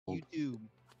YouTube.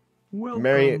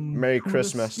 Merry to the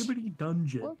Christmas. Skibbity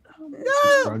Dungeon.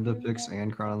 Subscribe to Fix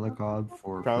and Crown on the Cob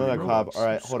for Crown on the free. Cob.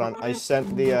 Alright, hold on. I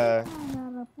sent the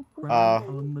Crown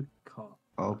on the cob.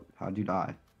 Oh, how'd you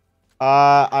die?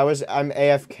 I'm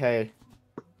AFK.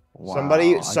 Wow,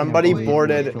 Somebody I can't believe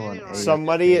boarded you kill an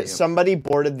AFK. somebody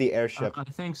boarded the airship. I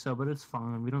think so, but it's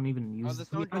fine. We don't even use the it.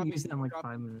 We stone haven't used it in dropping, like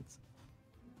dropping. 5 minutes.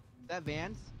 That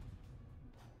Vans?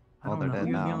 I Oh, don't they're know. dead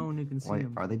You're the now. only one who can see Wait,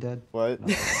 them. are they dead? What?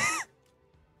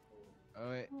 Oh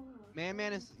wait. Man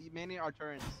is manning our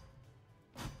turrets.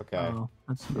 Okay. Oh,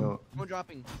 that's Yo, Stone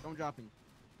dropping. Stone dropping.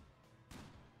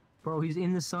 Bro, he's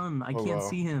in the sun. I can't Hello.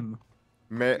 see him.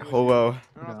 Hello.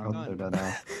 Turn off oh, the they're sun. dead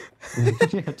now.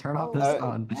 Yeah, turn off the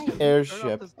sun. Turn off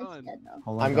Airship. the sun.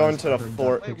 Hold on, I'm going guys, to the I heard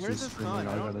fort. that Wait, where's Pixie's the screaming. sun?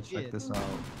 I I don't gotta see check it. this out.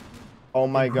 Oh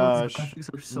my Bro, gosh. the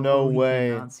graphics are so No low, he way.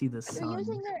 cannot see the They're sun.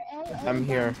 using their AA I'm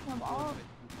here. guns from all.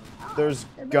 There's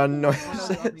They're gun making their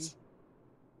noises.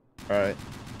 Alright.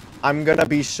 I'm gonna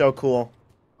be so cool.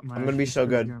 I'm I'm gonna be so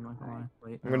good. I'm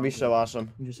gonna be so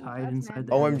awesome. You just hide That's inside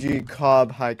the OMG,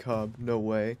 Cobb, hi Cobb. No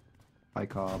way. Hi,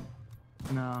 Cobb.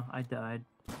 No, I died.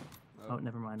 Oh,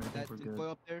 never mind. I That think we're good. tinfoil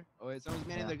up there? Oh wait, someone's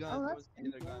manning Yeah. their guns. Oh, Someone's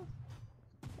manning their tinfoil. guns.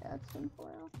 Yeah, that's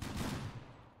tinfoil.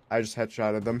 I just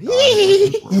headshotted them. We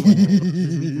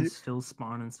can still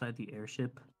spawn inside the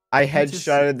airship. I He was just-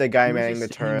 headshotted the guy he was manning the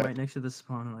just sitting turret. right next to the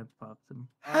spawn and I popped him.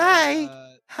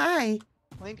 Hi. Hi.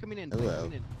 Plane coming in. Plane Hello.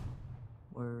 coming in.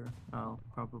 Where? Oh,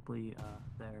 probably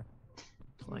there.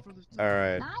 Like,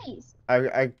 Alright. Nice.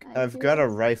 I've got a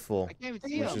rifle, I can't even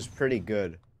see which them. is pretty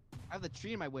good. I have the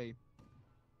tree in my way.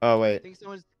 Oh I wait. think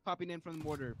someone's popping in from the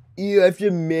mortar. You have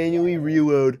to manually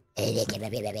reload. He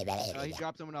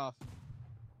dropped someone off.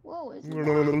 Whoa, is it? oh,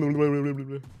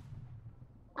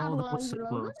 that was so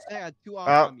close. I had two off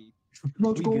Ah. on me.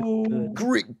 Let's We good.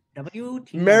 Great.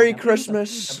 WT, Merry W,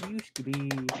 Christmas. W,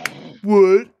 Skibbity.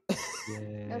 What?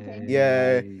 Okay.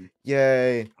 Yay.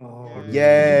 Yay. Oh,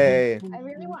 Yay. I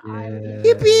really want Yeah. iron.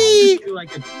 Yippee. Do like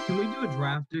can we do a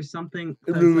draft or something?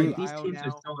 'Cause, Ooh. like these I'll teams are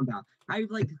now. so about. I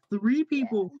have like 3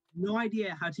 people, no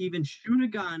idea how to even shoot a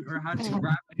gun or how to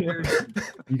grab a parachute.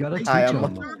 You gotta They teach I spent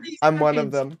am- them. 30 I'm one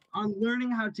of seconds them. on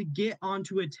learning how to get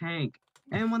onto a tank.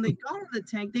 And when they got on the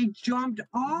tank, they jumped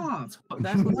off.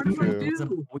 That's What do I True.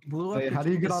 do? We blew up Wait, the how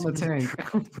do you get on the tank?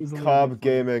 Cobb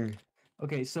Gaming.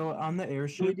 Okay, so on the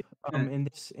airship, in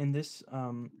this A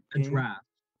game, draft.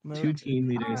 no, 2 team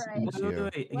leaders. Alright. Wait, wait,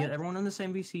 wait, wait. Get everyone on the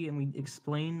same VC and we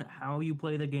explain how you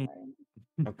play the game.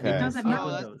 It Okay. doesn't Oh,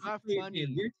 matter. that's not Your funny.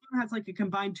 team has like a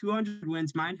combined 200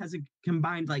 wins. Mine has a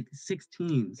combined like 6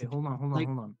 teams. Okay, hold on. Like-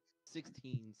 hold on.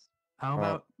 16s. How Oh.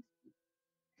 about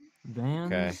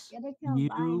Vans, Okay. Get a You-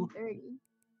 combined 30.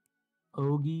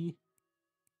 Ogie?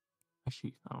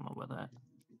 Actually, I don't know about that.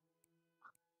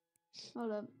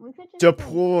 Hold up. We could just.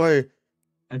 Deploy.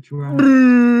 A draft.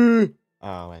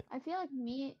 Oh wait. I feel like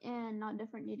me and Not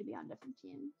Different need to be on different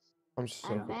teams. I'm so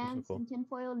And Vance cool. and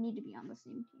Tinfoil need to be on the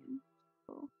same team.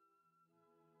 Cool.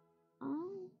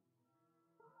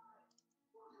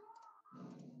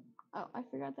 Oh, I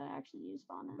forgot that I actually used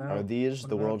spawn in. Are these What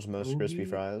the about world's most crispy Ogie?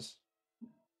 fries?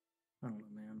 I don't know,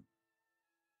 man.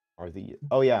 Are the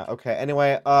Oh yeah, okay.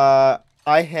 Anyway, I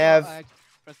have Oh, I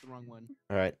pressed the wrong one.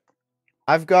 all right.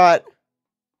 I've got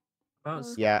About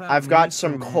yeah, about I've got me,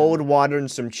 some man. cold water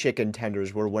and some chicken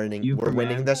tenders. We're winning. You We're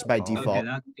winning command- this by Oh, okay, default. Okay,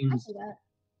 that I seems see that.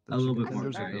 The a little chicken bit more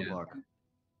tenders are fair, good yeah. luck.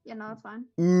 Yeah, no, that's fine.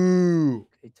 Ooh,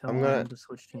 Okay, tell I'm them gonna- to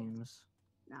switch teams.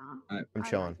 Nah. I'm I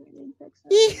chilling. like it, fix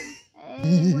it.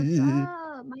 Hey, what's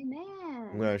up, my man?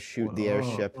 I'm gonna shoot What the up?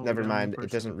 airship. Oh, Never down mind, person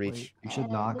it doesn't plate. reach. You should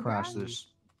And not the crash guy- this.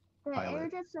 The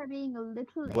pilot. airdrops are being a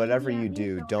little. Whatever angry you at me,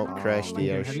 do, so don't I crash don't the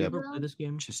like Have you airship. ever played this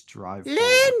game? Just drive Land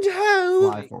forward.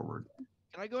 ho! Fly forward.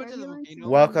 Can I go into the Turbulence volcano? is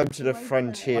Welcome to the Like,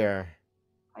 frontier.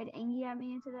 quite angry at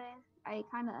me today. I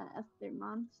kind of effed their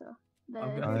mom, so. The I'm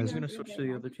Guys- gonna turbulence switch is to the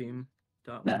very other angry. team.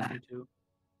 Dot 1, 2, 2.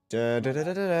 Da, da, da,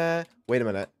 da, da, da. Wait a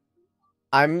minute.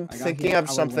 I'm got thinking here of an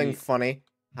hour something late. funny.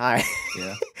 Hi.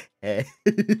 Yeah. Hey.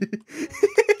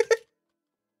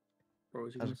 Bro,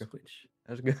 is he How's gonna it go? switch?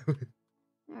 How's it going?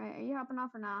 Alright, are you hopping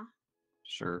off or not?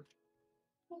 Sure.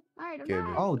 Alright, I'm Good.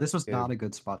 not. Oh, this was Good. not a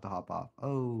good spot to hop off.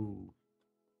 Oh.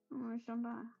 Oh, I'm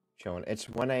not. Chilling. It's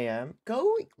 1 a.m.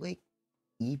 Go like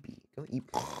yippee. Go eat.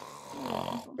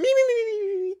 simple. Me, me, me, me,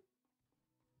 me, me.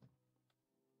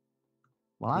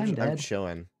 Well, I'm I'm dead.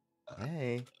 chilling.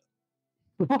 Hey.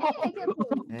 Hey, I killed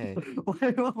you. Hey.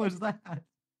 Wait, what was that?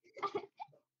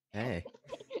 Hey.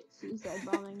 Suicide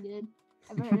bombing, dude.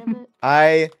 Ever heard of it?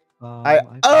 I I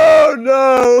oh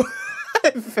no!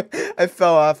 I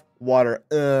fell off water.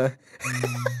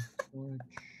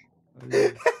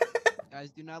 Guys,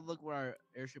 do not look where our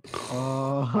airship is.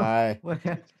 Oh. Hi. Wait,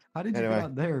 How did you Anyway. get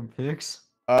out there, Pix?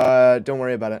 Don't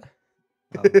worry about it.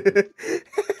 Oh, okay.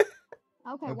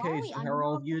 Okay, why are Okay, we so how are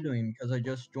all of you underwater? doing? Because I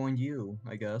just joined you,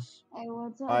 I guess. Hey,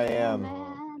 what's up, I am.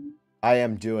 man? I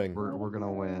am doing. We're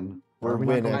gonna win. We're Are we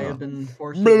not winning. I going have up? been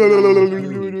forced to do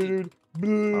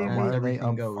Why as are they everything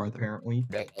up goes, farther? apparently.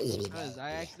 Because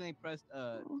I accidentally pressed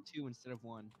 2 instead of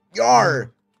 1.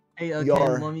 Yar! Hey, Yar.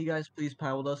 can one of you guys please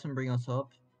paddle with us and bring us up?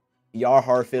 Yar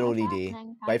har What's fiddle dee.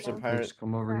 happening, Wipes kind and of? pirates. Pix,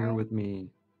 come over here Alright. with me.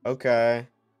 Okay.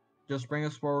 Just bring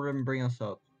us forward and bring us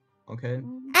up, okay?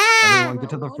 Everyone get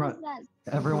to the What front. is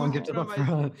that? Everyone Who's get to the trying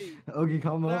front. to escape? Ogie,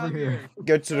 come Get over out here. here.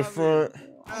 Get to the Get out here. front.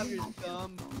 Get out here,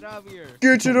 scum. Get out here.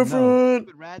 Get to the No. front.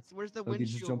 Stupid rats. Where's the Ogie, just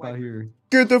windshield jump out wipers? here.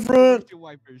 Get the Where's the front. windshield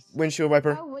wipers? Windshield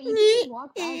wiper. Oh, wait, you can just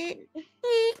walk backward.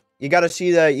 You gotta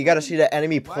see the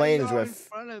enemy Why are planes y'all in with.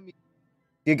 front of me?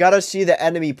 You gotta see the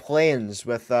enemy planes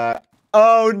with.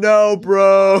 Oh no,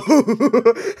 bro.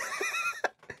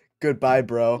 Goodbye,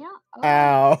 bro.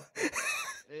 Yeah. Ow.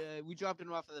 We dropped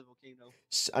him off of the volcano.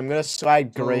 I'm gonna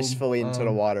slide So, gracefully into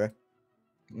the water.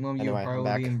 One of you Anyway, I'm paddle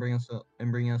back. and bring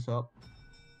us up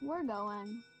We're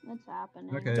going. It's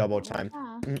happening. Okay. Double time.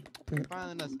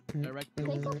 Following us directly.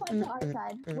 Take the flight to our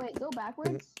side. Wait, go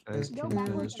backwards. Guys, Go King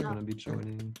backwards is and up. gonna be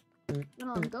joining.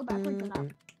 No, go backwards and up.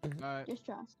 Alright. Just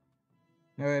trust.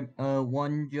 Alright,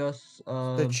 one just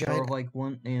sort giant- of like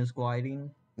one is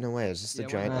gliding. No way, is this the Yeah,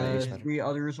 giant why- enemy spider? 3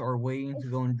 others are waiting to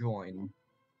go and join.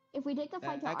 If we take the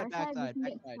flight to Back- our back side, we side, can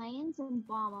back get side. planes and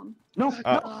bomb them. No!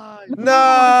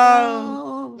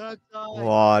 No! North side.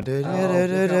 Law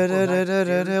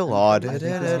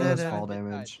fall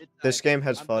damage. This game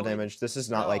has I'm fall going- damage. This is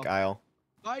not like No. Isle.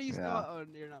 Why are you still? Yeah. Oh,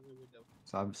 you're not moving though.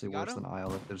 It's obviously Got worse him? than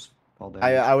Isle if there's fall damage.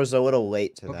 I was a little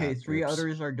late to that. Okay, 3 Oops.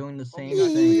 others are doing the same we got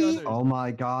thing. 3 others. Oh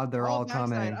my god, they're all backside.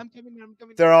 coming. I'm coming in. I'm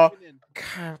coming in. They're I'm all- coming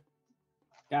in.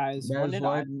 Guys, when did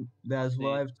I? That's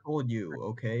what I've told you,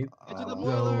 okay? Get to the Uh,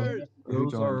 boilers.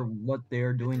 Those joined? are what they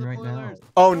are doing the right now. boilers.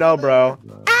 Oh no, bro.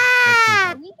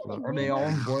 Are they all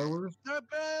in boilers?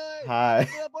 Hi.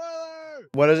 Get to the boiler.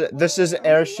 What is it? This is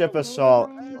airship assault.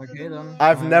 Okay then.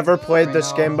 I've never played Right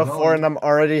this now, game I'm before and going. I'm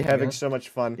already having Yes. so much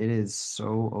fun. It is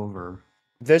so over.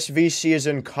 This VC is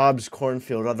in Cobb's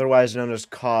Cornfield, otherwise known as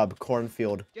Cobb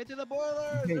Cornfield. Get to the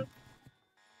boilers. Okay,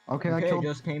 Okay, I okay, killed.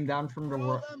 just came down from the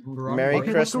run. Merry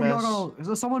Okay, let's go, Christmas. y'all. Is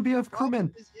there someone be a crewman?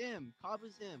 Cobb is him. Cobb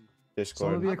is him. Discord.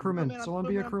 Someone be a I'm crewman. I'm Someone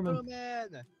be a crewman.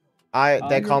 crewman.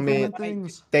 They Do call your me crewman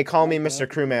things. they call me Mr.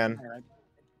 Crewman.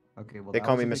 Okay, well They that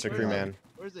call was me a big Mr. fail. Crewman.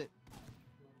 Where's it?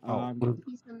 Oh,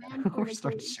 He's the man for we the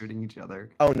started crew. shooting each other.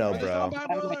 Oh no, Hey, bro. someone buy a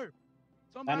boiler.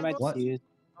 Someone buy a Dynamite boiler. defused.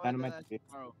 Oh, Dynamite that's defused.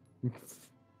 tomorrow.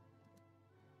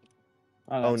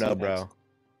 Oh that's no, so bro.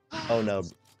 Oh no.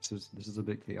 This is a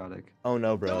bit chaotic. Oh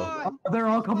no, bro. Die! Oh, they're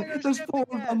all coming. Fire There's ship 4 of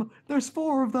again! them. There's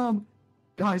 4 of them.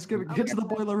 Guys, get to the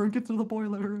boiler room. Get to the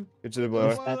boiler room. Get to the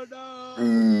Boiler boiler.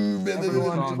 down!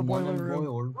 Everyone to the One boiler in room.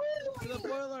 boiler. To the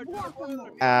boiler! To the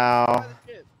boiler! Ow. Fire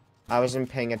the ship. I wasn't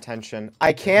paying attention.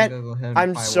 I can't. Go ahead and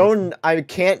I'm pilot. so. I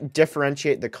can't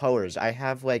differentiate the colors. I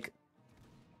have like.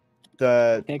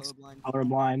 The. Picks Colorblind.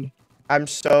 colorblind. I'm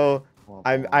so.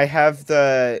 I have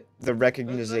the There's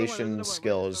recognition another one.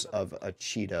 skills of a Oh,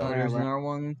 Cheeto. there's another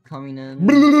one coming in.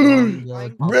 Blue.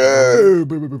 from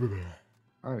the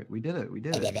All right, we did it. We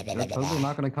did it. They're totally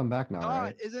not gonna come back now, Dot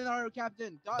right? is in our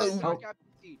captain. Dot is in our captain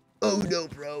seat. Oh no,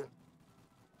 bro.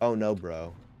 Oh no,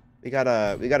 bro. We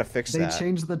gotta fix They that.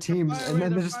 changed the teams firing, and then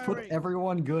they they're just put firing.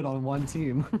 everyone good on one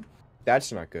team.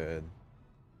 That's not good.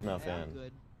 No Yeah, I'm fan.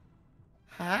 good.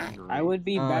 I would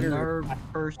be better. Another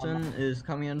person is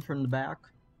coming in from the back.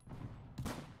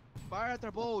 Fire at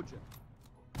their bulge.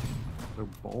 The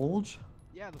bulge?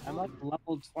 Yeah, the I'm bulge. like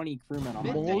level 20 crewman. I'm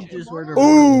Mid- like, Bulge is where they're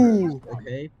Ooh!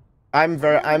 okay?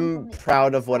 I'm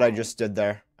proud of what I just did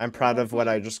there. I'm proud of what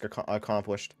I just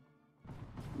accomplished.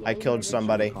 I killed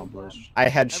somebody. Accomplished. I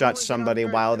headshot Everyone get somebody off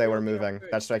turret, while they were everyone get off moving.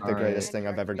 turret. That's like the Alright. greatest thing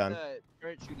I've ever With done. the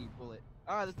turret shooting bullet.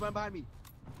 Ah, there's one behind me.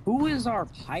 who is our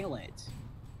pilot?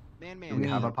 Do Man. we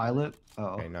Have a pilot? Oh.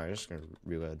 Okay, no, I'm just gonna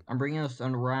reload. I'm bringing us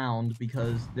around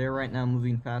because they're right now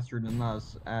moving faster than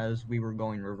us as we were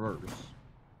going reverse.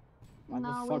 What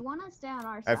the No, we fuck? want to stay on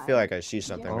our I side. feel like I see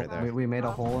something Yeah. right We, there. we made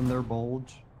a hole in their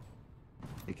bulge.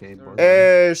 AKA Sir. boiler.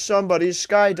 Hey, somebody's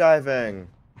skydiving.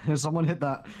 Someone hit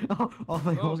that. Oh,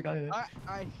 they Oh, almost got hit.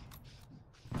 I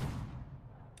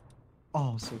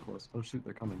Oh, so close. Oh shoot,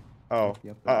 they're coming. Oh.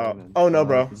 Yep, they're Uh-oh. coming in. Oh, no,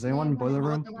 bro. Is anyone in boiler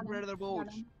room? Got rid of their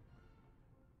bulge.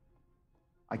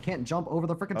 I can't jump over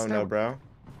the freaking Oh stair. no, bro.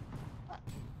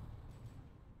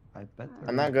 I bet they're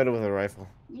I'm not good with a rifle.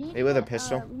 Maybe with a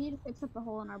pistol? We need to fix up the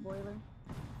hole in our boiler.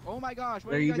 Oh my gosh.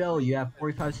 What There are you guys go. doing? You have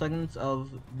 45 seconds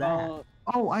of that.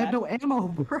 Oh, I have no ammo,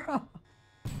 bro.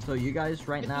 So you guys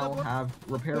right now have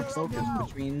repair focus,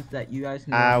 which means that you guys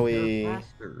can go Owie. repair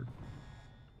faster.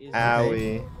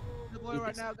 Owie. The boiler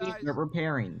right now, guys. Start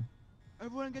repairing.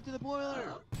 Everyone get to the boiler.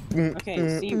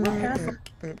 Okay, see, repair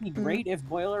would be great if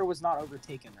boiler was not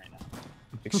overtaken right now.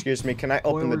 Excuse me, can I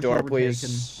open the Boiler's door, overtaken.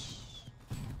 please?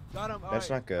 Got him. That's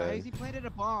not good. Hazy planted a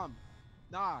bomb.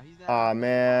 Nah, he's not. Aw,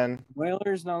 man.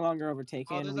 Boiler's no longer Oh,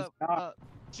 overtaken. there's We a. stopped.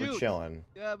 We're Shoot. chilling.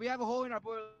 We have a hole in our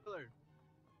boiler.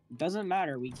 Doesn't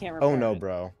matter. We can't repair Oh no, it.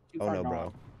 bro. Too Oh far no, gone.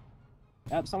 bro.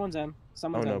 Yep, someone's in.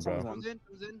 Someone's Oh, in. no, Someone's bro. Who's in?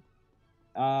 Who's in?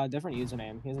 in. Different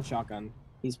username. He has a shotgun.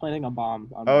 He's planting a bomb.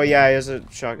 On Oh the- yeah, he has a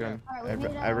shotgun. Alright, we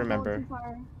made I a hole remember. too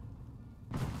far.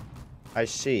 I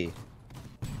see.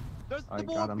 There's I the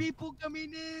got more him. people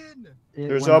coming in. It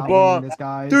There's went a out bomb. winning this,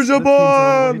 guys. There's a The teams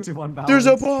are way bomb. too There's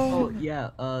a unbalanced. Oh bomb. yeah,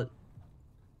 There's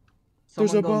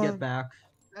someone a go bomb. get back.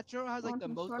 That sure has like Going the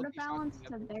from most. sort of OP shots balance we've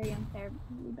to ever- very unfair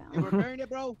You balance. repairing it,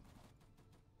 bro?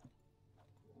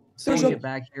 Someone a- get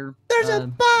back here. There's a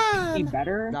Be bomb.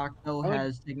 better. Docto I would-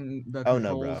 has taken the Oh,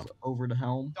 no, controls bro. over the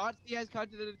helm. Dotsie has come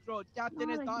to the control. Captain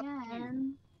is Not Dotsie.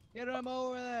 again. Get him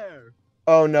over there.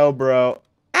 Oh no, bro.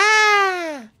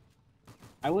 Ah!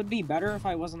 I would be better if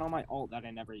I wasn't on my ult that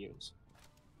I never use.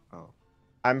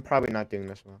 I'm probably not doing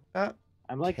this well.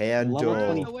 I'm like Candle. level Get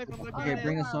 20. away from the Okay, cannon.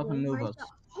 bring us up and move us.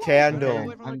 Candle.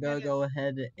 Okay, I'm gonna go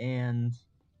ahead and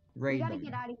We raid gotta them.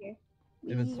 get out of here.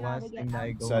 If it's the last thing that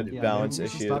I go Said and do. balance maybe we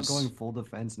should issues. Stop going full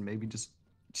defense and maybe just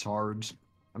charge.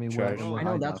 I mean, Charge. we're I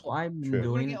know high that's enough. what I've been True. We're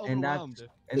doing, gonna get and overwhelmed.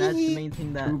 that's the main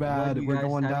thing that Too bad, led you we're guys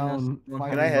going having us down. one Can Can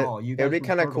hit I hit? all. You It would guys be were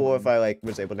kind of part cool them. if I like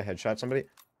was able to headshot somebody.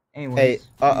 Anyways, Hey,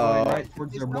 I'm going uh-oh. right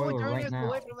towards Is their someone boiler turning right us now.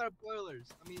 away from their boilers?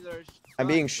 I mean, their I'm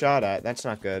being guns. shot at. That's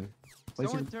not good. Place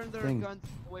Someone your turned their thing. guns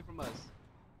away from us.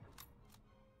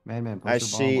 Man, I place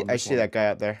your bomb see. on I this see one. that guy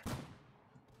out there.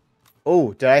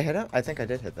 Oh, did I hit him? I think I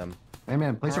did hit them.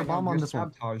 Man, place your Alright, bomb now on just this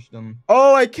one. sabotaged them.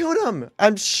 Oh, I killed him.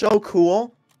 I'm so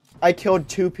cool. I killed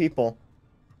 2 people.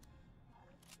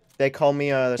 They call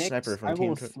me the Hicks, sniper I from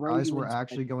will Team. throw Guys, you we're into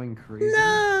actually going crazy.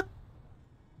 No.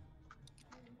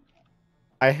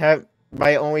 I have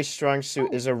my only strong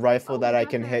suit is a rifle that I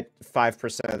can hit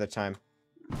 5% of the time.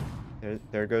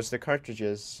 There goes the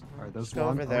cartridges. Alright, those Just go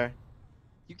over there.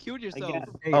 You killed yourself. Again.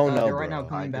 Hey, Oh, no, they're right now bro. I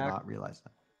coming did back. not realize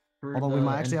that. for Although we the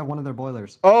might actually en- have one of their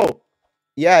boilers. Oh,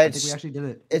 yeah. I think we It's actually did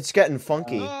it. it's getting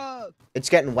funky. Ah! It's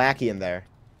getting wacky in there.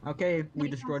 Okay, we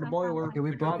destroyed a boiler. Okay, we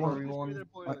Good broke job, one. everyone.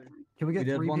 Can we get We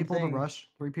did 3 one people thing. to rush?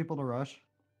 3 people to rush?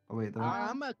 Oh wait, there.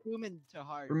 I'm a crewman to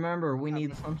heart. Remember, we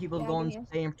need some people to Yeah, go and yes.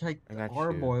 stay and protect I got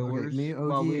our you. boilers Okay, me,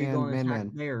 while Ogie, we and go and Man attack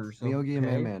Man. theirs. Miyogi and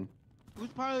okay? Man. Who's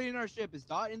piloting our ship? Is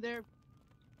Dot in there?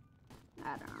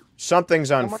 I don't know.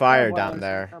 Something's on Someone fire our down boilers,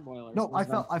 there. our boilers. No, Where's I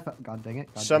fell. God dang it. God dang it.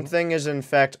 Something is in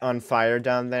fact on fire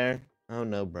down there. Oh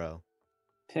no, bro.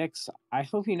 Pix, I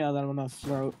hope you know that I'm gonna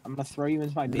throw you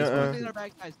into my No, basement. Who's in our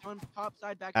backside? Someone top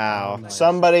side, back Ow.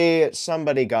 side.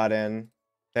 Somebody got in.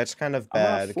 That's kind of I'm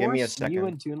gonna bad. Give me a force you second.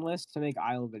 and Tuneless to make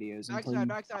Isle videos until you...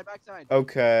 Backside.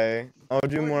 Okay. I'll do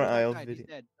George more is Isle backside. He's videos.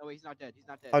 dead. Oh wait, he's not dead. He's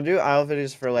not dead. I'll do Isle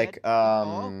videos for like He fell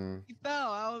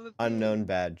out of the thing. unknown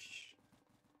badge.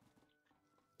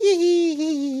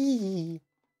 Yee.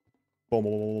 We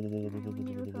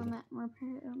need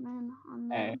repairman on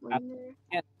the Hey, boiler.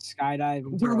 can't skydive.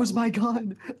 and Where throw. was my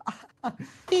gun? I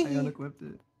unequipped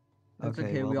it. It's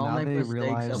okay, well, we all now make they mistakes.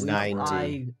 realize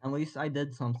 90. At least I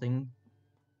did something.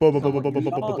 We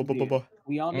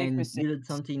all make And mistakes. you did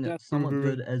something Just- somewhat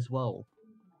good as well.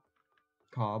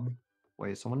 Cobb.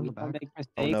 Wait, someone in We the all back? make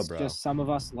mistakes, Oh, no, bro. just some of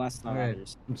us less than Okay.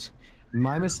 others.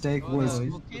 My mistake Oh, was the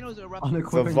volcanoes erupting.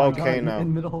 unequipping my volcano. gun in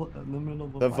the middle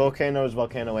of The fight. volcano is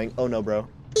volcanoing. Oh no, bro.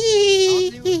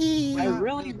 I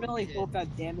really hope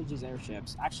that damages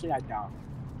airships. Actually, I don't.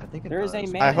 I think it There is a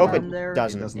does. man. I hope in it there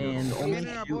doesn't. doesn't. And There's a only man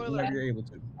in our shoot boiler. whenever you're able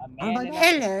to. A Oh my man in God. a-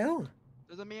 Hello.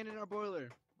 There's a man in our boiler.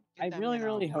 I Get that really, man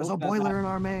really out. hope There's a that boiler in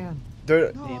our man.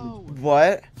 There. No.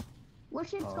 What? What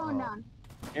ship's going down?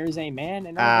 there's a man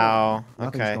in our Ow.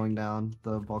 Nothing's Okay. going down.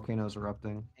 The volcano's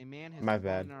erupting. A man has My fallen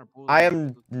bad. in our boiler. I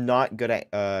am not good at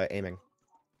aiming.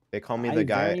 They call me I the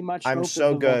guy. very much I'm hope so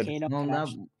that the good. volcano Well, that,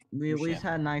 crashed. we at Your least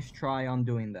ship. had a nice try on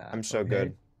doing that. I'm so okay?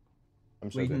 good. I'm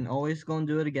so We good. can always go and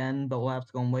do it again, but we'll have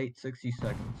to go and wait 60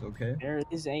 seconds, okay? There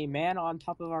is a man on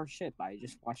top of our ship. I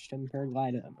just watched him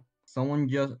paraglide him.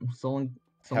 Someone's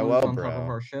Hello, on top bro. of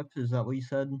our ship, is that what you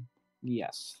said?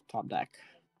 Yes, top deck.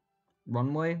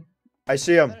 Runway? I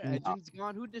see him. Their engines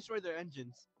gone. Who destroyed their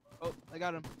engines? Oh, I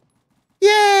got him.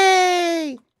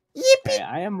 Yay! Yippee! Okay,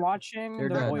 I am watching They're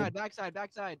the dead. boiler.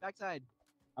 Backside.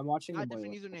 I'm watching the Not boiler.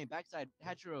 different username. Backside.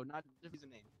 Hatchero, not different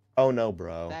username. Backside. Oh no,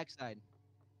 bro. Backside. Oh no,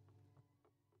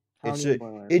 bro. Backside. How It's many it.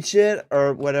 boilers? It's it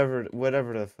or whatever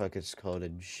the fuck it's called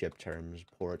in ship terms.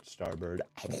 Port, starboard.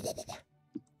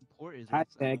 Port is Hot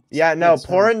take. Yeah, no, It's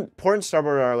fine. port and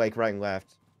starboard are like right and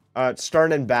left.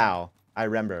 Stern and bow. I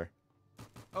remember.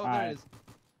 Oh, there it is.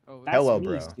 Oh, That's Hello, me,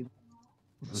 bro. stupid.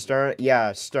 Stern,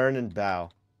 yeah, stern and bow.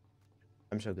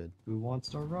 I'm so good. Who wants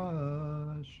to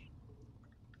rush?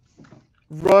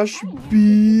 Rush I didn't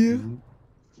B.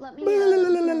 Let me. Is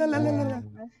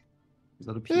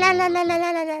that a La la PO la la reference?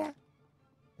 la la la.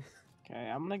 Okay,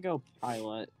 I'm gonna go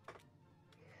pilot.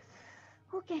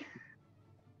 Okay.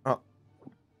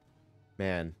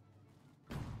 Man,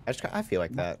 I feel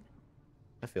like that.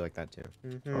 I feel like that too.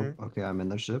 Mhm. Oh, okay, I'm in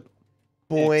their ship.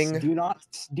 Boing. Do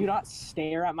not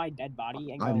stare at my dead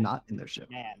body and go. I'm not in their ship.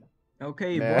 Man.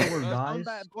 Okay, Man. boiler Going guys.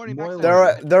 back- boarding back Boiler.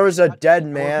 side. There was a dead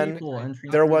More man. people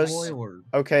entering There through the was- boiler.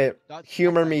 Okay, Dot-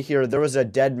 humor dot- me here. There was a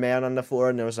dead man on the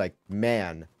floor, and it was like,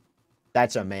 man,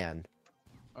 that's a man.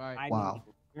 Alright. I Wow. mean,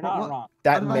 you're not What? wrong.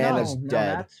 That How did I man know? is Now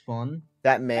dead. that's fun.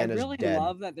 That man I is really dead.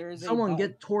 love that there is a Someone button-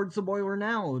 get towards the boiler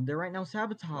now. They're right now Going,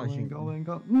 sabotaging.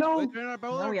 go. No! Wait, they're in our Now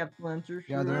boiler? we have to enter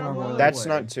Yeah, through they're the in our boiler. That's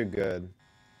boiler. not too good.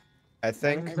 I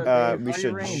think means that they we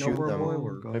should fire rain shoot over a them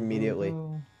boiler. immediately.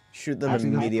 Shoot them Actually, Actually,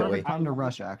 that's immediately. perfect time to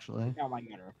rush, actually. Oh my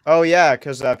god. Oh yeah,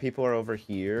 cause people are over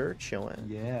here chilling.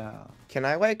 Yeah. Can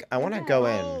I I want to go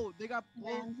in. Oh, they got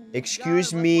blown.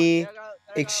 Excuse me.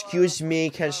 Excuse me.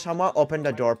 Can someone open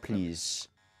the door, please?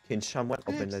 Can someone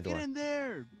open the door? Get in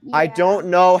there. I don't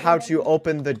know how to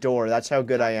open the door. That's how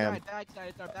good I am. Backside,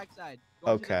 it's our backside.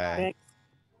 Go to the Okay.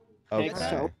 back. Fix,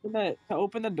 Okay. to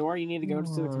open the door, you need to go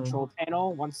to the control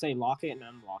panel once they lock it and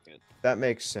unlock it. That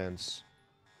makes sense.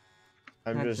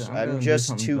 I'm That's just it, I'm gonna do just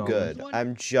something too dumb. good.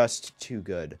 I'm just too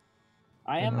good.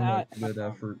 I am know at. that's good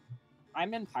effort.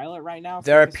 I'm in pilot right now.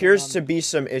 There focusing appears on- to be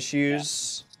some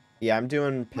issues. Yeah, I'm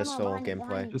doing No, pistol behind you, gameplay.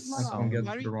 behind you. Just Hold This on. one gets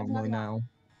Sorry? the wrong way now.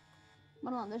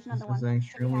 Hold on, there's This another is one. an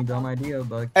extremely dumb idea,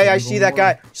 but Hey, I keep see going that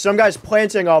guy. forward. Some guy's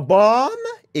planting a bomb.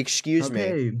 Excuse me.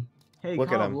 Okay. Hey,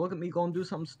 Look at Kyle, him. look at me going do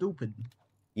something stupid.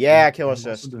 Yeah, kill I'm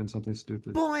also assist. doing something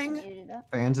stupid. Boing.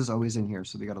 Fans is always in here,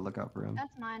 so we gotta look out for him.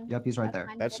 That's mine. Yep, he's right there.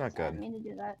 mine. That's not Fix, I good. mean to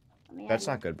do that. Let me That's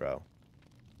add not good, bro.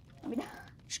 you. Let me-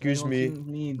 Excuse me.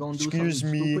 Me going do Excuse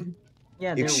something me. stupid?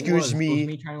 Yeah, there Excuse it was. It was me.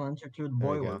 me trying to enter through the There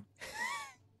we boiler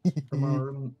go. from our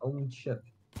own ship.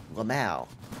 Lamau.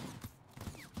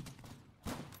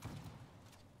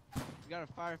 We got a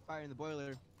firefighter in the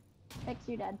boiler. Fix,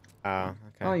 you're dead. Oh,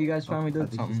 Oh, okay. you guys finally I did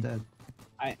think he's something. dead.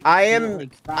 I am-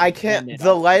 accidentally I cracked can't. ended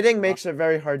The up- lighting makes it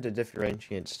very hard to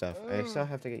differentiate stuff. I still Oh.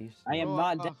 have to get used to I it. am Oh,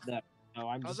 not oh. dead though. No,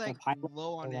 I'm I was just like a pilot.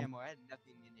 low on Hold on. ammo. I had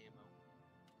nothing in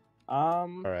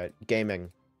ammo. All right,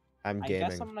 gaming. I'm I gaming.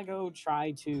 guess I'm gonna go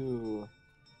try to.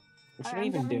 What should I Alright,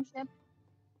 even I'm do? coming ship.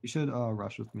 You should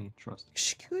rush with me. Trust.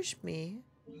 Excuse me.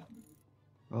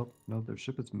 Oh no, their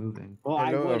ship is moving. Well, I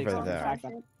Hello would over except for the there. fact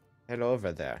that Hello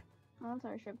over there. Oh, that's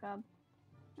our ship, Cobb.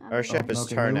 Our ship is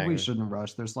Okay, maybe we turning. shouldn't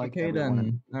rush. There's like Okay everyone then,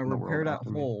 in now the repair world that after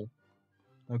me. hole.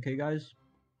 Okay, guys.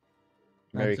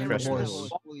 Merry That's in the Christmas. boiler.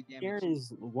 Fully here damaged.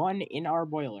 is one in our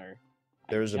boiler.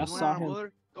 I There's a- just Going saw on him.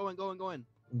 boiler. Going.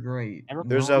 Great.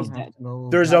 There's Now a- we have to go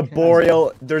There's back a to-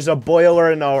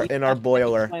 boiler in our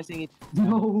boiler.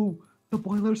 No, the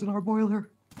boiler's in our boiler.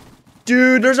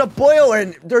 Dude, there's a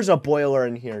boiler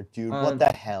in here, dude. Uh, What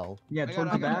the hell? Yeah, I got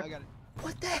towards it, the I got it, back. I got it.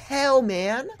 What the hell,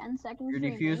 man? 10 seconds. You're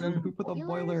remaining. defusing? Who put the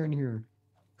boiler in here?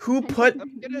 Who put? I'm Let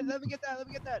me get it. Let me get that. Let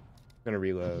me get that. gonna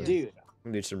reload. Dude, I'm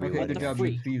gonna do some Okay, reloading. good the job, you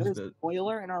freak? defused There's it. a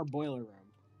boiler in our boiler room.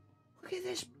 Look at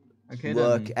this. Okay,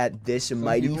 Look then. at this Some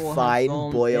mighty people will have fine to go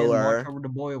and boiler. watch over the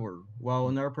boiler, while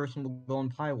another person will go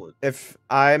and pilot. If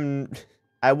I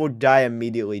will die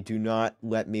immediately. Do not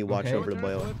let me watch Okay. over the Turn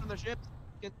us boiler. away from the ships.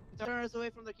 Turn us away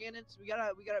from the cannons. We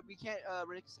can't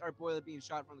risk our boiler being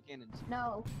shot from the cannons.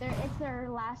 No, it's their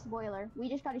last boiler. We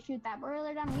just gotta shoot that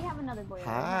boiler down. We have another boiler.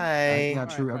 Hi. Yeah,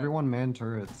 true. Alright. Everyone man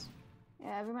turrets.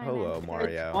 Yeah, everybody. Hello, man.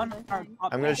 Mario. One Perfect. are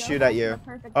top I'm gonna side. shoot at you.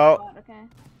 Perfect Oh. spot, okay.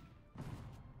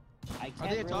 I Are can't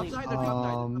they a top really. side? They're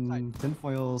top side.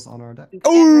 Tinfoils on our deck. You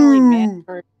can't really Ooh! man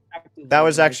turret effectively That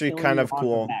was by actually killing kind you of off the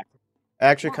cool. back. I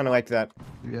actually kind of like that.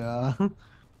 Yeah.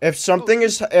 If something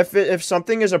is if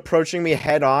something is approaching me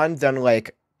head on, then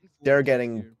like they're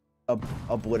getting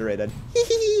obliterated.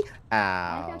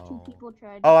 I got two Ow. people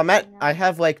tried. Oh, to kill me I now.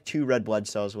 have like 2 red blood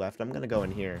cells left. I'm gonna go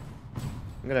in here. I'm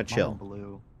gonna Mine chill.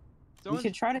 blue. We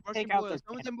should try to Russian take out boiler. their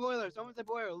Someone's in boiler. Someone's in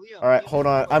boiler. Leo. All right, hold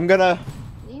on. I'm gonna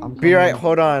Leave be me right. alone.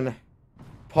 Hold on.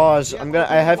 Pause. I'm gonna.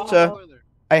 I have to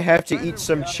Predator, eat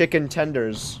some yeah. chicken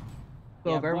tenders. So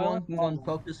Yeah, if everyone boiler- can go and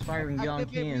focus firing beyond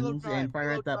Activate reload cannons and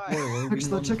fire at that drive, boiler, we Fix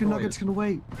can the go chicken destroy nuggets it. can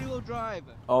wait. Reload drive.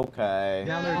 Okay.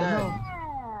 Now they're Yeah. dead.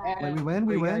 Yeah. Wait, we win?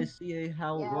 We You win? guys see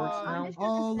how it Yeah, works I'm now? just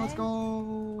gonna Oh, let's say-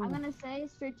 go. I'm gonna say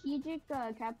strategic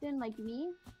captain like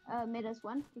me made us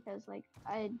win because like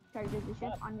I targeted the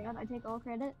ship on God. I take all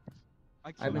credit.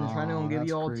 I've been trying to Nah, give that's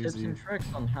you all tips crazy. and tricks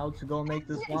on how to go make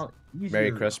this lot easier.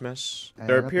 Merry Christmas. Hey,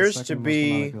 There I got the appears to second most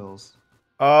amount of be. kills.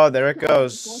 Oh, there it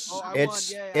goes. Oh, I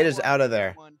It's won. Yay, it I is won. out of I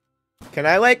there. won. Can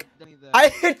I like? Definitely the- I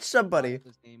hit somebody.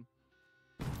 this game.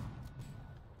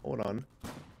 Hold on.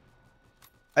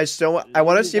 I still. I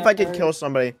want to see if I can kill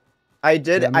somebody. I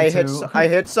did. Yeah, me too. I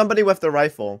hit somebody with the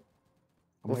rifle.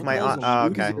 I'm With waiting my for oh,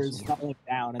 those okay. kills. Falling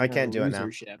down in I their can't do it now.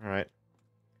 loser ship. All right.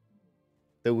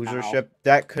 The loser Ow. ship.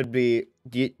 That could be.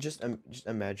 Just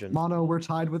imagine. Mono, we're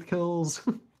tied with kills.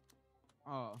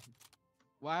 Oh.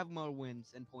 Well, I have more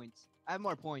wins and points. I have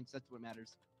more points. That's what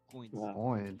matters. Points. Wow.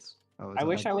 Points. Oh, is I that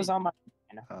wish I was on my.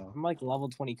 Oh. I'm like level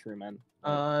 20 crewman.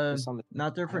 Uh, Just on the-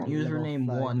 not different I don't know username if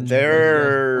I one. can- because you guys have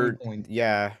They're. 20 points.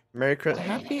 Yeah. Merry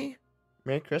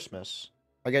Christmas.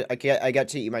 I got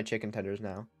to eat my chicken tenders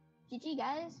now. GG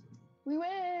guys, we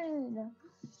win.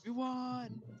 We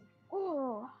won.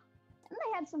 Oh, and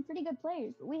they had some pretty good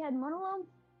players. We had Monolome.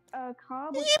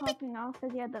 Cobb was popping off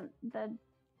because he had the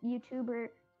YouTuber.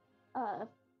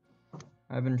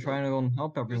 I've been trying to go and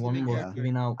help everyone with Yeah.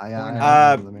 giving out. I coin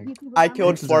Uh, the main- YouTuber I armor. killed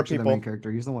Max is 4 actually the main people.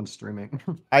 character. He's the one streaming.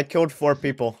 I killed 4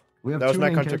 people. We have That was 2 my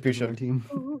main characters on our contribution.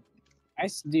 team.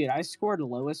 Dude, I scored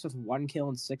lowest with 1 kill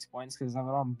and 6 points because I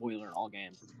was on boiler all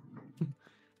game.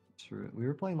 True. We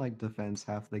were playing like defense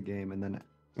half the game, and then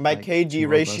My like, KG 2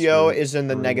 of us ratio were is in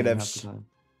the early half negatives. the time.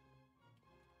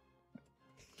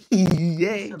 You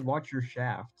Yay. said watch your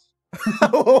shafts.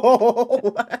 Not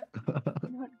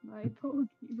my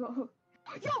Pokeball.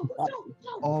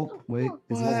 Oh wait,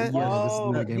 is this? What? Yeah, no, this is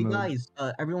Whoa. the Hey game mode. guys,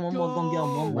 everyone will go and get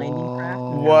on one landing craft.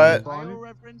 and Whoa. What? have IO fun.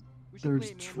 reference? We should There's play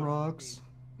Manhunt trucks.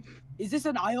 Is this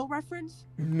an IO reference?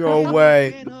 No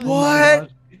way. Manhunt. Oh my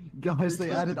What? God. Guys,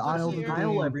 they added aisle to the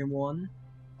Smile, game. everyone.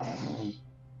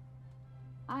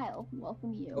 I'll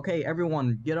welcome you. Okay,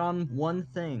 everyone, get on one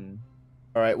thing.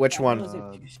 All right, which one?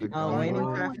 The Landing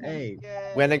gunboat. craft A.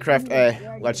 Yay. Landing craft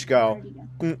A. Let's go.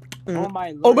 Oh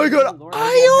my Oh my lord, God, Lord,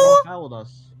 IO? Followed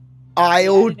us. they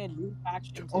I'll. added a new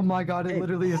faction Oh too. my God, it Hey.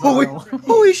 literally is Holy, aisle.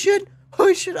 holy shit!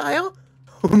 Holy shit, I'll.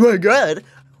 Oh my God!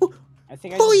 I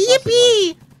think I Oh just busted,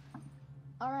 yippee!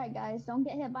 All right, guys, don't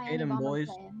get hit by Hit any 'em, bomber boys.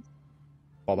 planes.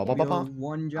 Ba, ba, ba, We ba, have ba.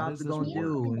 one job does to this go and work?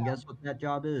 do, and Yeah. guess what that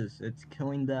job is? It's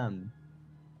killing them.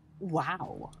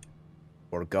 Wow.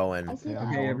 We're going. I see Yeah. that.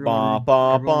 Okay, Owl. everyone. Ba,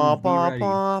 ba, Everyone ba, be ba, ready.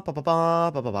 ba, ba, ba,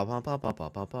 ba, ba, ba, ba, ba, ba, ba,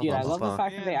 ba, ba, Dude, I ba, love the ba.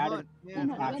 fact that they added.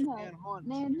 Manhunt. Manhunt.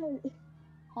 Manhunt.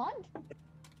 Hunt?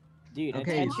 Dude,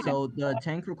 Okay, attention, so the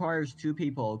tank requires 2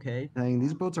 people, okay? Dang,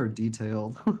 these boats are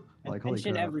detailed. Like holy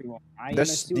attention crap. everyone. I am a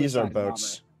These are suicide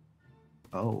boats.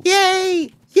 Oh.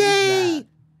 Yay! Yay!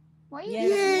 Why are you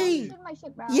Yay! shooting my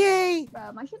ship, bro? Yay!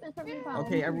 Bro, my ship is perfectly fine.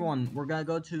 Okay, everyone, we're gonna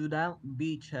go to that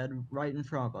beachhead right in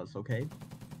front of us, okay?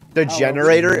 The Oh,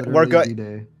 generator. We're Literally good.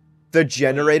 D-Day. The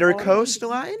generator oh,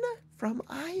 coastline from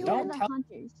Where Iowa. are Don't the tell-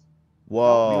 hunters?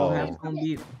 We'll have Whoa. some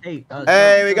be. Hey, Hey, start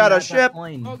we got shooting a at that ship.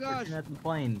 Plane. Oh, Start gosh. shooting at the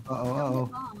plane. Uh oh, Don't uh get oh.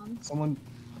 bombed. Someone.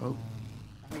 Oh,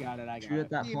 I got it. I got Shoot it. at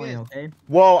that Team plane, in. okay?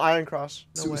 Whoa, Iron Cross.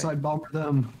 No way. suicide bomber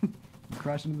them.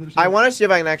 Crash into the ship. I want to see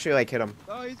if I can actually like hit him.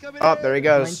 Oh, he's coming Oh, in. there he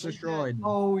Plane's goes. destroyed.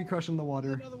 Oh, we crashed in the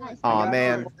water. Another one. Nice. Aw, I got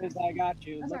man. you, boys, I got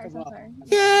you. I'm Look sorry, us so up. sorry.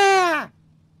 Yeah.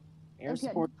 Air That's good.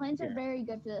 support. Planes are here. very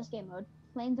good for this game mode.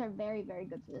 Planes are very, very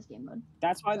good for this game mode.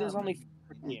 That's why there's only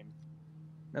 4 teams.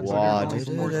 That's Wah, why da, there's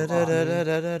da, only 4 da, spots. da, da,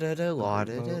 da, da, da, wah,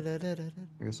 da, da, da, da, da.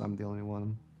 I guess I'm the only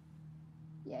one.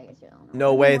 Yeah, I guess you're the only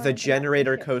No one. way, More the like an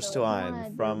generator ship, so if you coastline wanna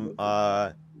do from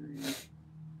this-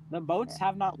 The boats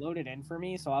have not loaded in for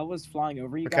me, so I was flying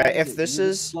over you Okay, guys. if this you were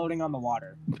is- floating on the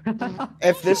water.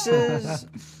 If this is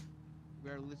We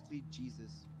are literally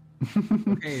Jesus.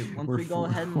 Okay, once we go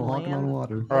ahead and walking on land-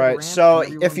 water. all right. ramp So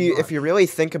and if everyone you really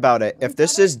think about it, if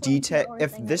this is D-Day,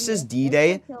 if this is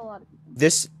D-Day,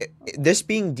 this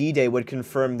being D-Day would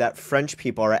confirm that French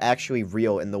people are actually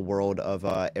real in the world of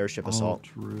airship Oh, assault.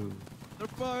 true. They're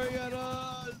firing at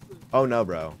us. Oh no,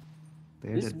 bro.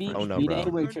 They This did beach Oh, no, D-Day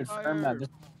bro. would confirm that this.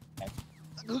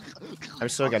 I'm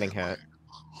still getting hit.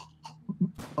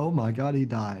 Oh my God, he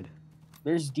died.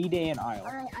 There's D-Day in Isle.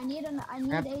 Alright, I need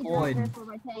That's a void. driver for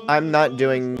my tank. I'm not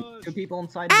doing. 2 people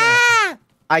inside that. Ah!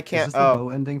 I Is can't. this the Oh, boat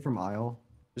ending from Isle?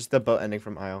 this is the boat ending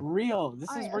from Isle. Real. This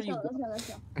Alright, is where let's you. go, let's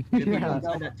go. 2 people Yeah.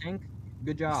 inside that tank.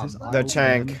 Good job. Is this The Isle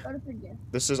tank. end? Go to Phrygia.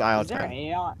 This is Isle Is there 10.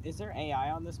 AI? Is there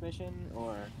AI on this mission,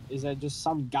 or is it just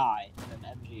some guy in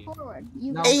an MG? Forward.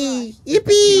 You No. can Hey, rush.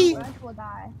 yippee! Rush will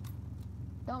die.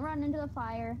 Don't run into the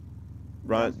fire.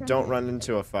 Don't run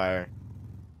into a fire.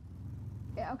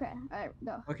 Yeah, okay. Alright,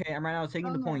 go. Okay, I'm right now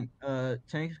taking the Okay. point.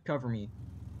 Tank, cover me.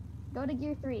 Go to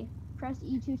gear 3. Press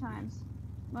E 2 times.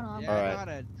 Monologue. Yeah, I Alright. know how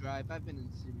to drive. I've been in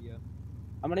Syria.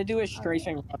 I'm gonna do a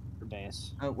strafing run for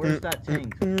base. Where's that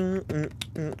tank? This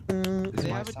They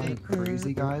might have a sound tank.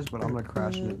 crazy, guys, but I'm gonna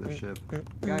crash into the ship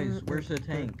Guys, where's the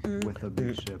tank? with a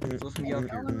big ship. So let's get up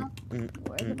here. Going up.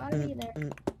 Where's the body there?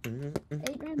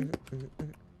 Adrian.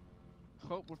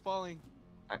 Oh, we're falling.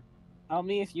 Tell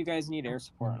me if you guys need air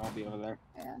support, and I'll be over there.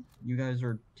 Yeah. You guys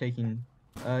are taking.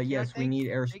 Yes, we tank? need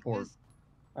air Take support. this.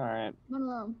 All right.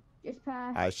 Monologue. Just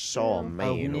pass. I saw a through. We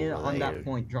man need it over on there. that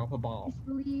point. Drop a ball.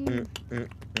 Just leave.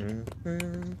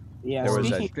 Yeah. There was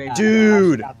a speaking of that,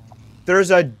 dude. I actually There's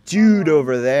a dude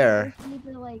over there. Just need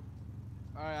to, like,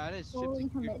 Alright, I just fully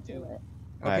shipped commit to it.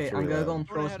 Okay, for I'm gonna real. go and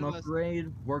We're throw a ahead of smoke us.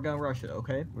 grenade. We're gonna rush it,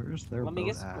 okay? Where's their Let me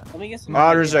boat get. at? Let me get some. Oh,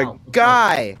 there's a out.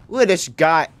 guy. Look at this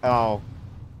guy. Oh.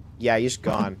 Yeah, he's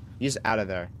gone. He's out of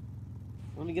there.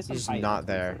 Let me get some. He's pipe. not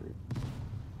there.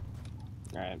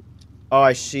 All right. Oh,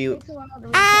 I see. Takes a while to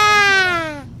reach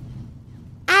Ah!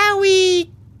 Owie!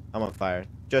 I'm on fire.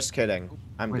 Just kidding.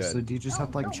 I'm Wait, so good. do you just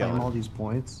have to like chilling. claim all these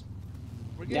points?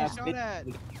 We're getting Yeah, shot at.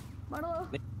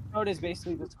 Monologue. Road is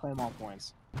basically just claim all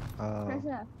points. Press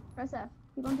F. Press F.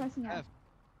 Keep on pressing F. F.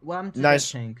 Well, I'm to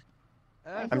Nice. that tank.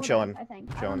 I I'm told chilling. F, I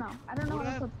think. Chilling. I don't know What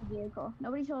how to F? flip the vehicle.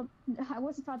 Nobody told. I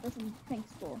wasn't taught this in tank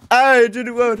school. I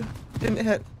didn't load. Didn't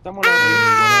hit. Someone. Hey,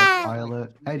 Ah! what up,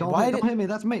 pilot? Hey, don't, Why don't hit me.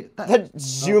 That's me. That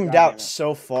zoomed God damn out it.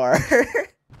 so far.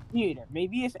 Dude,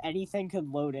 maybe if anything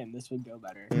could load in, this would go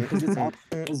better because it's all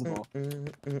visible.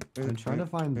 I'm trying to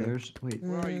find theirs. Wait,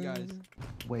 Where are you guys?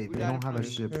 wait. We They died don't in have a front of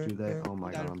ship, do they? Oh my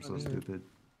We died god, in I'm so front of you. stupid.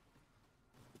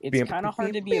 It's Beep, kind of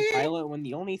hard to beep, be a beep. pilot when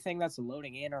the only thing that's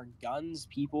loading in are guns,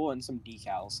 people, and some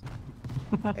decals.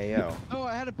 Hey, yo. Oh,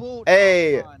 I had a bolt.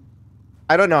 Hey. Come on.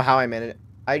 I don't know how I managed.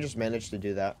 I just managed to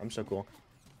do that. I'm so cool.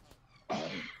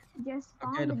 Just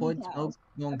Okay, find the deploy decals. smoke.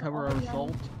 Gonna cover our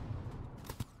assault.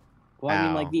 Well, I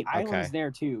mean, like Ow, the island's okay. there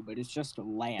too, but it's just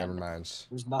land. Never mind.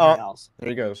 There's nothing else. There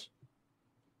he goes.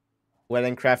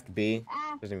 Weddingcraft B.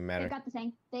 Ah, Doesn't even they've matter. got the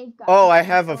tank. They've got Oh, the I tank.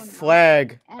 have a Oh, no.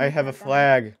 flag. And I it's have a got that.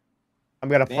 flag. I'm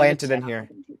gonna They have plant a it in tank. here.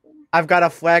 I've got a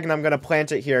flag and I'm gonna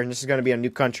plant it here, and this is gonna be a new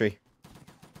country.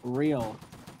 Real.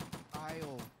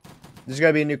 Isle. This is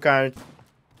gonna be a new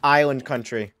island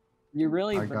country. You're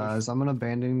really Alright, British. guys, I'm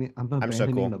abandoning so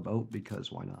cool. the boat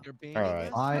because why not? You're banning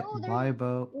Alright. us? My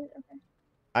boat.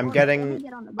 I'm Well, getting. let me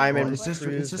get on the boat I'm real in Well, quick.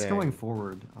 it's just going cruising.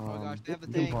 forward. Oh gosh, they have the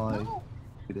you can tank. probably No.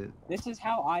 get it. This is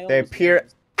how Isle. They was appear-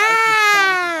 named.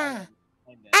 Ah!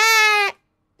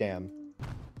 Damn.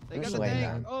 They Where's got the the tank.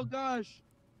 land? Oh gosh.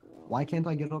 Why can't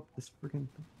I get up this freaking?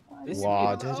 This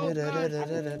Wow. is- Oh,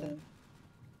 gosh.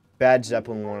 Bad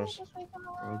Zeppelin wars.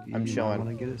 Rogi, I'm chilling. I want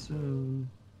to get it soon.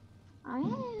 I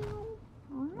am.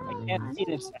 I can't see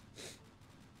this.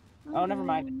 Oh, never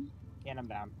mind. And I'm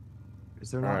down. Is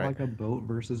there not Alright. like a boat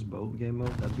versus boat game mode?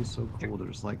 That'd be so cool to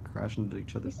just like crash into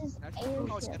each other. This is Actually,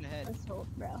 oh, it's airship gonna head. assault,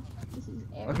 bro. This is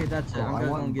airship. Okay, that's it. Oh, I'm I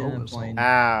gonna want go get in a boat plane.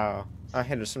 Ow. Oh,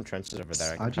 hey, there's some trenches over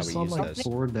there. I can I just probably saw use like those.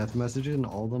 4 death messages and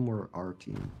all of them were our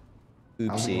team.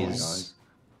 How's it going, Oopsies. guys?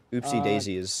 Oopsie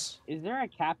daisies. Is there a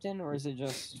captain or is it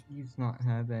just? He's not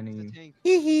have It's any. a tank.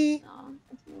 Hee hee. No,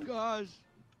 it's me. Gosh.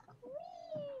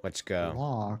 Let's go.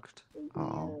 Locked.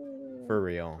 Oh. For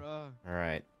real. Bruh.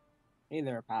 Alright. Hey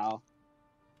there, pal.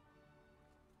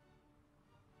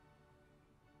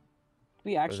 Do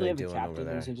we actually they have a doing over captain or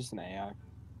there? is it just an AI?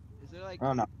 Is there like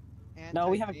Oh no. No,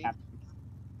 we have a anti-tank? captain.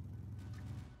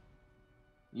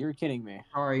 You're kidding me.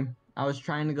 Sorry, I was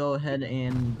trying to go ahead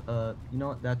and you know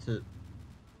what? That's it.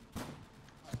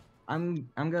 I'm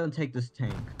gonna take this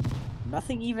tank.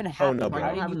 Nothing even Oh, happened. no, If I bro.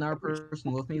 don't have another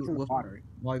person with me, through with water.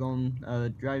 while I go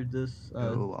and drive this Oh,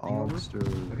 thing over. oyster.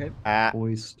 Okay.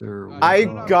 Oyster. Gosh, I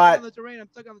no, no, I'm got- stuck on the terrain, I'm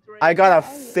stuck on the terrain. I got a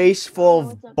Oh, yeah. face full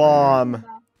What's of up? bomb.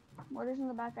 Mortars in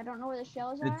the back. I don't know where the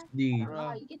shells are. It's the. I don't know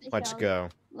how you get the Let's shells. go.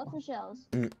 Look for shells.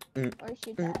 Mm, Or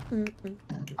shoot that.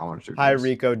 I want to shoot Hi, this.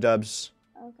 Rico Dubs.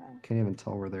 Okay. Can't even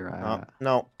tell where they're Oh, at.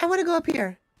 no. I want to go up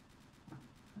here.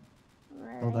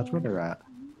 Oh, that's where they're at.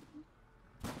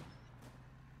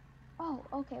 Oh,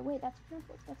 okay. Wait, that's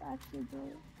perfect. That's actually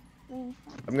good. Range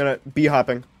fire. I'm gonna bee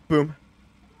hopping. Boom.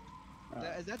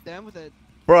 Is that them with a...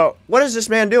 Bro, what is this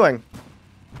man doing?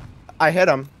 I hit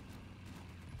him.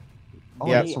 Oh,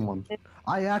 Yeah. I hit someone.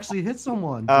 I actually hit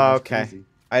someone. Dude, Oh, that's okay. crazy.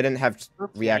 I didn't have For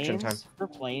reaction planes- time. For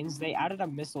planes, they added a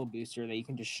missile booster that you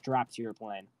can just strap to your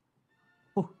plane.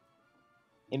 Oh.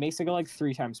 It makes it go like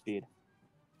 3 times speed.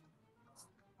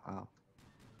 Wow.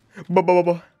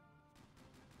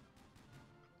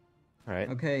 Alright.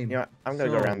 Okay. You know what? I'm gonna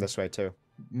go So- around this way too.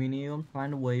 we need to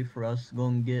find a way for us to go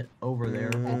and get over there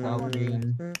without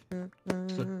getting.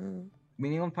 We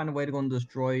need to find a way to go and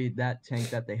destroy that tank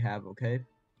that they have. Okay.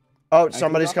 Oh, can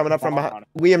somebody's drop coming a up from bomb behind. on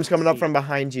it. Liam's coming up See. from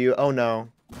behind you. Oh no.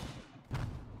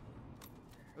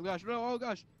 Oh gosh, no, oh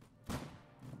gosh.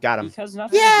 Got him. Because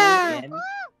nothing's loading in. Because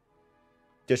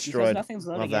Destroyed. nothing's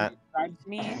Love loading that. in. Describe to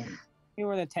me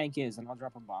where the tank is, and I'll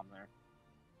drop a bomb there.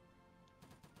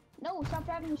 No, stop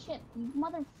driving the ship, you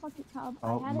motherfucking Cobb.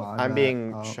 Oh I had my it. I'm bad.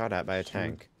 being Oh, shot at by a shoot.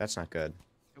 tank. That's not good.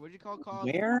 What'd you call?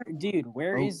 Where, dude?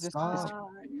 Where Oh, is this? stop.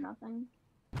 Nothing.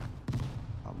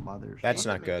 A mother. That's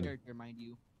Main not good. character, mind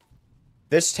you.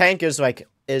 This tank is like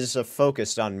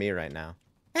focused on me right now.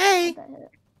 Hey. That hit.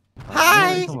 I Hi.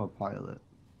 want to become a pilot.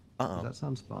 Uh-oh. That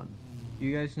sounds fun.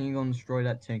 You guys need to go and destroy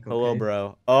that tank. Okay? Hello,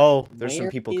 bro. Oh, there's some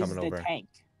Where people is coming the over. tank?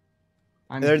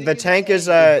 I'm The tank is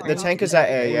I'm the not tank is at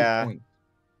at A, the yeah. point.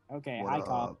 Okay, What hi,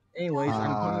 Cobb. up? Anyways,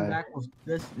 I'm coming Hi. back with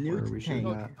this Where are we nuke shooting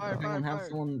tank. at? Fire, If anyone fire, have fire.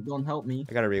 someone go and help me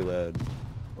I gotta reload.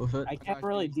 with it. I can't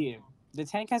really do. The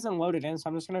tank hasn't loaded in, so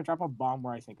I'm just gonna drop a bomb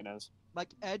where I think it is. Like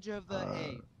edge of the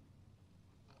A.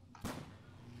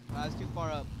 That's too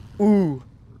far up. Ooh.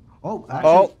 Oh, actually,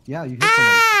 Oh. yeah, you hit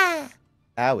someone.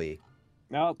 Owie.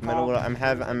 No, I'm in a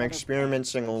little, I'm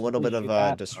experiencing a little bit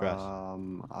of distress.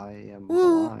 I am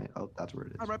Ooh. blind. Oh, that's where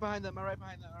it I'm is. right behind them. I'm right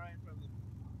behind them. I'm right in front of them.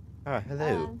 Oh,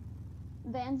 hello.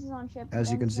 Vans is on ship.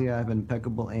 As you can Vans is see, on I have ship.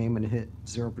 impeccable aim and hit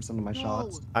 0% of my No.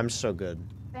 shots. I'm so good.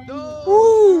 Vans No, is-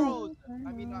 Charles.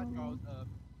 I mean not Charles.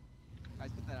 Guys,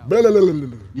 cut that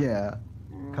out. Yeah,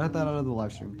 cut that out of the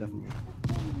live stream, definitely.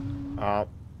 Oh,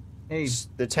 Hey,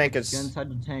 the tank get is inside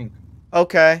the tank.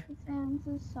 okay. Vans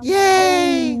is somewhere.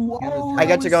 Yay! Oh, I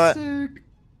get to go. sick.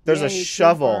 There's a Yay,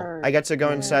 shovel. Cooper. I get to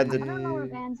go inside I the. don't know where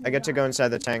Vans is. I get to on. go inside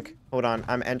the tank. Hold on,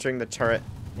 I'm entering the turret.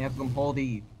 You have to hold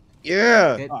E.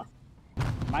 Yeah. Okay?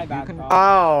 My bad, can- Cobb.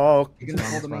 Oh. You can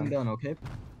hold the main fine. gun, okay?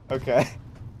 Okay.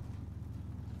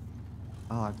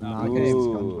 Oh, I've No. not used this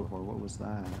gun Ooh. before. What was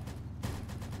that?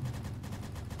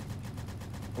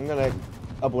 I'm gonna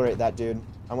obliterate that dude.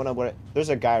 I wanna obliterate. There's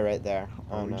a guy right there.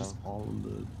 Are Oh we no. just all in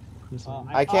the prison?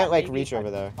 I can't, thought like, maybe reach if I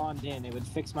over there. Spawned in, it would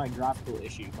fix my graphical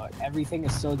issue, but everything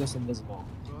is still just invisible.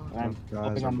 And I'm Those guys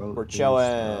hoping are I'm- both We're being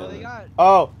chilling. Oh, they stupid. got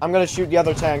Oh, I'm gonna shoot the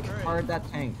other tank. turret. Fire at that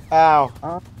tank. Ow.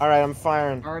 Huh? Alright, I'm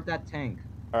firing. Fire at that tank.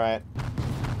 Alright.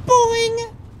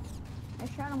 Boing! I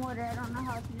shot a mortar. I don't know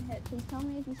how it's gonna hit. Please tell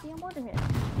me if you see a mortar hit.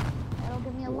 That'll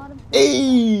give me a lot of.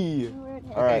 Hey! Where it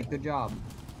hit. All right. Okay, good job.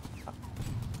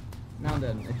 Now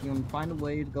then, if you can find a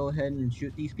way to go ahead and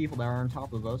shoot these people that are on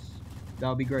top of us, that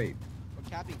would be great. We're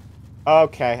capping.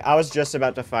 Okay, I was just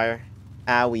about to fire.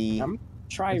 Owie. I'm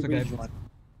try It's okay. rejoin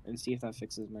and see if that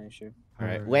fixes my issue.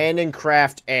 Alright, land and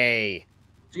craft A.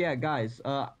 So yeah, guys,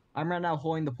 I'm right now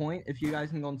holding the point. If you guys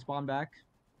can go and spawn back.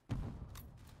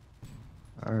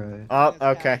 Alright. Oh,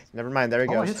 okay. Never mind. There he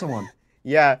Oh, I hit goes. someone.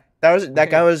 Yeah, that Okay,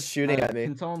 guy was shooting at me.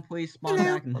 Can someone please spawn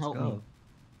back and Let's help me? go.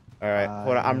 Alright,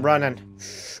 hold on. I'm running.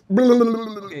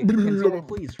 Okay, can someone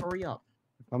please hurry up?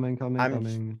 Coming, I'm-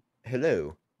 coming.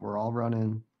 Hello. We're all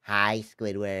running. Hi,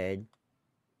 Squidward.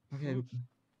 Okay.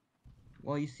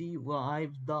 Well, you see, what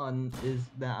I've done is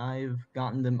that I've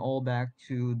gotten them all back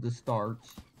to the start,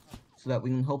 so that we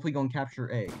can hopefully go and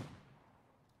capture A.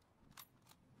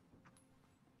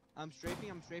 I'm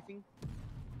strafing.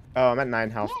 Oh, I'm at 9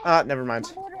 health. Yeah. Ah, never mind.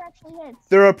 My mortar actually hits.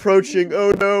 They're approaching.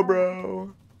 Oh no,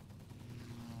 bro.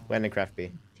 Land and craft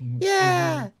B.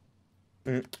 Yeah.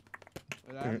 But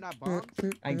I have not bombs.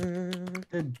 I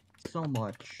did so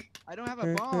much. I don't have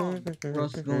a bomb. For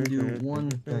us to go and do one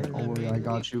thing. Don't worry, I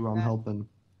got you. I'm helping.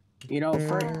 You know,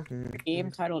 for a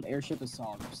game titled Airship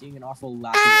Assault, I'm seeing an awful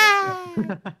lack of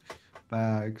airship.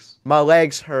 Bags. My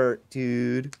legs hurt,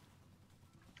 dude.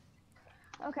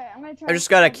 Okay, I'm gonna try. I just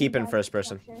gotta to keep in guys first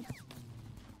person. capture.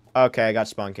 Okay, I got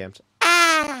spawn camps.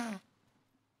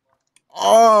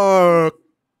 Oh.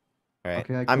 Alright,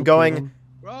 Okay, I I'm killed two of going. them.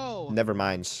 Bro. Never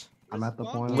mind. I'm at the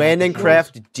Spawn point camp. where- Land and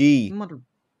craft D. Mother.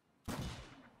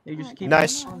 They just keep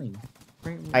Nice. spawning.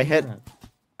 I hit-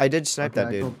 I did snipe Okay, that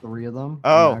I dude. killed 3 of them.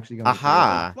 Oh, I'm actually gonna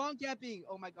aha. Spawn capping.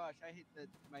 Oh my gosh, I hit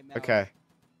my mouse. Okay.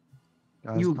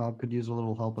 kill- Guys, You- Cobb could use a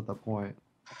little help at that point.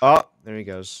 Oh, there he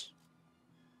goes.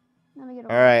 Let me get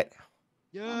All right.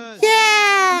 Yes.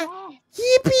 Yeah.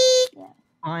 Yippee.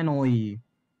 Finally.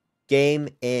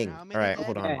 Game-ing. How All many right, dead?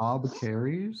 hold on. Okay. Cobb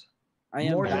carries? I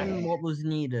am More back. than what was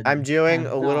needed. I'm doing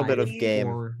have a little bit of died game.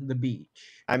 For the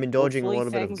beach. I'm indulging a Hopefully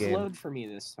little bit of things game. load for me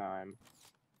this time.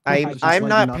 I'm Just I'm like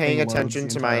not nothing paying loads, attention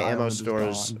the to my entire ammo island is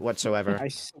stores gone. whatsoever. I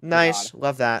swear to Nice, God.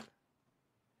 love that.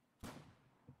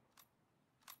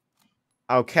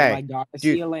 Oh Okay. my God, I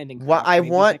dude, see a landing What craft. I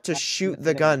Maybe want check to that shoot in the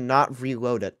minute. gun, not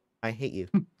reload it. I hate you.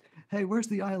 Hey, where's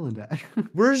the island at?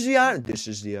 Where's the island? This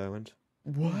is the island.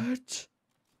 What?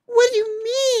 What do you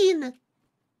mean?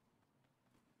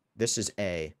 This is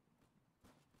A.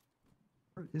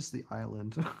 Where is the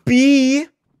island? B.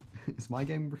 Is my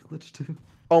game glitched too?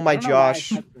 Oh my I don't know why I gosh.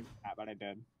 said that, but I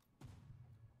did.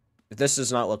 This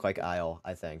does not look like Isle,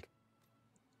 I think.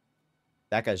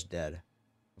 That guy's dead,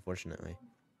 unfortunately.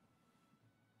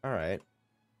 Alright.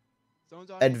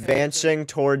 Someone's on it. Advancing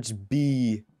towards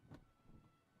B.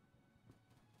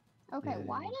 Okay, Yeah.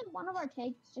 why did one of our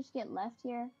takes just get left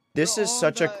here? This They're is all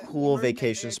such a the cool first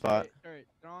vacation anti-air spot. turret.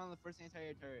 They're all on the first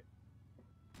anti-air turret.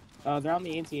 Oh, they're on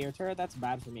the anti-air turret? That's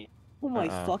bad for me. Oh my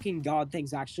fucking god,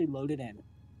 things actually loaded in.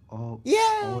 Oh,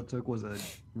 Yeah. all it took was a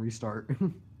restart.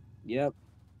 Yep.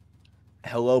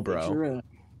 Hello, It's bro. ruined.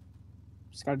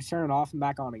 Just gotta turn it off and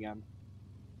back on again.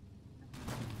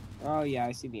 Oh yeah,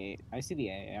 I see the A. I see the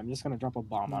A. I'm just gonna drop a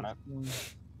bomb on it.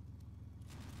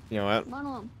 You know what? One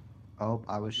of them. Oh,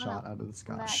 I was No, shot no. out of the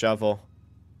sky. Back. Shovel.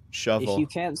 If Shovel. you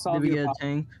can't Did solve we your get a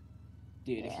problem, tank?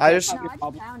 dude, if you Yeah. I can't just- solve No, your I just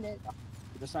problem, found it.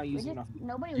 you're just not We using just, enough.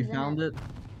 nobody You was found in it?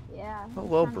 Yeah.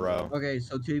 Hello, found it. bro. Okay,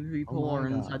 so two people Oh my are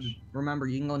inside. gosh. Remember,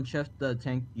 you can go and shift the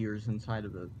tank gears inside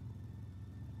of it,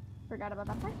 Forgot about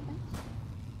that part.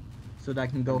 so that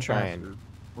can go I'm trying. faster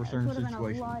for This certain would have been a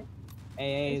situations. lot.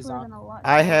 AA This is would have on. been a lot.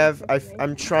 I better have. I'm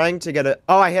situation. trying to get a.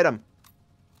 Oh, I hit him.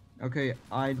 Okay,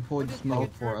 I deployed What is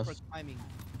smoke the for turret us. climbing?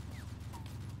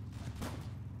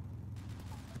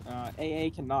 AA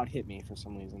cannot hit me for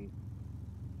some reason.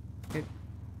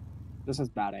 This is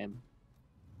bad aim.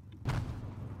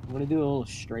 I'm gonna do a little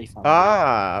strafe on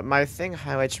Ah, my thing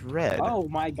highlights red. Oh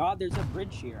my god, there's a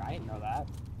bridge here. I didn't know that.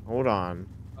 Hold on.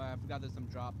 I forgot there's some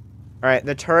drop. All right,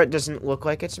 the turret doesn't look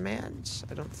like it's manned.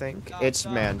 I don't think Nah, it's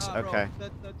nah, manned. nah, bro. Okay.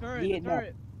 The turret, Yeah, the no.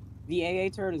 turret. The AA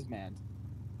turret is manned.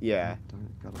 Yeah. Darn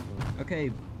it, gotta look.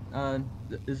 Okay,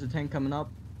 is the tank coming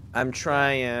up? I'm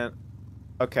trying.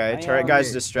 Okay, I, turret um, guy's okay,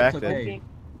 it's distracted. okay.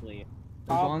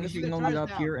 As long this as you is can the only get turret up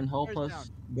down. here and help Turret's us,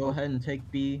 down. go ahead and take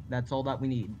B. That's all that we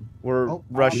need. We're Oh,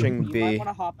 rushing You B. might want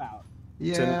to hop out.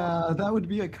 Yeah, that would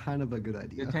be a kind of a good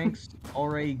idea. The tank's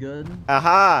already good.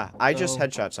 Aha! I just So-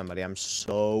 headshot somebody. I'm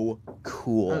so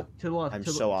cool. To the left, I'm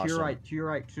to, so to awesome. your right, to your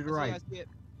right, to the I right. see it.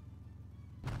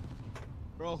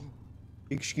 Bro,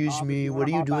 Excuse if me, you what are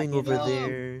wanna you hop back doing in, over no.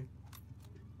 there?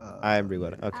 I'm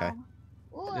reloading. Okay.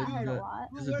 Ow. Ooh, that hurt a lot.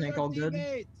 Is the where's tank our all good?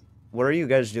 teammate? What are you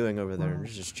guys doing over there?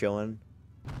 Just chilling?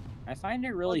 I find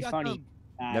it really got funny them.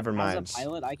 that Never mind. as a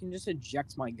pilot, I can just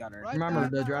eject my gunner. Right Remember,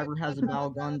 side, the right driver side, has a right battle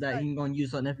side, gun right that side. he can go and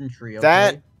use on infantry,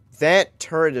 okay? That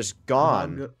turret is The battle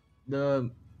gone. gu-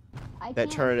 The That I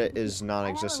can't turret see- is I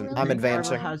non-existent. have a I'm really driver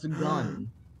advancing. has a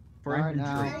gun for Alright,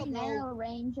 infantry. now. very narrow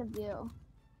range of view.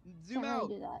 Zoom Can't out.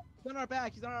 really do that. He's on our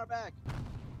back. He's on our back.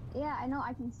 Yeah, I know.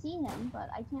 I can see him, but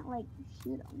I can't like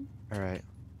shoot him. All right.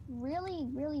 Really,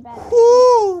 really bad.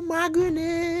 Oh my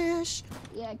goodness.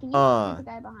 Yeah, can you shoot the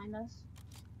guy behind us?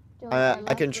 Do it I our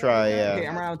can left, try, right, yeah. Okay,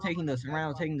 I'm around taking this. I'm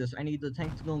around taking this. I need the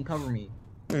tank to go and cover me.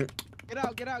 Get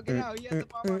out. Get out. Get out. He has the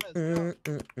bomb on us. Get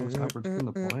out. Oh, Sniper's in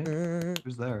the point?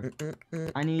 Who's there?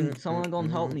 I need someone to go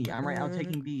and help me. I'm right out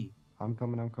taking B. I'm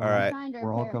coming, I'm All coming. right. Trying to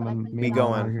We're all repair it, but I coming. couldn't Me get out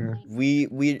going. of here. the thing.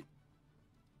 We.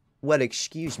 What?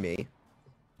 Excuse me.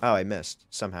 Oh, I missed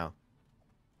somehow.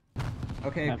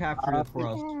 Okay, Yeah, capture it for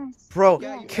us. Yes. Bro,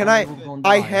 Yeah, you can got I? it. We're gonna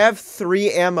I die. have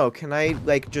 3 ammo. Can I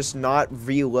like just not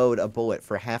reload a bullet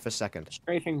for half a second?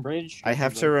 Strafing bridge. I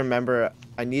have to strafing remember.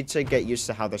 I need to get used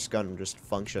to how this gun just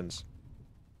functions.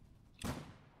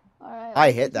 Alright, I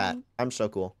what's hit the that. time? I'm so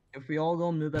cool. If we all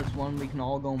go move as one, we can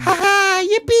all go. Haha!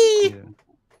 Yippee! Yeah.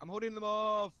 I'm holding them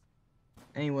off.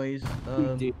 Anyways,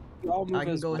 bridge. Dude, we all move I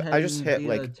can as go one. ahead I just and hit, be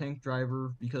like- a tank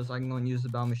driver because I can go and use the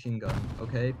bow machine gun.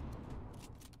 Okay.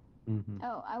 Mhm.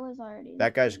 Oh, I was already.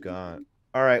 That guy's gone.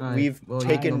 All right, Alright, we've well, you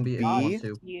taken can be if you B. want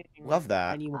to. Love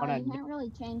that. And you Oh, want you can't really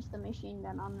change the machine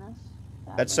gun on this.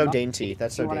 That's sadly. so dainty.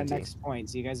 That's so you want a dainty. next point,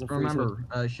 so you guys are free to-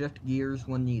 Remember, shift gears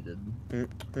when needed. Yep,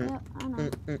 I know.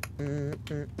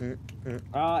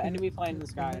 Enemy plane in the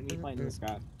sky. Enemy plane in the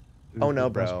sky. Dude, Oh, no, the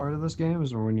best bro. part of this game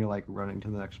is when you're like running to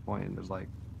the next point and there's like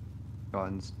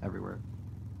guns everywhere.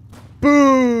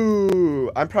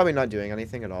 Boo! I'm probably not doing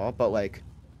anything at all, but like,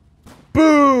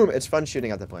 boom! It's fun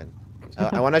shooting at the plane.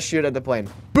 I want to shoot at the plane.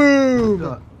 Boom! You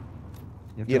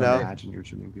have You to know? imagine you're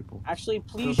shooting people. Actually,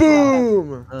 please shoot at that.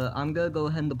 Boom! I'm gonna go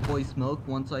ahead and deploy smoke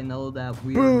once I know that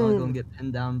we are not Boom. gonna get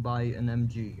pinned down by an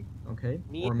MG. Okay?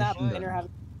 Me Or a and that machine plane are gun.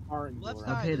 having car in Left your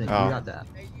side. Okay then, Oh. you got that.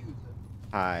 Hey, you.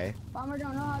 Hi. Bomber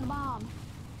don't know how to bomb.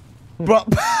 Bro,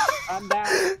 I'm down.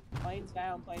 Plane's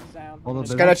down. Plane's down. Hold on,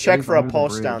 just there's gotta a check safe for a under the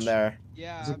pulse down bridge. there.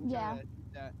 Yeah. Is it- I'm trying Yeah. to do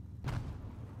that.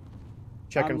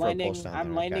 Checking I'm for a landing. pulse down I'm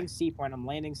there. landing Okay. C point. I'm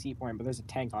landing C point, but there's a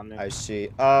tank on me. I see.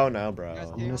 Oh no, You guys bro. I'm came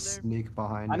gonna on there? sneak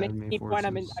behind I'm in enemy C point.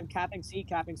 forces. I'm capping C.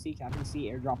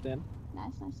 Airdropped in.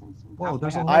 Nice, nice, nice. Whoa,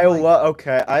 there's a whole I like, love.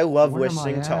 Okay, I love where am I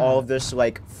listening to all of at? this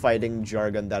like fighting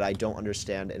jargon that I don't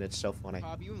understand, and it's so funny.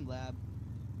 Cobb, you in lab.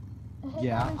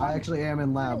 Yeah, I actually am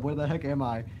in lab. Where the heck am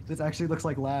I? This actually looks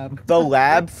like lab. The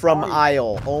lab from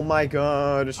Isle. Oh my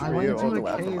god, it's I real. went Oh, into the a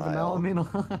lab cave from and now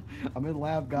Isle. I'm in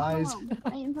lab, guys.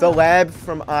 The lab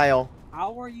from Isle.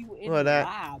 How are you in What that?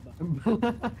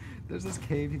 lab? There's this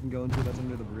cave you can go into that's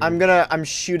under the bridge. I'm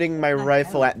shooting my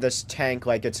rifle at this tank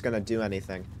like it's gonna do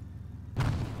anything.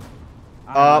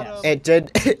 Yes. It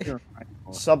did Your rifle.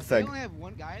 You something. only have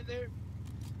one guy in there?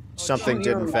 Something Shoot did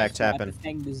your in fact rifle at happen. The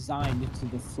thing designed to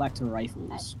deflect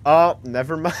rifles. Oh,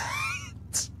 never mind.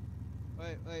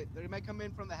 Wait, they might come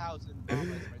in from the house and bomb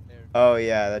us right there. Oh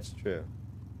yeah, that's true.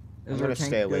 I'm Is our gonna tank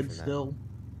stay away good from that. still?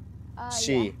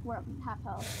 C. Yeah, we're half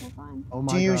health. We're fine. Oh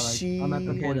my Do you god, I'm at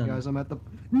the see- point, Hidden. guys. I'm at the.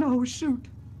 No, shoot,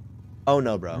 Oh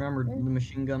no, bro. Remember the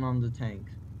machine gun on the tank.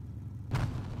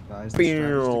 guys. The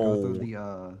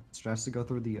strat is to go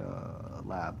through the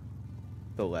lab.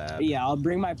 The lab. But yeah, I'll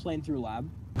bring my plane through lab.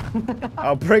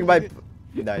 I'll bring my.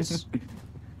 Nice.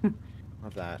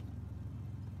 Love that.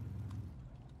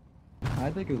 I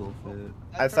think it'll fit.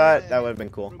 I thought that would have been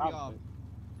cool. Threw me off.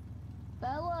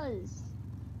 Fellas,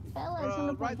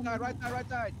 Right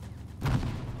side.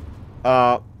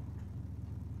 All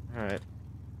right.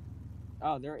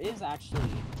 Oh, there is actually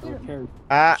a repair.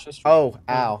 Oh,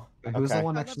 ow. Wait, who's the Okay.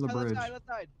 one next to the bridge? Left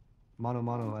side.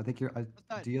 Mono. I think you're.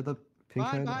 side. Do you have the pink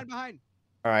head? Behind.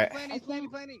 All right.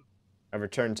 Planning. I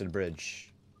returned to the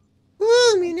bridge.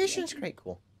 Woo, munitions crate.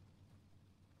 Cool.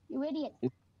 you idiot.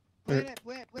 Plant it.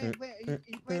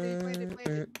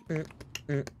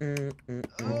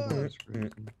 Oh, that's crazy.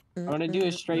 I'm gonna do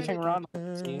a strafing run.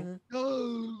 See?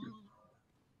 Go.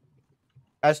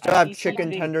 I still have He's chicken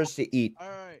eating. tenders to eat.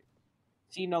 Alright.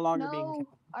 C no longer No, being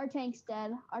our tank's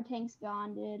dead. Our tank's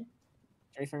gone, dude.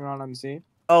 strafing run on C.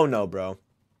 Oh no, bro.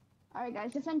 All right,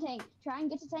 guys, defend tank. Try and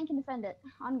get to tank and defend it.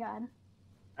 On God.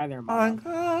 Hi there, Oh Mom.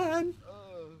 god.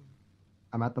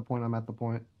 I'm at the point.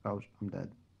 Oh, I'm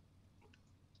dead.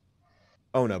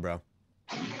 Oh no, bro.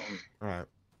 All right.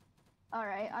 All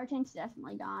right, our tank's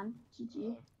definitely gone.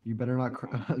 GG. You better not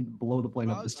blow the plane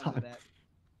up this time.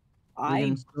 We I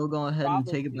can still go ahead and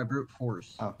take it by brute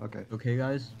force. Oh, okay. Okay,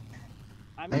 guys?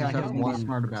 I'm Hey, I Just have have to be one.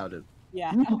 smart about it.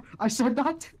 yeah. No, I said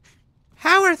not.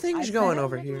 How are things I going said-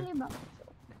 over here?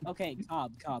 Okay,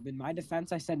 Cobb. In my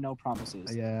defense, I said no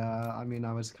promises. Yeah, I mean,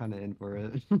 I was kind of in for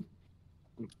it.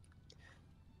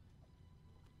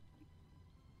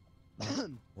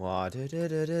 Wah, da, da,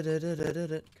 da, da, da, da, da,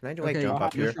 da. Can I like Okay, jump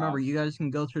up just here? remember, you guys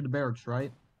can go through the barracks,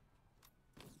 right?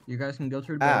 You guys can go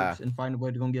through the barracks and find a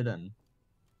way to go and get in.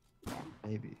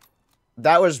 Maybe.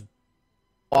 That was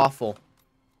awful.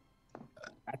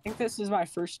 I think this is my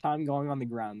first time going on the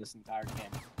ground this entire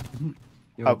game.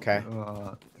 Yo, Okay.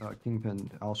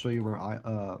 Kingpin, I'll show you where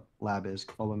lab is.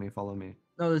 Follow me.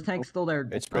 No, the tank's still there.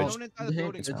 It's Oh, bridge. Going inside the the tank-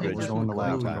 building. It's the bridge. tank We're is going to lab.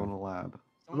 closed. We're going to lab.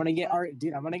 I'm gonna get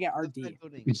dude. I'm gonna get RD.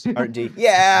 RD.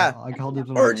 Yeah. I called it.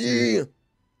 RD.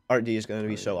 RD is gonna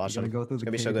be so You awesome. gotta go through It's the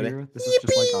gonna be so cave good. here. This is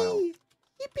just like Isle.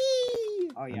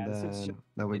 Yippee! Oh yeah, And this is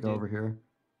then we It go did. over here.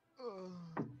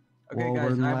 Okay, Whoa, we're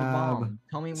guys, in I have a lab. bomb.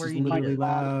 Tell me This where is you need literally it.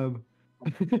 lab.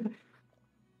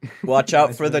 Watch out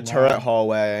Guys, for we're the in turret lab.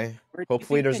 hallway. Where do you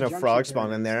Hopefully think there's the no junction frog turret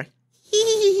spawn in is? there.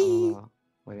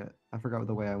 Wait, I forgot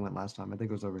the way I went last time. I think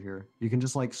it was over here. You can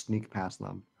just like sneak past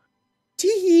them.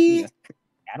 Tee.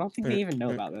 I don't think they even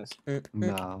know about this.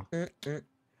 No.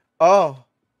 Oh.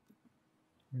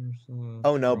 Here's,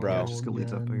 Oh, no, scroll bro. Just go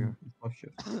leads up again. here. Left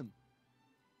shift.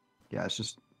 Yeah, it's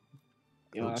just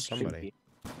You know, Killed that's somebody. creepy.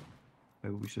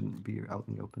 maybe we shouldn't be out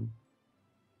in the open.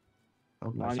 Oh,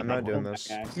 Why nice. do I'm you not doing think this.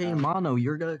 that guy? Hey, Mono,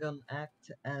 you're gonna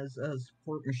act as a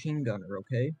support machine gunner,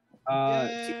 okay?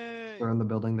 They're in the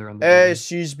building. They're in the Hey, building.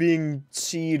 she's being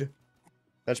seed.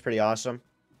 That's pretty awesome.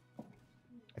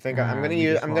 I think I'm Ah, gonna we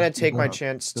use. just I'm gonna lost take my people.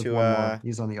 chance There's to. one more.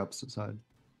 He's on the opposite side.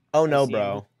 Oh no, see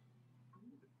bro.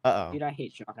 Uh Dude, oh. I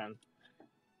hate shotgun.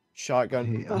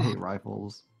 Shotgun. I hate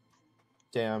rifles.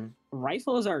 Damn.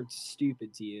 Rifles are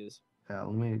stupid to use. Yeah,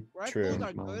 let me. True. Rifles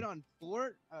are Mom. good on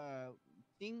fort,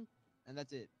 thing, and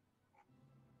that's it.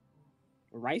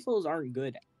 Rifles aren't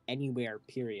good anywhere.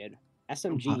 Period.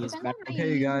 SMG is Depends on better. how you Okay,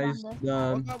 use it guys, on the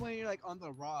What about when you're like on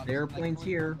the rocks? the and, like, airplane's going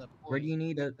here. on the Where do you point,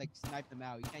 need it? like snipe them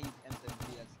out. You can't use M7.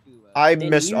 That's too. I Then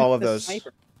missed use all of the those.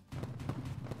 sniper.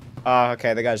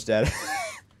 Okay, the guy's dead.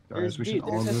 Guys, we Dude, should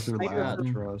all there's go a through sniper lab.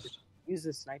 on- Trust. Use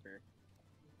the sniper.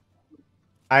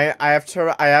 I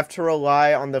have to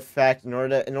rely on the fact in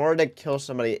order to kill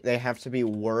somebody, they have to be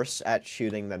worse at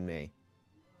shooting than me.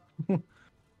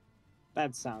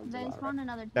 That sounds They about right. spawn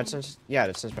another That tank. sounds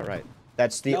that sounds about right.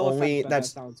 That's the No only offense, but that's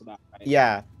that sounds about right.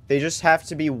 yeah. They just have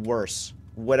to be worse.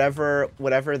 Whatever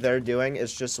they're doing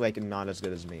is just like not as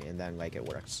good as me, and then like it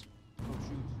works. Oh,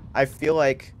 shoot. I feel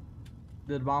like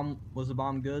Was the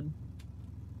bomb good?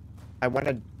 I want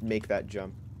to make that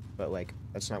jump, but like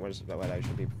that's not what I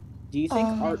should be. Do you think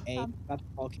Oh. Art A got the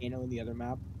volcano in the other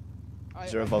map?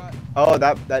 Is there a got- Oh,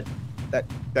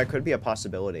 that could be a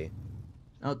possibility.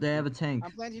 Oh, they have a tank.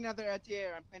 I'm planting out their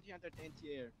anti-air. I'm planting out their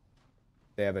anti-air.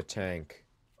 They have a tank.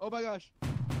 Oh my gosh.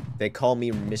 They call me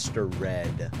Mr.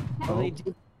 Red. Oh, they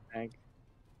do. Tank.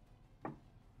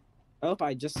 Oh,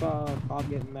 I just saw Bob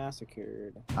getting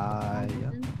massacred. Yeah.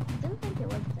 Didn't think it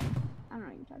was a tank. I don't know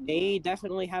what you're talking They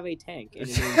definitely have a tank. And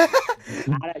it is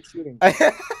not at shooting. I'm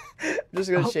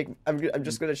just gonna shake. I'm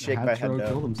just gonna shake my head Hatro no.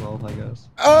 killed himself, I guess.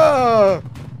 Oh!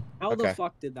 How Okay. the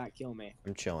fuck did that kill me?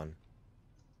 I'm chilling.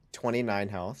 29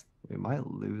 health. We might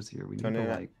lose here. We need to 29.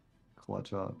 like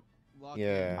clutch up. Lock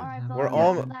Yeah. in. Alright, We're fellas,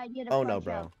 all- that's the idea to Oh no, clutch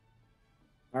bro. up.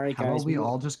 Alright, How guys. about we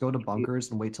all just go to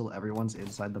bunkers and wait till everyone's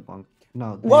inside the bunk?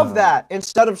 No. Love that.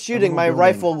 Instead of shooting, my building.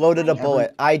 rifle loaded a Yeah.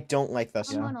 bullet. I don't like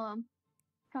this. I'm one of them.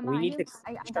 Come We on, need you. to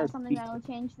I start got something beating- that'll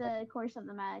change the course of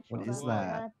the match. What Hold is up,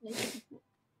 that? I gotta place it-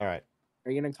 All right.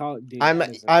 Are you gonna call it? Dude, I'm what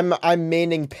is it? I'm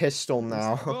maining pistol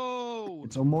now. Go.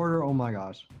 It's a mortar. Oh my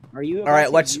gosh. Are you? All right, about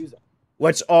to let's- use-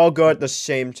 Let's all go at the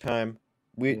same time.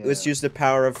 Let's Yeah. use the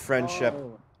power of friendship.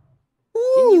 Oh.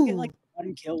 Didn't you get like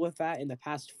one kill with that in the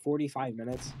past 45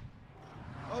 minutes?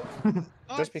 Oh. Just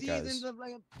Dot because. C's in the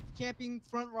like, camping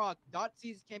front rock. Dot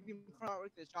C's camping front rock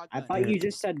with the shotgun. I thought you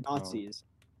just said Nazis.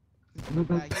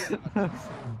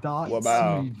 Dot What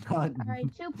about- C, dot-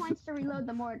 Alright, 2 points to reload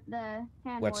the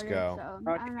hand Let's mortar, go.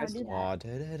 so I don't know how to do that. Aw,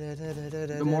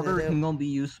 The mortar can go be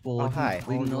useful Oh, if hi. you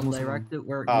we Oh, can almost direct it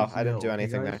where it Oh, needs to I didn't go, do okay,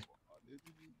 anything guys? there.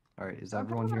 All right, is Oh,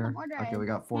 everyone come on, here? mortar, Okay, we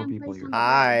got 4 hand people place here. on the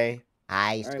Hi.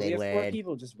 Hi, Alright, we have 4 Squidward.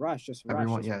 people. Just rush. Just rush.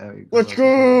 Everyone, just yeah. rush. Let's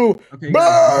go! Okay,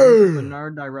 guys, Burn!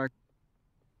 Bernard direct.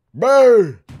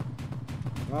 Burn!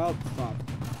 Oh fuck.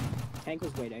 Tank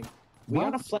was waiting. We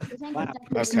What? gotta flip The the tank map.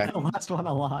 is Okay. The last one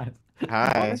alive.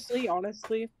 Hi.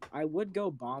 Honestly, I would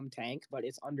go bomb tank, but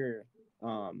it's under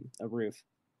a roof.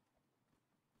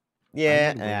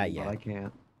 Yeah, I would win, yeah. But I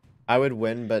can't. I would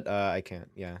win, but I can't.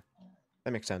 Yeah,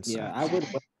 that makes sense. Yeah, I would.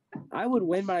 I would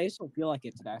win, but I just don't feel like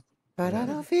it today. But I Yeah.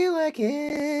 don't feel like I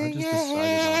it. just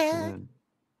decided not to win.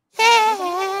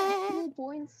 2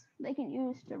 points they can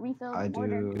use to refill I the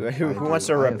mortar. do. Who I wants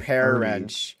do. a I have repair 30.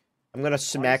 wrench? I'm gonna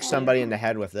smack Honestly, somebody in the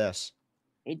head with this.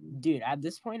 Dude, at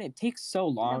this point, it takes so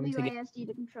long to get WASD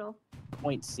to control.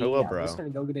 point C. Hello, I'm bro. just gonna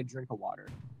go get a drink of water.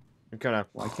 I'm gonna.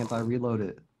 Why can't I reload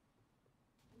it?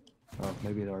 Oh,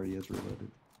 maybe it already is reloaded.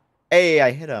 Hey,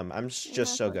 I hit him. I'm just Yeah,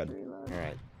 so fuck good. reload. All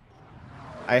right.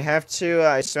 I have to.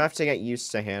 I still have to get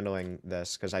used to handling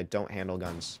this because I don't handle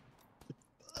guns.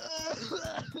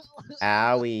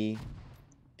 Owie.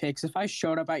 Pix, if I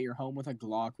showed up at your home with a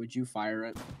Glock, would you fire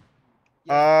it?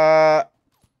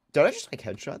 Did I just like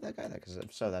headshot that guy? Because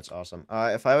if so, that's awesome.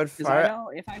 If I would Because fire. I know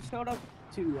if I showed up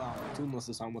to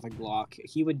Toonless's home with a Glock,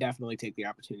 he would definitely take the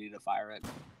opportunity to fire it.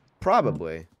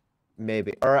 Probably.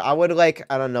 Maybe. Or I would like,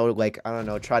 I don't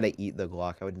know, try to eat the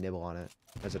Glock. I would nibble on it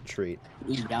as a treat.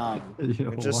 Yum.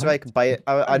 Yo, Just what? like bite,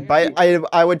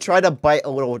 I would try to bite a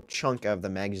little chunk of the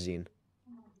magazine.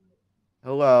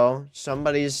 Hello.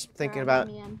 Somebody's thinking about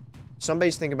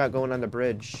going on the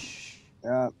bridge.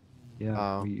 Yeah. Yeah,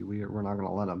 Oh. we're not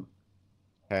gonna let him.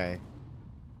 Okay.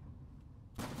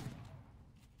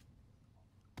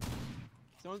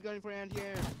 Someone's going for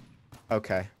anti-air.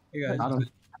 Okay. Hey guys, Got him.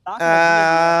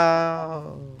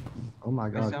 Ow. Oh my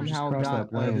god, you just somehow crashed got, that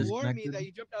plane. this- You warned me Disconnected. that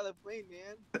you jumped out of the plane,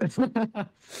 man.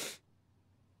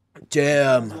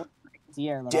 Damn.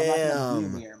 Yeah, but I'm not gonna be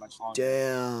in Damn. the air much longer.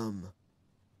 Damn.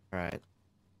 Alright.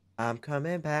 I'm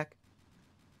coming back.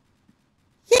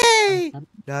 Yay!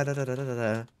 Da da da da da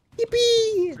da.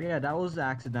 Yippee! Yeah, that was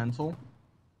accidental.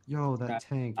 Yo, that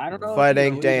tank. I don't bro. know.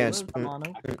 Fighting if you dance.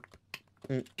 Mono.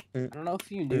 I don't know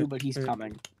if you knew, but he's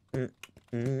coming.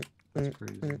 Mm, That's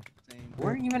crazy. Same.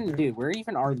 Where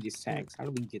even are these tanks? How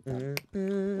do we get them?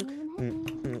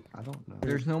 I don't know.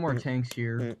 There's no more tanks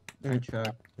here. I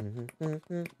checked.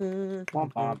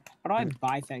 Womp womp. How do I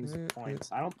buy things with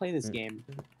points? I don't play this game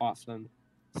often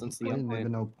since the I didn't even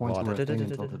update. know points were a thing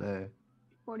until today.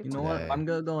 You know what? I'm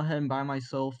gonna go ahead and buy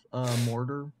myself a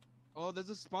mortar. Oh, there's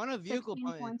a spawn of vehicle 16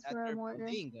 point points at for a their mortar.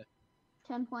 thing.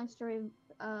 10 points to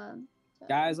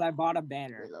Guys, I bought a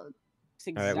banner. reload. It's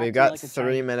Alright, exactly we've got like a 3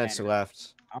 Chinese minutes banner.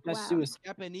 left. I'm gonna Wow. sue us.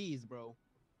 Japanese, bro.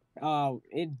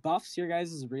 It buffs your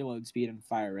guys' reload speed and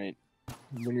fire rate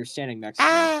when you're standing next to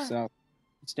me. So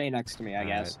stay next to me, I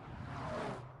guess.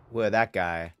 Where that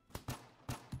guy?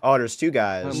 Oh, there's two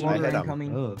guys. I Mortar hit him.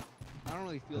 incoming. Ugh. I don't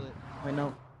really feel it. Wait,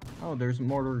 no. Oh, there's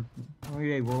mortar. Oh,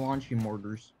 yeah, we're launching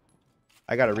mortars.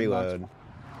 I gotta reload.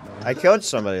 I killed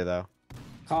somebody though.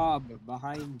 Cobb,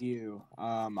 behind you.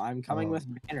 I'm coming Oh. with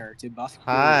Banner to buff you.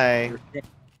 Hi.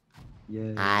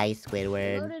 Yeah. Hi,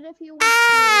 Squidward. Loaded if you want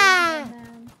to.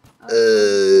 Man.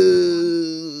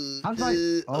 How's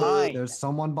my... Oh, Hi. there's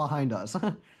someone behind us.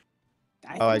 I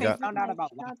Oh, I think they got- found out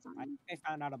about lab. Shots on I me. think they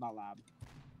found out about lab.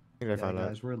 I think I found out.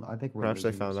 guys, I think we're Perhaps they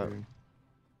losing found this out. here.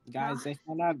 Guys, they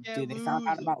found out. Yeah, Dude, they found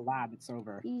out lose. about lab. It's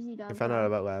over. Easy done. I found out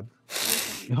about lab.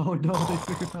 No, they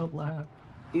figured out lab.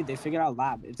 Dude, they figured out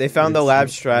lab. It's They found the It's lab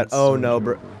so- strat. it's Oh so no,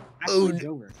 bro. terrible. Actually, it's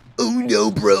over. Oh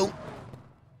no, bro.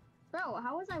 Bro,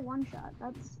 how was I one shot?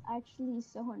 That's actually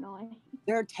so annoying.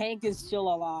 Their tank is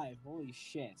still alive. Holy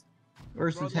shit.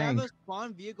 Where's Bro, the they have tank? a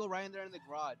spawn vehicle right in there in the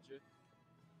garage.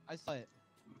 I saw it.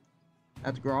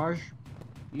 At the garage?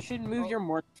 You should move your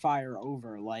mortar fire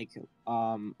over, like,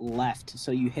 left,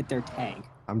 so you hit their tank.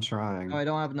 I'm trying. No, I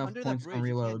don't have enough Under the points bridge, to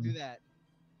you can't reload. do that.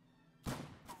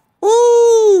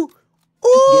 Ooh! Ooh!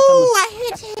 I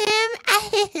hit him! I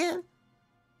hit him!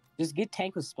 Just get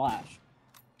tank with splash.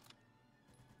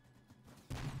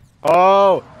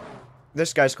 Oh!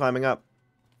 This guy's climbing up.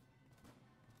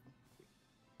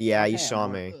 Yeah, you Okay, saw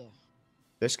I'm me. Ugh.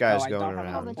 This guy's Oh, I don't going have Oh,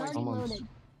 around. it's already Someone's- loaded.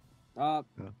 Oh,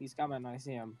 Yeah. he's coming. I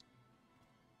see him.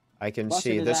 I can Busted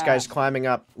see his this guy's ass. climbing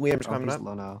up. Liam's Oh, climbing he's up.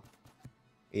 low now.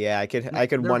 Yeah, I could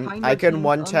They're one behind I our could team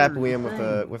one tap under the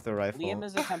Liam thing. with the rifle. Liam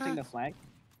is attempting to flank.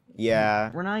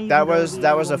 Yeah. We're not even That gonna was be that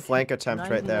able was a to flank take- attempt not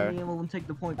right even gonna there. be able to take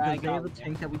the point I because they got have a Liam.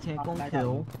 tank that we can't go I and got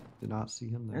kill. Did not see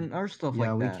him there. And our stuff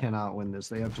Yeah, like we that. cannot win this.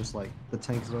 They have just like the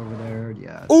tanks over there.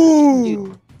 Yeah.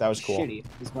 Ooh! That was cool. Shitty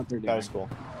is what they're doing. That was cool.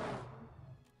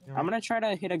 I'm gonna try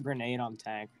to hit a grenade on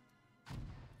tank.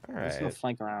 All I'm just gonna right.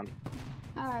 flank around.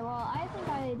 Alright, well, I think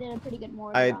I did a pretty good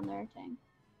mortar I- on their tank.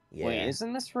 Yeah. Wait,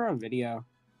 isn't this for a video?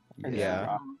 Pretty Yeah.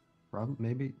 sure. Probably,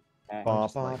 maybe. Okay. Ba,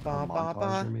 Just, like, ba, a ba, montage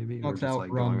ba. or maybe. Or Smokes just out,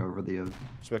 like run. going over the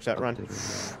Switch that run. update or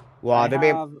whatever. Wow, I they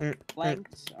made. have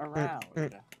flanked around.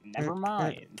 Never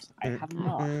mind. I have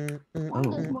not. One of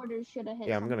those Oh. mortars should have hit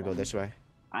Yeah, I'm gonna go something. this way.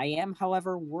 I am,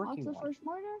 however, What's working the on first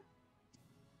mortar?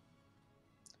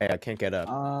 Hey, I can't get up.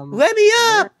 it. Let me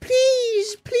where- up,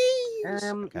 please, please.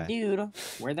 Okay. Dude,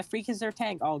 where the freak is their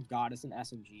tank? Oh god, it's an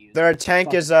SMG user. Their tank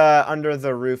Fuck. is under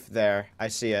the roof there. I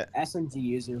see it. SMG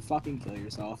user, fucking kill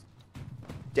yourself.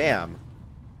 Damn.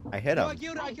 I hit No, I him.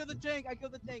 killed it. I killed the tank. I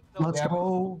killed the tank. No, Let's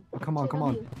go. Come on, come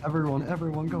on. JW.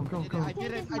 Everyone, go, go, I go. I The tank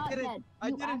did it. is I not did it. dead. I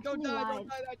You didn't. Don't actually die. lied. Don't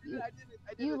die. I did it. I did it.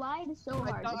 I did You it. lied so I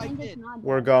hard. thought The I tank is did. not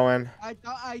We're dead. going. I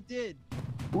thought I did.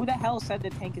 Who the hell said the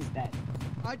tank is dead?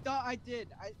 I thought I did.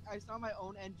 I saw my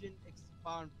own engine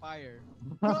spawn fire.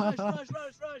 Rush, rush, rush,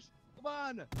 rush. Come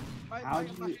on. How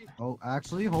do you- Oh,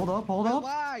 actually, hold up. My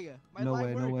lag. My No lag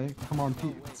way, no worked. way. Come on, No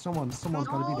Pete. way. Someone's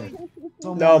gotta be there.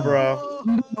 Someone. No, bro.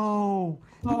 No. No.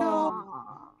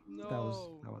 Aw. No. That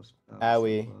was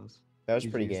Owie. so close. That was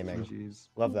pretty GG's, gaming. GG's.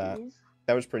 Love that. Jeez.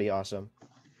 That was pretty awesome.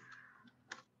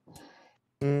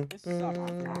 This sucks.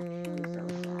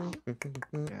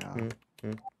 Yeah.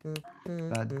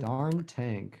 That darn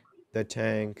tank. The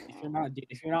tank.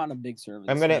 If you're not in a big server,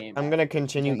 I'm this gonna game, I'm gonna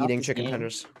continue Enough eating this chicken game.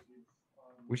 tenders.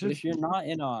 We but should. if you're not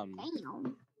in Damn.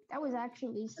 That was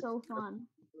actually so fun.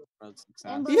 success,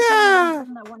 Amber, Yeah.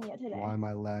 haven't done that one yet today. Why am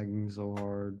I lagging so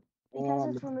hard?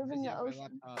 Because it's removing the Yeah, my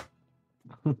ocean. laptop.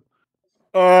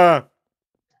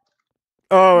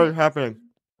 Oh, what's happening?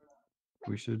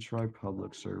 We should try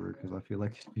public server because I feel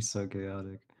like it'd be so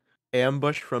chaotic.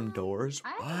 Ambush from doors?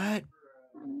 What?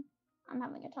 I'm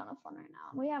having a ton of fun right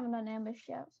now. We haven't done ambush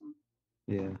yet, so.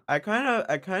 Yeah. I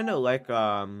kinda like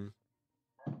yeah.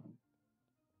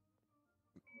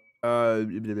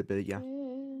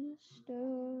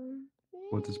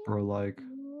 What's this bro like?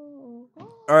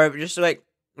 Alright, just like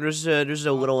there's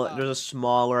a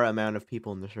smaller amount of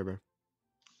people in the server.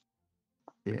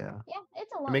 Yeah. Yeah,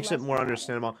 it's a lot. It makes it less more chaotic.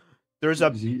 understandable. There's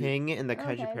a Easy. ping in the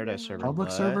Okay, Kaiju Paradise then. server. Public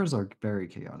but servers are very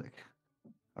chaotic.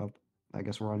 Oh, I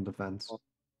guess we're on defense.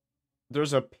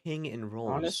 There's a ping in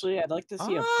rolls. honestly, I'd like to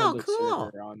see a Oh, public cool.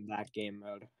 server on that game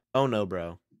mode. Oh no,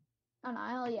 bro. On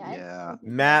Isle, yeah. Yeah.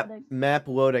 It's Map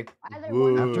loading. either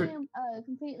one Whoa. team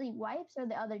completely wipes or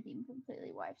the other team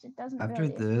completely wipes. It doesn't After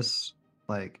really. this,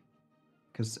 like,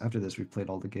 because after this we've played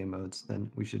all the game modes,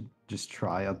 then we should just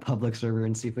try a public server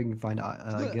and see if we can find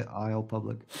get Isle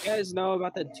public. You guys know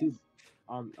about the two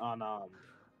on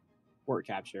port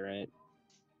capture, right?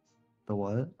 The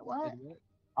what? What?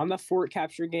 On the fort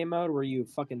capture game mode, where you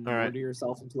fucking All right. murder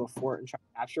yourself into a fort and try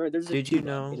to capture it, there's a Did you tuba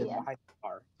know- hidden Yeah. behind the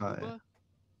bar. Tuba?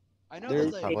 I know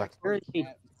There's there's a- like there's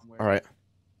a- somewhere. All right.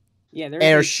 Yeah, there's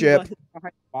Airship. a tuba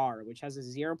behind the bar, which has a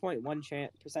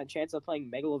 0.1% chance of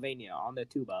playing Megalovania on the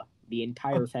tuba, the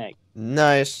entire thing.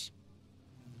 Nice.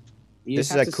 You This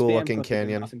just is have a to cool spam looking click it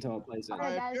canyon. enough until it plays it.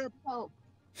 Alright, Alright, guys. So,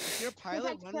 If your pilot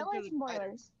protect run pillars into and the gliders,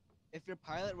 boilers. if your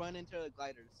pilot run into the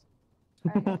gliders,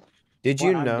 Alright. Did What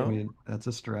you I'm I know? mean, that's a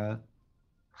strat.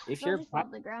 If They'll you're just fall to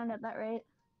the ground at that rate.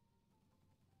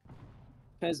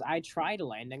 because I tried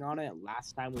landing on it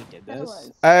last time we did this.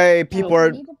 Pillars. Hey, So, people we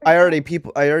are. need to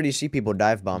I already see people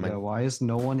dive bombing. Yeah, why is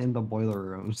no one in the boiler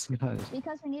rooms, guys?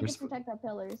 Because we need There's- to protect our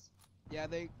pillars. yeah,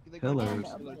 they Pillars.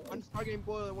 One Stargate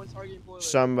boiler, one Stargate boiler.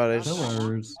 Somebody's.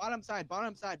 Pillars. Bottom side,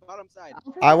 bottom side, bottom side. I'll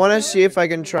I protect want to pillars see if I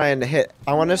can and try and hit.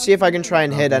 I want to see if I can try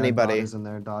and Oh, hit yeah, anybody. Dot is in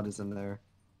there. Dot is in there.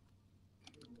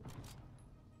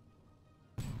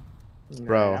 Alright,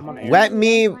 Bro, I'm on air. let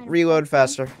me reload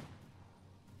faster.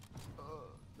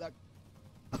 The,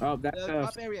 Oh, that's the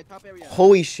top area, top area.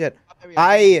 Holy shit. Top area,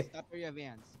 I- vans, top area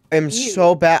vans. I'm Ew.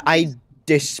 so bad. I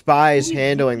despise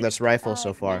handling this rifle so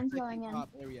Uh, far. vans going in. Top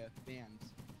area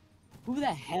vans. Who the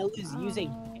hell is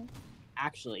using?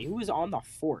 Actually, who is on the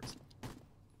fort?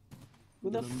 Who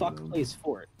the fuck plays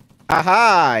fort?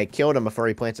 Aha! I killed him before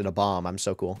he planted a bomb. I'm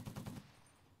so cool.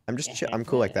 I'm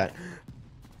cool like that.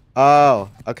 Oh,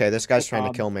 okay. This guy's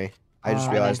trying to kill me. I just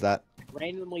realized that.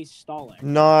 Randomly stalling.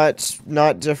 Not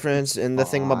difference in the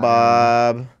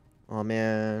thingamabob. Oh I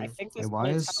man. think Hey, this why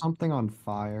place is has- something on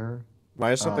fire?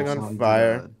 Why is something Oh, on someone did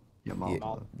fire? a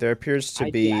Yamaha. There appears to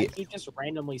I be. keep just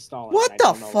randomly stalling. What and I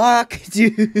the don't know fuck,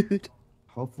 dude?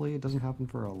 Hopefully it doesn't happen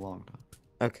for a long time.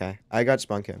 Okay, I got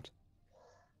spawn camped.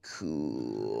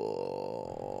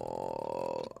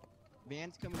 Cool.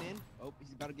 Vans coming in. Oh,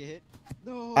 he's about to get hit.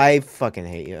 No. I fucking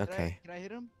hate you. Can I- Okay. Can I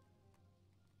hit him?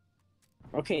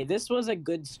 Okay, this was a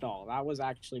good stall. That was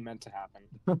actually meant to happen.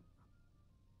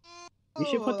 We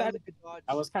should put that.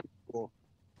 That was kind of cool.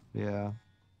 Yeah.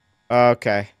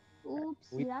 Okay.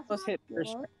 Oops, We that's must not hit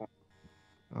first. good.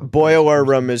 Okay, Boiler first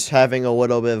room one. is having a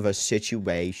little bit of a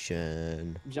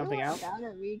situation. Jumping Ooh, I out.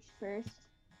 gotta reach first.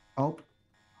 Oh.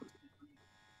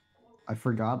 I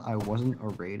forgot I wasn't a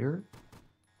raider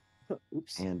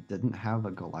Oops. and didn't have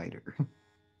a glider.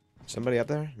 Somebody up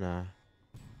there? Nah.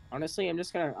 Honestly, I'm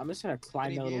just gonna climb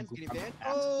Any the little. vans? Any goop vans? up.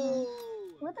 Oh.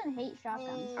 Flippin' hate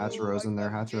shotguns. Hatch Oh, rows in there,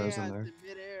 I got hatch rows in vans there.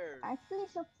 midair. Actually,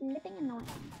 so flipping annoying.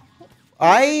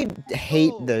 I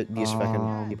hate Oh. these fucking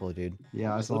Um, people, dude.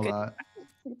 Yeah, I saw Look at- that.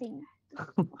 Flipping.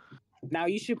 Now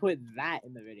you should put that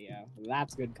in the video.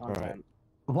 That's good content.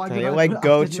 Why Can did you, I like, put- I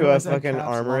go didn't to a realize that fucking caps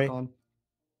lock armory? on.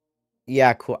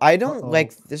 Yeah, cool. I don't Uh-oh.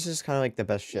 like. This is kind of like the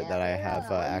best shit Yeah, that I we're, have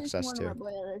we're access using one to. of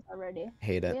our boilers already.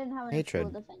 Hate We it. didn't have enough Hatred.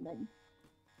 people defending.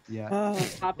 Yeah.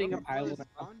 Stopping a What pilot. is it,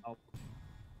 Ron?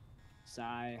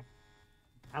 Sigh.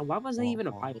 And why wasn't even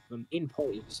a pilot? The main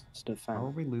point is to How are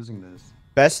defend. we losing this?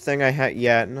 Best thing I had.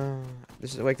 Yeah, no.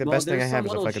 This is like the Well, best thing I there's have some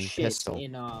is a little fucking shit pistol.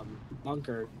 in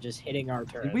bunker just hitting our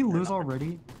turret. Did we lose Or not.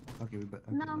 already? Okay, we bet.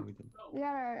 Okay, No. no, we didn't. We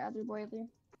got our other boiler.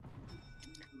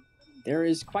 There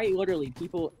is quite literally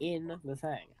people in the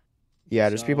thing. Yeah,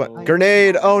 there's people. So-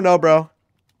 Grenade! Oh no, bro.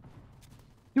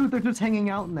 Dude, they're just hanging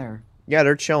out in there. Yeah,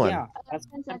 they're chilling. Yeah, that's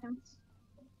 10 seconds.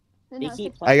 They No,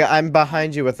 keep 6 playing. I'm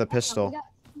behind you with a seconds. We pistol. got-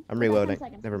 I'm we got 10 reloading.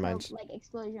 seconds Never until, mind. Like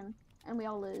explosion, and we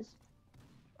all lose.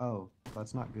 Oh,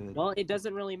 that's not good. Well, it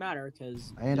doesn't really matter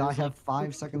because. And I have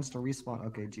 5 seconds to respawn.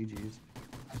 Okay, GG's.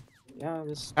 Yeah,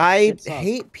 this. I shit sucks.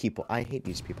 hate people. I hate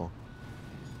these people.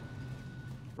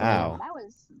 Oh. Ow. That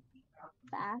was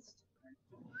fast.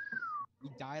 He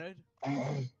died.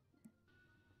 Damn.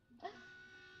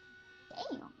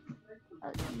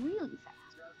 That was really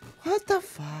fast. What the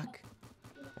fuck?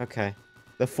 Okay.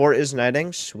 The fort is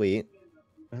netting. Sweet.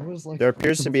 That was like There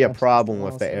appears to be a problem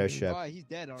with the airship. Oh, he's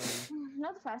dead already.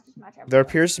 Not the fastest match ever. There but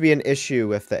appears to be an issue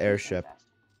with the very airship. fast.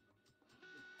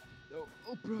 Oh,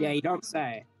 bro. Yeah, you don't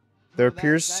say. There That-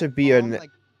 appears that to be bomb, an like,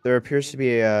 there appears to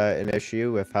be an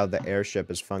issue with how the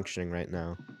airship is functioning right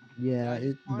now. Yeah, Yeah,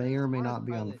 it spawn- may or may spawn not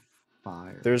be on pilot.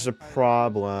 fire. There's a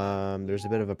problem. There's a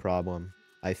bit of a problem.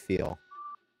 I feel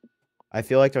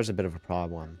like there's a bit of a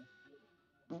problem.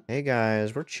 Hey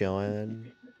guys, we're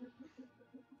chilling.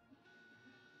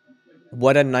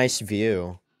 What a nice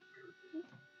view.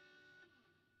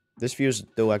 This view is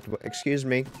delectable. Excuse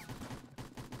me.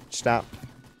 Stop.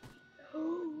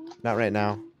 Not right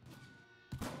now.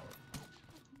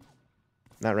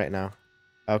 Not right now.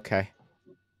 Okay.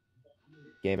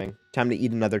 Gaming. Time to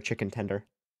eat another chicken tender.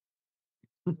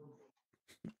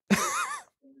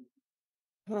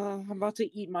 I'm about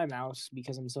to eat my mouse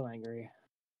because I'm so angry.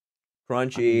 I mean,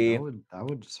 Crunchy. that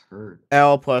would just hurt.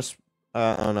 L plus,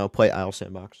 I don't know, play Isle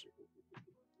Sandbox.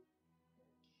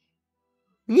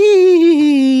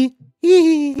 Yee,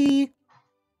 yee,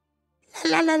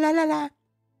 la la la la la.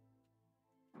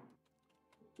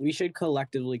 We should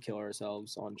collectively kill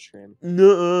ourselves on stream.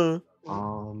 No.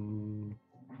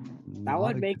 That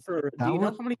would make for. that Do you know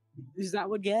would- how many views that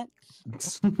would get?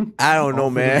 I don't know, All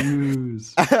for the man.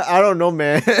 views. I don't know,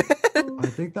 man. I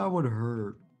think that would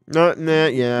hurt. No, nah,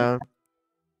 yeah.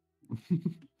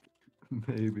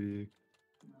 Maybe.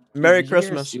 Merry Did you hear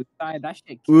Christmas. Suicide? That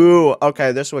shit killed. Ooh,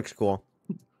 okay, this looks cool.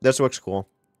 This looks cool.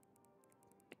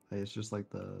 Hey, it's just like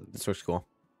the This looks cool.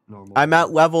 normal. I'm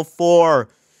at level 4.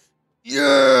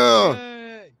 Yeah.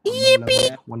 Yay! I'm at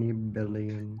level 20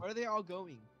 billion. Where are they all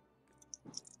going?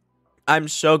 I'm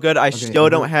so good. I Okay, still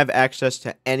don't everyone- have access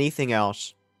to anything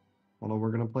else. Well, no,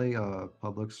 we're gonna play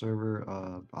public server,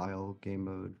 Isle game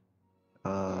mode.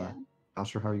 Yeah. Not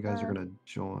sure how you guys are Uh, gonna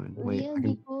join. Wait, Leo I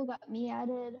can. Deco got me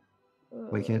added.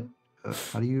 Wait, can't.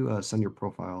 How do you send your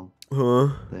profile Huh?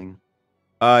 thing?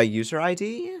 User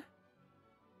ID?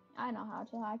 I know how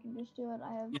to. I can just do it.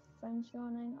 I have friends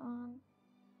joining on.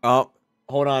 Oh,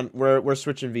 hold on. We're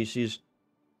switching VCs.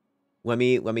 Let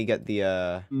me get the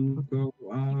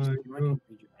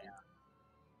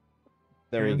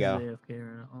there you go. Dan's AFK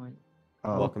right now. Like,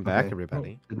 Oh, Welcome back, okay.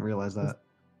 everybody. Didn't realize that.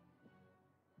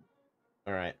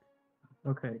 All right.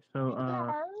 okay,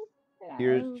 so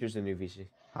Here's the new VC.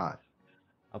 Hi.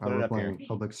 I'll put it We're up here. playing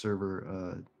public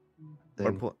server. We're,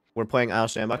 Thing. we're playing Isle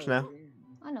Sandbox now.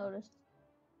 I noticed.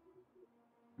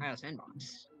 Wow,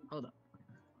 sandbox. Hold up.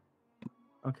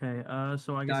 okay,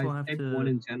 so I guess Guys, we'll have type to 1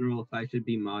 in general if I should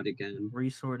be mod again.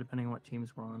 resort depending on what teams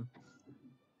we're on.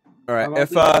 All How right. about If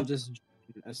we all just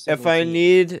join a if single I team?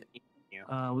 need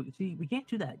We can't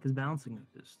do that because balancing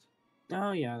exists.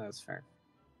 Oh yeah, that's fair.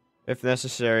 if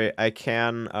necessary, I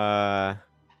can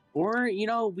Or you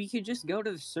know, we could just go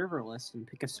to the server list and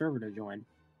pick a server to join.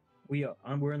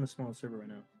 We're in the small server right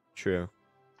now. true.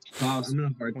 Bob, I'm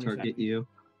gonna hard 20 target seconds. you.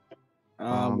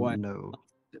 What? No.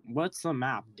 What's the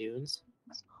map, dudes?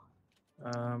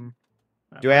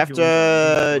 Do I have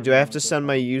to to send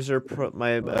my user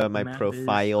my the map is-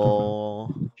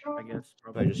 profile? I guess I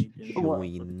probably just didn't-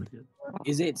 join.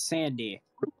 Is it Sandy?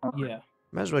 Yeah.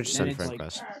 Might as well just Then send it's friend like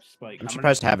request. Spike. I'm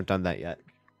surprised I haven't done that yet.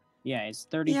 Yeah, it's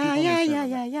 30 people. in the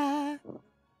server. yeah.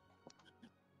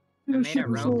 I made a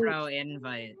RoPro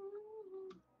invite.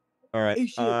 All right. Hey,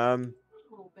 shit.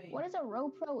 What is a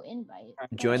RoPro invite?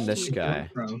 Join this Use guy.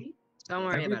 RoPro. Don't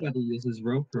worry about it. Everybody uses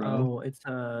RoPro. Oh, it's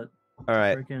All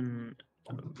right. freaking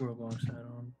we're alongside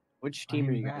on. Which team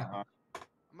are you guys on?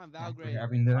 I'm on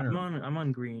Valgrade. I'm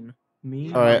on green.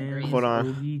 Me, All right, Lance, hold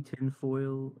on. Ogie,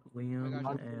 Tinfoil, Liam,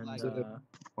 got and like,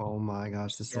 Oh my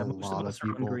gosh, this is yeah, a most of lot of us are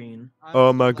on people. green.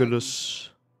 Oh my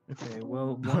goodness. Okay,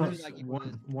 well, one is Like, one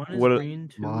is What- green,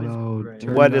 two Mono, is gray.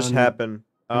 turn What has down- happened?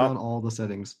 Turn on Oh, all the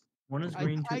settings. One is I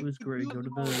green, two typed is gray. you Go to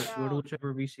all go to down.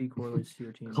 whichever VC correlates to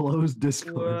your team. Close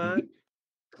Discord.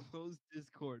 Close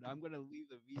Discord. I'm gonna leave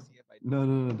the VC if I do.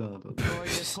 No. Join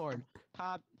Discord.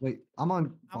 Top. Wait, I'm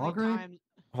on How many Valgrade? times?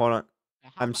 hold on.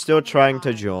 how I'm mu- still how many trying to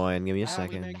times join. Give me a Have we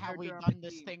second. been- Have we Character on done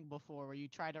this team. thing before where you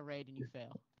try to raid and you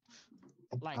fail?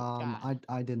 Like,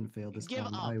 I didn't fail this give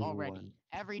time. up I already. won.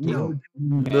 Every No.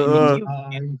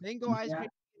 time. Bingo eyes Yeah.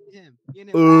 him. Me and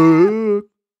him.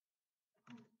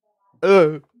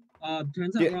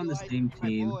 Turns out Yeah. we're on the Bingo eyes same my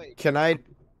team. boy. Can I?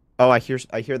 Oh, I hear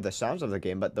the sounds of the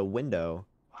game, but the window.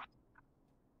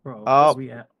 Bro, Oh,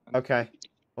 we Okay.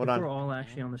 Hold if we're on. all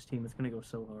actually on this team, it's gonna go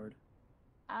so hard.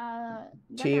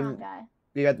 Get Team- on, guy.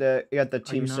 You got the Are you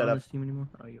team not set on up. this team anymore?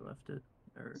 Oh, you left it.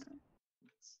 Or...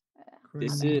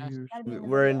 This Crazy is- years. Gotta be in the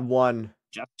We're video. in one.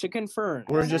 Just to confirm.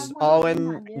 We're I just have all one in.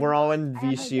 on, dude. We're all in I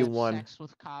have VC Have one. sex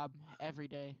with Cobb every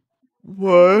day.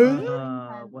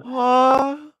 What? What?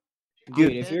 Huh? Dude,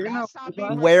 Dude, if you're gonna That's not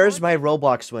being Where's my recorded.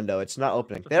 Roblox window? It's not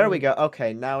opening. There we go.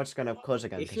 Okay, now it's gonna close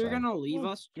again. if 'cause you're I- gonna leave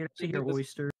us, Get out just of here, leave us-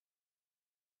 oyster.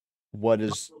 What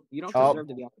is? you don't Oh. deserve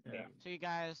to be on the Yeah. game. So you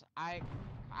guys, I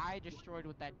destroyed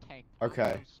with that tank.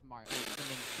 Okay. I'm smart. I'm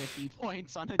spending 50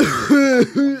 points on a.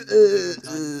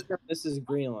 This is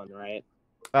Greenland, right?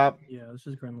 Uh, Yeah, this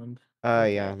is Greenland.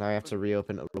 yeah. Now I have to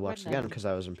reopen Roblox again because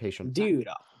I was impatient. Dude,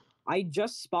 I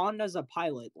just spawned as a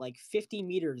pilot like 50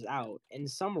 meters out, and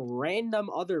some random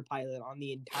other pilot on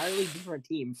the entirely different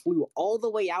team flew all the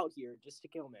way out here just to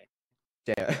kill me.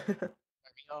 Damn.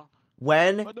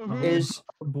 When What the Oh, is?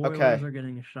 boilers okay. are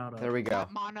getting a shot up. There we go.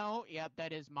 Mono, yep,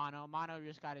 that is Mono. Mono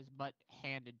just got his butt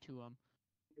handed to him.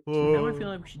 See, now I feel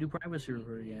like we should do private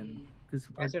server again. Because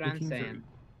That's what I'm saying.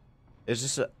 Is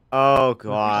this a? Oh Oh,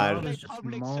 God. it's just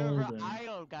Public mauled server him.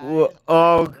 IO, guys.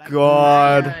 Oh Like,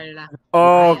 God. like,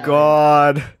 Oh Riot.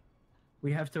 God.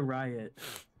 We have to riot.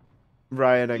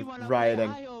 Rioting. Play Rioting.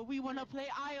 Isle. We wanna play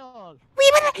Isle.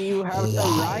 Do you have to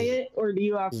riot or do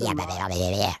you have to We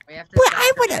riot? have to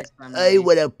sacrifice somebody.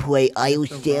 wanna play We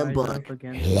have to rise up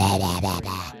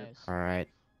against Alright.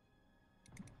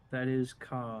 That is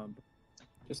Cobb.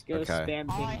 Just go Okay. spam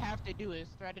All I ping. have to do is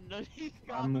threaten the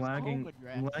I'm lagging.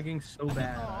 I'm lagging so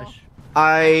bad, Ash.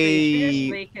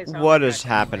 What is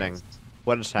happening?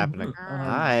 What is happening?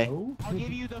 Hi. No? I'll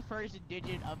give you the first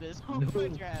digit of his home No.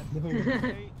 address. No.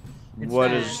 Okay?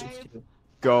 What is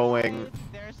going?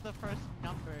 There's the first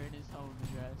number in his home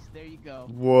address. There you go.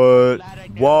 What? Glad I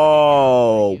never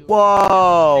Whoa! did that for you.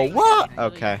 Whoa! Thank What? you.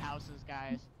 Million Okay. Houses,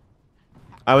 guys.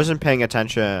 I wasn't paying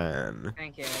attention.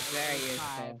 Thank you. It's very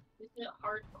useful.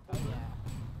 Oh,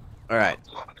 yeah. Alright.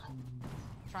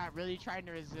 Really trying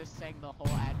to resist saying the whole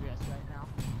address right now.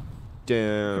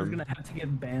 We're Damn. gonna have to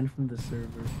get banned from the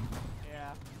server.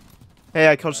 Yeah. Hey,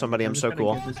 I killed somebody. I'm just so gonna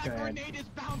cool. get this That guy. grenade is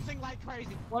bouncing like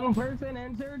crazy. One person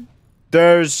entered.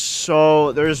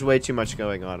 There's way too much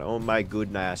going on. Oh my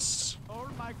goodness. Oh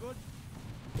my god.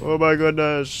 Oh my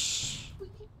goodness.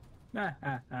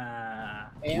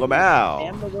 Lamau.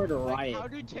 And the word Like, riot. how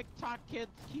do TikTok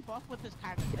kids keep up with this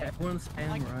kind of thing? Everyone's spam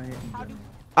Like, riot. how do-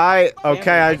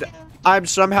 I'm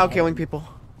somehow killing people.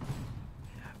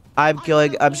 I'm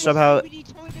somehow.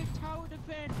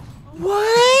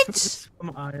 What?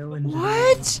 Some island.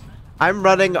 What? I'm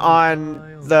running on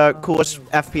the coolest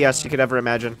FPS you could ever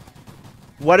imagine.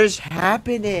 What is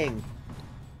happening?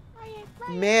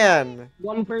 Man.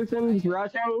 One person's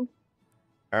rushing.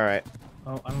 Alright.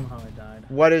 Oh, I don't know how I died.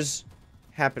 What is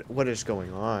What is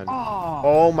going on? Oh.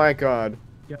 Oh my god.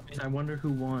 Guys, I wonder who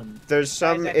won. There's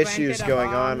some Guys, I issues planted a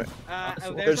going bomb. on.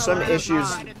 There's There's a some lot of issues.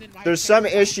 bombs. There's some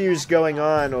issues going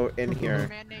on in here.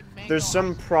 There's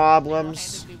some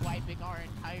problems.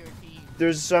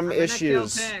 There's some I'm gonna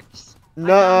issues. Kill Pix.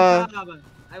 No.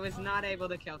 I was not able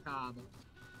to kill Cobb.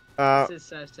 This is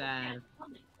so sad.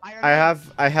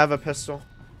 I have a pistol,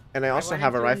 and I also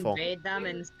have a wanted to rifle. Invade them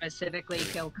and specifically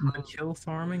kill My Cobb. kill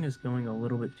farming is going a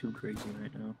little bit too crazy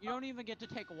right now. You don't even get to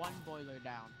take one boiler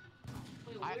down.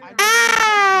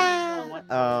 I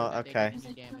Oh, okay.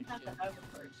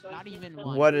 Not even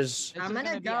one. What is? I'm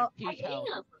gonna be go. at peak health.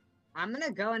 I'm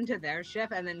gonna go into their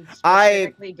ship and then I-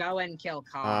 specifically go and kill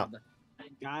Cobb.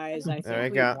 Guys, I think There we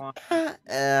we go. won.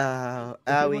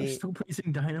 Everyone's Owie. still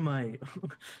placing dynamite.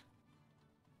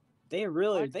 They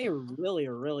really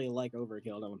like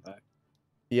overkill, don't they?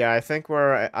 Yeah, I think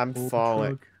I'm Old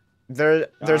falling. truck.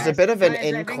 There's a bit of an Guys, I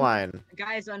think- incline.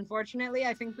 Guys, unfortunately,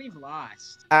 I think we've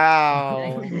lost.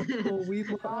 Ow. Oh, we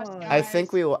lost. I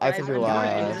think we Guys, lost.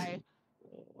 unfortunately-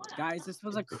 Guys, this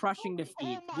was a crushing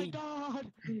defeat. Oh my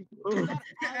god!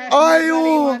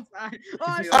 Ayo!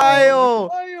 Ayo! Ayo!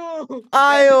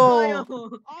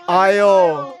 Ayo!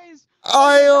 Ayo!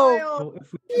 Ayo! So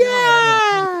if we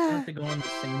Yeah! we have to go on the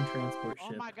same transport Oh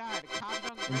ship. my god! Calm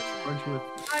In charge down. with.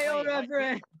 Ayo,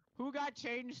 Reverend! Who got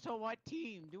changed to what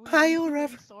team? Do we Hi, need to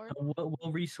Rev. resort?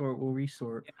 We'll resort. We'll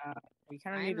resort. We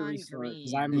kind of I'm need to on restart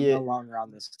because green. I'm Yeah. no longer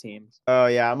on this team. Oh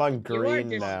yeah, I'm on You are green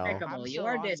now. despicable. I'm You still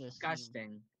are on this team.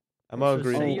 disgusting. I'm on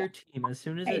So say green. your team as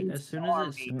soon as Hey, it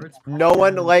sorry. starts. No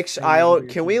one likes say Isle. your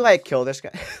Can we team. like kill this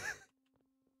guy?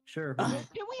 Sure. Can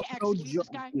we execute this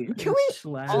guy? Can we?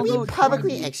 Slash Can we I'll go publicly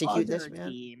join the execute this other man?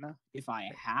 team if I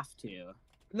have to.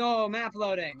 No, map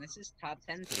loading. This is top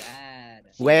 10 sad.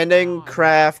 Landing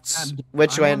crafts.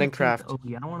 Which I wanna landing take craft?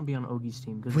 Ogie. I don't want to be on Ogie's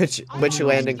team. 'cause Which Ogie which runs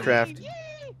landing the craft? team,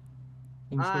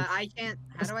 so I can't.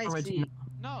 How do I Red see? team-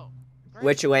 No.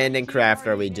 Which Red landing team craft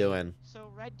are already we made, doing?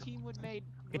 So red team would made.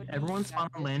 Okay, would everyone mean spawn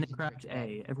that on this landing is craft red.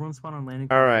 A. Everyone spawn on landing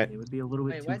All craft right. A. It would be a little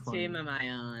bit Wait, too what funny. team am I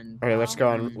on? All right, let's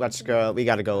go. Let's go. We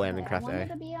gotta go landing craft I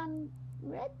wanted A. to be on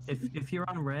red. If you're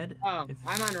on red, Oh, if,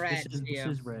 I'm on red. This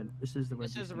is red. This is the red.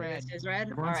 This is team. red. This is red.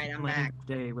 All Everyone's right, I'm on back. landing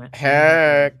craft A. Red.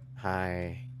 Heck.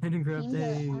 Hi. Landing craft Teams are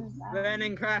A. on that.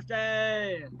 Landing craft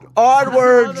A.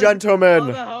 Onward, All the gentlemen.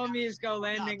 homies go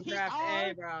landing craft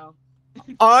A, bro.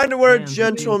 Onward, Damn,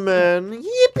 gentlemen. All,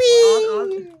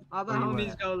 Yippee! all the Where you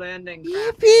homies at? go landing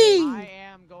craft A. Yippee! I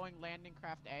am going landing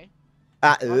craft A.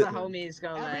 Ah, All the homies go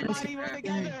landing Everybody, we're craft A.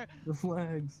 together. The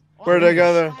flags. We're All the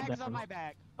together. flags on my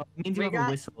back. Oh, it means you We have got-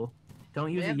 a whistle.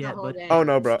 Don't use have it the yet, whole but day. Oh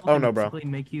no, bro. Oh no, bro. basically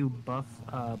make you buff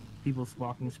people's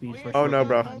walking speed. for a Oh, short no,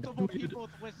 bro. time. Multiple people's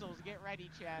whistles. Get ready,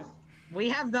 Chad. We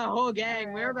have the whole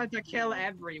gang. We're about to kill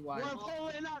everyone. We're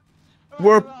pulling up.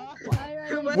 We're-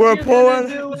 What We're you gonna pulling-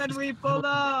 do when we pull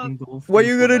up? And go What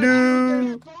you gonna full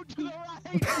do? Go to the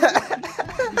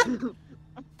right.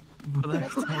 But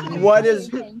that's tiny. What is-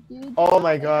 Tank, dude. Oh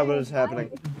my god, what is happening?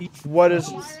 What is?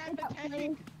 Fire at the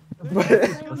tank. Yeah.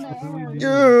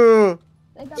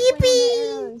 They got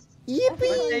Yippee! What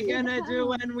they gonna do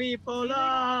when we pull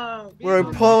up? We're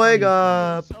pulling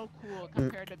up. So cool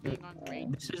compared to being on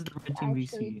grade. This is the red team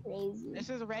VC. This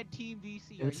is red team VC.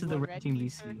 Yeah, this is the red team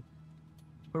VC.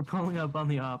 We're pulling up on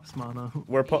the ops, Mono.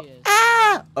 We're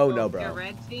ah! Oh no, Your bro.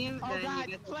 red team, then you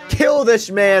get to Kill this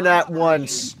man at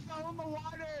once.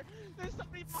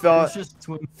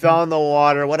 Fell in the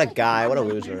water. What a guy. What a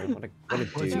loser. What a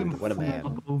dude. What a man.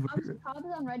 Cobb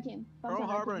is on red team. Pearl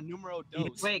Harbor and numero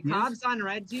dos. Wait, Cobb's on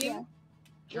red team?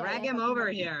 Drag him over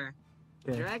here.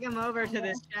 Okay. Drag him over to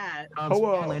this chat.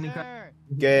 Hello. Sir,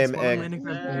 Game Spawn egg. landing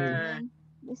craft.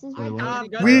 This is Wait, what?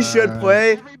 Cobb, go We to- should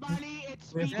play. everybody,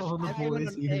 it's We have speech all the everyone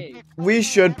boys on here. stage. We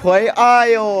should play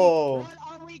Isle. What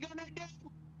are we gonna do?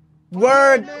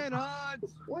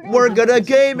 We're gonna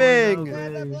gaming.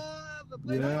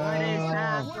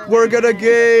 Yeah. We're gonna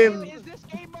game Is this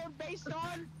game mode based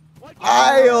on? What game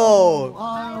Isle.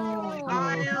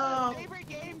 Isle. Favorite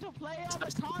game to play on the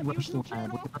Rush Tom line, YouTube we're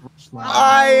channel? gonna rush line.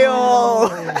 Isle.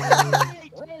 Wait a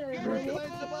minute.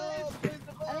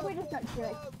 I think we just got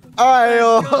tricked.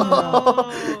 Isle. Go,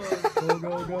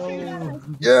 go, go.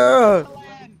 Yeah.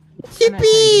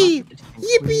 Yippee!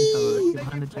 Yippee!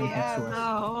 Behind the tank next to The us.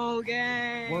 whole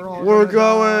game. We're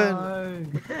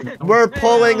going. We're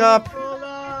pulling up. Pull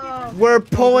up. We're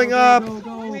pulling up. We pull up.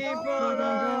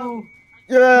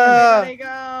 Yeah. Ready,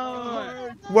 go.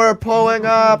 We're pulling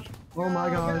up. Oh my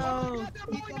gosh. Go.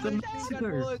 The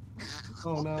massacre.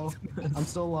 Oh no. I'm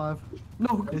still alive.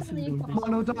 No, this is doing this.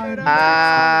 Mono died.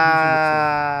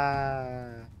 Ah.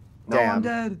 No, I'm Damn.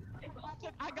 dead.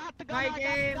 I got the gun. My I got the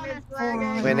game gun. is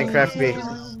lagging. Landing craft B.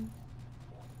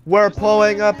 We're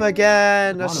pulling up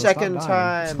again a Mono, stop second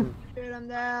dying. time. Shoot him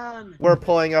down. We're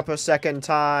pulling up a second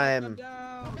time.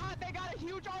 Down. God, they got a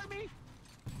huge army.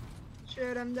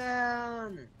 Shoot him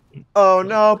down. Oh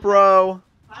no, bro.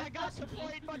 I got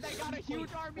deployed, but they got a huge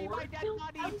army. My dead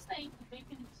body.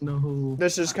 No.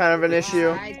 This is kind of an issue.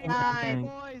 I died.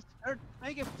 Boys,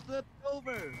 make it flip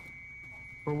over.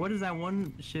 Or what is that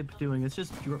one ship doing? It's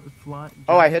just flying.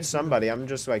 Oh, I hit somebody. I'm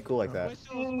just like cool like that.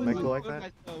 Whistle, Am I whistle, cool like whistle,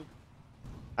 that? whistle.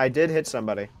 I did hit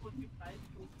somebody.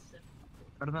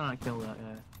 How did I not kill that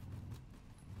guy?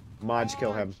 Mods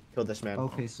kill him. Kill this man.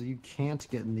 Okay, so you can't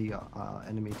get in the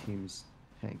enemy team's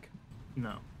tank.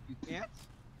 No. You can't?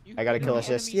 I got a kill No.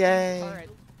 assist. Enemy Yay. turret.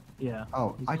 Yeah.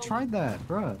 Oh, I tried that,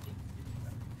 bruh.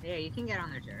 Yeah, you can get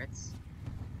on their turrets.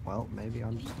 Well, maybe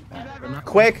I'm just bad. They're not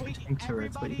Quick. tank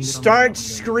turrets, but you can get on Start the-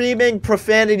 screaming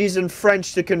profanities in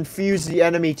French to confuse the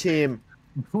enemy team.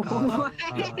 I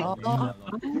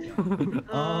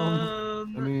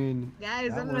mean,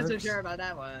 Guys, that I'm not so works. sure about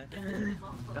that one.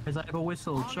 Guys, I have a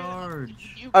whistle.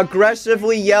 Charge.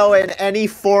 Aggressively yell in any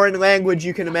foreign language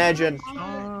you can imagine.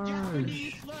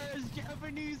 Japanese slurs.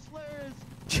 Japanese slurs.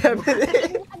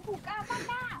 Japanese.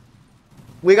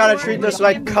 We gotta treat this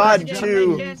like COD You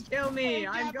 2. can't kill me.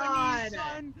 I'm God.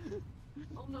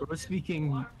 We're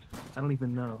speaking. I don't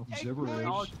even know. gibberish.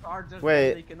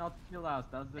 Wait. They cannot kill us.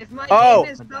 That's the If my Oh,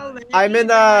 game is so laggy, I'm in,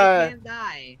 then I can't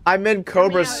die. I'm in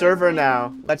Cobra's server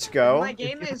now. Let's go. My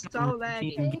game is so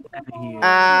laggy. Get out of here.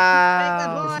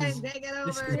 Ah. Take the point. Take it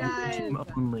This over, is gray guys. team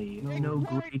only. No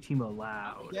gray team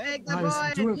allowed. Take the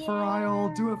Guys, do point. it for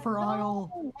Isle. Do it for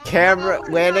Isle. Camera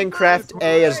landing craft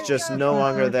A is just no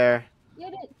longer there.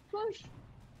 Get it. Push.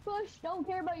 Push. Don't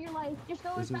care about your life. Just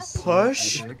go as This is fast as so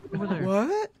Push? epic. Over there.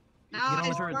 What? No, Get on I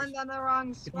the turrets. spawned on the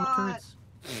wrong Get on the spot. turrets.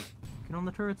 Get on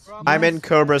the turrets. I'm in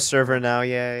Cobra's server now.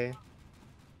 Yay.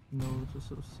 No, this is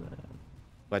so sad.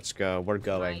 Let's go. We're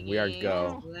going. We are My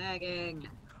go. game is lagging.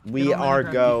 We Get on are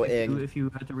Minecraft going. If you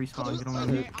had to respawn, get on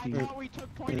Okay, I Minecraft. thought we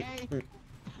took point A.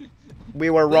 We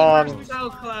were We wrong. were so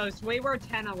close. We were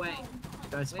 10 away.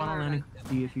 Guys, spawn on landing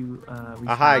B if you respawn.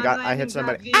 Aha, I Come got. on, I hit landing craft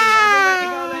somebody. B. Everybody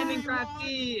go landing craft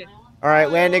B. All right,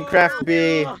 landing craft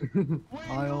B.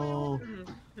 Isle.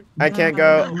 I can't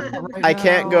go. I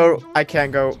can't go. I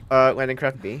can't go. Landing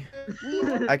craft B.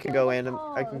 I can go landing.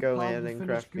 I can go landing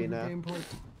craft B now.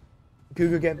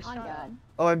 Google Games. Oh God.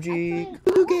 OMG. Actually, Google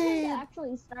I wanted to Games.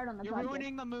 actually start on the You're project.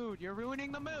 ruining the mood. You're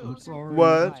ruining the I'm mood. sorry.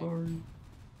 What? I'm sorry.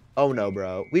 Oh no,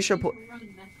 bro. We should put.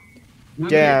 I'm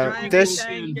Damn, gonna drag this- the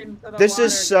tank into the This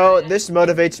is water, so. guys. This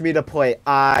motivates me to play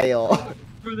Isle.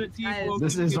 For the team. Guys,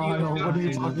 This is Isle. What are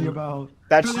you talking about?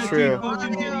 That's true.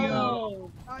 Oh,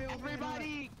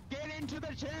 Everybody, get into the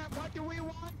chat. What do we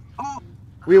want?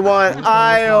 We want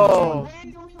Isle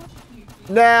When do we want?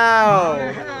 now.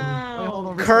 Wait, hold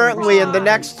on, Currently, in the I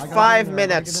next gotta get 5 in there, I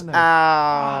gotta minutes. get in there.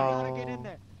 I gotta get in Ow.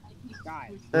 there.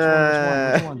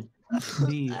 Guys, Which one?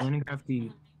 D, landing craft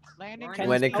D. landing Can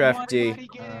Landing someone craft D. get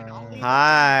in? I'll leave.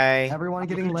 Hi. Everyone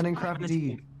getting Lenin Craft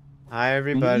D. Hi,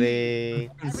 everybody.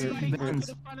 Everybody go to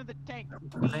the front of the tank.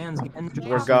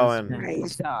 We're going.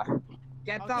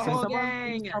 Get the whole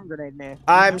gang.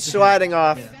 I'm sliding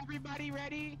off. Is everybody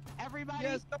ready? Everybody?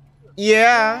 Yes.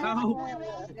 Yeah.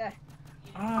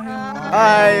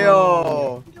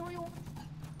 Ayo.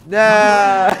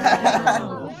 No.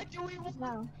 What do we want?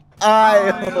 No.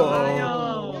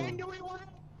 Ayo. When do we want?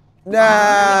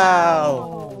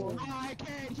 No. I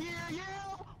can't hear you.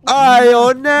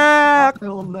 Ayo now.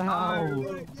 Oh no.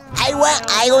 I want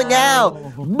Ayo now.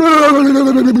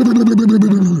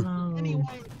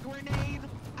 Anyway, grenade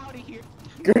out of here.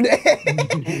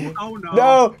 Grenade. Oh no.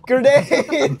 No,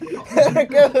 grenade. There it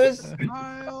goes.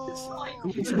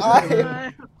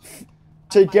 Ayo.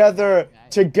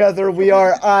 Together we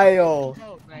are Ayo.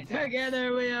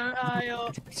 Together we are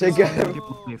Ayo. Together.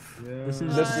 This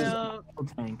is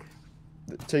tank.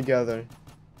 Together.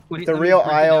 Wait, The let me real break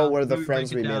it Aisle down. were the Let me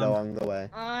friends break we it made down. along the way.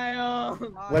 Ayo.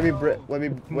 Let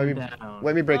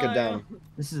me break it down.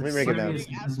 This is Let me break it down.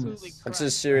 serious business. This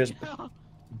is serious.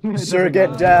 It Sir, doesn't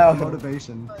get matter. down.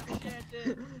 Motivation.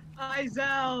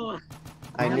 Aizel.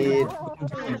 I need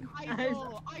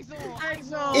Aizel.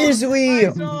 Isley.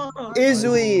 Aizel.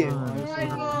 Isley.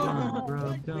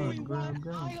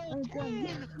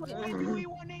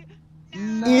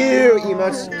 Ew,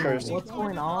 emotes cursed. What's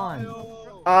going on?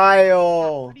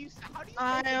 Aisle.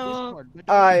 Ayo.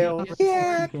 Aisle.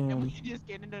 Yeah. Can we just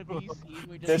get into VC?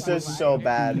 We just This start is so vibing?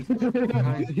 bad.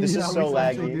 This is Yeah, so we should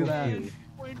actually do laggy. that.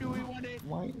 When do we want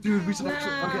it? Dude, we should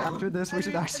actually, okay, after this, we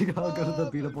should actually go to the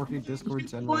Beta 14 Discord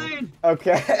channel.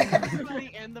 Okay.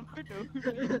 Everybody end the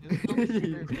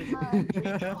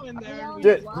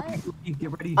Dude,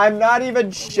 Get ready. I'm not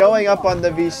even showing up on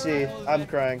the VC. I'm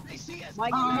crying.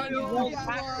 Mike, Protect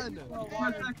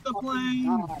the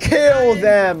plane. Kill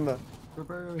them. Go,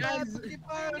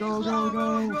 Go, go,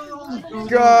 go.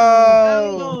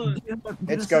 Go.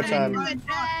 It's go time. I'm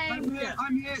hit.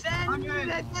 I'm hit. I'm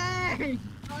hit.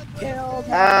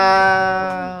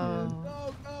 Ah.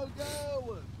 Go.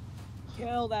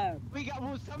 kill them.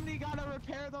 Somebody gotta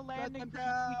repair the landing. We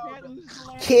can't lose the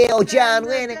landing. Kill John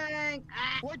Lennon.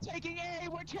 We're taking A.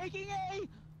 We're taking A.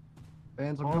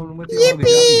 Fans, I'm coming with you.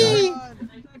 Yippee!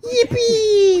 We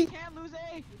Yippee! can't lose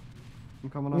A. I'm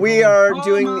coming. We are Oh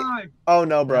doing. my. Oh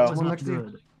no, That bro. was One not next to you.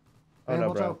 good. Oh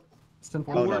no, bro. It's 10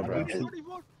 Oh no, bro. I'm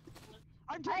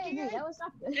I taking agree. A. That was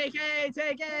not good.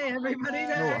 Take A, everybody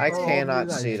there. I Oh, cannot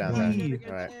do that. see down there.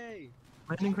 Right.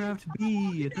 Landing craft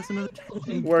B. That's another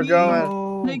tank. We're going.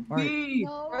 No. Take Alright, B.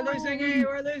 No. We're losing A,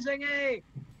 we're losing A.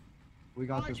 we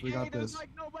got this. We got There's this. like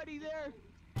nobody there.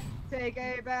 Take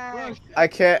A back. I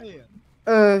can't. We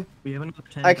have another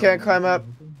tank. I can't over climb there. up.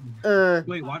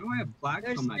 Wait, why do I have flags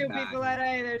There's on my two back? people at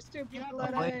A, there's two people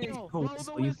at Play A. the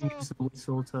whistle. You can use the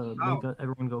whistle to make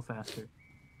everyone go faster.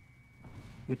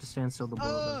 You have to stand still to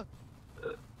blow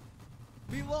them.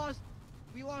 We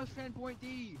lost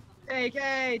 10.D. Take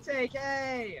A, take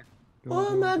A. Go, Oh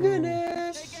go, my go.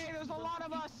 goodness. Take A. There's a lot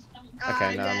of us.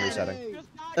 Okay, now I'm resetting. Just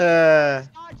dodge. Uh.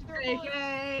 Just dodge their Take bullets.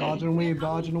 A. Dodge and weave,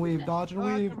 dodge and weave, dodge and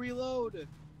weave. Reload.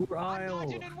 Poor I'm Isle.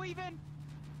 dodging and weaving.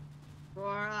 For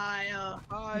Ayo.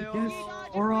 Yes.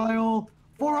 For Isle.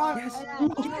 For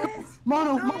Isle.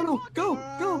 Mono, go,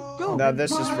 go, go. Now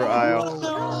this is for Isle.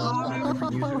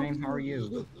 Username, how are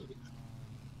you?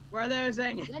 We're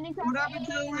losing. Landing What craft happened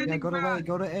to A. the Yeah, landing go to A, craft?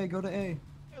 go to A, go to A.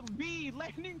 B.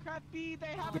 Landing craft B. They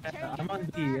have a tank. Yeah, I'm in on their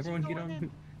B. backs. Everyone get Going in.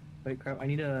 on. Wait, crap. I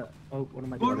need a. Oh, what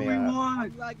am I What doing? do we me, want?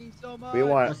 I'm lagging so much. We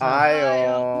want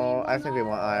Isle. I think we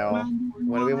want Isle.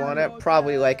 When do we want it?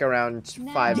 Probably like around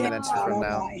 5 minutes from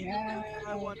now.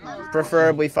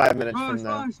 Preferably 5 minutes from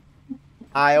now.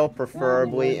 Isle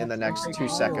preferably in the next 2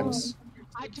 seconds.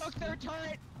 I took their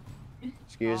turret.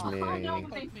 Excuse me.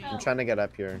 I'm trying to get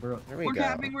up here. Bro, There we We're go.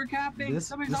 capping, we're capping. This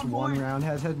Somebody's on one point. round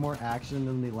has had more action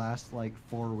than the last like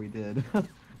 4 we did.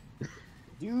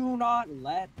 Do not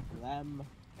let them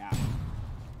down.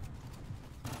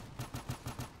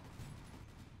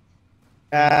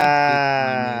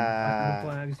 Ah.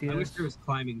 Flags, I wish yes. there was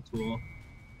climbing tool.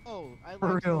 Oh, I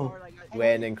For lagged so real. hard, I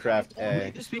Landing craft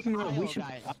A. Speaking of, we should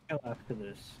Isle after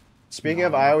this. Speaking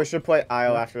of Isle, we should play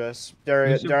Isle after this. Dare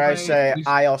We should I play- say we should-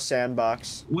 Isle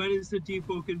Sandbox? When is the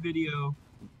defoking video?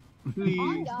 Oh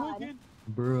Please. God.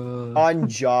 Bruh. On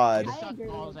Jod. I agree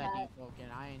with that.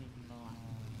 I ain't even know.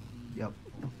 Yep.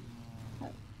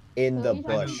 In So the you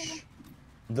talking bush.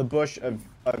 The bush of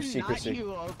Not secrecy.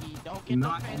 you, Oki. Don't get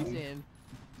Not defensive.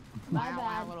 My Wow,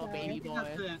 bad, little sorry. baby boy. I I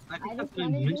think just that's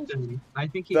an wanted to- invention. I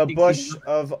think he The thinks bush he's-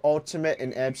 of ultimate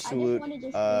and I just absolute wanted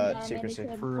to say, secrecy.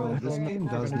 maybe For real, this game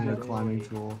does need a climbing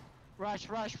tool. Rush.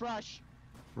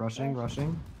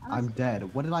 Rushing. I'm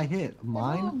dead. What did I hit?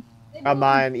 Mine? A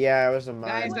mine. Yeah, it was a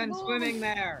Guys, mine. I'm swimming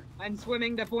there. I'm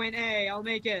swimming to point A. I'll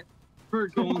make it. We're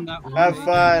going that way. Have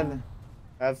fun.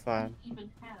 Have fun.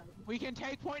 We can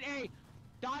take point A.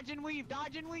 Dodge and weave.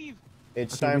 Dodge and weave.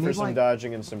 It's Okay, time we for need, some like,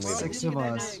 dodging and some 6 weaving. of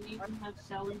us.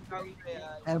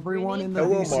 Everyone in the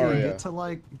Hello, VC Mario. get to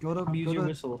like go to Use your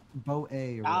whistle. boat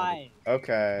A or whatever. Die. Okay.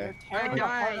 They're tearing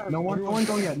apart. No one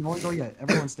go yet. No one go yet.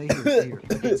 Everyone stay here. Stay here.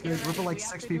 Okay, it's good. We're for like We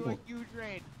have 6 to do a people. huge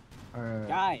raid. Alright.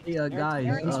 Guys. Hey, they're guys,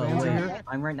 tearing These fans apart. are here?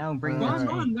 I'm right now bringing Alright.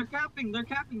 Come on, they're capping. They're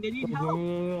capping. They need help.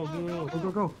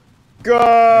 Go.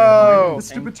 Go! The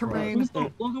stupid terrain. Whistle.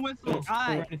 Blow the whistle.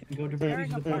 Guys, Go to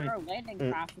tearing the apart point. our landing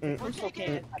craft with the first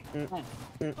located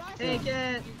Take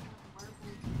it.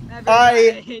 I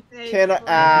Everybody, take Can it.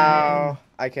 ow.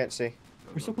 I can't see.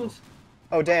 We're so close.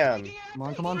 Oh, damn.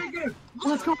 Come on.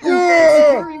 Let's go.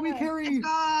 Yeah! We carry.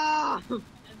 Ah!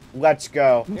 Let's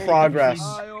go. Progress.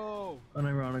 Ayo. They're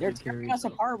Unironically tearing carries. us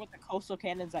apart with the coastal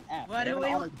cannons at F. What They do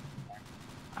have we-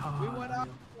 an We went up.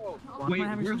 Why Wait, am I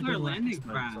having where's such our good luck landing this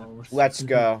time? craft? It's all- Let's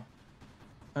go.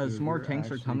 Dude, some more we're tanks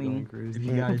are actually coming. going crazy. If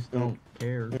you guys don't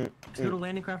care. Let's go to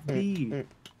landing craft B.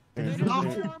 They destroyed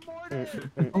our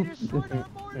mortar. They destroyed our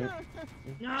mortar.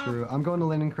 No. True. I'm going to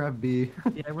landing craft B.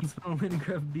 Yeah, everyone's going to landing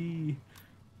craft B.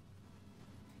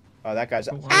 Oh, that guy's.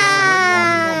 I'm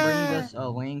gonna bring this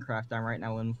lane craft down right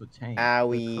now in with tank.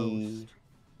 Owie.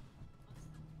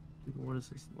 What is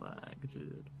this lag,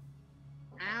 dude?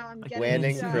 Ow, I'm Like getting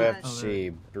Landing shot. craft Oh, C.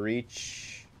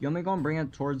 Breach. You want me to go and bring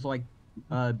it towards like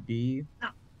B?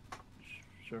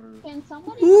 Sure. Can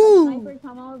somebody Ooh. have a sniper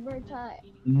come over to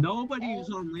Nobody was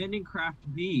on landing craft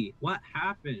B. What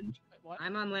happened? What?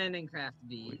 I'm on landing craft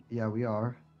B. Yeah, we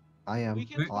are. I am. We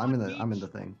can Oh, I'm in spawn the. I'm in beach. the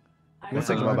thing. Let's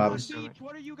Yeah. take my On bobs. beach,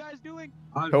 what are you guys doing?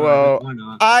 I'll Hello. drive it, why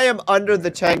not? I am under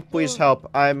the tank. Please help.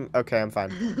 I'm okay. I'm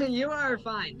fine. You are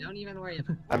fine. Don't even worry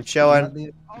about it. I'm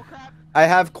chilling. Oh crap. I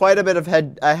have quite a bit of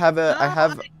head. I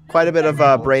have quite a bit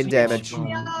of brain damage.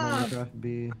 Landing craft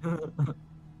B.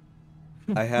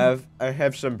 I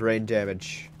have some brain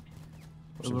damage.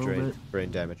 A Some little bit. brain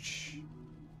damage.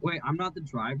 Wait, I'm not the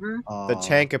driver? The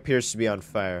tank appears to be on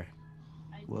fire.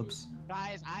 Whoops.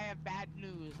 Guys, I have bad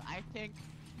news. I think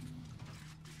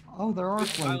Oh, there are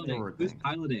Who's piloting? flamethrower Who's things.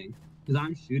 piloting? Because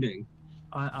I'm shooting.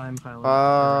 I'm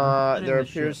piloting. There I'm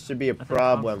shooting appears to be a I think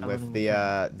problem I'm with piloting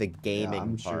the the Yeah, gaming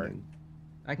I'm part. shooting.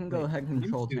 I can go ahead and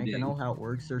control tank. I know how it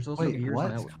works. There's also Wait, gears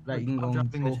what? on it that you can go I'm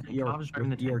and driving the control tank. I was driving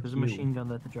the tank. There's a ERQ. machine gun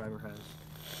that the driver has.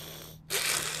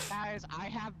 guys, I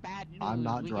have bad news. I'm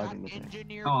not we driving have the tank.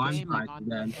 engineer Oh, I'm gaming driving on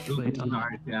then. this. Wait,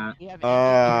 Sorry, yeah. We have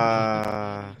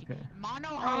Okay.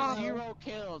 Mono has 0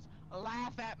 kills.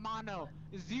 Laugh at Mono.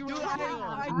 0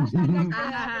 kills.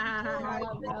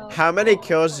 How many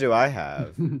kills do I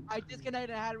have? I disconnected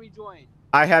and had to rejoin.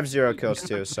 I have 0 kills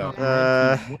too. So. What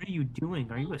are you doing?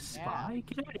 Are you a spy?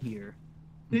 Get out of here.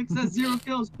 Pix has 0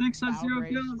 kills. Pix has 0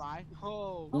 Outrage kills. spy.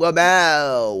 Oh.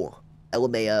 LMAO.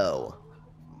 LMAO.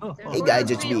 Oh, Hey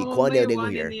guys, it's me, Quando Dingle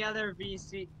here. The other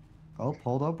VC. Oh,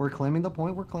 hold up. We're claiming the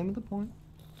point. We're claiming the point.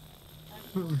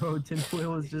 Bro,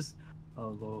 tinfoil is just.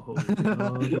 Oh,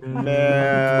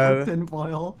 Man.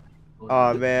 Tinfoil.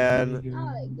 Oh man.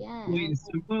 Not again. Wait, is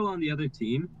Simple on the other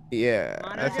team? Yeah,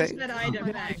 Mono I just think. said item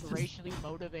Guys, packs. racially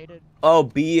motivated. Oh,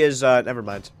 B is never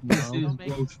mind. This No. is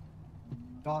Roach.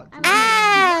 Got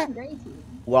I'm on great team.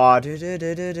 Wah do do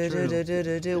do do do do do do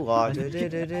do do wah do do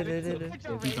do do do do. Such a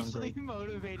Yeah, he's on racially great.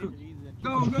 motivated reason.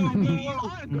 Go, go, go, You're go.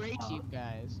 on a great team,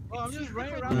 guys. Oh, I'm just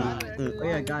running around. Oh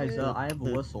yeah, guys, I have a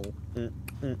whistle. I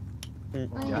Yeah,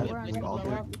 know we're on we the all do.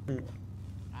 level.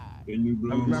 Can you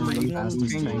blow Remember, my you fastest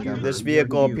almost tank changed ever. your- This your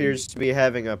vehicle view. appears to be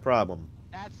having a problem.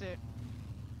 That's it.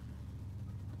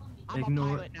 I'm Ignore- a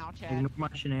pilot now, Chad. Ignore my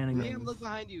Liam, shenanigans. look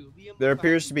behind you. Liam, look There behind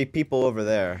appears to be people over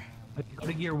there. Go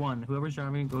to gear 1. Whoever's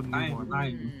driving, go to gear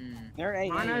 1. They're A.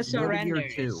 Mono Go to gear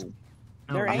surrenders. 2.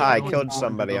 They're no, A. Hi, I no, killed no,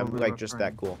 somebody. no, I'm no, like just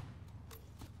that cool.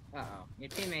 Uh oh, your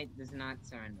teammate does not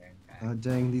surrender. In fact.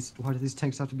 Dang, why do these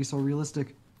tanks have to be so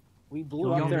realistic? We You blew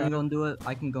want up me to their. go and do it?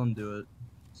 I can go and do it.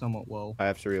 Somewhat well. I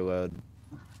have to reload.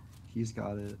 He's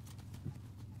got it.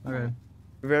 Okay.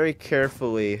 Very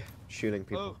carefully shooting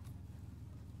people.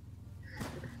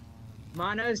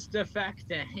 Mono's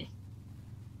defecting.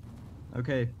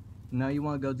 Okay. Now you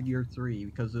want to go to gear 3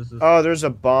 because this is Oh, there's a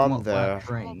bomb somewhat there.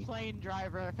 flat I'm a terrain. plane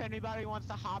driver. If anybody wants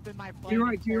to hop in my plane You're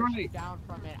right, and you're parachute right. down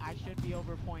from it, I should be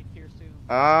over point here soon.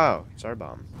 Oh, it's our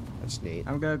bomb. That's neat.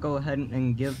 I'm gonna go ahead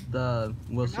and give the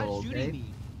You're whistle, not shooting okay? me.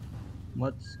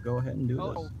 Let's go ahead and do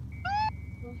Oh.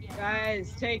 this.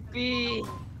 Guys, take B.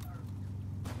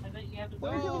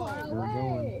 We're too far We're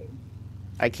going. away.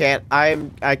 I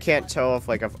can't tell if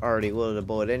like I've already loaded a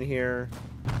bullet in here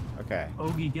Okay.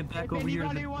 Ogie, get back If over here.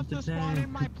 anybody wants to spawn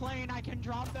in my plane, I can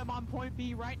drop them on point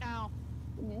B right now.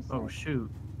 Oh shoot!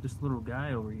 This little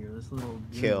guy over here. This little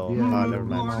Kill. Yeah, Oh, you never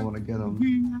mind. might want to get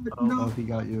him. Oh, he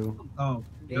got you. Oh,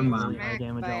 Really never mind. high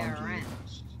damage By a LMG. wrench.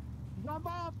 Jump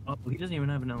off. Oh, he doesn't even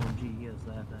have an LMG. He has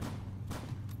that thing.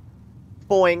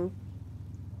 Boing.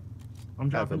 I'm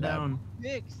dropping bad. down.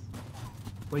 Fix.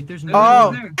 Wait, there's no.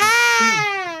 Oh! There.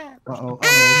 Uh-oh, On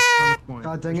the point.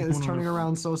 God dang it, There's it's one turning on the-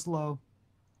 around so slow.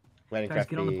 Guys, Minecraft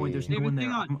get on the point. There's B. no one David,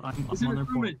 there. hang on. I'm Is it on their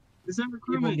point. recruitment? Is that People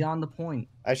recruitment? get on the point.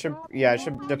 I should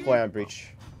deploy on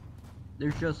breach.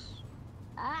 There's just.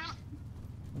 Ah,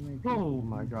 Oh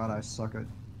my god, I suck at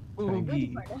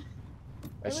Ogie.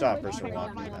 I saw a It was person like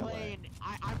On walking my that way.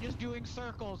 plane. I'm just doing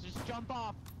circles. Just jump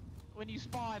off when you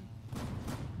spawn.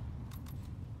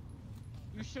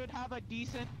 You should have a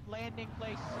decent landing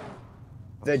place soon.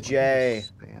 The J.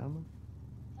 spam.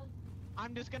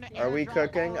 I'm just gonna. Are we airdrop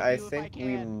cooking? all of I you if think we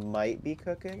can. might be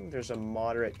cooking. There's a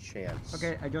moderate chance.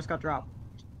 Okay, I just got dropped.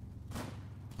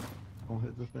 Don't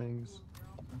hit the things.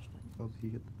 Oh, he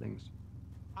hit the things.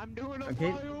 I'm doing a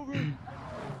Okay. flyover.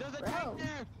 There's a tank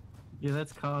there. Yeah,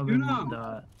 that's Cobb You and know.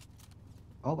 Dot.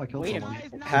 Oh, I killed Wait a someone. Guys,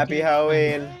 not Happy get-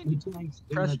 Halloween.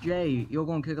 Press J. You're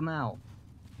gonna kick him out.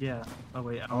 Yeah. Oh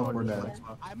wait. Oh, I'm we're on dead.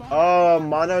 Xbox. I'm on Oh, my-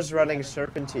 Mono's running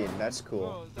Serpentine. That's cool.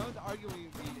 Bro, someone's arguing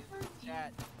with me in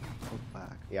chat. Go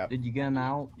back. Yep. Did you get him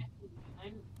out?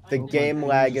 The Oh, my game ping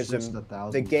lag just is switched to the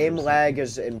 1000 game for a lag second.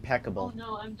 is impeccable.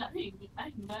 no, I'm dying.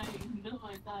 I'm dying. No,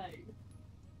 I'm dying.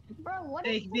 bro, what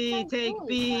is Take this B, guy take doing?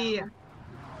 B.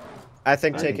 I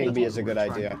think I think taking that's B what is a we're good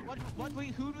trying idea. to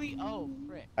do. Who do we? Oh,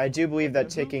 frick. I do believe that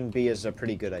taking B is a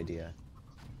pretty good idea.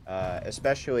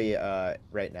 Especially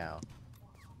right now.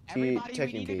 Everybody, we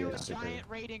taking need to B do a is super. giant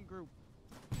raiding group.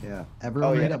 Yeah,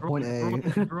 everyone yeah. meet at point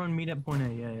A. Everyone meet at point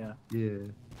A. Yeah, yeah. Yeah.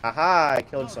 Aha! I No,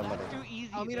 killed somebody. that's too easy.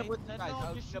 I'll meet up with you Then guys. they'll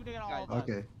I'll just meet up shoot with it you all guys. of us.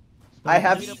 Okay. I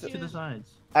have Meet up to the sides.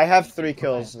 I have 3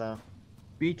 kills now.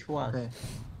 Beach West. Okay.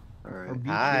 All Or right.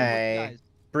 Beach Hi. Guys,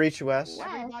 Breach West. What?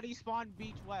 Everybody spawn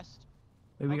beach west.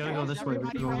 Wait, we gotta Okay, go this way. We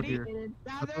everybody gotta go over ready? here.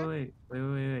 Gather. Wait.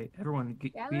 Everyone,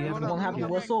 get, Gather. be Everyone Everyone have a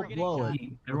Gather. whistle, We're getting blow shot. it.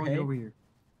 Everyone Okay. get over here.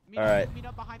 Meet Alright. Meet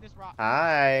up behind this rock.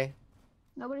 Hi.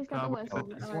 Nobody's got the whistle.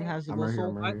 This Alright. one has the I'm right here. whistle.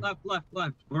 I'm right Right, here.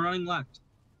 left. We're running left.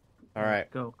 All right.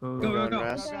 Go. Go, We're go, going go.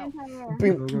 rest. Go, go, go.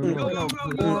 Boom. Go,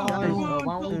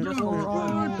 Why don't we just go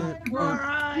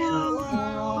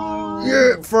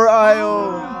Yeah, for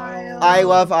Isle. I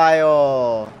love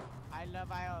Isle. I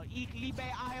love Isle. Ich liebe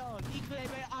Isle. Ich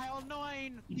liebe Isle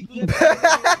 9.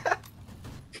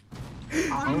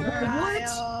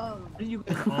 What did you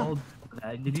guys all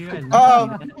that? Did you guys?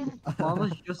 Oh.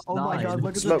 Mama's just Oh my died. god, look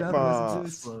at the Smoke death bomb.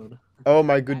 messages. Explode. Oh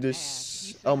my He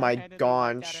goodness. Oh my single-handedly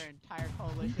gosh. wiped out our entire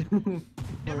coalition.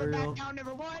 Never real. back down,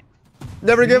 never what?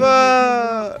 Never give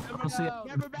up. Never Honestly, go.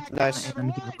 Never back Nice. down,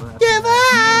 never what? Give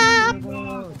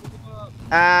up.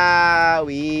 Ah, Beach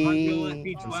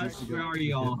we. West, where are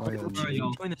y'all? Where are y'all?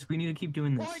 Keep doing this. We need to keep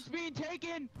doing this. Points being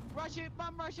taken. Rush it,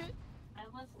 bum rush it. I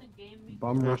let the game be.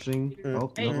 Bum rushing. Oh,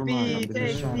 Take never B, mind. I'm getting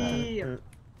take shot at. B.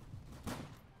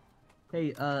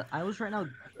 Hey, I was right now.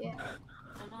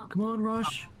 Come on,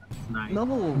 Rush. Nice. No,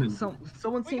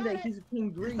 someone saying that he's a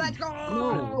King Green. Let's go.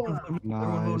 No.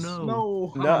 Nice. No.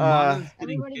 No. Nuh-uh. Mono's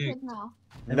getting Everybody kicked. kick now.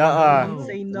 Nuh-uh.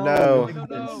 Say no.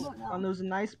 No. Mono's a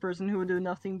nice person who would do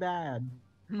nothing bad.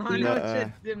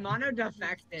 Mono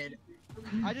defected.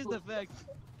 I just defect.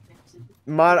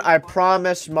 I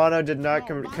promise Mono did not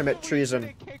commit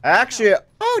treason. Actually,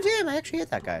 oh damn, I actually hit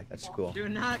that guy. That's cool. Do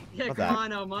not kick Love that.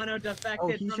 Mono. Mono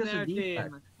defected he's from just a their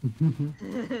defect.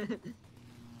 team.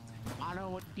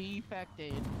 Mono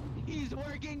defected. He's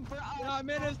working for us. I'm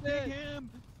Don't innocent. kick him.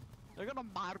 They're gonna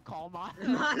mod call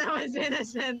Mono. Mono is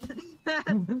innocent.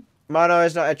 Mono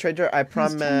is not a traitor. I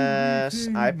promise.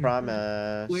 I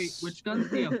promise. Wait, which gun's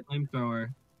the flamethrower?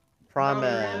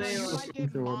 Promise. You might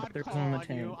get Throw mod up there call on the on you.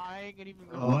 tank. I ain't gonna even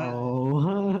go.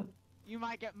 Oh. You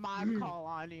might get mod call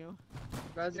on you.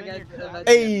 Bros, Get I in got- your that's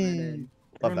Hey. different.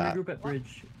 Love Everyone that. regroup at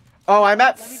bridge. Oh, I'm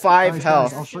at Let me- 5 Guys,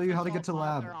 health. I'll show you how to get to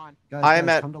lab. They're on. Guys, I am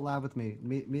guys, at- come to lab with me.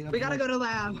 Meet up. We gotta like- go to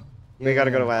lab. We gotta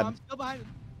go to Oh, lab. I'm still behind.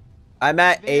 I'm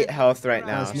at 8 health right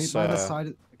now, Guys, meet by the so.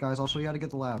 side. Guys, I'll show you how to get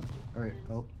to lab. All right.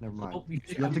 Oh, never mind. Oh, you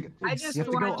You have to. I just You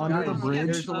have to go watched under the guys, bridge.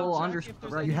 There's a little under If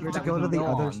there's right a- You here have to that go we to the can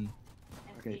go other. on.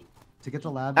 Okay. To get to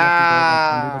lab, you have to go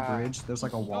like, under Ah. the bridge. There's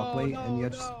like a walkway, and you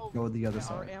have to go to the other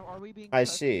side. Are we being I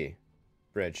cooked? see.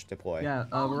 Bridge deploy. Yeah,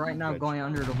 we're right now Bridge. going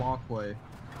under the walkway.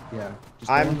 Yeah. Just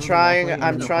go under I'm the trying. walkway and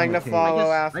I'm then trying to find the cave. follow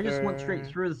I just went after. straight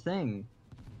through the thing.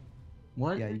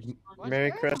 What? Yeah. You can, Merry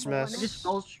There's a hole in Christmas. I just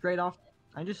fell straight off.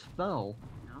 I just fell.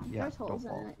 No, Yeah, there's don't holes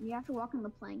fall. in it. You have to walk on the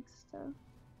planks to.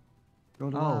 Go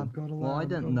to Oh, lab. Go to lab. well, I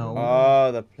didn't go to know. lab.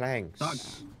 Oh, the planks.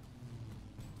 Sucks.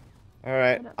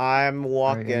 Alright, I'm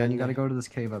Alright, and then you walking. gotta go to this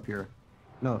cave up here.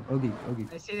 No, Ogie.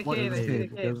 I see the What cave. is I it? see the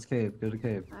Go to cave. this cave. Go to the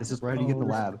cave. This is where you Oh, get the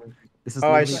lab. This is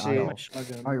Oh, I literally see. aisle.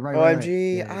 Shotgun. Alright, right.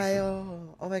 OMG, Yeah, yeah.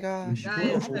 IO. Oh my gosh.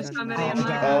 Guys, there's somebody in Oh,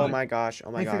 lab. Oh my gosh.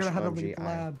 Oh my I gosh. figured out how to OMG, leave the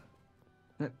IO.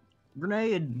 lab.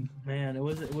 Grenade. Man, it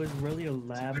was really a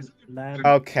lab.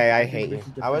 Okay, I hate you.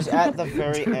 I was at the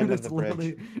very Dude, end of it's the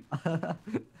bridge. literally-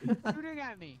 Shooting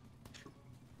at me.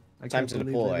 I Time can't to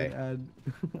believe deploy. they didn't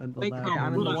add the Wait, lab. Carl,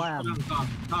 I'm in the shut lab. up, Carl.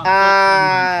 Carl,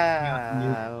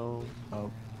 Ow.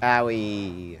 Oh.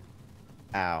 Owie.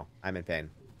 Ow. I'm in pain.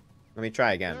 Let me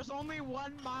try again. There's only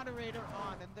one moderator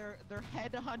on, and they're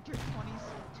Headhunter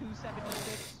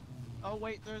 2276. Oh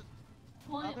wait, there's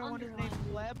other one is named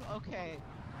Pleb. Okay.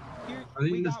 Here Are they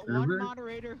we in the got server? one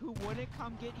moderator who wouldn't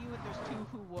come get you, and there's two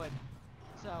who would.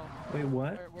 So Wait,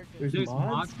 what? we're good. There's There's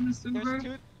mods? mods in the server? There's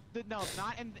two. No,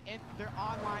 not in. They're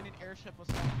online in Airship was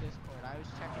on Discord. I was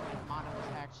checking if Mono was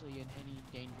actually in any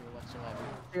danger whatsoever.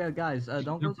 Yeah, guys, don't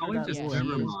They're go probably through that just door. server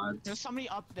There's mods. somebody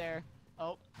up there.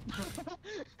 Oh.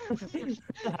 So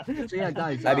yeah,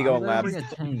 guys, I'd be going I'm lab. gonna bring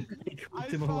a tank. I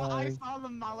Him saw alive. the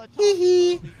Molotov.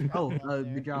 Hee slowly Oh, come up there.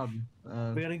 good job.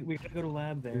 We gotta go to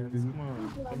lab there. Come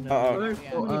on. Come Uh-oh. down. There's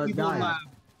so many people in guys. lab.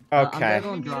 Okay. I'm gonna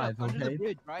go and drive, Under the okay?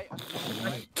 bridge, right?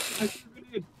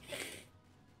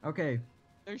 Okay.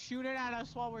 They're shooting at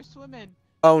us while we're swimming.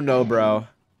 Oh no, bro.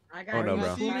 I Oh, no, you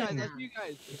bro. I see you guys. I swimming see you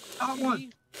guys. Got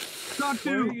one. Got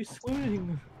Where are two. you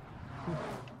swimming?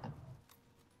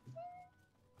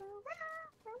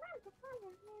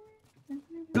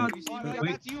 Got Oh, yeah,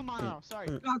 wait. that's you, Mono. Sorry.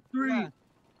 Got three. Yeah.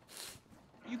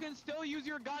 You can still use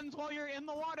your guns while you're in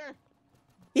the water.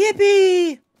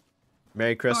 Yippee!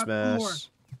 Merry Christmas.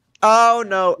 Oh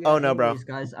no. Yeah, Oh no, bro. anyways,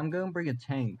 guys, I'm gonna bring a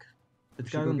tank. We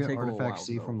It's should go gonna get take a little while. artifact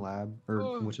C though. from lab, or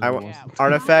Oh. whichever one. Yeah.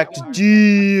 Artifact Yeah.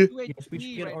 G. Yes, we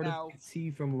should get right now. artifact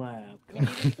C from lab. We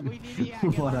need to get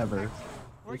Whatever. artifacts.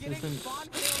 We're This getting isn't- spawn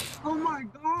kills. Oh my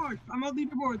gosh! I'm on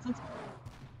leaderboards. Let's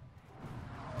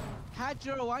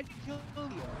Hatcher, why'd you kill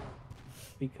you?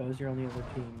 Because you're on the other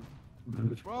team.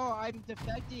 Bro, I'm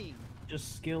defecting.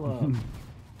 Just skill up.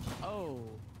 Oh.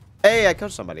 Hey, I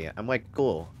killed somebody. I'm like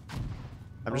cool.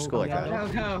 I'm just Oh, cool like yeah.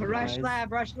 that. Go, go. Rush Guys.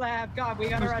 lab, rush lab. God, we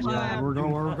gotta rush Yeah, lab. we're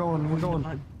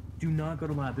going. Do not go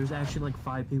to lab. There's actually like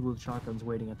 5 people with shotguns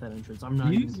waiting at that entrance. I'm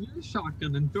not use even... your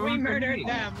shotgun and throw We a murdered grenade.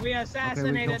 them. We Okay, we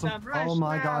assassinated killed some- them. Rush Oh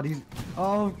my lab. god, he's.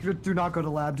 Oh, do not go to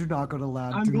lab. Do not go to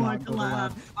lab. I'm do going not to go to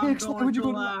lab. lab. I'm Hicks, why going would you to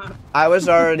go to lab? lab. I was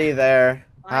already there.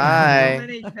 So Hi.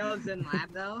 many kills in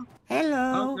lab though. Oh,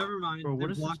 Hello. never mind. Bro, what They're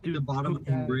is this blocking the dude bottom of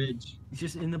the doing? bridge. He's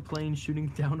just in the plane shooting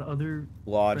down other...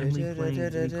 La- Friendly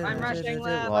planes. I'm rushing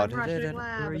lab. I'm rushing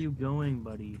lab. Where are you going,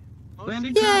 buddy?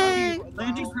 Landing Yay! craft.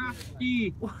 Landing craft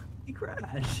D. What? He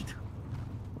crashed.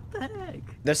 What the heck?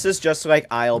 This is just like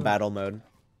aisle battle mode.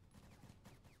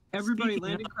 Everybody, Speaking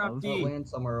landing craft of- D. Land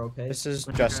somewhere, okay? This is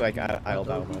just like aisle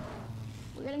battle mode.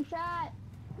 We're getting shot.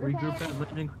 Regroup Okay. at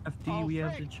landing craft D. Oh, We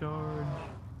have to frick. charge.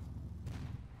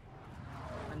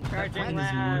 I'm charging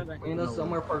That lab. Land us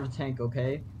somewhere for the tank,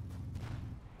 okay?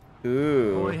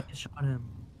 Ooh. Boy, shot him.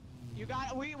 You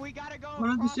got. We gotta go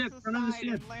Front of the across ship, the front of the side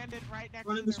ship. and land it right next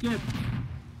Front to of the their ship.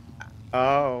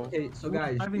 Oh. Okay, so Who's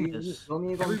guys, driving you this? want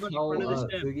me to go and Everybody, tell front of the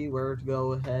ship. Boogie where to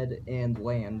go ahead and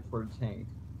land for the tank?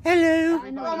 Hello. I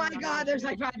know Oh my I'm god, there's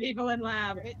like 5 people in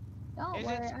lab. Don't Is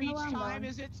worry, it I know speech where I'm time?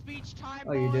 going. Is it speech time,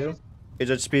 Oh, you do? boys? Is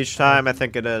it speech time? I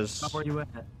think it is. Where are you at?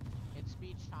 It's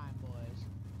speech time, boys.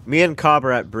 Me and Cobb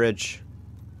are at bridge.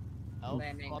 Oh,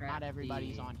 Landing well, not craft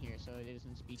everybody's D. on here, so it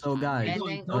isn't speech So, time. guys,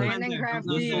 Landing, Don't land landing there, craft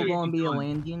don't this land is D. there. going to be a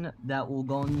landing that will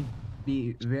going to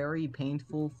be very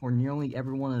painful for nearly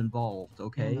everyone involved,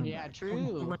 okay? Yeah, Don't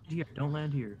true. land here. Don't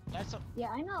land here. That's a, Yeah,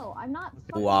 I know. I'm not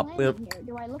fucking Wop, landing here.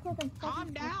 Do I look like a calm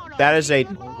fucking... down. That is a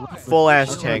Good lord. full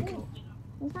ass Okay. tank.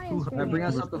 He's not even Ooh, screaming Bring at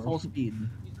us me. up to full speed.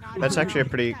 He's not That's even actually a looking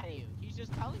pretty- at you. He's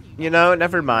just telling you. You know,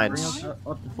 never mind. Bring us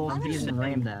up to full speed and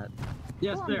land that.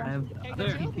 Yes, Come on, there. I have Hey, There.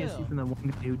 PTSD from the one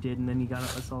guy who did, and then he got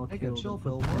us all Take a killed. chill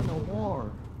pill. We're no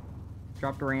more.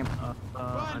 Drop the ramp.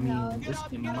 I Run, mean, no, this get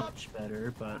up, is get up. much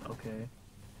better, but okay.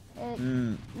 It-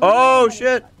 Mm. Oh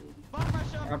shit. Bum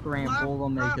rush up. Drop the ramp, all will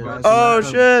make it. Guys, Oh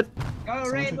shit. Go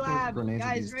Someone raid should throw lab. grenades at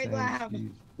Guys, these raid tanks, lab. jeez.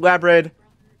 Lab raid.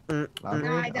 Lab No, raid?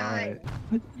 I died.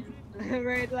 Alright.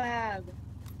 Raid lab.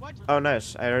 What? Oh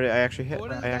nice. I actually hit.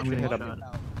 What is I that actually hit talking him.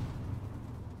 about?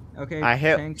 Okay, I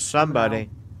hit tanks somebody.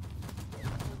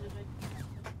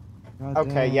 God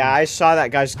Okay, damn. yeah, I saw that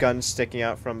guy's gun sticking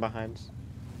out from behind.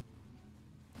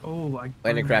 Oh, I.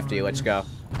 Landing crafty, let's go.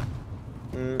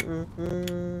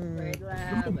 Raid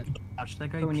lab. Watch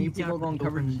that guy. So we need peeked people out going the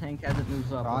cover door the and- tank as it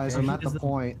moves up. Guys, okay? I'm at the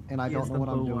point, and I He don't has know the what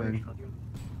I'm bow wire doing. shotgun.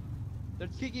 They're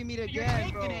kicking me You're again,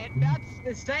 taking bro. it.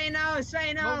 That's say no.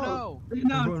 Say no. Oh no.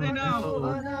 No, say no.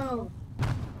 Oh no.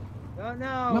 Oh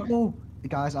no. No,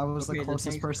 guys, I was Okay, the the closest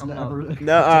tank's person to coming ever. up.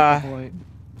 No, get to the point.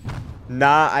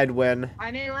 Nah, I'd win.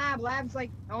 I mean, lab's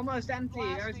like almost empty.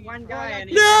 There's one guy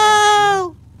and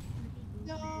No!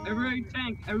 Everybody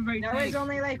tank. Everybody there was tank.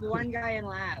 only like one guy in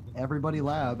lab. Everybody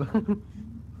lab.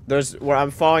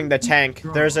 I'm following the tank.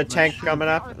 There's a tank coming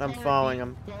up, and I'm following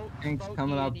him. Tank's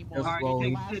coming up just Alright,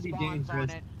 slowly. tank should be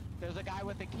dangerous. There's a guy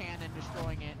with a cannon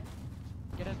destroying it.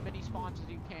 Get as many spawns as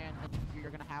you can, and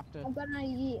you're gonna have to.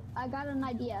 I got an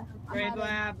idea. Raid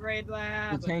lab. Raid The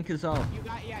lab. tank is up. You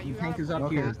got, yeah, The you tank gotta is put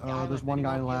up it here. past the There's island, one then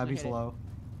guy you in won't lab. be He's able to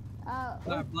hit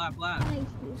low. Lab. 10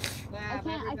 HP. I Lab.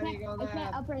 can't Everybody go I can't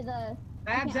lab. upgrade the.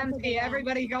 Lab's can't empty. upgrade the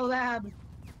Everybody go lab.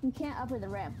 You can't upgrade the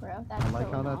ramp, bro. That's I like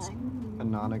so how that's annoying.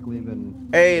 canonically been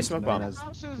Hey, smoke known bomb. as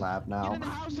Houses. lab Get now. in the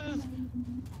houses.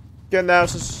 Get in the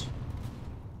houses.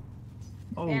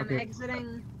 Oh, Damn, okay.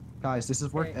 exiting. Guys, this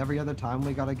is work every other time.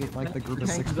 We gotta get like the group The of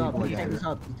tank 6 is up. people The tank is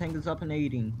together. up. The tank is up and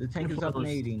aiding. The tank is up and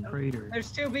aiding. Crater.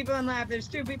 There's 2 people in lab. There's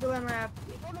 2 people in lab.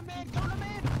 Go to mid. Go to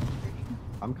mid.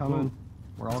 I'm coming.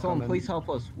 We're all Someone coming. please help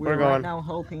us. We're We're going. right now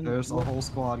helping. There's a whole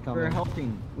squad We're coming.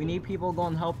 helping. We need people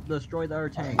going to help destroy their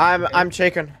tank. I'm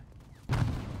taking.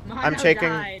 I'm Mono taking.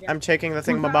 died. I'm taking the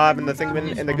thingamabob and the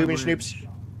thingman and the gooby snoops.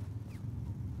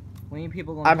 We need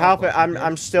people going I'm to help helping. us, okay?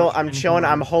 I'm still. I'm chilling.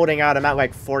 I'm holding out. I'm at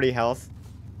like 40 health.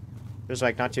 It's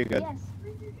like not too good. Yes.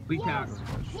 We count.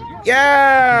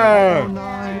 Yeah! Oh,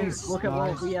 nice. Look at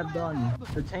nice. what we have done.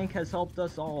 The tank has helped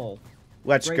us all.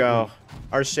 Let's Greatly. go.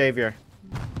 Our savior.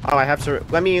 Oh, I have to.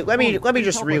 Let me Please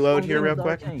just help us. reload Don't here get real us our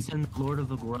quick. tank. Send Lord of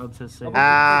the Grub to save.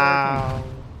 Ow.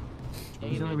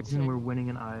 He's the only reason we're winning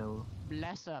an IO.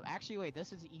 Bless up. Actually, wait.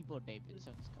 This is evil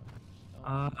Davidson's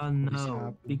coverage.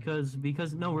 No, because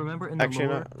no. Remember in the Actually,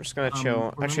 no. lore, I'm just gonna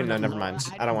chill. Actually, no. remember Never the mind.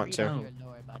 lore- I don't want to.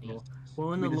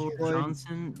 Well, in the We lore, destroyed-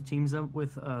 Johnson teams up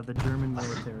with the German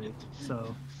military.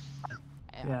 So,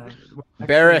 yeah. we're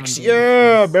Barracks. actually on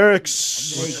Yeah, the-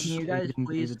 barracks. Hey, can you guys Davidson.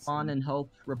 please spawn and help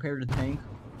repair the tank?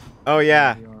 Oh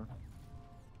yeah. We are.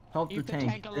 Help the Keep the tank.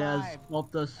 tank It has alive.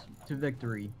 helped us to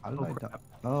victory. How did Oh, I die? crap.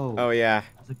 Oh. Oh yeah.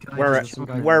 There's a guy We're just- some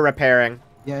guy- we're repairing.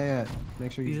 Yeah.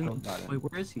 Make sure He's you in. don't die. Wait,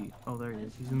 where is he? Oh, there he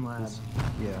is. He's in lab.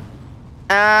 Yeah.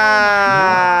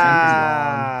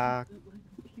 Ah.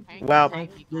 Well,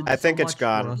 Tank did I think so it's much for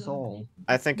gone. us all.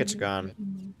 I think it's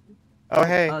gone. Oh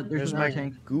hey, There's there's another my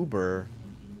tank. goober.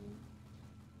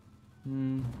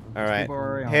 Hmm. All right.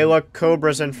 Goober, Hey, look,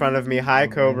 Cobra's in front of me. Hi,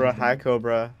 Cobra. Hi,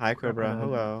 Cobra. Hi, Cobra.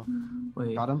 Hello.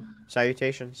 Wait. Got him?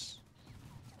 Salutations.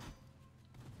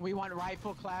 We want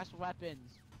rifle class weapons.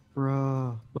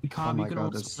 Bro. Wait, Cobb, Oh you my can God,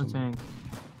 almost there's spawn a tank.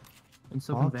 And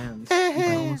so Huh? can Vans. You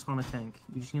can almost spawn a tank.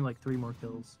 You just need like 3 more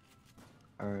kills.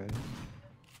 Alright.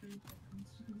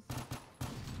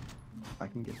 I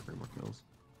can get 3 more kills.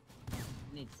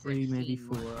 Need 3, maybe 16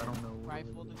 4. I don't know. what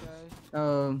Rifle it the is.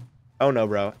 guy. Oh no,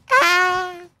 bro.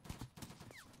 Ah!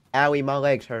 Owie, my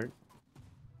legs hurt.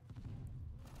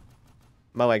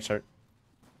 My legs hurt.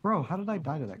 Bro, how did I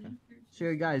die to that guy?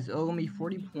 So guys, it'll give me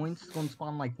 40 points to go and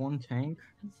spawn like 1 tank.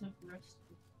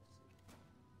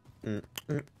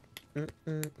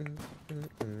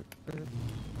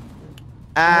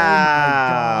 Oh my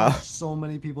Ow! gosh, so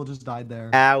many people just died there.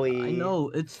 Owie. I know,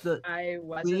 it's the... I We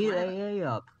wasn't. need lab. AA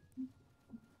up.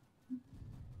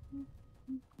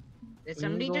 Did We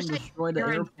somebody need to go just and like destroy the turn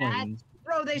back? airplanes.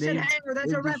 Bro, they said hangar.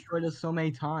 That's a They've rep. destroyed us so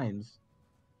many times.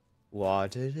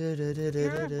 What? We're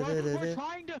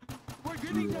trying to. We're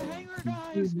getting the hangar,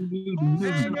 guys. No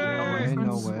way,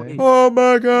 no way. Oh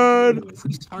my god! If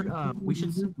we start, we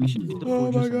should do the Oh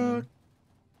my fortress god. ending.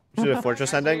 Should a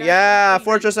fortress ending? Yeah,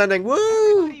 fortress ending.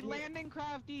 Woo! Everybody, landing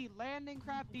crafty. Landing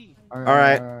crafty.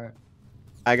 Alright.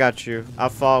 I got you. I'll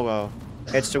follow.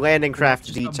 It's the landing craft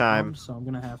Just D got time. bombed, so I'm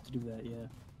gonna have to do that, yeah.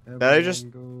 Did I just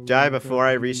die before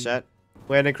I reset?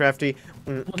 Landing crafty.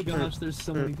 Oh my gosh, there's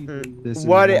so many people. This is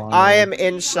What? wild. I am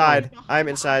inside. I'm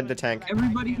inside the tank.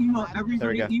 Everybody emo. There we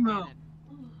Everybody go. emo.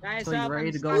 Guys, So you up, ready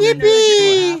I'm to stuck go in in?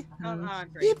 Yippee! I'm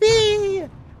hungry. Yippee!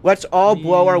 Let's all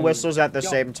blow our Yeah. whistles at the Yo.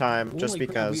 same time, just Holy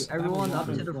crap, because. Everyone up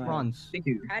to the Right. front. Thank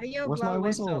you. How do you Where's blow my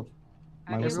whistle? whistle?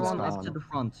 How My do you whistle's blow Everyone gone. up to the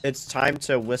front. It's time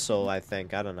to whistle, I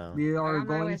think. I don't know. We are on my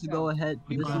going to whistle. go ahead.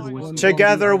 Keep This is going. going to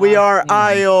Together be we our are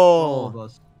last game. All of Isle.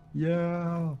 us.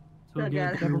 Yeah. So Okay.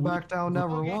 get Never back down,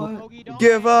 never Ogie, what? Ogie, don't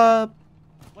Give land. up.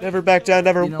 Never back down,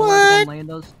 never You know where to what? go land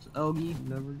us, Ogie?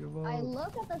 Never give up. I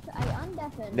look at the. I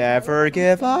undeafen. Never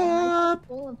give And I up. see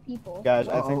full of people. Guys,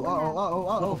 I think.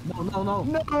 No, no, no,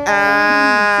 no.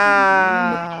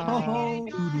 Ah! Oh,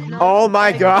 No, Oh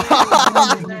my god.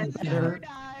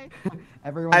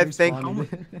 Everyone I think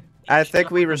respawned. I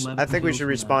think we should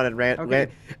respawn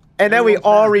and and then we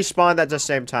all respawn at the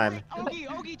same time.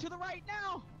 Ogie, to the right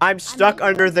now. I'm stuck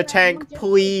under the tank,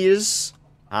 please.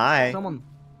 Hi. Someone,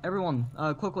 everyone,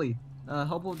 quickly,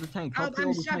 help with the tank. Help I'm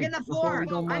heal the stuck tank in the before floor. we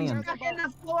don't I'm land. stuck in the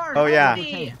floor. Oh yeah. Help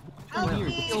me. Help me.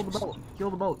 Heal the boat. Heal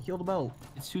the boat. Heal the boat.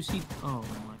 It's 2 seat. Oh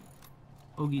my.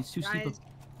 Ogie, it's 2 seat. Guys.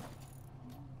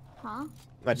 Huh?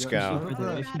 Let's go.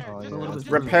 Oh,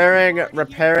 yeah.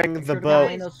 Repairing the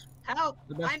boat. Help!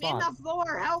 I'm in the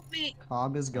floor. Help me.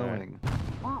 Cobb is going.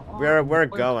 We're Where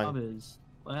going. Cobb is.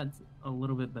 That's a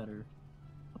little bit better.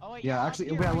 Oh, wait, Yeah,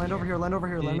 actually, wait, land over here, land over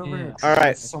here, land over here. All right.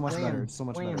 It's so much better. It's so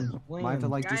much better. Might have to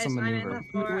like do Guys, some I'm in maneuver.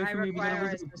 the floor. Wait I for me, we gotta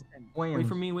require visit- assistance. Wait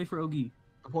for me, wait for Ogie.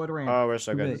 Deploy the ramp. Oh, we're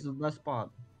so This good. is the best spot.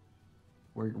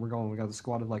 We're going. We got a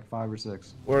squad of like 5 or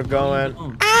 6. We're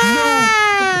going.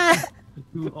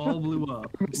 You all blew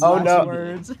up. Oh Last no.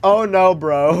 words. Oh no,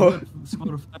 bro.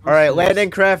 Squad of 5 All right, or 6. landing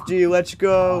craft D, let's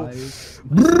go.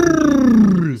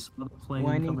 Plane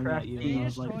Landing coming craft at you, D. and I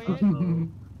was like, Destroy it. uh-oh.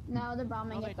 No, they're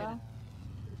bombing Oh, it they though.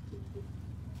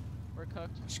 We're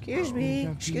cooked. Excuse me,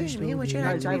 would you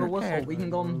like Guys, to I be have a whistle. repaired? We can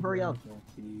go and hurry up.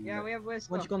 Yeah, we have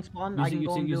whistle. Once you go and spawn, Use I it, can use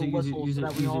go it, and use do it, a use it, whistle use so it,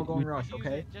 that we use all it, go and use it. rush, Use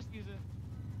okay? it, just use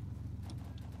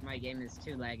it. My game is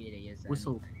too laggy to use that.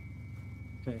 Whistle.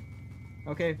 Okay.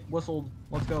 Okay, whistled.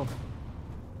 Let's go.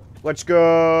 Let's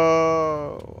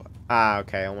go. Ah,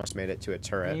 okay, almost made it to a Then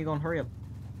turret. you go and hurry up.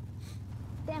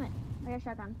 Damn it! I got a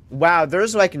shotgun. Wow,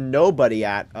 there's like nobody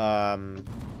at Yeah,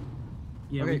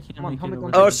 Okay, we can't come on, make help it me over go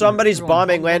and Oh, take- somebody's everyone,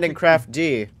 bombing help me go landing take- craft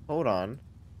D. Hold on.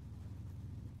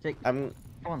 Take. I'm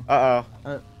Come on.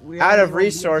 uh-oh. We Out are of going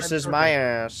inside resources, the my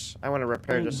circle. ass. I want to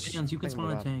repair Oh, this. Vans, you can thing spawn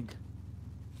a above. tank.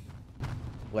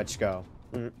 Let's go.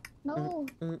 No.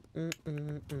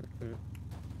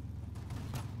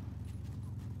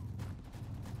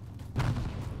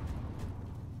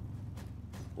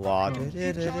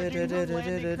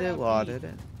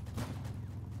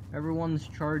 Everyone's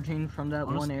charging from that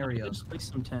one Honestly, I area. could just place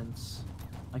some tents.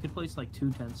 I could place like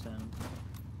 2 tents down.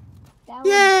 That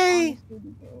Yay! would honestly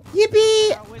be great.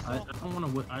 Yippee! I don't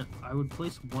want to. I would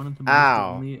place one at the most.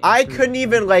 Ow. only I after- couldn't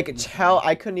even like tell.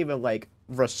 I couldn't even like 'cause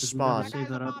we gotta respond. Save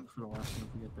that up for the last one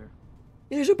if we get there.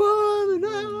 There's a bomb.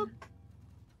 No.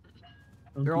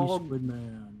 They're Funky all- Squid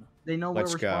Man. They know where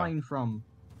Let's we're go. spawning from.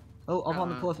 Oh, up on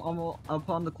the cliff. Up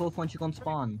on the cliff once you go and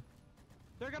spawn.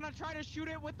 They're gonna try to shoot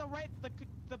it with the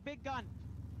big gun.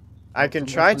 I can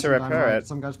Some try guys to play some repair dynamite. it.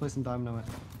 Some guys play some dynamite.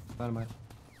 Dynamite.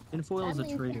 Tinfoil is a That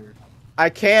means- traitor. I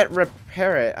can't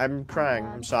repair it. I'm crying.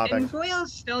 I'm sobbing.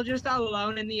 Tinfoil's still just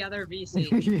alone in the other VC.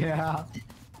 Yeah.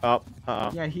 Oh,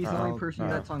 uh-oh. Yeah, he's the only person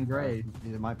that's on gray,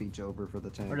 It might be Jover for the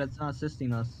tank. or that's not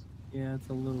assisting us. Yeah, it's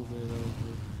a little bit over.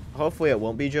 Hopefully it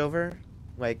won't be Jover.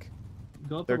 Like,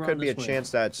 Go up there around could be a this way.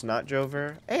 chance that it's not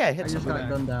Jover. Hey, I I hit just something. got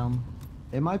gunned down.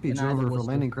 It might be And I had Jover a for whistle.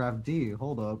 landing craft D.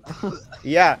 Hold up.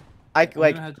 Yeah, I I'm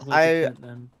like gonna have to place a I tent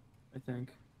then, I think.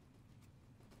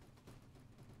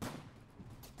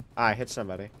 hit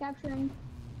somebody. Capturing.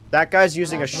 That guy's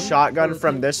using a Look, shotgun look,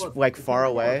 from look, this look. like far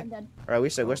away, I'm dead. or at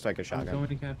least it looks like a I'm shotgun. going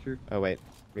to capture. Oh wait,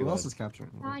 Who reload. else is capturing?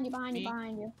 Behind you, behind you, Me?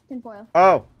 behind you. Tinfoil.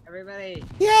 Oh, Everybody,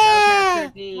 yeah! go capture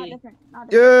Not D. different. Not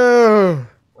different. Yeah!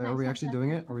 Wait, are we actually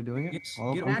doing it? Are we doing it? Yes,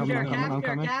 Oh, get I'm coming, I'm Capture, coming, I'm capture,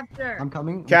 coming. capture. I'm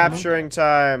coming. Capturing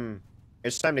time.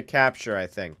 It's time to capture. I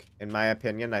think. In my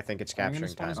opinion, I think it's I'm gonna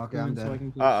capturing spawn a time. Okay, I'm spoon so dead. I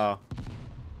can Uh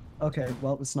oh. Okay,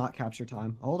 well, it's not capture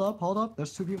time. Hold up, hold up.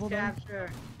 There's 2 people there. Capture.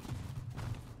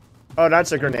 Oh,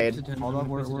 that's a I'm gonna grenade. place a tent, Hold I'm up,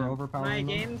 gonna place a we're tent. overpowering My them.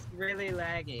 game's really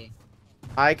laggy.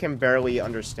 I can barely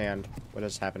understand what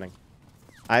is happening.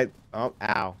 Oh,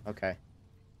 ow. Okay.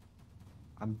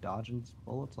 I'm dodging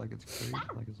bullets like it's crazy,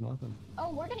 like it's nothing.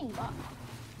 Oh, we're getting bumped.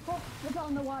 Oh, it's all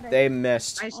in the water. They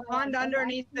missed. I Oh, spawned that's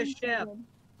underneath the actually ship. good.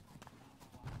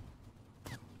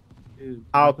 Dude, can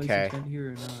I place a Okay. tent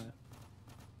here or not?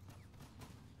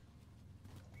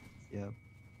 Yeah.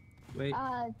 Wait.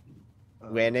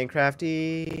 Landing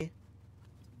crafty.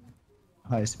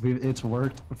 Nice. It's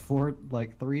worked for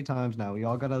like 3 times now. We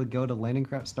all gotta go to landing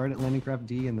craft, start at landing craft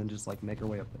D, and then just like make our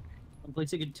way up there. I'm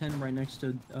placing a tent right next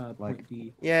to point Like-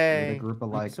 D. With a Yay. group of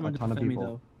Need like a someone to ton of defend me,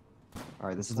 people. All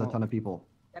right, this is a ton of people.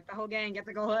 Get the whole gang, get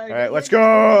the whole All right, let's go.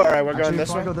 All right, we're going Actually, this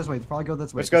probably way. go this way. Probably go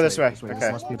this way. Let's go this way. There's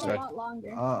Okay. less It's people. a lot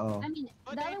longer. Uh-oh. I mean,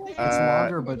 the other way. It's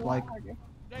longer, but, like,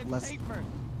 It's less- safer.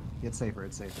 It's safer.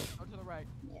 It's safer. Go to the right.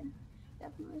 Yeah,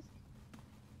 definitely.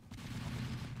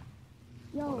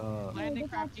 But, Yo, Landing this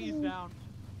craft D is actually- down.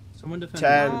 Someone defend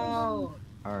 10. me. Oh,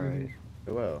 all right.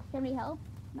 Whoa. Can we help?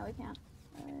 No, we can't.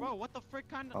 Bro, what the frick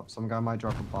kind of? Oh, some guy might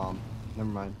drop a bomb. Never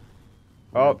mind.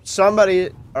 Oh, somebody.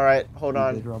 All right, hold Did they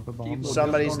on. drop a bomb? People,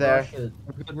 Somebody's just there. don't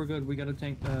rush it. We're good. We got a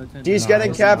tank. D's No, getting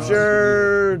it's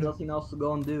captured. Nothing else to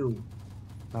go and do.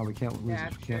 No, we can't lose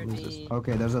this. We can't lose this. Capture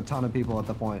Okay, there's a ton of people at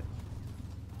the point.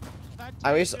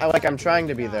 At least I'm trying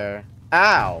to be there.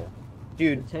 Ow,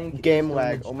 The dude. tank is Game doing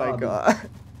lag. its Oh my job. god.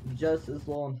 Just as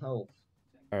low on health.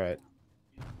 All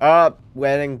right.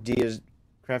 Landing D is.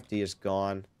 Craft D is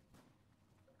gone.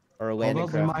 Or Hold landing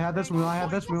up, we might craft. have this. We might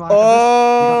have this. We might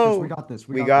Oh! have this. We got this.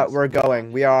 We got this. We're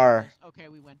going. We are. Okay,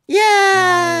 we win.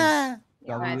 Yeah!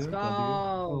 Let's go.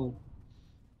 Oh,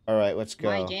 All right, let's go.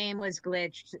 My game was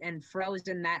glitched and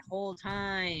frozen that whole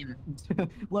time.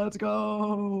 Let's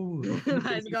go.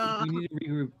 Let's go. we need to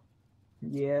regroup.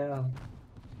 Yeah.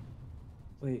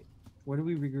 Wait, where do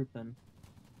we regroup then?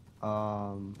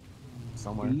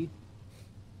 Somewhere. B?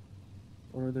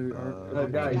 Or are there?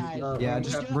 Guys, Yeah,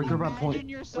 just regroup at point.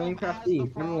 Flamecraft D.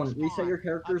 Everyone, reset your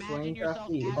characters. Flamecraft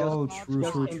D. It Oh, just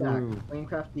true. came back.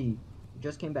 Flamecraft D. It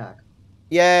just came back.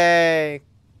 Yay!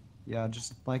 Yeah,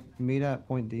 just like meet at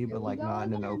point D, but like go not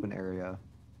in an again. open area.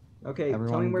 Okay, tell me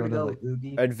Everyone where to go to, go, like-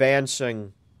 Oogie.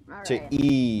 Advancing to Alright.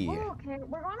 E. Oh, okay,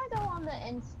 we're gonna go on the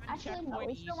ins. Actually, no,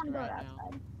 we still wanna go right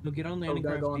outside. No, get on Oh, landing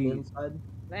gotta craft go on the D. inside.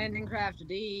 Landing craft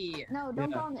D. No, don't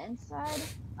Yeah. go on the inside.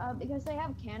 Because they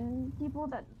have cannon people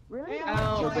that really. Yeah,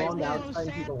 don't Oh, like go on the it. outside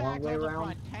and keep the long way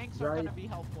around. Tanks are Right. gonna be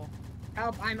helpful.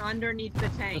 Help! I'm underneath the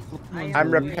tank. I am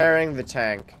I'm weak. repairing the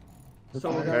tank. So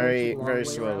we're gonna Very, keep the long very way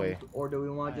slowly. around, or do we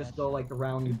want to just go like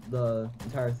around the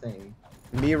entire thing?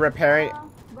 Me repairing. Right-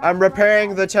 I'm right repairing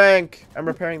side. the tank. I'm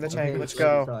repairing the tank. Okay, Let's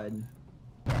right go.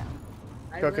 side.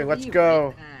 I Cooking, will let's be go.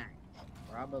 right back.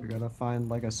 We Probably. gotta find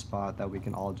like a spot that we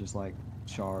can all just like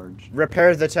charge.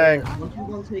 Repair the tank. Once we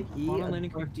don't take E, On a I landing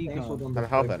think craft D tanks will con. go I'm this way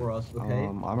helping. for us, okay?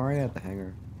 I'm already at the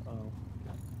hangar. Oh.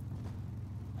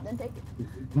 Then take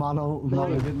it. Mono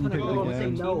didn't pick Everyone the say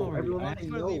game. no. already. Everyone I say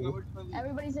just no.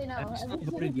 Everybody say no. I just Everybody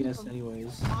voted say yes no.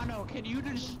 anyways. Mono, can you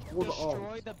just Hold on.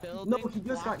 destroy the building? No, he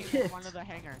just got blocking kicked. in front of the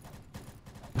hangar?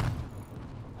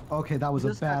 Okay, that was a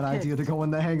Just got bad idea to kicked. go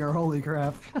in the hangar. Holy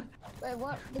crap. Wait,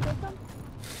 what? Did they come?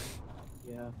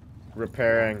 Yeah.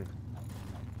 Repairing.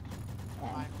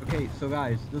 Okay, so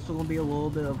guys, this will be a little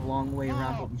bit of a long way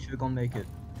around, but we should go make it.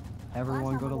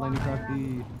 Everyone go to landing craft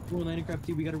B. Come on, landing craft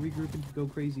D. We gotta regroup and go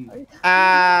crazy.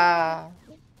 Ah.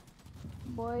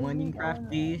 Boys, Landing we craft going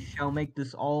D shall make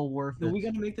this all worth No, it. we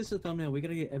gotta make this a thumbnail. We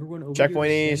gotta get everyone over Checkpoint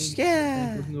here East, standing yeah.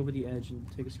 and looking over the edge and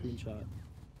take a screenshot.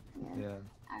 Yeah.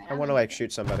 Alright, I want to like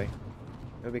shoot somebody. It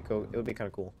would be cool. It would be kind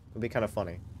of cool. It would be kind of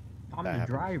funny. I'm that the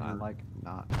happened. driver. I like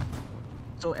not.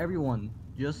 So everyone,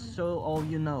 just so all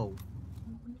you know.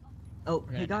 Oh,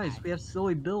 hey guys, we have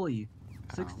Silly Billy,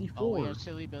 Oh, 64. we have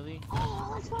Silly Billy.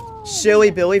 Oh, let's go. Silly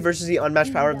Billy versus the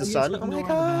unmatched power of the Yeah, sun. we Oh have my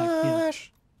something around the back, yeah.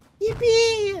 gosh!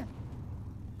 Yippee!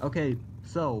 Okay,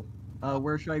 so,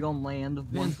 where should I go and land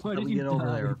once why that did we you get over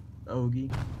die? there,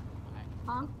 Ogie?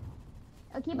 Huh?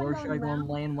 Keep Where it should I going go and round.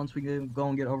 land once we go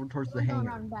and get over towards the We're going hangar?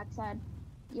 around backside.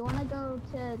 You wanna go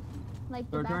to like the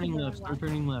Start back turning of the left. Start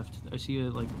turning left. I see a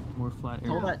like more flat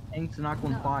Tell area. that tank's not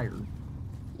going to No. fire.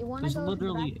 You wanna There's go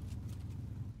literally. to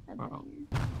the back of the Oh.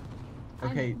 hangar. I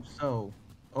Okay, know. so,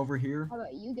 over here. How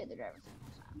about you get the driver's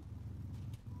license?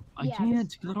 I Yeah, can't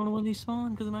this- because I don't know when they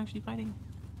spawn because I'm actually fighting.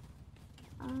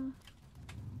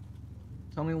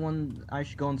 Tell me when I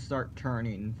should go and start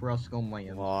turning for us to go and land.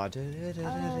 You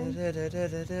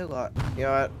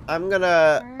know what? I'm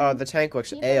gonna. Oh, the tank looks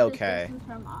Keep a it okay. distance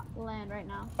from land right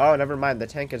now. Oh, never mind. The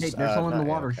tank is. Hey, there's someone in the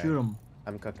not water. A-okay. Shoot him.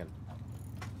 I'm cooking.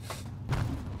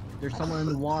 There's someone in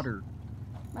the water.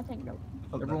 My tank go.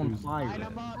 Everyone Line fire.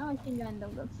 them up. I think I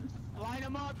don't go. Line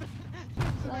them up.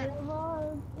 Light them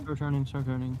up. Start turning. Start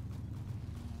turning.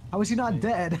 How is he not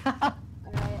dead? Alright,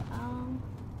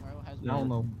 I don't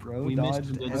know. Bro We missed a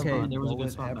dodged good every spot. There was a good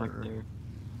bullet spot back ever. there.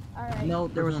 alright. No,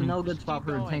 there was Turning. no good Just spot keep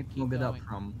for a going, tank to keep get up going.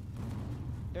 from.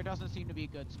 There doesn't seem to be a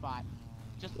good spot.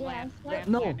 Just Yeah, land, it's land,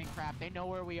 No. landing crap. They know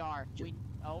where we are. We.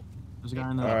 Oh. There's a guy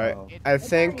in the. All right. It- I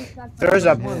think there's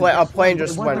a plane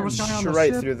just Wait, went there was a guy on the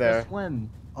straight ship? through there. Swim.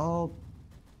 Oh.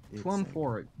 Swim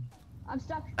for it. I'm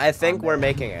stuck. I think I'm we're dead.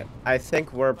 making it. I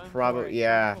think we're Swim for probably it,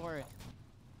 yeah. swim for it.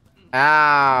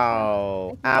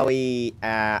 Ow! Owie!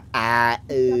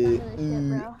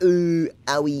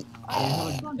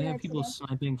 Owie! They have people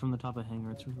sniping from the top of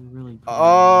hangar. It's really.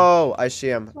 Oh, I see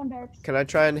him. One barracks. Can I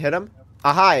try and hit him?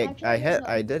 Aha! Actually, I hit. no,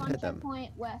 I did on hit them.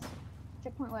 Checkpoint west.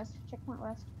 Checkpoint west. Checkpoint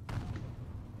west.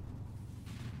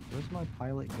 Where's my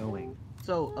pilot going?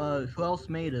 So, who else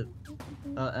made it?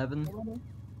 Evan?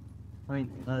 I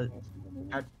mean,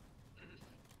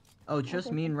 oh, it's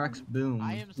just me and Rex Boom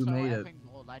I am who so made it. effing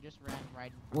bold. I just ran right.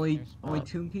 in front of Only, their spot. only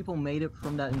 2 people made it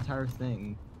from that entire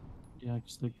thing. Yeah,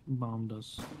 because they bombed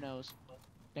us. Who knows?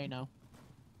 They know.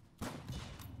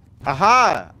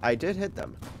 Aha! I did hit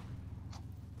them.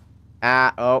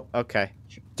 Ah, oh, okay.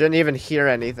 Didn't even hear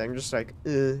anything, just like,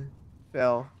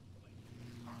 fell.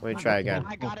 Let me try again.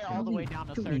 I got it all the way down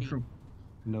to 30.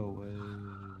 No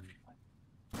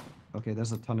way. Okay,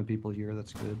 there's a ton of people here.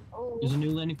 That's good. There's a new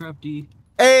landing craft D.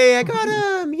 Hey, I got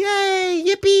him! Yay!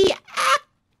 Yippee! Ah!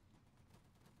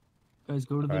 Guys,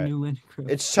 go to the Alright. new landing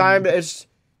craft. It's time to, it's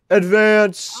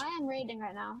advance! I am raiding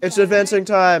right now. It's so- advancing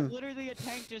time! Literally a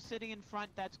tank just sitting in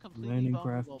front that's completely Landing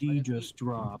vulnerable. craft D just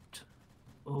dropped.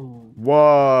 Oh.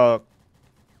 Whoa!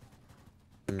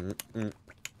 That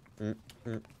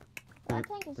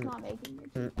tank is not making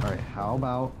it. All right, how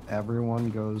about everyone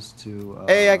goes to?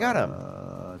 Hey, I got him.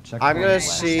 Checkpoint I'm gonna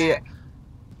West. see.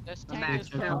 This I'm tank back. is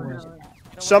Checkpoint.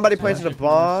 Somebody planted a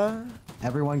bomb.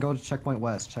 Everyone go to checkpoint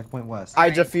west. Checkpoint west.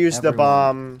 I defused the Everyone.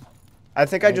 bomb. I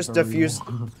think I just defused.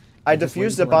 I Just wait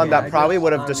defused the until bomb I that probably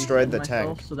would have I destroyed the respawned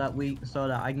myself tank. So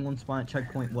that I can go and spawn at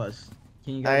checkpoint west.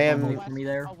 Can you I guys am- wait for me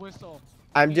there? A whistle.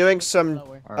 I'm doing some.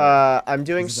 Alright. I'm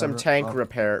doing This is some ever- tank oh.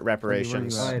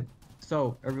 reparations. Where you Alright.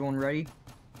 So everyone ready?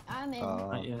 I'm in.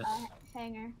 Not yet.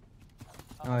 Hangar.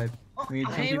 Alright. We need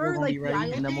 10 Hey, people we're gonna be like ready,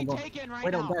 the and then we'll go. Taken right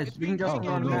Wait, now. no, guys, It's we can being just taken.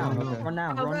 run go, now. go, go. Run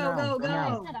now. Go, Run go, now. go, Run now.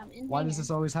 go. I'm in Why hangar. does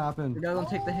this always happen? We're gonna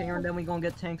take the hangar, and then we gonna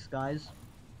get tanks, guys.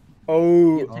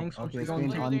 Oh, Get tanks once okay, we it's go being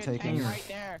into Literally a tank untaken. right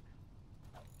there.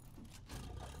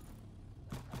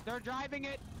 They're driving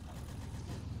it.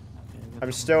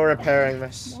 I'm still repairing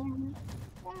this.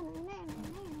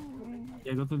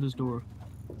 Yeah, go through this door.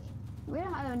 We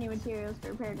don't have any materials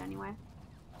prepared anyway.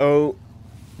 Oh,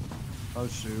 Oh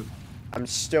shoot. I'm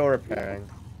still repairing.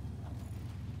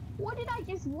 What did I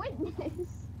just witness?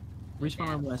 Respawn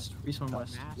on west. Respawn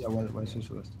west. Yeah, west is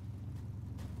west.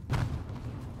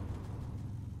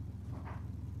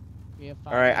 We have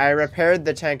 5 All right, I minutes. repaired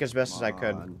the tank as best as I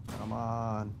could. Come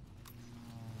on.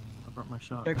 I brought my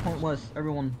shot. Checkpoint west,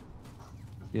 everyone.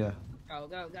 Yeah. Go,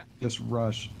 go, go. Just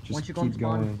rush. Just Once you go and keep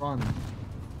spawn, going. run.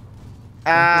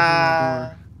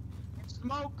 Ah,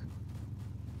 Smoke.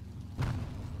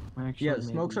 Actually, Yeah, maybe.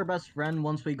 smoke's our best friend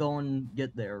once we go and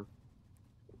get there.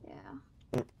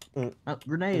 Yeah.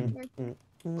 Grenade. They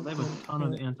have a ton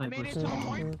of I made it to a anti-personnel.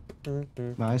 point.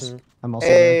 Nice. I'm also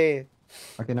there. hey,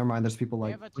 Okay, never mind. There's people We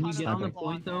like. have a When you ton get of on the people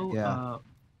point, there. though, Yeah.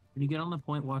 when you get on the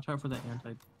point, watch out for the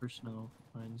anti-personnel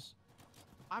lines.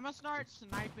 I'm gonna start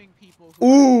sniping people. Who are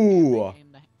Ooh. camping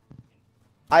in the-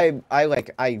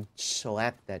 I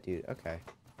slapped that dude. Okay,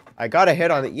 I got a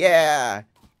hit on it. Yeah.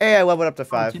 Hey, I leveled up to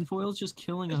 5. Tinfoil's just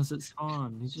killing us at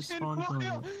spawn. He's just spawn killing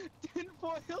us.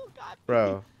 Tinfoil got me.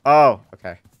 Bro. Oh,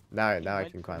 okay. Now I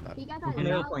can climb up. He got that On the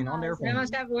yellow airplane, on the eyes. We airplane.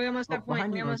 almost have, we almost have point.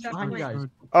 behind We you, almost have behind you point. guys.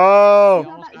 Oh, He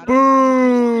got that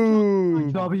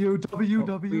boo! W Oh, W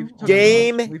W. we've took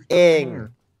Game the- we've took the ing.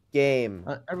 hangar. Game.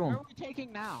 Where Everyone, are we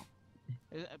taking now?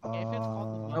 If it's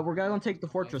called the we're gonna take the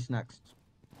fortress next.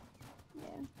 Yeah.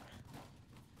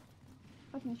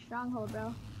 Fucking stronghold,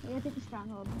 bro. We gotta take the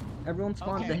stronghold. Everyone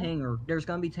spawn at the Okay. hangar. There's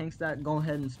gonna be tanks that go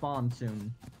ahead and spawn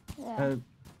soon. Yeah.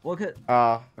 Look at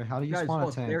Wait, how do you guys. spawn a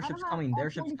Look, tank? their I don't ship's have coming. Their all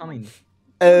ship's 40 coming.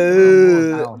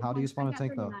 Oh. How? How do you spawn a I got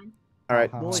tank though? 39. All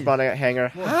right, Boys. spawning at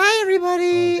hangar. Look. Hi,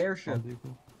 everybody. Their ship.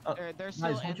 They're still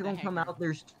Guys, in once you the don't come hangar. out,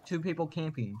 there's 2 people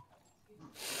camping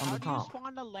on How the do you top.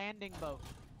 spawn a landing boat?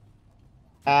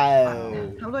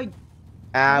 Ow. How do I?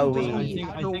 Owie.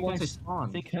 I don't want to spawn.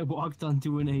 I think I walked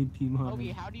onto an AP mod.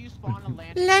 Ogie, how do you spawn a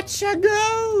landing Let's boat? go.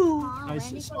 Aw, Guys,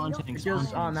 landing spawn boat, you tank, It don't just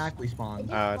spawn. automatically spawns.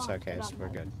 Oh, it's okay. So we're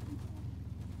good.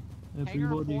 Hangar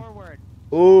Everybody. forward.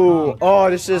 Ooh. Oh,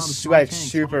 this Spawn is tank, like spawn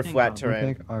super tank, flat spawn I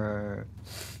terrain. think our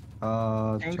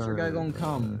Tanks are gonna go and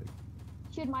come.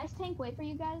 Should my tank wait for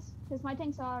you guys? Because my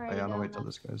tank's already I gotta going wait till up.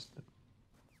 this guy's.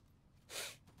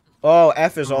 Oh,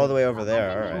 F is all the way over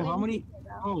there. I think All Oh, right. how many?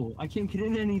 Oh, I can't get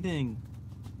in anything.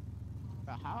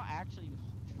 Bro, how actually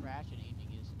trash at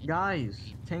aiming is. in Guys,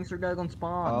 game. tanks are gonna go and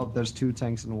spawn. Oh, there's 2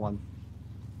 tanks in one.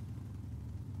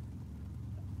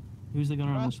 Who's the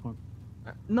gunner on this one?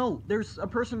 No, there's a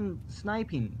person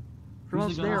sniping from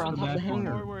Who's us the gunner there for on the top of the back one?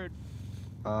 hangar. Forward.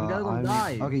 We gotta go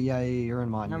dive. Okay, yeah, you're in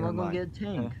mine. And You're we're in gonna mine. get a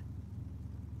tank.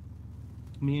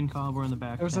 Me and Cobb were in the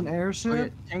back. There's an tank. airship.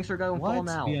 Okay, tanks are gonna fall What?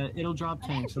 now. Yeah, it'll drop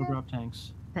tanks. It'll drop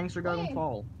tanks. Tanks are gonna Wait.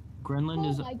 fall. Grenland Oh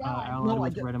is my God. allied No, I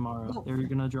with don't- Red Amara. no. They're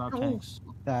gonna drop No. tanks.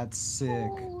 That's sick.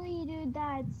 Holy dude,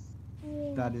 that's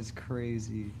sick. That is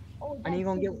crazy. Oh, I need to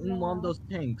that's go get sick, in one of bro. those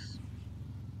tanks.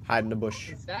 Hide in the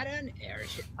bush. Is that an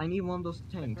airship? I need one of those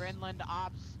tanks. Greenland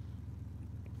ops.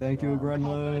 Thank you,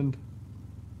 Grenland.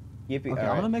 Yippee. Okay, All I'm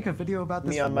gonna right. make a video about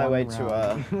this. Me on my one way to,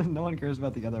 round. No one cares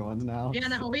about the other ones now. Yeah,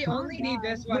 no, we only need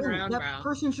this one No, round, that bro.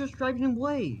 person's just driving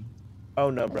away. Oh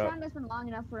no, The bro. round has been long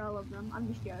enough for all of them. I'm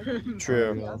just joking. True.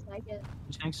 Nobody else like it.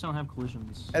 Tanks don't have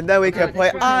collisions. And then we can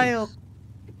play Tanks. Isle.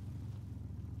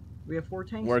 We have 4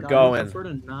 tanks. We're guys. going. I prefer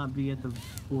to not be at the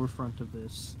forefront of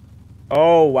this.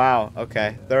 Oh wow.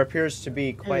 Okay. There appears to be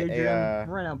Hey, quite Adrian, a.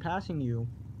 right now, passing you.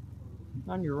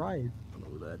 On your right. I don't know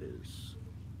who that is.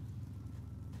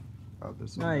 Oh,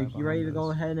 there's some guy Mike, you ready to behind go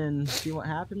us. ahead and see what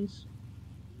happens?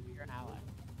 You're an ally.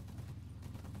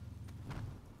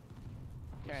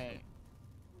 Okay.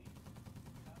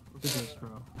 Look at this, bro.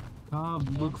 Cobb,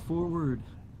 look forward.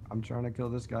 I'm trying to kill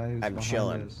this guy who's I'm behind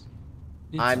chilling. us.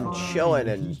 It's I'm fine. chilling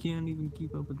He and can't even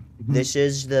keep up with. this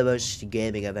is the most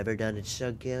gaming I've ever done. It's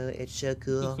so good. It's so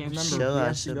cool. Remember, It's so we have to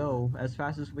awesome. go as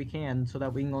fast as we can so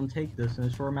that we can go and take this in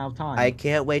a short amount of time. I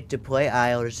can't wait to play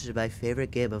Isle. This is my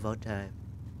favorite game of all time.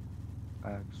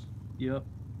 Facts. Yep.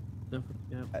 Definitely.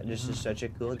 Yep. This is such a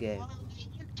cool game.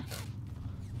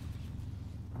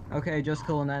 Okay, just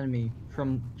kill an enemy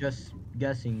from just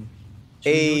guessing.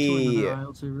 Should we go to Hey, another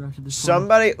aisle to after this one?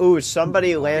 somebody,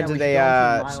 somebody landed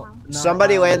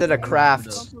somebody landed a craft.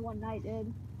 Also one night,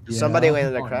 dude. Somebody Yeah.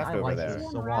 landed a Fun. craft I over like there. this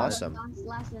One a round lot. Awesome.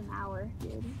 lasted an hour,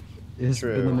 dude. It's been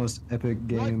the True. most epic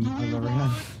game I've ever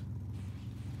had.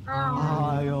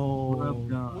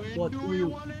 What do you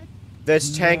want?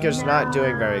 This tank is not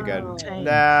doing very good. Tank.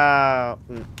 No.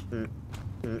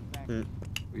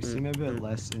 We seem a bit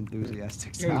less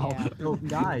enthusiastic Hey, now. so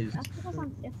guys, That's because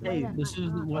it's hey, late at This is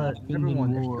night. what happened in everyone,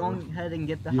 if you war. go ahead and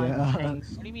get behind Yeah. the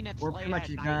tanks, What do you mean it's we're late pretty much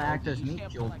at gonna night? act as You meat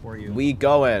can't shield play- for you. We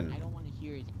going. I don't want to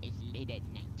hear it's late at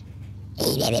night.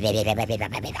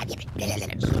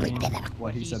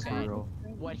 What he said for real.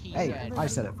 What he Hey, said. I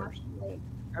said it first.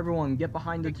 Everyone, get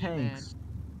behind the Tricky, man. tanks.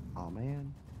 Oh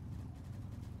man.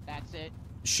 That's it.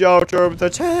 Shelter the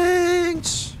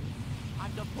tanks.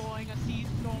 I'm deploying a sea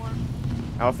storm.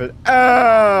 Outfit.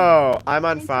 Oh, I'm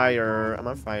on fire. I'm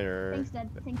on fire. Thanks, Dad.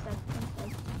 Thanks, Dad.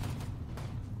 Thanks, Dad.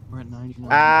 We're at 99.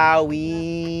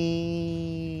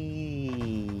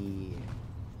 Owie.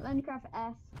 Landcraft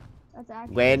S. That's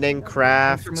actually. Landing Tanks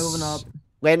crafts. are moving up.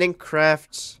 Landing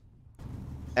crafts.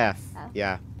 F. F.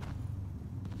 Yeah.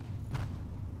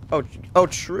 Oh,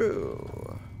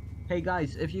 true. Hey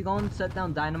guys, if you go and set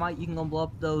down dynamite, you can go blow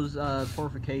up those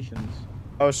fortifications.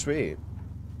 Oh, sweet.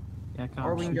 Yeah, Cobb,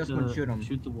 Or we can shoot just go the- shoot 'em.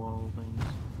 Shoot the wall things.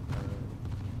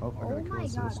 Oh, I Oh gotta kill my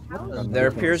this. god, how What is the- There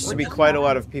appears to be quite a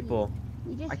lot of people.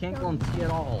 He just I can't go killed- and see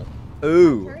it all.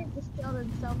 Ooh. Turret just killed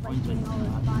himself by shooting all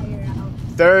his fire out.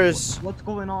 There's What's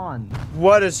going on?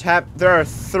 what is There are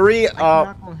 3 I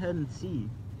cannot go ahead and see.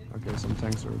 Okay, some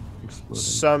tanks are exploding.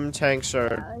 Some tanks are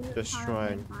Yeah, it's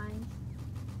destroying. fine.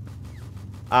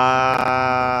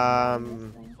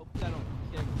 Um, Hope that don't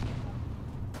kick.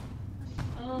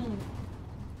 Oh,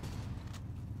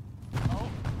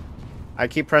 I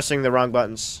keep pressing the wrong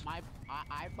buttons. I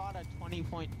bought a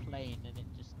 20-point plane and it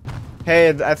just. Hey,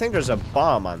 I think there's a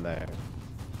bomb on there.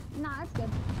 Nah, that's good.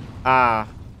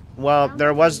 Well, Sounds there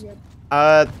like was. good.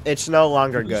 It's no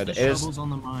longer Use good. the It is. shovels on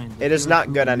the mine. it is There are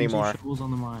not good use anymore. your shovels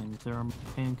on the mine. There are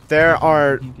tank. There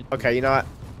are. can't get Okay, you know what?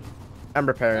 I'm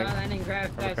repairing. Landing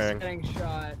craft that's repairing. getting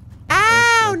shot.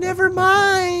 Ow! Never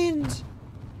mind.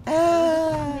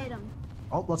 Made him.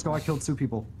 Oh, let's go. I killed 2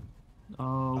 people.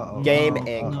 Oh, Uh-oh. Game no,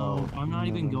 ing. No, I'm not No,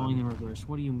 even no, no. going in reverse.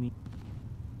 What do you mean?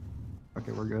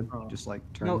 Okay, we're good. Oh. Just like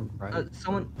turn No, right.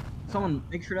 someone,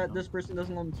 make sure that this person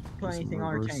doesn't go and put Just anything on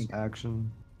our reverse tank. action.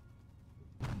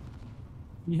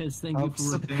 Yes, thank you Oops.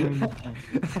 for repairing the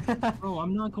tank. Bro,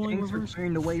 I'm not going Tanks are reverse.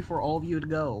 clearing the way for all of you to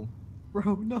go.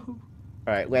 Bro, no. All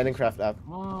right, landing craft up.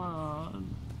 Come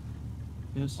on.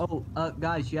 Yes. Oh,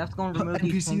 guys, you have to go and remove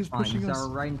these NPC tank is pushing mines that us. are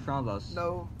right in front of us.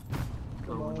 No.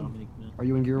 Bro, we're not making it. Are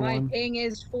you in gear My 1? ping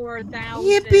is 4,000.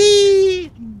 Yippee!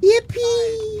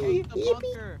 Yippee! Take the Yippee!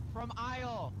 bunker from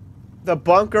Isle. The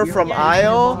bunker You from have to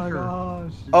Isle. get in the bunker.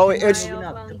 gosh. Oh, it's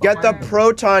Isle get the bunker.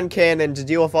 proton cannon to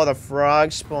deal with all the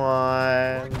frog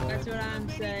spawn. That's what I'm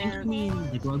We saying. need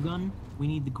the grub gun. We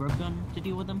need the grub gun to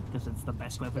deal with them because it's the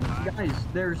best weapon. Guys,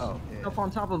 there's Oh, yeah. stuff on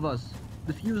top of us.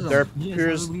 Defuse them. There Yes,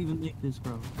 appears. how do we even make this,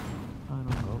 bro? I don't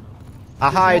know.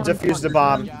 Aha! I There's one defused the in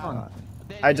bomb. front.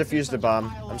 I defused the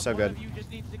bomb. I'm so good. One of you just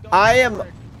needs to go I am.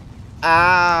 forward.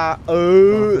 Stuff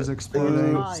Oh. is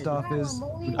exploding. Ooh. Stuff is.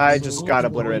 I just got Go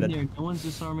in obliterated. there. No one's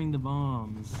disarming the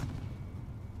bombs.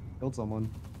 Killed someone.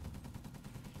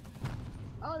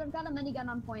 Oh, they've got a minigun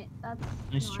on point. That's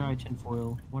Nice annoying. try,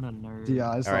 tinfoil. What a nerd.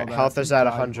 Yeah, I saw Alright, that. health is He at died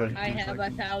 100. like I 2 have seconds.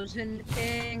 1,000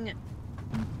 ping.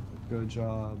 Good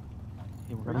job.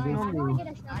 Okay, we're What gonna are you Alright, do- how do I do?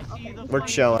 get a shot? I see Okay. the We're flamethrower.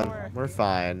 chilling. We're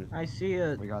fine. I see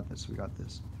it. We got this. We got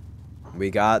this. We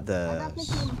got I got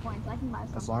this. 15 points. I can buy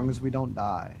something. As long as we don't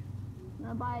die. I'm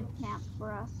gonna buy a camp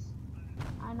for us.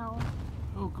 I know.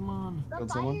 Oh, come on. The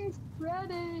Killed someone? fire's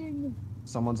spreading.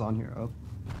 Someone's on here. Oh,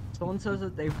 Someone says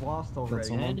that they've lost already.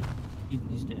 someone? Dead?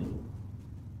 He's dead.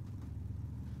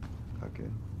 okay.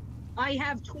 I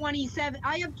have 27.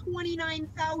 I have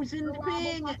 29,000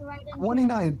 ping.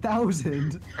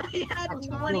 29,000. I had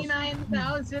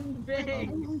 29,000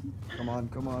 ping. Come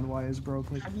on. Why is bro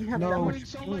click? You have that No. much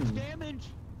So much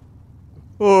damage.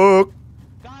 Oh.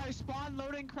 Guys, spawn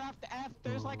loading craft F.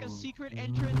 There's like a secret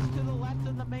entrance to the left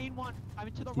of the main one. I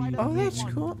mean, to the right of the Oh, main that's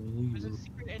one. cool. There's a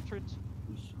secret entrance.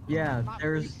 Yeah, Not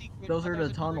really there's secret, those but are the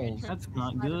there's a clear tunnels. entrance. That's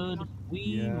not good.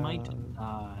 We Yeah. might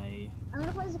die. I'm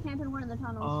gonna place a camp in one of the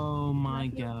tunnels. Oh my I'm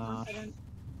not feeling gosh. confident.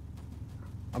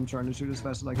 I'm trying to shoot as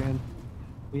fast as I can.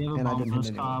 We have a And I bomb didn't on us,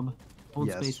 hit anyone. Cobb. Hold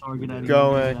Yes, space, or we get do. out of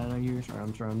Going. here. Get out of here.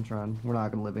 I'm trying. We're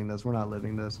not gonna living this. We're not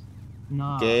living this.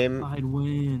 Nah, Game. I'd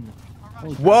win.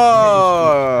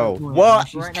 Whoa!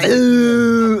 What?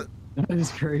 Ooh. That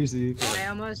is crazy. I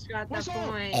almost got the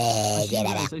point. I see you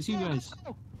guys. I see you guys.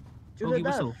 To Okay, the death.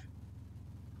 whistle.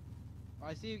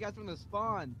 I see you guys from the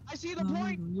spawn. I see the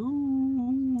point.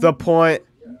 The point.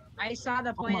 I saw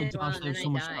the Oh point my as well, gosh, and there's then so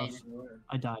I much died. stuff.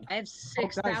 I died. I have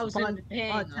spawn- 6,000 ping.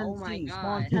 spawn Oh my 10C,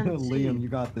 god. Liam, you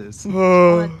got this.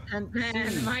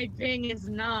 Man, my ping is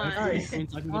not. Guys,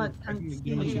 I can get spawn a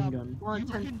 10C. machine gun. Spawn You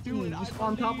can 10C. do it, You I spawn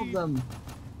on top of believe. them.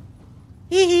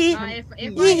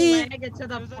 If I lag it to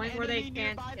the There's an point where they enemy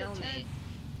can't nearby the kill me. tent.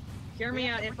 Hear me We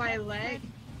have out. to If I protect the lag, tent.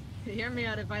 hear me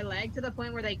out. If I lag to the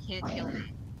point where they can't kill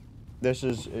me. This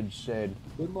is insane.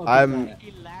 Good luck I'm. with that.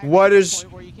 He lags What to the is?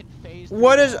 point where you can phase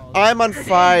What through is? walls. I'm on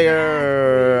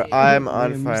fire. I'm Liam,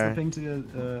 on use the fire. thing to,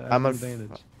 I'm have on. an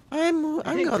advantage. I'm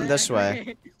going this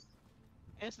way.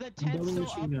 Is the I'm tent building a still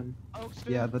machine up, gun.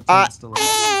 Oakster? Yeah, the tent's still up.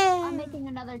 I'm making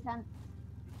another tent.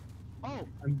 Oh,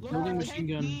 I'm look, building a tent machine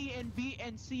gun. D and B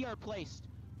and C are placed.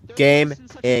 They're Game placed in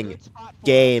such a ing. good spot for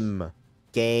us. Game.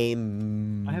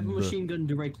 Game. I have a machine gun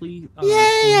directly. Yay,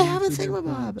 I pointing have a to their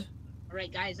thingamabob. point.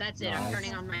 Alright, guys, that's it. I'm Nice.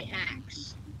 turning on my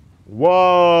axe.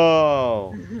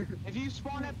 Whoa. If you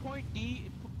spawn at point D,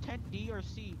 tent D or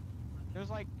C, there's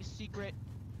like a secret.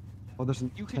 Oh, there's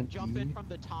an You can tent jump in E. from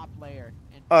the top layer.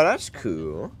 And Oh, that's jump in.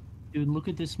 cool. Dude, look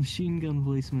at this machine gun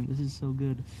placement. This is so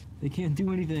good. They can't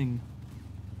do anything.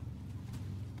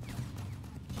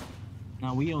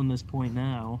 Now we own this point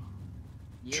now.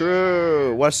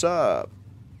 True. What's up?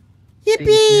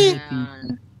 Yippee! Yippee!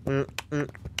 Mm, mm,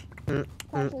 mm,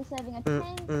 Partially saving a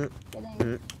tank.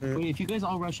 Kidding. Wait, if you guys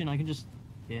all rush in, I can just.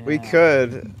 Yeah. We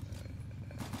could.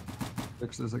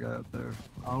 Fix there's a guy up there.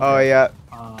 Oh yeah.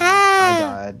 Uh, I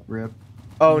died. Rip.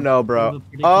 Oh no, bro.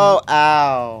 predicament. Oh,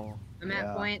 ow. I'm at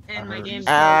Yeah, point and that my hurts. game's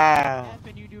Ow. F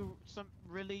and you do some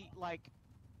really like.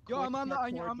 Yo, quick I'm on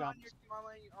parkour your jumps.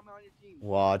 team. I'm on your team.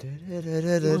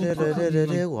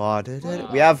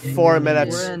 We have 4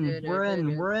 minutes. We're in.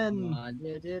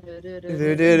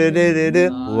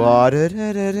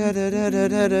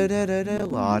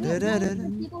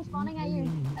 People spawning at your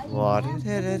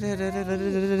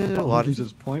He's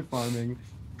just point farming.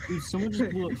 Dude, someone just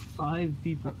blew up 5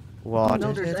 people.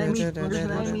 No, there's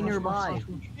an enemy nearby.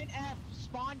 10F,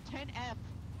 spawn 10F,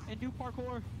 and do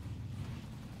parkour.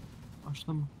 Rush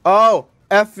them. Oh,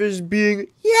 F is being.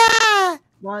 Yeah!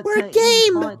 Spawn We're 10E,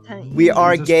 game! spawn 10E. We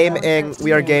are Just gaming.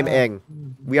 We are gaming.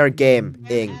 We are And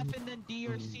gaming. F and then D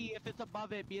or C if it's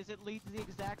above it, because it leads to the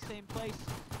exact same place.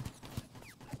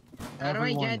 How do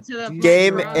I get to the point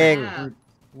Game where I'm ing. at? Or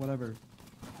whatever.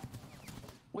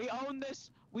 We own this.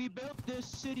 We built this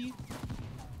city.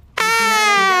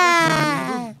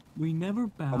 We never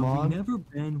bow, Come on. we never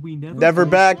bend, we never. Never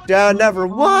quit. back down, never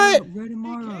We are what? Red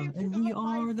Amara, and we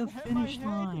are the finish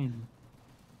line.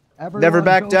 Never Everyone,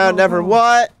 back go, down, go, never go.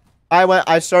 what?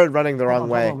 I started running the Hold wrong on,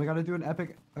 way. hold on, we gotta do an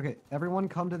epic. Okay, everyone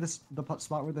come to the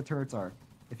spot where the turrets are.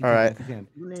 If you All can, right. if you can.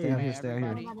 Stay out here, stay out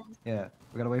here. Everybody. Yeah,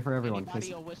 we gotta wait for everyone. 'cause-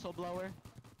 Anybody a whistleblower?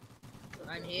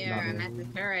 I'm here. I'm at the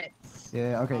turrets.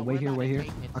 Yeah, okay, Oh, wait we're here, about wait to here.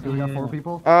 take it, Okay, so we got yeah. 4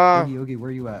 people. Uh, Oogie,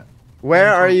 where you at?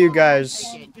 Where are you guys?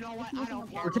 Take it. You know what? I don't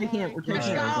care. We're taking it, we're Let's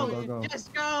taking it. Alright, go. go.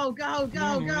 Just go.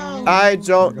 Go. I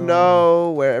don't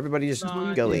know where everybody's This is where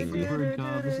you going.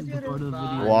 This is the part of the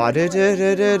video. What did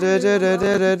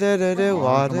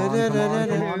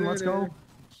Come on, let's go.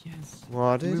 Yes.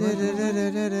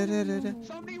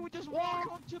 Somebody would just walk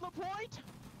up to the point.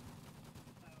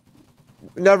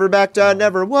 Never back down,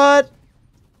 never what?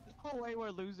 No way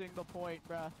we're losing the point,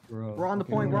 bruh. Bro, We're on the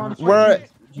okay, point, we're on the point.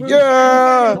 We're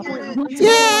yeah,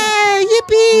 yeah,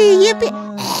 yippee,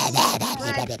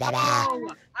 Let's go.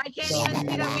 I can't even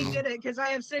see that we did it because I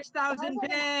have 6,000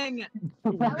 ping.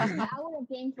 That was an hour of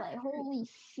gameplay. Holy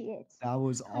shit. That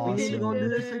was We need to go awesome. and do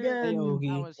this Hey, again. Ogie,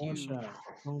 That was one huge. shot.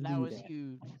 Don't That do was that.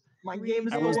 huge. My game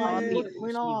is I was on the what's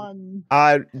going on?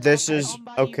 This is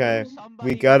Somebody okay. somebody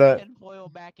We gotta, tinfoil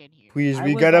back in here. please, I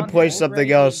we was gotta on the play old something rig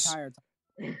the else. entire time.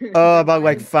 About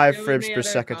like 5 Doing frames the per other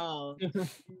second. call.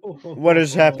 What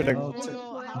is happening?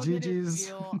 Tinfoil, how did it GG's.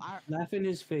 feel? Laugh in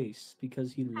his face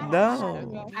because he Oh, laughs.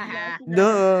 No. Haha.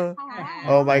 No.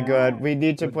 Oh my Haha. god, we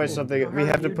need to play So something. how We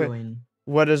have are to you play. doing?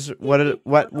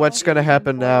 What's gonna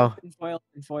happen now?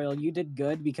 Tinfoil, you did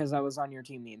good because I was on your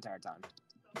team the entire time.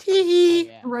 Traitor,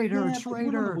 Yeah, but we're on the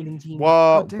traitor. winning team.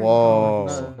 Whoa, dare you. Oh,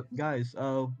 I whoa. Guys,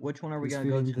 which one are we He's gonna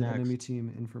go feeding to the next? enemy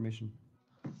team information.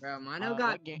 Bro, Mono what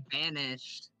got game?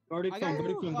 banished. Guarded I phone, got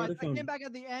guarded phone, I guarded phone. came back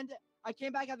at the end. I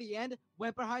came back at the end,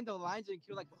 went behind the lines, and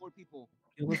killed like 4 people.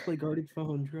 Yeah, let's play guarded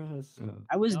phone, trust.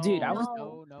 I was, dude, I was.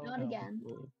 No, Not again.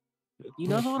 You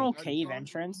know the little Guarded cave phone?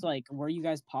 entrance, like where you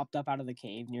guys popped up out of the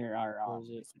cave near our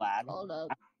flag? Hold up.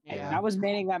 Yeah. I was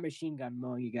manning that machine gun,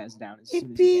 mowing you guys down as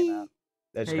soon as you came out.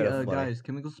 That's Hey, kind of funny. guys,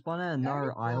 can we go spawn at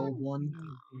another aisle one?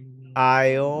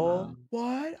 Isle?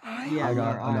 What? Yeah, I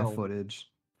got our enough aisle. footage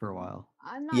for a while.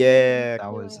 I'm not Yeah.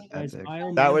 That was Guys, epic.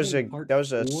 Isle That was Manhunt a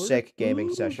Part 4? sick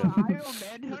gaming session. Iron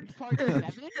Manhunt Part 7?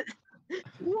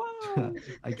 Wow.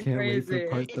 I can't wait for Crazy.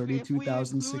 part If we include all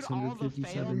the failed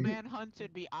 32,657. manhunts,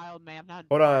 it'd be Isle Manhunt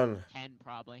Hold Part on. 10,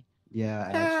 probably.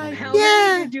 Yeah, How actually.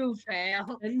 many did you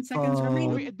fail? 10 seconds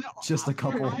remaining. Just a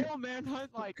couple. Isle Manhunt,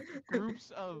 like,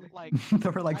 groups of, like,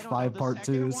 There were like I don't know, 5 the part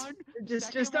second 2s. one-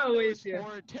 Just second one, always there you. was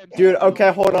 4 attempts Dude, to kill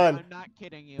okay, hold people. on. I'm not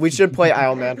kidding you. We should play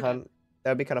Isle Manhunt.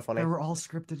 That'd be kind of funny. They were all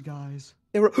scripted, guys.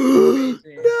 They were.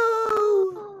 Crazy.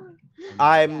 No!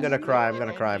 I'm Yes, gonna we cry. were I'm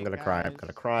gonna cry. I'm ending, gonna cry. I'm guys.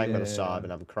 gonna cry. I'm gonna Yeah. sob,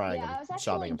 and I'm crying. Yeah, I I'm was actually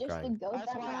sobbing. I'm just the crying. goat That's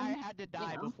that why I run. had to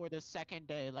die know. before the second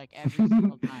day, like, every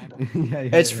single time.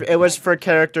 It was for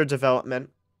character development.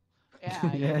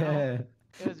 Yeah, you know, Yeah.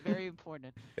 it was very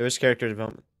important. It was character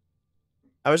development.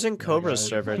 I was in Cobra's guys.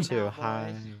 server Right too. now,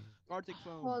 Hi. boys. Arctic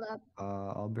phone. Hold up.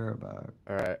 I'll be right back.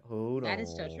 All right, hold on. That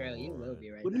is so true. You will be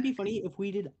right Wouldn't it be back. funny if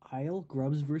we did Isle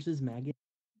Grubs versus Maggot?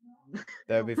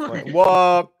 That'd be funny.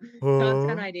 What?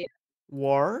 Content idea.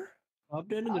 War? That'd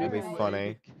That'd be Alright.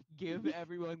 funny. Give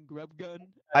everyone grub gun.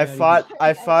 I fought.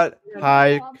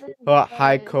 Hi,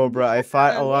 hi Cobra. I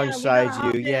fought Yeah, we alongside gotta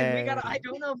hop you. in. Yeah. I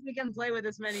don't know if we can play with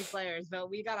this many players, but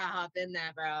we gotta hop in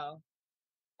there, bro.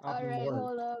 Alright,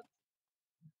 hold up.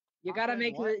 You Hop gotta in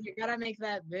make what? you gotta make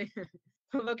that big.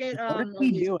 Look at What are we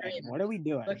Ogie's doing? stream. What are we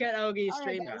doing? Look at Ogie's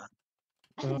Alright, stream, bro. guys.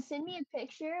 Send me a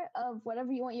picture of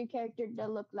whatever you want your character to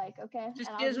look like, okay? Just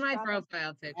And I'll use my drop it.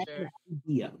 profile picture.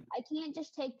 Yeah. I can't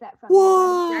just take that from you. You gotta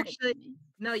What? send it to Actually, me.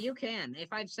 no, you can.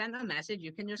 If I've sent a message,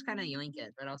 you can just kind of yoink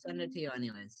it, but I'll send it to you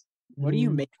anyways. What do you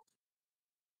make?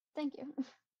 Thank you.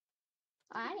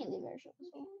 I need the version.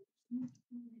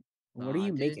 What are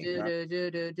you making? Bro?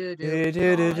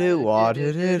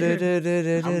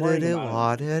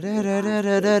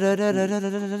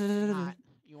 Not.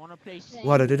 You wanna play Steam?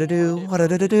 What did it do? What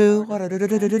did it do? What did it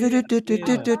do?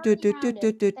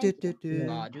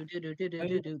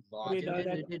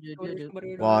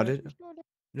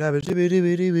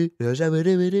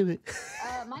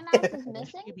 My mouse is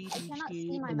missing. I cannot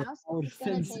see my mouse. It's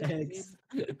gonna Defense take X.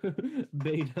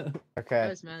 Beta. Okay.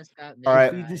 This mouse got All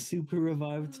right. Feed the super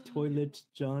revived toilet,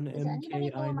 John Does anybody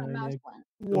know where my mouse MKI9X.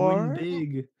 went? To win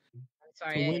big. To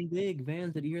Sorry. win big.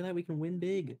 Vans, did you hear that? We can win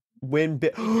big. Win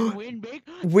big. We can win big.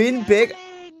 Win big.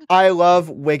 Gambling! I love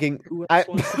wigging. Who I else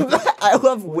wants to I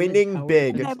love toilet winning power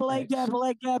big. defense Gambling, X?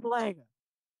 gambling, gambling.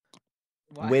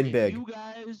 Win If big. you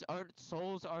guys aren't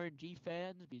Souls RNG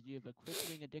fans because you have a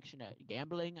crippling addiction to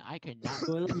gambling, I cannot.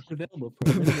 Toilet is available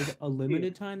for a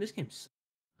limited time. This game's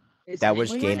That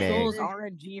was Wait, gaming. Souls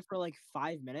RNG for like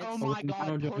 5 minutes. Oh my god,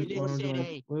 Mono joined. Toilet Mono joined.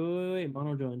 City. Wait.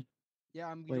 Mono joined. Yeah,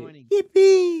 I'm Wait. joining.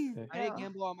 Yippee! Okay. I didn't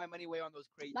gamble all my money away on those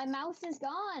crates. My mouse is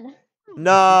gone. My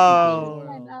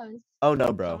No. mouse. Oh no,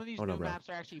 Some bro. of these Oh no, new bro. maps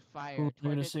are actually fire. Cool, I'm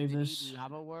gonna Toilet save City, this.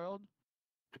 Lava World.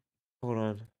 Hold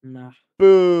on. Nah.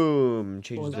 Boom.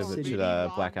 Changes Toilet to City.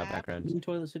 the blackout background. In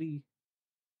Toilet City.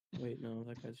 Wait, no,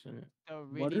 that guy's in it. A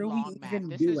What really are we long map. even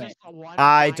This is doing? just a one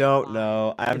I giant don't line.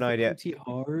 know. I have no idea.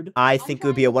 Hard. I I'm think it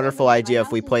would trying be a to play wonderful this. My idea if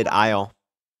mouse we is played gone. Isle.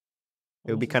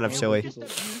 It would be kind of Can't silly. we just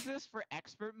abuse this for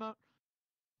expert mode?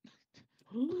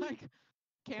 Like,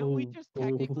 can't we just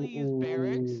technically use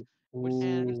barracks?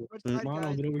 And Which side, Mono,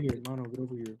 guys? get over here. Mono, get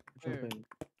over here. Where? Jump in.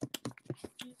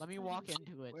 let me walk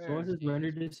into it. Where? Source is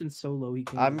render distance so low he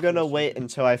can't. I'm get gonna close to wait it.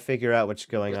 until I figure out what's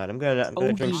going on. I'm gonna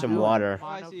drink some Mono. water. Oh,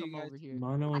 I Mono, see you come guys. over here.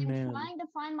 Mono I'm and man. trying to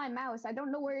find my mouse. I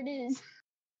don't know where it is.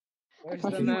 Where's You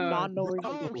the do moon? not know where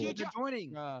Oh, you he go. just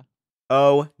joining.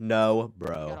 Oh no, You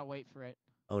gotta bro. wait for it.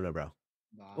 Oh no, bro.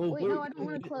 Oh, Wait, no, I don't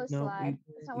want to close no, slide.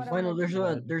 That's not what I Wait, no,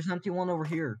 want. there's an empty one over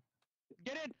here.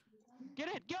 Get in. Get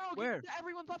in. Go. Where?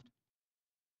 Everyone's left.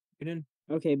 Get in.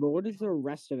 Okay, but what is the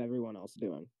rest of everyone else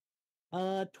doing?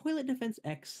 Toilet Defense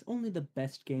X, only the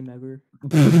best game ever.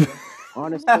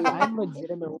 Honestly, I'm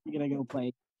legitimately gonna go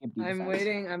play. I'm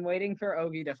waiting for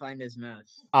Ogie to find his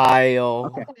mouse. I'll.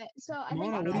 Okay. Okay, so I think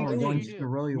Mono, I what are know you what doing? to do. a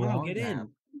really Mono, long get in. map.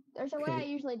 There's a way I Okay.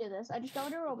 usually do this. I just go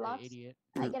to Roblox. Idiot.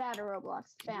 I get out of Roblox.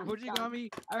 Bam. done. Fujigami,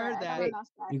 I Alright, heard I got that. my mouse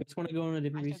back. You guys want to go on a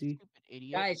different I said VC? stupid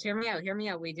idiot. Guys, hear me out. Hear me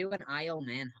out. We do an IO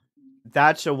manhunt.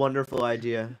 That's a wonderful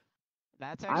idea.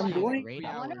 That's I'm actually going- a great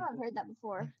I wonder idea. if I've heard that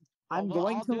before. I'm Well,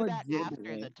 going I'll to do that after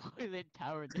legitimately. the toilet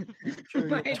tower defense.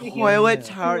 Toilet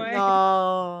tower. Why-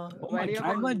 No. Why do you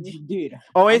I'm want a dude.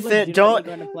 Only I'm thing, legitimately don't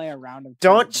going to play a round of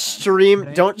don't toilet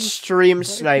defense. don't stream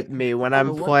snipe me when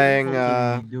I'm playing.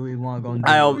 Do we want to go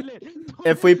I'll. Toilet,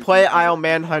 If we toilet, play toilet. Isle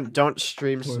Manhunt, don't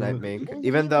stream snipe me. Is Even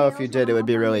anybody though if else you wanna did, it would hop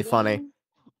be on the really funny. game?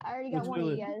 I already got Let's one do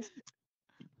of it. you guys.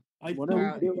 What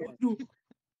are we doing?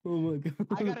 Oh my god.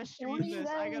 I gotta One stream of you this.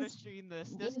 I gotta guys stream this.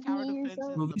 This give tower me defense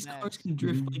yourself. Bro, is these the cars best. can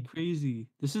drift like crazy.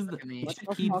 This is the. Look at me. I What should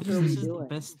the keep fuck this. are we This is the doing?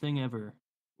 best thing ever.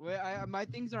 Wait, my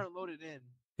things aren't loaded in.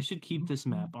 I should keep this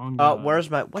map on. God. What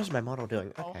is my model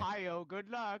doing? Okay. Ohio,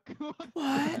 good luck.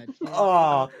 What?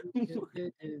 Oh.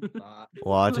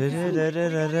 What did Yeah, it? we gotta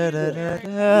use Eric so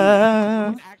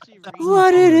we can actually read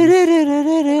What the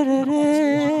did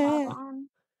Hop on.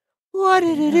 What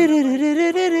did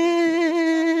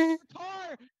it?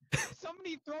 car.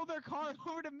 Somebody throw their car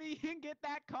over to me and get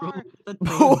that car.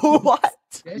 What?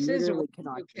 This is Literally way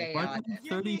cannot too get- Why chaotic. did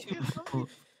 32 people?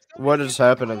 What is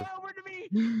happening?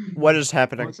 What is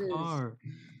happening? This is Car.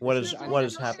 What this is is what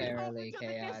is happening? unnecessarily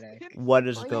chaotic. What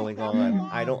is Oh, yeah, going fuck on? you.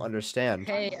 I don't understand.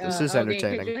 Hey, This is okay, could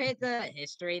entertaining. you hit the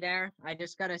history there? I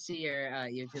just gotta see your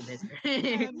YouTube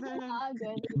history. Ah,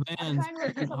 good. I'm Man, trying to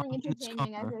look for hop something in this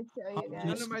entertaining I car. could show you Hop in guys.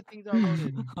 None this- of my things are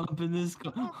loaded. Hop in this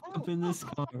car. Hop in this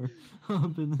car.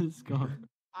 Hop in this car.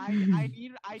 I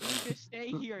need to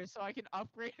stay here so I can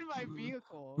upgrade my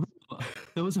vehicles.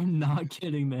 Those are not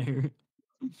getting there.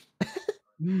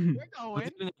 We're That's going.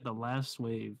 getting at the last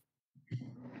wave.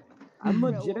 I'm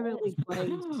legitimately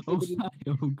playing Skibidi.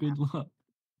 Ohio, good luck.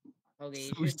 Okay,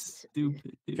 So you should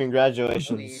stupid. Dude.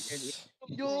 Congratulations.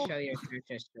 show your search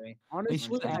history. Honestly,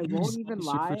 should I actually won't just even finish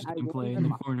the lie. first I won't gameplay in even the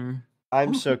lie. corner.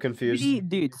 I'm so confused.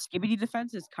 Dude, Skibidi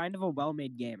Defense is kind of a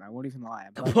well-made game. I won't even lie.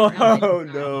 I'm like, Oh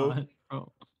no.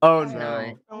 Bro. Oh It's no.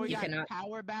 not. So we You got cannot.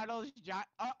 power battles,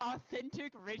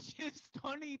 authentic riches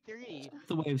 23. Skip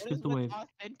the wave, What skip is the with wave.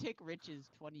 authentic riches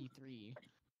 23?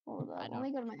 Hold I up. don't- Let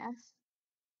me go to my S.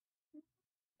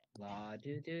 La,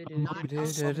 do, do, do, Not do.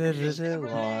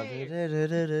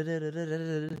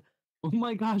 Oh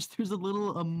my gosh, there's a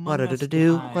little What Among Us did it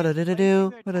do? guy. What did it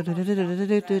do?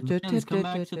 Vans, come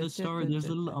back to the start. There's a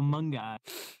little Among Us.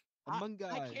 Among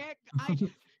I Us. can't. I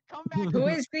come back. Who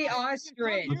is the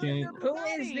ostrich? Okay. Who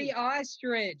is the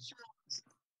ostrich?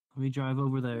 Let me drive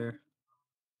over there.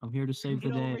 I'm here to save the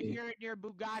Get over day. here at your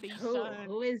Bugatti, Who son.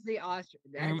 who is the ostrich?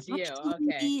 I'm That's you. actually-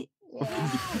 Okay.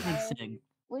 Yeah.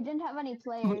 We didn't have any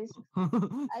players.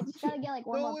 I just gotta get like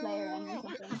one more player in or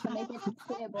something to make it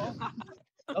playable.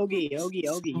 Ogie,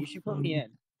 you should put me in.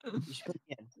 You should put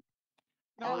me in.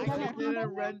 No, I we have can't. one more Didn't player?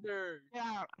 render. Get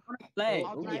out. Play.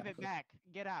 I'll drive it back.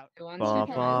 Get out. Who wants Ba, to ba,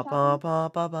 join? ba, ba,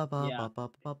 ba, ba, ba, Yeah. ba, ba,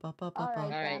 ba, ba, ba, ba. Alright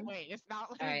Alright. then. Wait, it's not.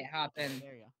 Alright, hop in.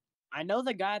 There you go. I know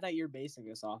the guy that you're basing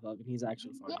this off of, and he's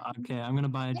actually funny. Okay, I'm gonna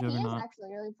buy a Yeah, he is Juggernaut. actually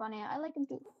really funny. I like him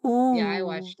too. Yeah,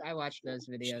 I watched those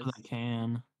videos. Because I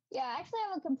can. Yeah, I actually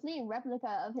have a complete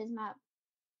replica of his map.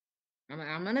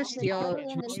 I'm gonna It's steal. probably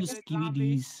in the Just description.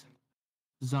 skibbies.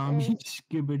 Zombie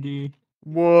skibbity.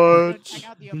 What? Check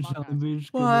out the Among Us. Zombie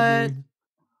What? skibbity.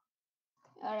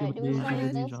 Alright, do we Skibbity, start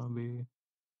with zombie, this? zombie.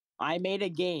 I made a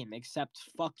game, except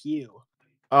fuck you.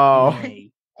 Oh.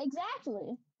 Yay.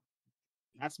 Exactly.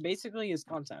 That's basically his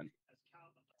content.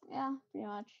 Yeah, pretty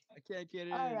much. I can't get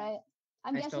in. Alright.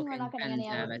 I'm I guessing still we're not getting can any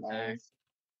other Avatar. players.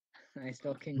 I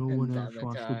still can No one else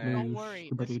wants to Avatar. play. Don't worry,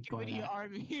 the Skibbity Skibidi toilet.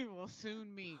 army will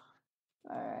soon meet.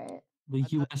 Alright. The I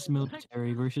thought U.S. they were like-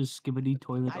 military versus Skibbity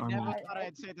Toilet I Army. never thought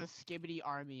I'd say the Skibidi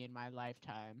army in my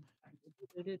lifetime.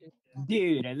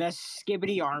 Dude, and this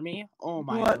Skibidi army? Oh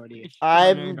my What? lordy.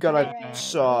 I'm gonna Alright.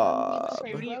 sob.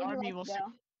 Skibidi Where would army you will like to soon.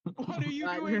 go? What are you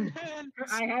But- doing, man?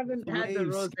 I haven't The had the wave,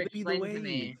 rules Skibbity the explained to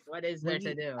me. wave. What is there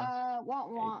to do?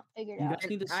 Want. Figure it You out. guys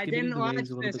need to I Skibbity didn't the watch waves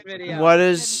a little this bit. video. What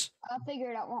is? I'll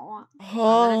figure it out. Want. I'm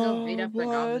gonna go Oh, beat up the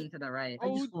what? goblin to the right. I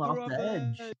just went off the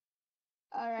edge.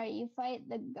 Alright, you fight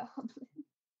the goblin.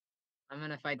 I'm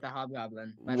gonna fight the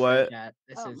hobgoblin. Watch What? my chat.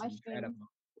 This Oh, is my stream. incredible.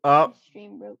 Oh, My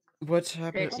stream broke. what's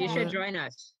happening? Pix, you should join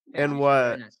us. Pix, And you should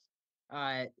what? join us.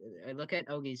 Look at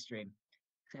Ogie's stream,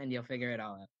 and you'll figure it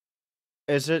all out.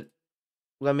 Is it?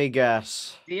 Let me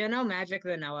guess. Do you know Magic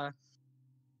Vanilla?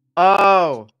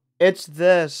 Oh, it's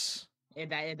this.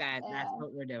 That's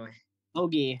what we're doing.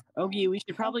 Ogie, we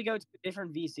should probably go to a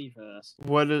different VC for this.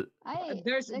 What is?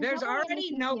 There's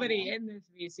already nobody in this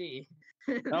VC.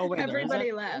 Oh wait,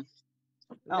 everybody left.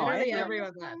 Oh, Literally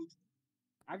everyone left.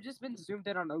 I've just been zoomed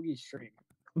in on Ogie's stream.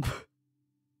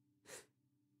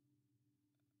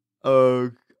 Oh,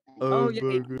 yeah. my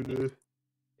goodness.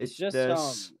 It's just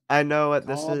this. I know what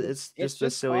this is. It's just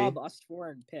the silly. Cobb, us four,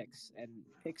 and Pix, and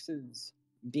Pix is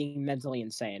being mentally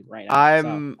insane right now.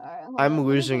 I'm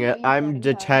losing it. I'm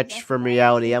detached from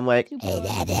reality. I'm like. Okay,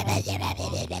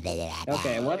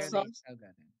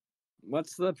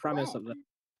 what's the premise of this?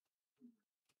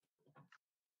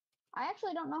 I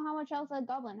actually don't know how much else that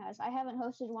goblin has. I haven't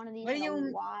hosted one of these in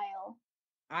a while.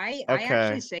 I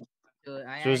actually say so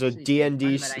there's a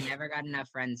D&D, but I never got enough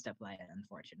friends to play it,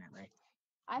 unfortunately.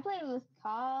 I played it with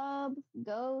Cobb,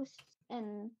 Ghost,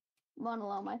 and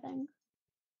Monolome, I think.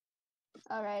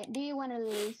 Alright, do you win or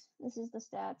lose? This is the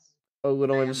stats. a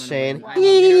little insane. I'm so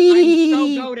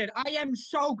goated. I am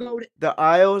so goated. The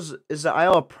Isles is the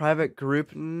Isle a private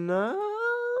group? No.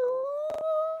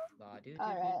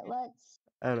 Alright, let's.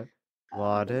 I don't know.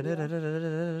 I forgot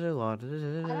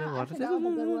what the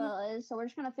goodwill is, so we're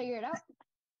just gonna figure it out.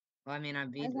 Well, I mean, I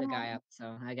beat the guy up,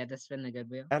 so I get to spin the good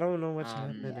wheel. I don't know what's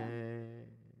happening.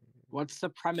 What's the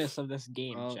premise of this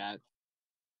game, chat?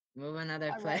 Move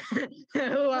another player.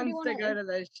 Who wants to go to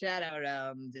the Shadow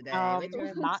Realm today?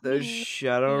 The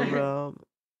Shadow Realm.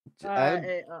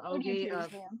 Okay,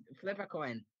 flip a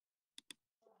coin.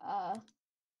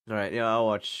 Alright, yeah, I'll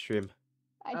watch stream.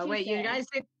 Wait, you guys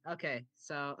think? Okay,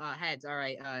 so heads. All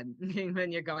right,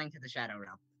 when you're going to the Shadow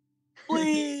Realm.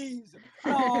 Please.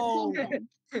 Oh.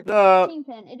 No.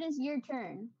 Kingpin, it is your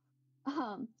turn.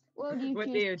 What do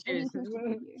you choose?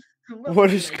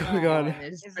 What is going on?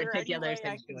 Is there any way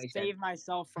I can save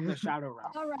myself from the Shadow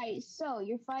Realm? All right, so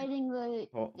you're fighting the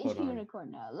hold on.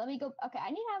 unicorn now. Let me go. Okay, I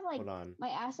need to have like my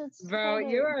assets. Bro,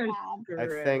 you are. I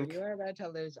think. You are about to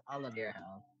lose all of your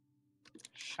health.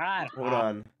 Shut Hold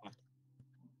on.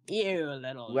 You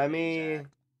little. Let me.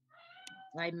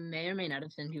 I may or may not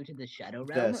have sent you to the Shadow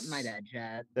Realm. This. My bad,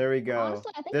 chat. There we go.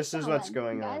 Honestly, I think This is what's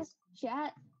going on. Guys,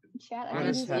 chat.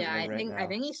 Honestly, yeah, I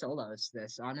think he solos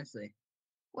this. Honestly.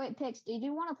 Wait, Pix, did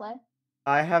you want to play?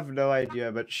 I have no idea,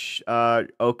 but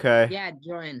okay. Yeah,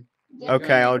 join.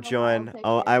 Okay, I'll join.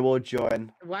 I will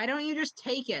join. Why don't you just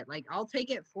take it? Like, I'll take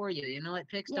it for you. You know what,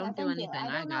 Pix? Don't do anything.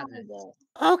 I got this.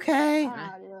 Okay.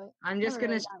 I'm just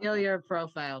gonna steal your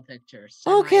profile picture.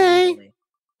 Okay.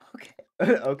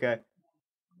 Okay.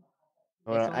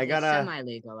 Hold on, I gotta.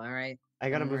 Semi-legal, all right. I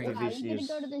gotta move the I'm gonna VCs.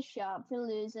 go to the shop for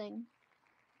losing.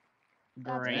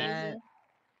 Great.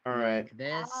 All right.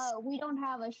 This. We don't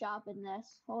have a shop in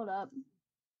this. Hold up.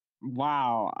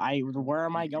 Wow. Where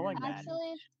am I going then?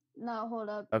 Actually, no. Hold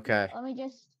up. Okay. Let me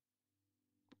just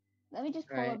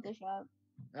pull up the shop.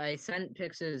 I sent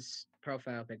Pix's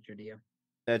profile picture to you.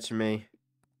 That's me.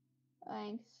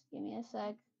 Thanks. Give me a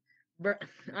sec.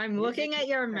 I'm looking at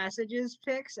your messages,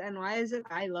 Pix, and why is it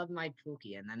I love my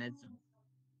Pookie, and then it's.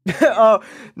 Oh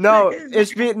no!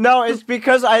 It's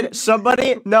because it's in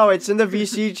the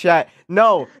VC chat.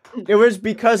 No, it was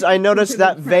because I noticed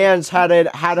that Vans had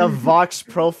a Vox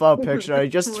profile picture. I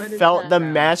just felt the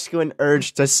masculine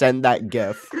urge to send that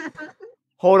GIF.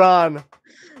 Hold on.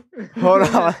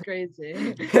 That's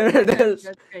crazy. Here it is.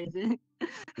 That's crazy.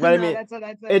 What I mean,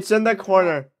 it's in the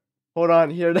corner. Hold on,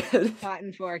 here it is.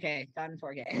 Cotton 4K.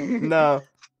 No.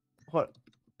 What?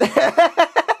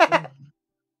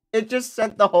 It just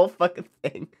sent the whole fucking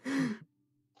thing.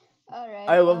 Alright.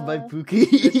 I love my Pookie.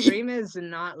 The stream is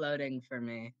not loading for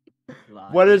me.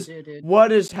 What is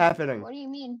happening? What do you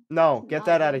mean? No, get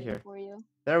that out of here.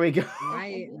 There we go.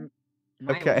 My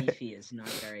okay. Wi-Fi is not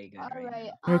very good.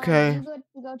 Alright. Okay.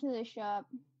 You go to the shop.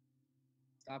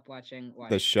 Stop watching.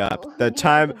 The shop. The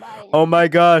time. Oh my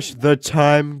gosh, the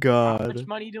time god. How much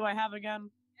money do I have again?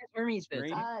 Hermes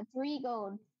 3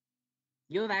 gold.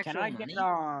 You have actual money?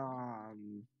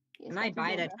 Can I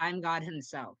buy the time god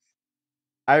himself?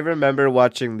 I remember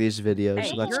watching these videos.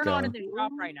 Hey, Let's you're go. not in the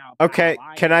shop right now. Okay,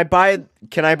 can I buy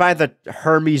the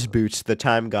Hermes boots the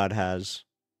time god has?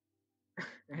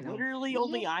 Literally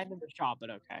only I'm in the shop, but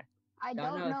okay. I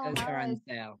don't know if those are on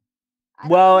sale.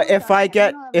 Well, if I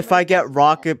get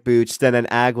rocket boots, then an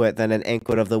aglet, then an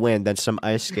anklet of the wind, then some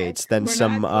ice skates, then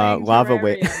some lava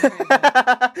weight.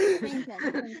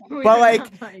 but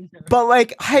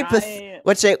like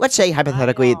let's say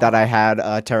hypothetically that I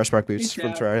had Terra Spark boots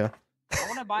from Terraria. I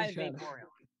want to buy a Vaporeon.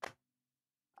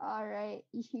 Alright,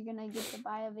 you're gonna get to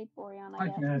buy a Vaporeon, I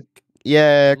guess.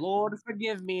 Yeah. Lord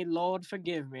forgive me, Lord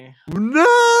forgive me. No!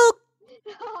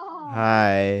 What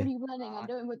Hi. are you planning on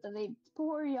doing with the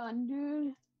Vaporeon,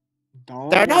 dude?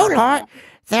 There are no laws.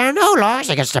 There are no laws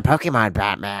against the Pokemon,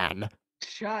 Batman.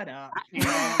 Shut up.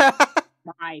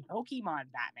 My Pokemon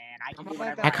Batman. I can do I'm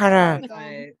whatever about I to kinda- pull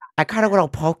out I caught a little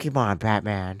Pokemon,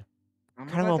 Batman. I'm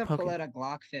Kinda about little to pull Poke- out a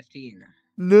Glock 15.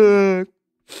 No.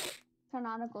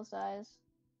 Canonical size.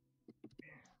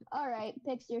 Alright,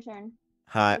 Pix, your turn.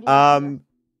 Hi. What do you like to do?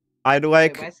 I'd Wait,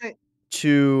 like what's it?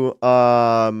 to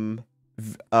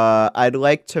I'd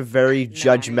like to very No,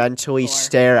 judgmentally four.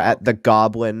 stare at the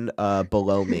goblin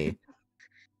below me.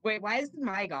 Wait, why is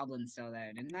my goblin still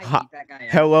there? Didn't I Ha- beat that guy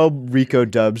up? Hello, Rico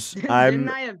Dubs. didn't I'm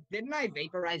didn't I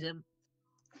vaporize him?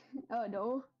 Oh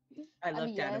no. I I mean,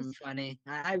 looked at him yes. funny.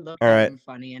 I looked all at right. him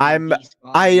funny and I'm he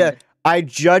despawned. I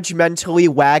judgmentally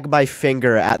wag my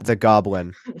finger at the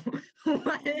goblin.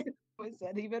 What does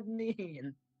that even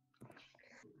mean?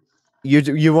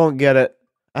 You won't get it.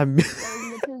 I'm They're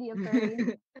literally a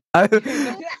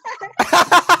furry.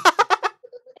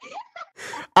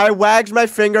 I wagged my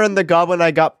finger and the goblin.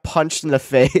 I got punched in the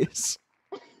face.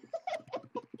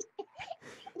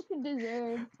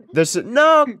 Deserved. This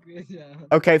no. Good job.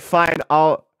 Okay, fine.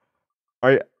 Are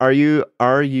you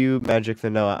Magic the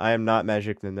Noah? I am not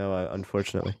Magic the Noah,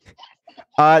 unfortunately.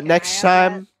 Next I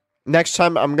have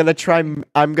time I'm gonna try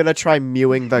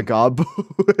mewing the goblin.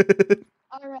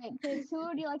 Alright, Pix, who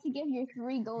would you like to give your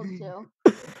 3 gold to?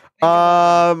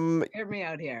 Hear me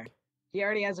out here. He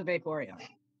already has a Vaporeon.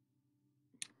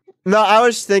 No, I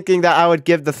was thinking that I would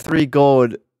give the 3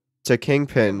 gold to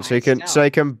Kingpin so myself. he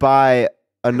can buy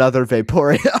another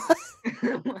Vaporeon.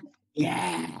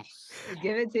 Yeah.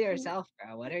 Give it to yourself,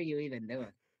 bro. What are you even doing?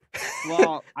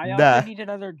 Well, I also Nah. need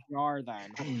another jar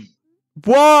then.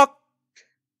 Walk.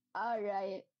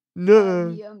 Alright. No.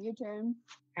 Your turn.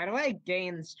 How do I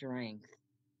gain strength?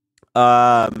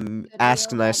 Ask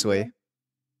Video, nicely.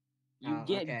 You Oh,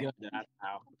 get okay. good at that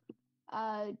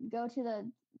now. Go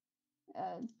to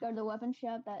the weapon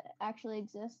shop that actually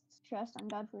exists. Trust on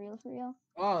God, for real.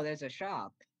 Oh, there's a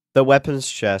shop. The weapons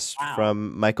chest Wow.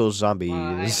 from Michael's I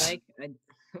Zombies. like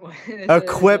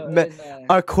Equipment.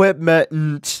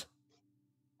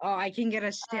 Oh, I can get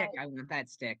a stick. I want that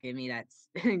stick. Give me that.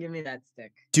 Give me that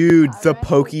stick. Dude, the Alright.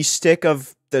 pokey stick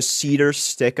of the cedar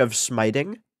stick of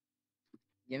smiting?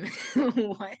 Give me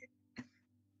what?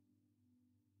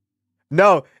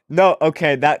 No,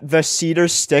 okay, that the cedar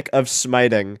stick of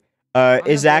smiting is I've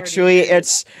already actually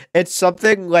seen it's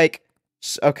something like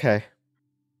okay.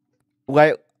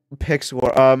 Like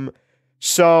Pixel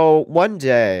so one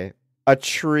day a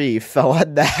tree fell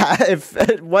on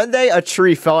one day a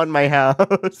tree fell on my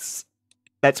house.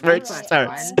 That's where it Alright,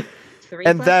 starts. 3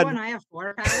 And plus then- 1. I have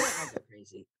 4 power. I go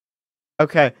crazy.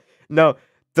 Okay. No,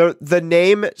 the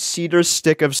name Cedar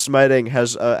Stick of Smiting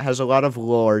has a lot of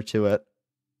lore to it.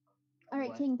 Alright,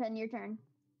 What? Kingpin, your turn.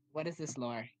 What is this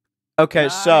lore? Okay,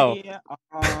 so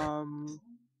Hold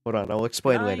hold on, I'll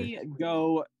explain can later. I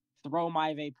go throw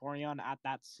my Vaporeon at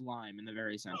that slime in the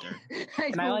very center?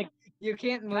 Can I like? You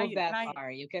can't can I- move that can I-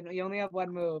 far. You only have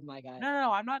 1 move, my guy.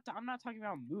 No, I'm not talking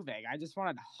about moving. I just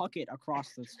want to huck it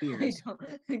across the I spheres.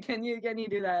 don't- Can you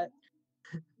do that?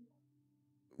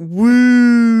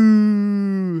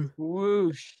 Woo!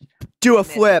 Whoosh. Do a Miss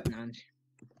it, flip. Nunch.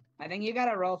 I think you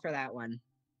gotta roll for that one.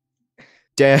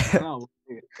 Damn. Oh,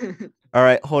 All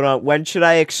right, hold on. When should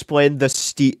I explain the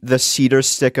Cedar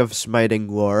Stick of Smiting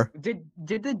lore? Did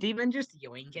the demon just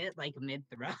yoink it like mid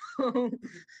throw?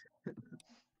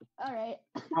 Alright.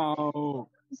 oh.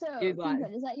 So, You got-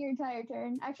 Kingpin, is that your entire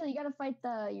turn? Actually, you gotta fight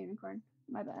the unicorn.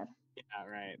 My bad. Yeah,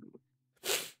 right.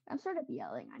 I'm sort of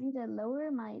yelling. I need to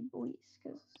lower my voice,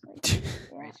 because, like,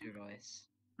 yeah. Raise your voice.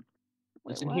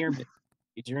 Wait, Listen what? here,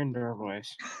 it's your indoor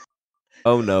voice.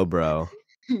 Oh no, bro.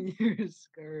 You're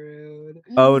screwed.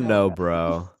 Oh You no, know,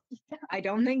 bro. I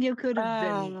don't think you could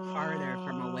have been farther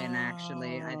from a win,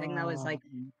 actually. I think that was like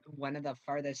one of the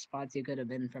farthest spots you could have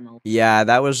been from a win. Yeah,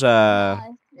 that was Nah,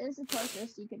 it's the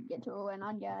closest you could get to a win,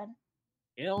 on God.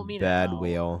 Kill me bad now.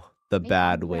 wheel. The Me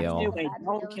bad too. wheel. Wait, Bad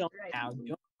don't wheels, kill me right. now.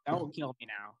 Don't kill me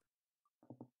now.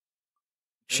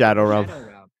 Shadow Realm. Shadow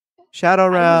Realm. Shadow I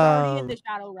was already in Realm. the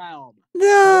Shadow Realm.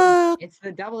 No. It's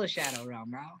the double Shadow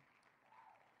Realm, bro.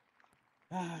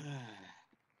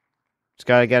 Just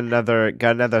gotta get another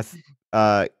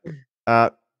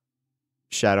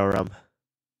Shadow Realm.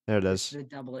 There it It's is. the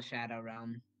double Shadow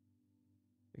Realm.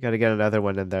 Gotta get another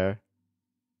one in there.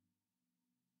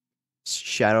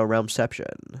 Shadow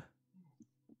Realmception.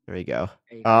 There we go.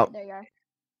 There you Oh, There you are.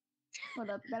 Hold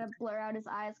up, gotta blur out his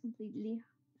eyes completely.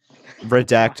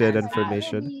 redacted Alright,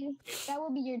 information. That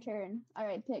will be your turn.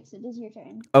 Alright, Pix, it is your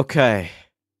turn. Okay.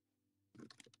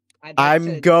 I'd like I'm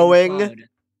to going- implode.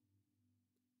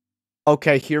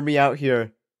 Okay, hear me out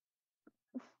here.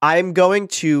 I'm going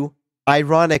to,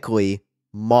 ironically,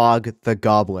 mog the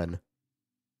goblin.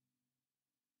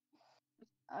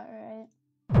 Alright.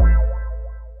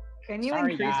 Can you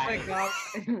Sorry, increase guys. the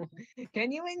goblin?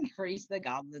 Can you increase the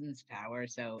goblin's power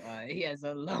so he has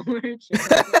a lower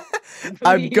chance?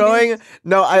 I'm going.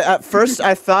 No, at first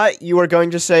I thought you were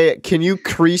going to say, "Can you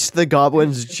crease the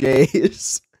goblin's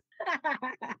J's?"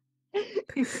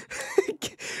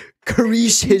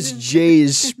 Crease his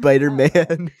J's,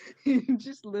 Spider-Man.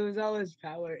 Just lose all his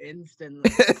power instantly.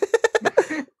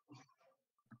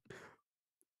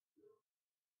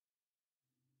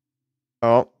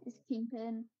 Oh, Is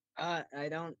Kingpin. I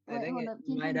don't. I Wait, think hold it up.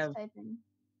 might Kingpin's have. typing.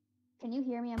 Can you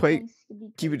hear me? I'm Wait,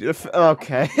 playing keep Skibidi it. Toilet.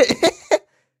 Okay.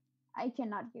 I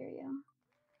cannot hear you.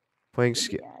 Playing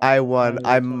Skibidi I guy. won.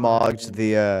 I mogged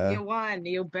the. You won.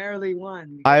 You barely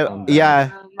won. I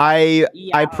yeah. I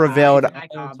Yeah, prevailed. Hi,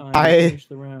 Cobb. Finish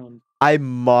the round. I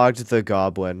mogged the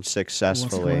goblin What's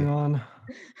successfully. going on?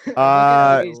 Look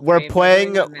at Ogie's We're stream, they're doing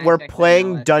playing a we're magic thing,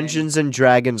 playing LSA. Dungeons and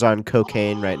Dragons on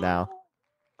cocaine right now.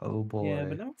 Oh Yeah, boy.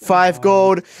 but no 5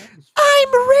 gold.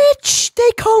 I'm rich. They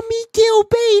call me Gil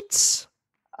Bates.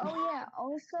 Oh yeah.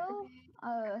 Also,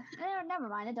 never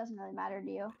mind. It doesn't really matter to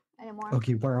you anymore.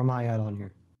 Okay, where am I at on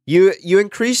here? You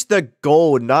increase the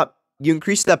gold, not you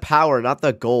increase the power, not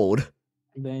the gold.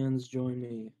 Bands join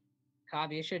me.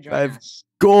 Cobb, you should join 5 us.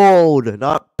 gold,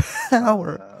 not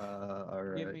power.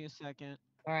 Give Alright. me a second.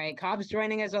 All right, Cobb's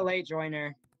joining as a late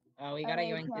joiner. We gotta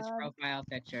Alright, yoink his Cobb. profile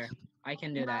picture. I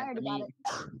can do No, I that. already Let got me.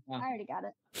 it. Oh, I already got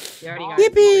it. you already got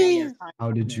it. Yippee!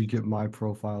 How did you get my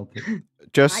profile pic?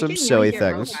 Just I some can silly yoink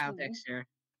your things. profile picture.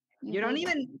 You don't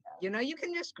even. You know, you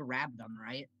can just grab them,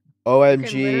 right?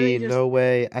 OMG, just- no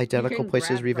way. You Identical can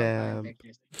places grab profile revamp.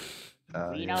 pictures.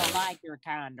 We Yeah. don't like your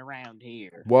kind around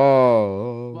here.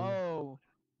 Whoa. Whoa.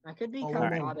 I could Oh, become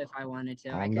no. Cobb if I wanted to.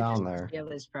 I Calm could down just there. steal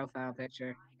his profile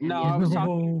picture. and No, use I was it.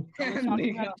 talking. I was And talking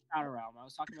become- about a shadow realm. I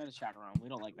was talking about a shadow realm. We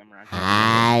don't like them around here.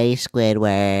 Hi,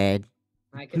 Squidward.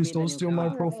 I could Please be the don't new steal my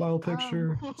Cobb. profile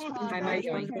picture. I Now might it's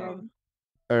my yoink them. turn.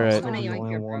 All I'll right. I'm still gonna be the yoink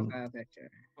only your one. profile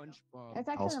picture. SpongeBob. It's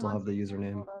I'll actually still have the monster.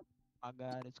 username. Hold up. Oh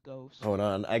god, it's Ghost. Hold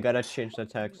on. I gotta change the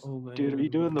text. Dude, are you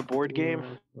doing the board game?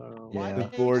 Why Yeah. The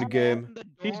they board spawn game. in the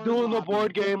He's doors doing the lobby?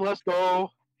 board game. Let's go.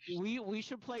 We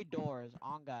should play doors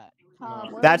on God.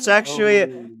 Where That's are you actually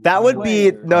at? that would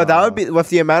be Wait. no, that would be with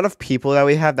the amount of people that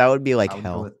we have, that would be like I would go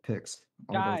hell. with pics.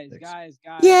 I'll go with pics. Guys.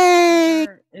 Yay!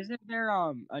 Isn't there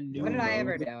a new? What did I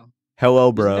ever mode? do? Hello,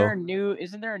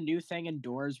 Isn't there a new thing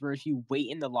indoors where if you wait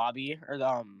in the lobby or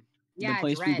the Yeah,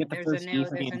 place where you Dread. get the There's a first key new. for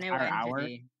the There's a new entire hour?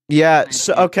 entity. Yeah,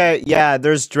 so okay, yeah,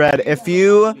 there's dread. If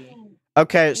you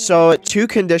okay, so 2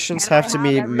 conditions have to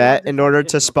be met in order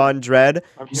to spawn dread.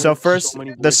 So first,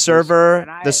 the server, Can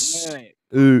I, the s-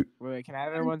 wait, can I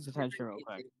have everyone's attention real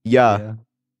quick? yeah.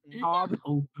 Cobb,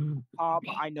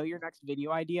 I know your next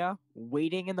video idea.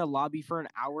 Waiting in the lobby for an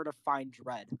hour to find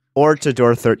dread. Or to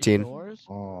door 13. Doors?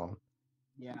 Oh.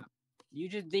 Yeah. You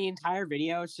just the entire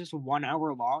video. It's just 1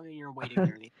 hour long, and you're waiting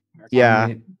there. Yeah. I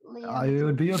mean, it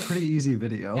would be a pretty easy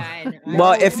video.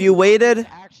 Well, if you waited,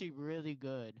 actually really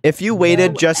good. if you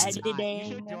waited just, You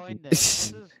should join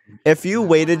this. if you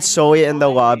waited solely in the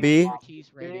lobby,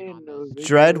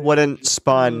 dread wouldn't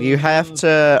spawn. You have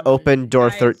to open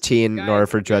door 13 in order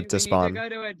for dread to We spawn. need to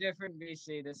go to a different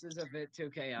VC. This is a bit too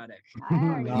chaotic.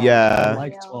 No, Yeah. I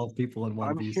like 12 people in one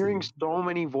I'm VC. hearing so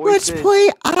many Let's voices. play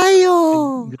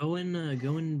IO. Go in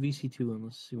VC2 and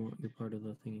let's see what you're part of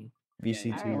the thingy.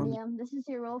 VC2. Alright, Liam, this is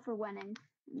your role for winning.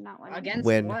 Not winning. Against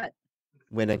Win. what?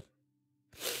 Winning.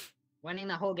 Winning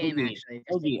the whole game, actually.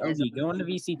 Ogie, go into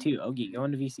VC2. Ogie, go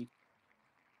into VC.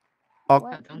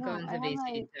 What? Don't No, go into I have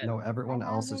VC2. No, everyone I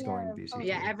have else is a, going to VC2.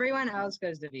 Yeah, everyone else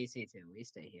goes to VC2. We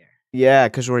stay here. Yeah,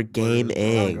 because we're Oh,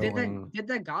 gaming. did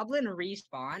the goblin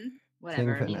respawn?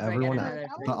 Whatever. Kingpin, Means I get everyone another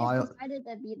else. three. The aisle, decided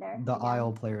to be there. the again.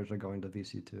 aisle players are going to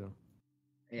VC2.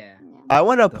 Yeah. I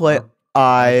want to play RPG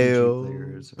IO.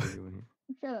 players are doing.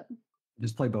 Shut up.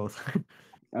 Just play both.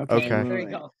 Okay. There we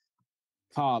go.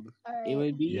 Cobb, it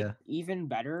would be Yeah. even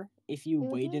better if you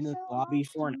wait in the lobby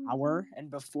for an hour and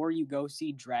before you go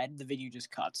see Dread, the video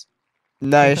just cuts.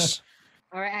 Nice.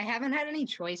 All right, I haven't had any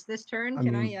choice this turn. I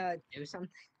Can mean- I do something?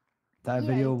 That Yeah,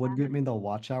 video you would can. get me the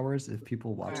watch hours if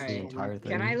people watch the Alright, entire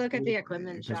thing. Can I look at the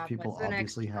equipment Because shop? people What's the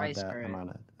next obviously have price that for it? amount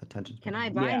of attention Can span. I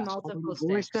buy Yeah. multiple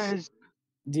sticks?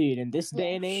 Dude, in this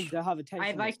day and age, they'll have attention.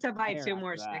 I'd like to buy spare 2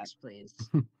 more after that. sticks, please.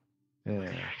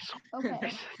 Yeah.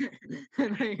 Okay.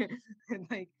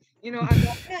 like, you know, I'm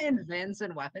not gonna advance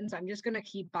in weapons. I'm just gonna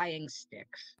keep buying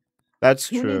sticks. That's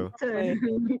Who true. needs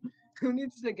to- who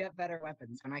needs to get better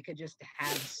weapons when I could just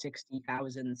have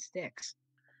 60,000 sticks?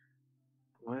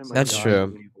 Why am I That's getting true. so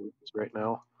many blues right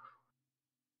now?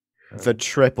 The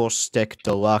triple stick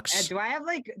deluxe. Do I have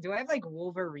like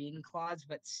Wolverine claws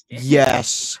but sticks?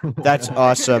 Yes, that's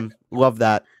awesome. Love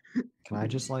that. Can I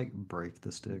just like break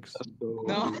the sticks?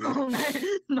 No,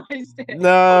 my sticks.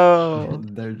 No.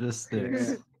 They're just sticks.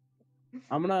 Here.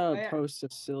 I'm gonna yeah. post a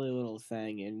silly little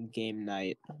thing in game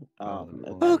night.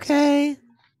 Okay.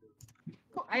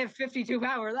 I have 52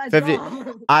 power. Let's 50.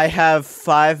 go. I have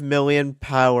 5 million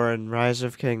power in Rise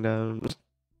of Kingdoms.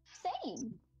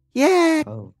 Same. Yeah.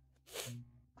 Oh,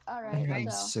 All I right.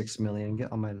 have So, 6 million.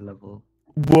 Get on my level.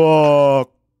 Whoa.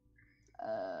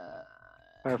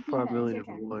 I have Peanut, 5 it's million your of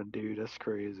turn. one, dude. That's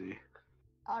crazy.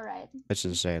 All right. That's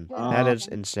insane. Good That is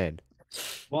option. insane.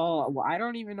 Well, I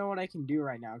don't even know what I can do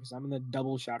right now because I'm in the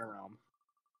double shadow realm.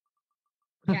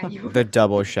 Yeah, you. The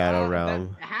double shadow But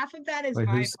realm. half of that is Wait,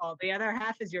 my who's- fault. The other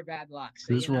half is your bad luck.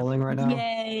 So Who's you know. rolling right now?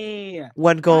 Yay!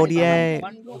 1 gold, Nice, yay.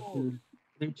 1 gold.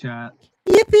 Hey, chat.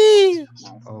 Yippee.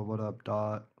 Oh, what up,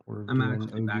 Dot? We're I'm doing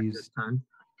actually back this Ogie's. time.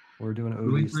 We're doing are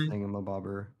we Ogie's playing?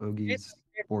 thingamabobber. Ogie's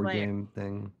fifth board player. game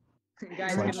thing.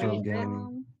 Guys, Slideshow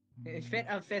can game. fit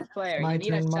a fifth player. My You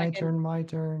need a turn, my second. turn, my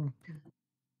turn.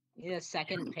 You need a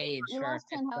second page You for a lost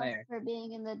fifth 10 health player. for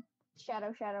being in the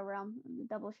shadow realm, the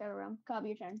double shadow realm. Cobb,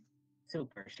 your turn.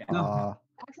 Super shadow. Uh,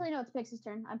 Actually, no, it's Pix's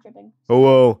turn. I'm tripping.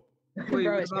 Whoa. Wait, Bro,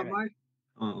 what it's about good. my?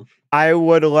 Oh, I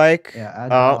would like. yeah, add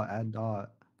Oh, Dot, add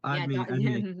Dot. add me, add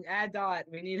me. Add Dot.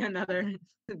 We need another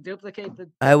duplicate the.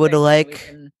 I would thing so we like-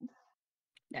 can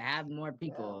have more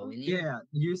people. We need. Yeah,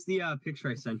 use the picture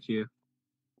I sent you.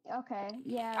 Okay,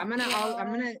 yeah. I'm gonna. you know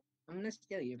I'm what? gonna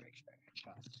steal your picture.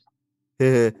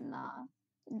 Nah.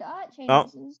 Dot Oh.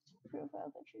 changes his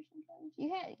profile picture sometimes.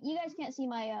 You guys can't see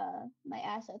my my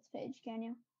assets page, can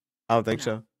you? I don't think No.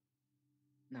 so.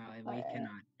 No, we Alright.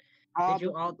 cannot.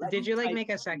 Did you like make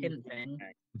a second thing?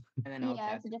 And then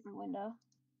Yeah, it's a different window.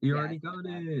 You Yeah, already got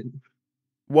it.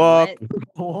 What?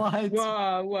 What?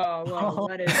 Whoa, whoa, whoa!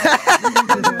 What is?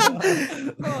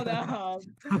 Hold up!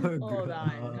 Hold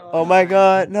on! Oh my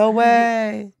god, no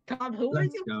way. Tom, who were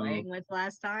Let's you go. playing with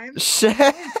last time? Shit.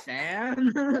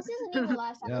 Sam. This isn't even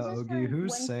last time. Yeah, this is Ogie, for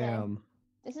who's Wednesday. Sam?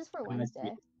 This is for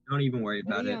Wednesday. Don't even worry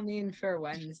What about do you it. mean for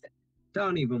Wednesday?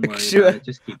 Don't even worry Sure. about it.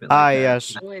 Just keep it like that.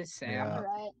 Yes. Who is Sam? Yeah.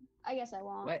 Alright. I guess I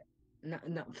won't. What? No,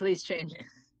 no! Please change it.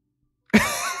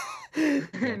 Yeah,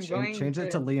 I'm going change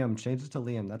it to Liam. Change it to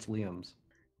Liam. That's Liam's.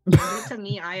 Change it to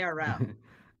me IRL.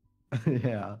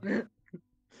 Yeah.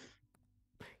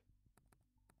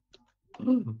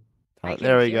 I can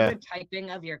There we hear go. the typing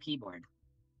of your keyboard.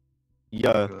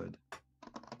 Yeah. Good.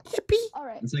 Yippee.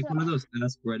 Alright. It's like one of those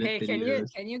Ask Reddit Hey,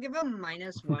 videos. can you give him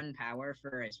 -1 power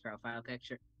for his profile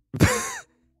picture?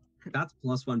 That's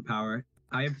 +1 power.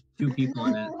 I have 2 people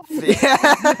in it.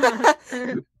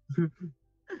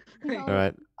 All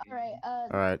right. Alright, All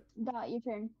right. Dot, your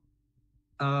turn.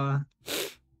 Can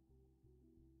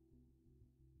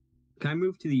I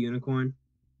move to the unicorn?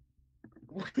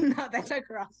 No, that's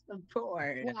across the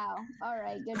board. Wow.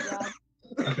 Alright, good job.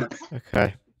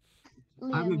 Okay.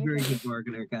 I'm a Liam, your very turn. good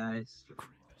bargainer, guys.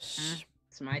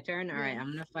 It's my turn. All right, Yeah.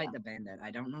 I'm gonna fight the bandit.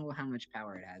 I don't know how much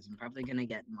power it has. I'm probably gonna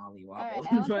get molly Alright, wobbled,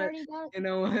 Alex but already got you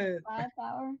know what? 5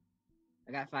 power.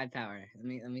 I got 5 power.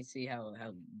 Let me see how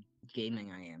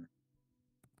gaming I am.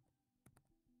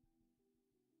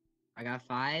 I got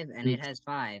 5, and it has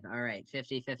 5. All right,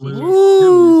 50-50.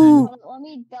 Woo! Let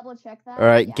me double check that. All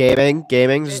right, Yeah.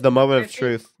 gaming is the moment of 50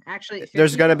 truth. Actually,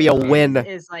 There's gonna be a 50 win.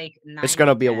 Is like It's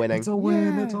gonna be a 9-10. winning. It's a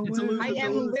win. It's a It's a win. lose. I It's a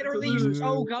am lose. It's a literally lose.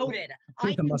 so goaded.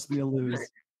 It must be a lose.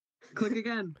 Click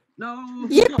again. No.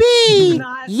 Yippee!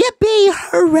 Not- Yippee!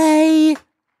 Hooray!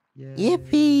 Yay.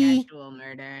 Yippee! Casual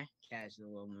murder.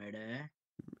 Casual murder.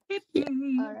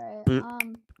 Alright.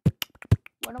 Mm.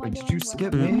 What am I Wait, doing? did you What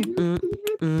skip am I me? doing?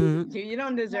 Dude, you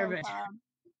don't deserve No, it.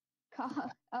 Cobb.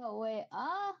 Oh wait.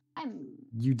 I'm.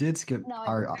 You did skip. No, I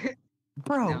Our, didn't.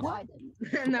 bro, No. No, what? I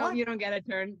didn't. No, What? you don't get a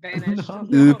turn. Banished. No.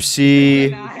 No. Oopsie.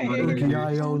 Ogie,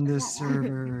 I own this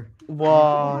server.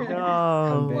 Whoa, I'm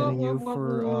no. banning you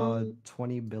for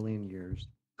 20 billion years.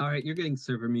 All right, you're getting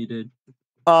server muted.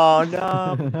 Oh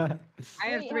no. I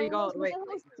have Wait, 3 I gold. was Wait. the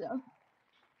host, though.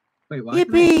 Wait, why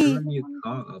can I Yippee! server mute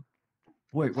Cobb?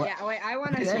 Wait, what? Yeah, wait, I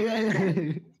want to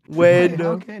Hey, Wait, how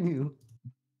no. can you?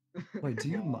 Wait, do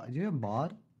you have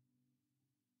mod?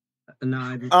 No,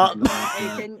 I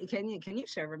didn't. Hey, can you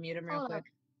server mute him real Hold quick?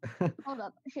 up. Hold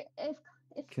up.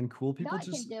 If Can cool people Dot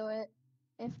just? can do it,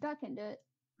 if Dot can do it,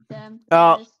 then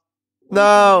Oh, guys,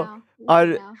 no.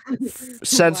 leave now.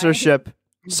 Censorship.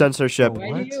 Censorship. Bro,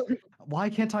 Why do what? Why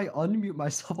can't I unmute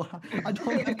myself? I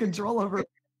don't have control over.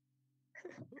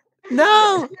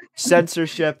 No.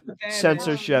 Censorship. Damn it.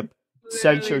 Censorship.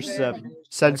 censorship.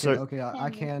 Censor. Okay, I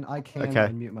can Okay.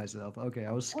 unmute myself. Okay,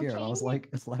 I was scared. I was like,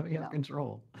 let me have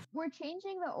control. We're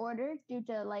changing the order due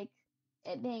to like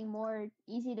it being more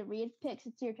easy to read. Pix,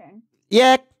 it's your turn.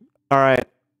 Yeah. All right.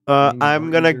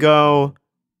 I'm gonna go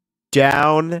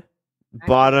down,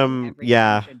 bottom.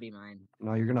 Yeah. Should be mine.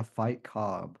 No, you're gonna fight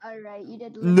Cobb. All right, you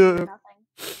did No. literally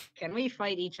nothing. Can we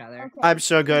fight each other? Okay. I'm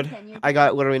so good. Continue. I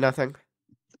got literally nothing.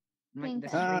 The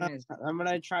stream is I'm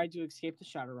gonna try to escape the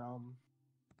Shadow Realm.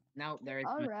 no, there is.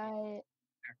 All right.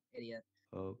 Idiot.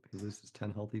 Oh, he loses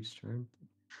 10 health each turn.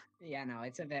 Yeah, no,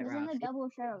 it's a bit He's rough. in the double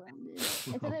shadow realm, dude. It's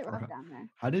a bit rough down there.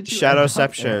 How did you end up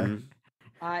Shadowception.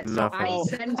 So I Nothing.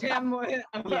 sent him.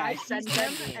 Yeah, I sent he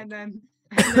him, sent me. and then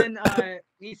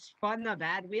he spun the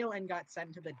bad wheel and got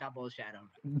sent to the double shadow.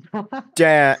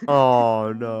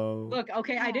 Oh no. Look,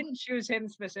 okay, I didn't choose him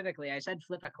specifically. I said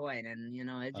flip a coin, and you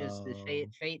know, it just the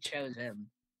fate chose him.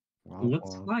 Wow,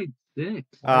 What's wow. slide 6?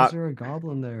 Why is there a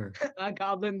goblin there? A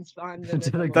goblin spawned. Did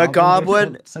a The get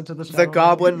goblin. sent to the The Shadow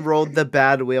goblin Realm? rolled the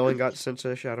bad wheel and got sent to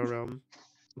the Shadow Realm.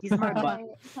 He's my butt.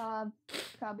 Alright,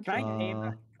 Cobb, Try and tame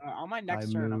Uh, on my I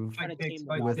next turn. I'm move trying to tame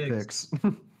the with goblin. picks.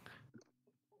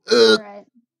 Alright.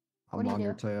 I'm What do you on do?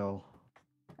 your tail.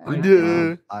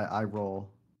 Duh. I roll.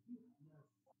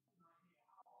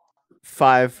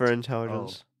 5 for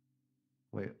intelligence.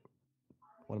 Wait.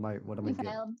 What am I You getting?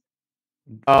 failed.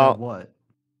 Oh. What?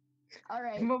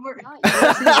 Alright.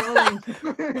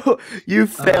 You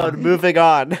failed. Moving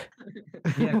on.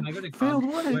 Yeah, can I go to Failed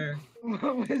Cobb? what? Where?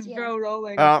 What was bro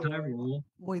rolling? Can I roll?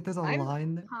 Wait, there's a I'm-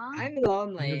 line there? Huh? I'm Can I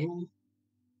lonely. roll?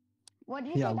 What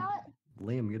did you Yeah. say, Dot?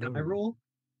 Liam, get Can over I here. roll?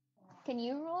 Can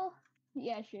you roll?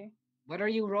 Yeah, sure. What are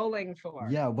you rolling for?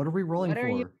 Yeah, what are we rolling What for? are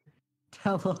you-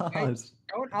 Tell us.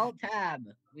 Don't alt tab.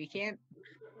 We can't.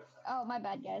 Oh, my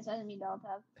bad, guys. I didn't mean to alt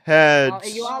tab. Oh,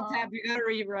 Heads. you alt tab. You gotta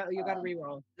re-roll. You gotta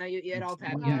re-roll. No, you hit alt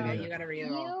tab. Yeah, you gotta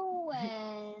re-roll. You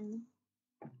win.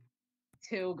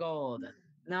 2 gold.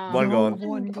 No. 1 gold.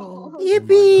 1 gold.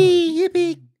 Yippee!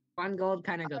 Yippee! 1 gold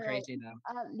kind of go Alright. crazy though.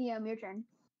 Liam, your turn.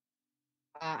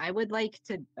 I would like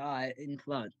to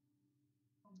implode.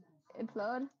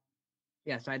 Implode.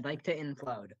 Yes, I'd like to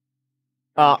implode.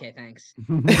 Uh. Okay, thanks.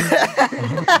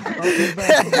 Okay,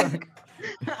 back.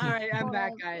 All right, I'm Hold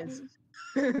back, up, guys.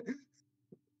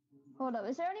 Hold up.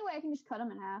 Is there any way I can just cut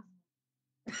him in half?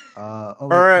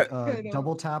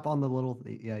 Double tap on the little.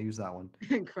 Yeah, use that one.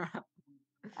 Crap.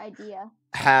 Idea.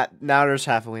 Now there's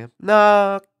half a Liam.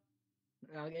 No.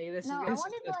 Okay, this No, is. I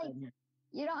wanted to, like,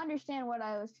 you don't understand what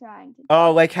I was trying to do.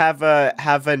 Oh, like have a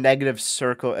negative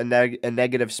circle, a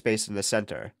negative space in the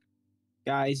center.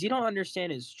 Guys, you don't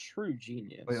understand his true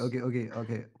genius. Wait,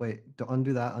 okay. Wait,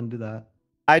 undo that.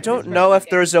 I don't know if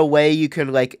there's a way you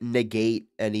can like negate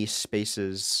any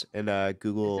spaces in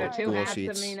Google Is there 2 Google halves of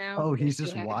Sheets. me now? Oh, he's There's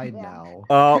just 2 halves. wide Yeah. now.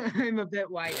 Oh, I'm a bit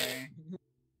wider.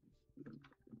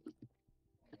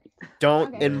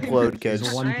 don't Okay. implode, He's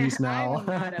kids. a one piece now. I'm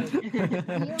not okay.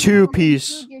 Liam, 2 Liam,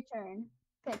 piece. Your turn.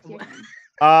 Pick your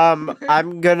turn.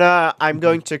 I'm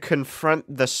going to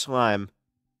confront the slime,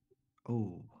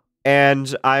 Oh.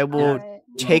 and I will Alright.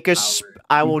 take a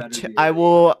I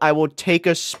will take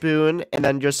a spoon and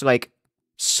then just like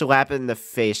slap it in the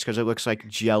face because it looks like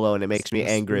Jello and it makes me The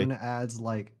angry. Spoon adds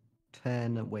like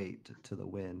 10 weight to the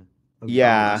win. Okay,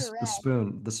 Yeah. The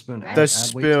spoon. The Add weight to the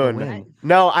spoon. win.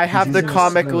 No, I have He's the using a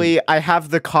spoon.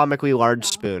 comically large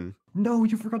spoon. No,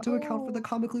 you forgot to account for the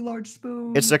comically large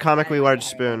spoon. It's the comically large It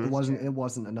spoon.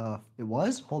 wasn't enough. It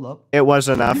was? Hold up. It was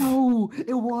enough. No,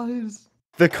 it was.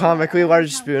 The comically Okay,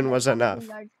 large not spoon the was comically enough.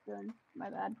 large spoon. My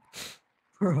bad.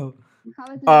 Bro.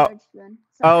 Comically Oh. large spoon.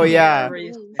 Oh Sorry, yeah.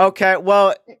 please. Okay,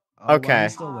 well, Oh, well, okay. he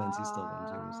still wins.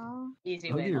 Easy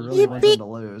Hoagie win. really wants him to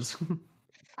lose.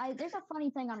 There's a funny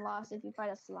thing on Lost if you fight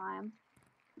a slime.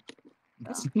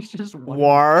 He's just one-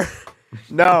 War.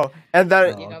 No, and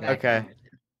then Oh, okay.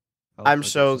 Oh, I'm okay,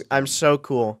 so just I'm so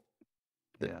cool.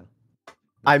 Yeah.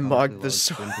 I Comically mugged the large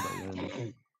slime. spoon for the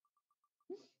win.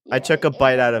 I took a it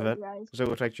bite was out of so it gross. because it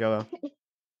looked like Jello.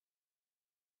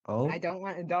 Oh, I don't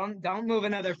want. Don't move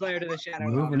another player to the shadow.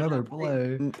 move realm. another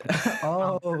play.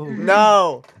 Oh.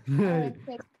 No. Alright,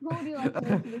 Pick, who would you like to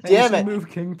move to the Hey, you Damn should it. Move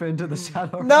Kingpin to the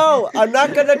shadow. No, I'm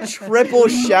not gonna triple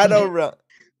shadow realm.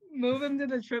 Move him to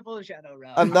the triple shadow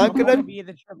realm. I'm not I wanna gonna. be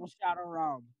the triple Shadow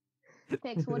Realm.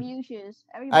 Picks, what do you choose?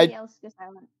 Everybody else go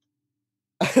silent.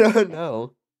 I don't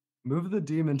know. Move the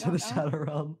demon to don't the know. shadow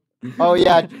realm. Oh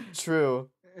yeah, true.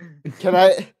 Can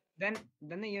I? Then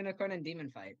the unicorn and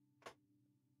demon fight.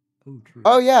 Oh, true.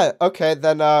 Oh yeah. Okay,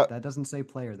 then That doesn't say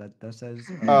player. That says.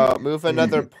 move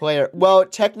another player. Well,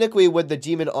 technically, would the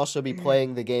demon also be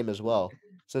playing the game as well?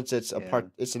 since it's a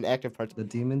part. It's an active part. The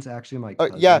demon's actually my Oh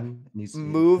cousin. yeah, and he's,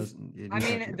 move. I he's mean,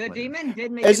 actually a the player. demon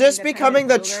did make Is an this independent becoming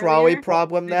the build trolley earlier.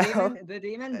 problem now? The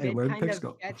demon Hey, did where'd kind pigs of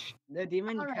go? sketch. The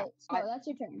demon. Alright, so that's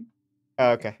your turn. Oh,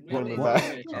 okay. What- Never what-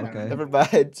 mind. Okay. Never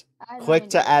mind. I don't Click even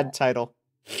to know add that. title.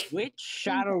 Which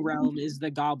Shadow Realm is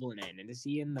the goblin in? And is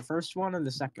he in the first one or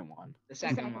the second one? The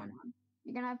second one.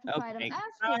 You're gonna have to fight him Okay,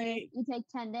 after you take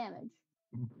 10 damage.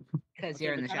 Because Okay,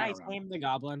 you're in but the can I shadow realm. tame the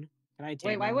goblin? Can I tame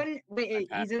Wait, why him? wouldn't wait?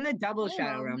 Okay. He's in the double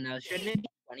shadow Damn. realm now. Shouldn't it be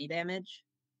 20 damage?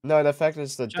 No, the fact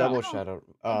is the Shut up. double shadow.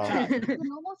 The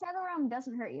normal shadow realm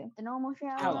doesn't hurt you. The normal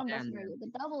shadow Hell realm yeah. doesn't hurt you.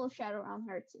 The double shadow realm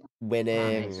hurts you.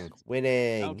 winning,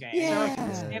 winning. Okay, Sarah, can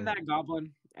you Yeah. tame that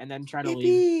goblin and then try to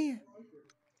leave? Yippee.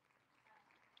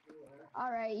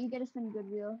 Alright, you get to spin good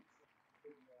wheel.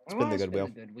 Spin the good wheel.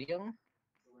 Good wheel.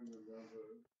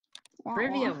 Wah,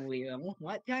 Trivia wah. wheel.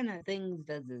 What kind of things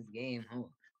does this game hold?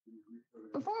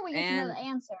 Before we get to know the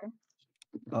answer,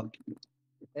 Oh,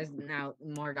 There's now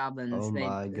more goblins. oh They-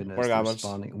 my goodness. More They're goblins.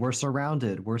 spawning. We're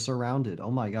surrounded. We're surrounded.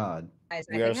 Oh my god. Guys,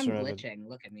 We I are think I'm surrounded. glitching.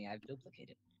 Look at me. I've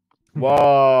duplicated.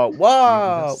 Whoa,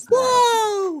 whoa, Yes.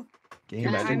 whoa!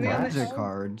 Games magic and cards. magic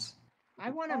cards. I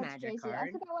want a oh, it's magic Tracy. I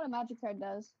card. forgot what a magic card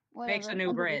does. Makes a Whatever, new I'll give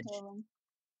you bridge. to him.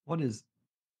 What is?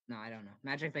 No, I don't know.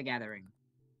 Magic the Gathering.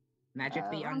 Magic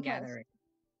the wrong place. Ungathering.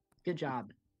 Good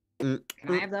job. Mm,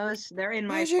 Can I have those? They're in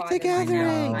my Magic spot. the in my-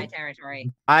 Gathering. my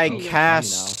territory. I Oh,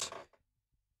 cast.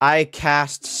 I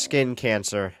cast skin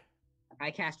cancer.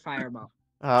 I cast Fireball.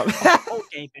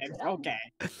 Okay, man. Okay.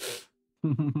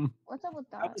 What's up with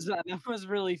that? That was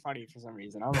really funny for some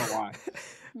reason. I don't know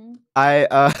why. I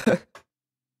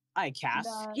I cast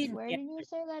skin Where did you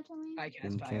say that to me? I cast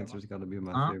Skin Fireball. cancer's gotta be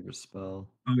my Huh? favorite spell.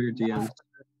 Oh, your DMs.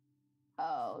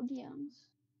 Oh, DMs.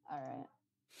 Alright.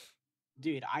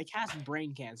 Dude, I cast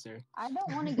brain cancer. I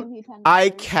don't want to give you 10 I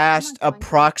dollars. cast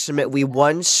approximately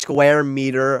 1 square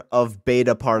meter of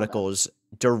beta particles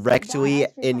directly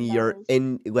extra in your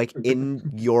 $10.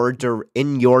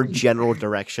 in your general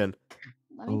direction.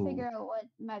 Let me figure out what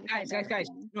magic card Guys.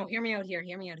 does. No, hear me out here.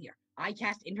 I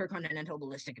cast Intercontinental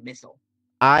Ballistic Missile.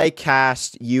 I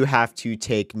cast you have to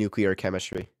take nuclear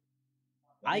chemistry.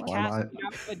 I Why cast am you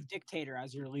have a dictator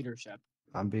as your leadership.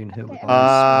 I'm being hit with Okay,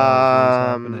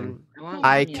 all these spells. What is happening?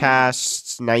 I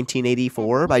cast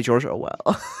 1984 by George Orwell.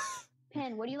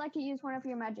 Pin, would you like to use one of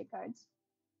your magic cards?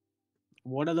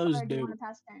 What do those Or do you do? want to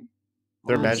pass turn?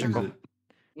 They're Let's use magical. it.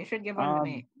 You should give one to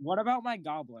me. What about my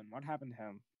goblin? What happened to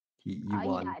him? You He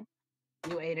won. died.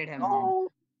 You aided him. Oh,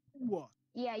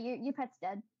 Yeah, your pet's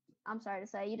dead. I'm sorry to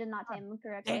say, you did not tame him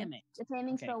correctly. damn it. The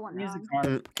taming Okay, still went here's the wrong.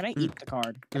 card. Can I eat the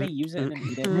card? Can I use it and then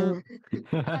eat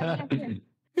it?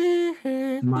 Yeah,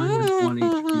 sure. Mine was 1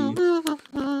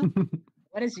 HP.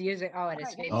 What is using? Oh, it Alright,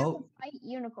 escaped. now you have Oh. to fight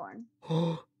unicorn.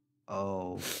 Oh.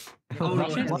 Oh, no,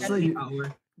 What's that's the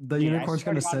power. the Yeah, I unicorn's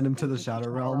swear gonna to God, send him to the it's shadow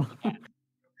Shadow realm? again.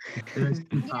 There's Yeah,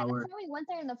 that's power. how we went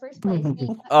there in the first place.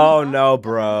 Oh no,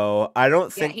 bro. I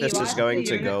don't Yeah, think he this is lost going the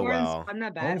to go unicorns well. on the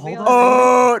Oh, bad hold wheel. on.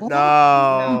 Oh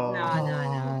No,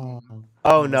 no. no.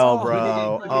 Oh no, Oh,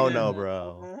 bro. he did Oh it no, again.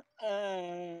 bro.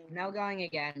 No going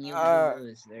again. You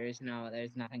lose. There's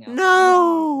nothing else.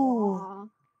 No.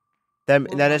 Then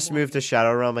Well, then no it's more. moved to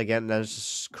Shadow Realm again, and I was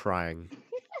just crying. That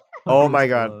Oh was my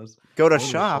god. close. Go to Go to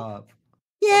shop. shop.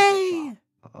 Yay!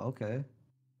 Okay.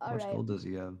 How much Alright, gold does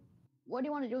he have? what do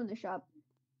you want to do in the shop?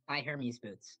 Buy Hermes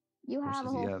boots. You How much have a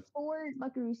does he whole have? 4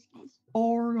 buckarooskies.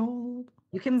 4 gold.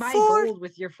 You can buy 4. gold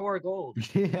with your 4 gold.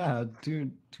 Yeah,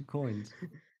 two coins.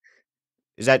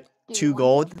 Is that Do you 2 want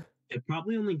gold? It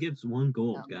probably only gives 1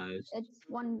 gold, No. guys. It's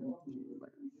 1.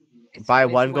 Buy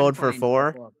It's 1 gold for coin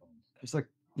 4? gold. It's like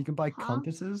you can buy Huh?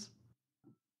 compasses.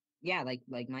 Yeah, like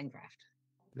Minecraft.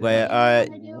 Wait,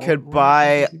 Yeah. could What buy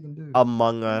does compasses even do?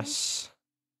 Among Us.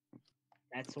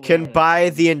 That's Can weird. buy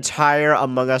the entire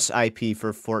Among Us IP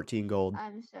for 14 gold.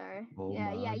 I'm sorry. Oh yeah,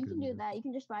 my you can do goodness. that. You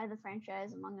can just buy the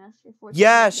franchise Among Us for 14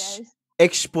 Yes! guys.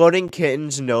 Exploding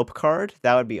Kittens Nope card?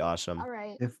 That would be awesome.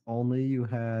 Alright. If only you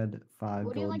had 5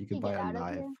 Would you gold, like you to could buy get a out of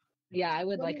knife. here? Yeah, I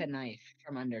would What like do a you- knife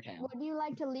from Undertale. Would you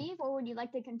like to leave or would you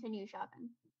like to continue shopping?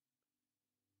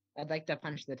 I'd like to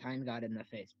punch the time god in the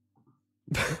face.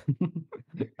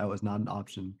 That was not an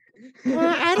option.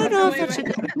 I don't know if that's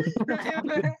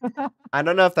a I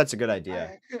don't know if that's a good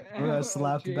idea. I'm gonna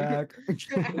slap you back.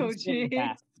 Oh, gee.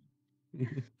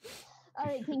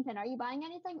 Alright, Kingpin, are you buying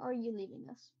anything or are you leaving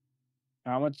us?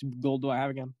 How much gold do I have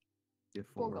again? Get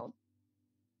 4 4. gold.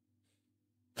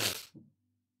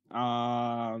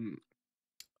 Can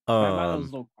I buy those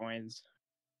little coins?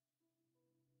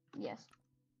 Yes.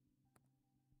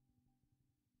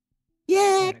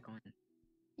 Yeah.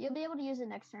 You'll be able to use it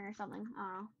next turn or something. I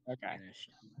don't know. Okay.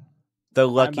 The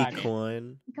lucky back.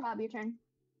 coin. Cobb, your turn.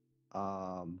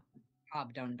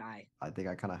 Cobb, don't die. I think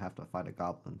I kind of have to fight a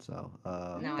goblin. So No,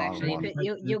 bottom actually, one.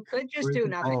 you could just Where's do the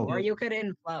nothing, or fight? you could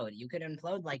implode. You could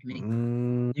implode like me.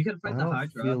 You can fight I the don't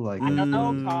Hydra. feel like I it. don't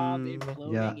know, Cobb.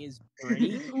 Imploding Yeah. is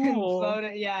pretty cool.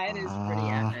 Implode, yeah, it is pretty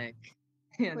epic.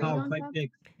 You Wait, know? Cobb, don't fight talk-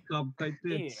 Pix. Cobb, fight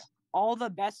Dude, Pix. all the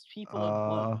best people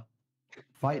implode.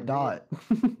 Fight Dot.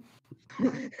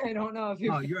 I don't know if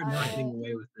you. Oh, you're not getting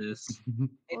away with this.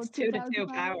 It's Well, 2 to 2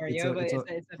 power. It's You have a, it's a,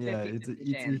 it's a 50 yeah, it's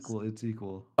chance. equal. It's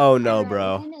equal. Oh no, Alright,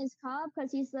 bro. win is Cobb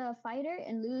because he's the fighter,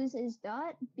 and lose is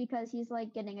Dot because he's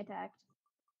like getting attacked.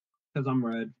 Because I'm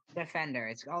red. Defender.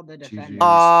 It's called the defender.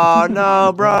 Oh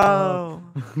no, bro.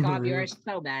 Cobb, you are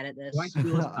so bad at this. Why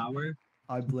steal his power?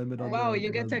 I blame it on Whoa, the you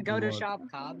get to go to blood. shop,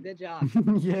 Cobb. Good job.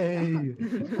 Yay!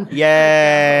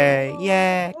 Yay!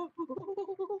 Yay!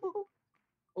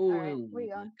 Ooh, where you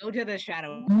going? go to the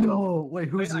shadow. No, wait, Wait,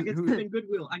 who's I it? get Who? to spin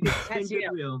Goodwill. I get to spin That's you.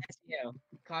 Goodwill. That's you.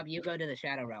 Cobb, you go to the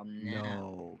shadow realm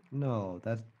now. No,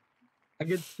 that's I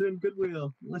get to spin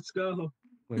Goodwill. Let's go.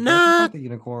 wait. Do I have to fight the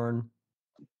unicorn?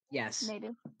 Yes. Maybe.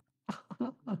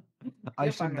 I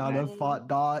You're should fine not with have fought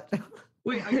Dot.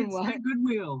 Wait, I get to What? spin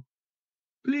Goodwill.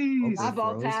 Please. Stop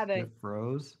alt tabbing. It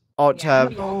froze. Alt Yeah,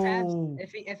 tab. if it alt tabs, Oh.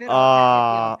 if it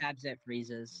alt tabs, it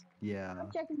freezes. Yeah. I'm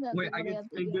checking the Wait, I ability get to of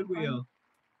the spin unicorn. Goodwill.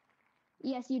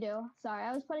 Yes, you do. Sorry,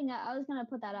 I was putting that. I was gonna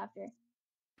put that after.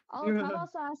 Oh, Yeah. Cobb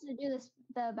also has to do this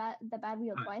the bad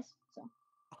wheel twice. So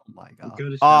Oh my god. Go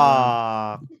to shadow.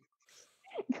 Ah.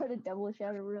 go to double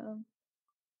shadow room.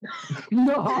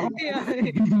 No. Yeah.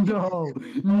 No.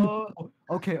 No.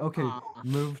 Okay. Aw.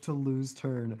 Move to lose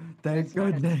turn. Thank That's not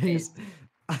a goodness.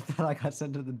 I thought I got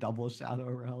sent to the double shadow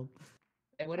realm.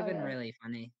 It would have been Alright. really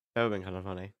funny. That would've been kind of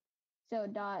funny. So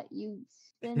Dot, you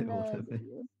spin It the would've been.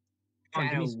 wheel. Oh, give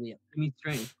Shadow me- wheel. Give me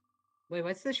strength. Wait,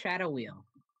 what's the shadow wheel?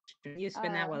 Shouldn't you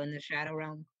spin that Uh, while in the shadow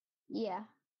realm? Yeah,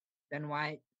 Then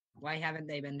why haven't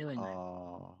they been doing that?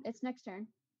 Oh. it's next turn.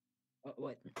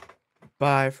 What?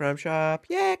 Buy from shop.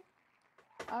 Yeah.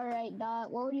 All right,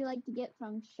 Dot. What would you like to get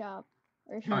from shop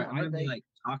or Alright, shop? I'm gonna be like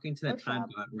talking to the Or time shop.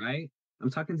 god, right? I'm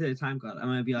talking to the time god. I'm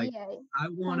gonna be like, yeah, I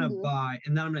wanna Kinda. buy,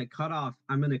 and then I'm gonna cut off.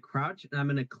 I'm gonna crouch, and I'm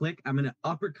gonna click. I'm gonna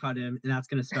uppercut him, and that's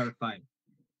gonna start a fight.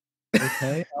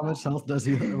 Okay. How much health does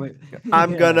he? Wait.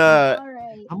 I'm Yeah. gonna. all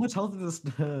right. How much health does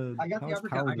this? I got how the much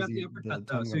uppercut. power I got does the he- uppercut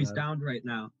the though, so he's Tongan have? downed right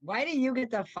now. Why do you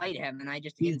get to fight him and I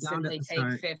just He's down at instantly the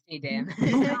take start. 50 damage?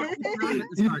 He's down at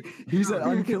the start. He's an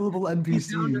unkillable He's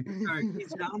down at NPC. the start.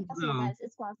 He's down Possible, though. guys.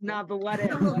 It's possible. Nah, but what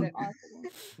if? It's What if?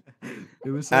 possible. It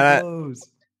was so And I-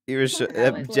 close. You were so,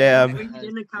 That was- jam. Wait, he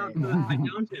didn't account for that. I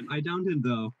downed him. I downed him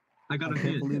though. I got I a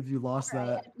can't hit. believe you lost All right,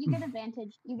 that. you get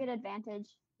advantage. You get advantage.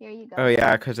 Here you go. Oh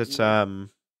yeah, cause it's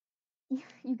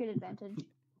You get advantage.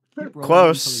 Keep rolling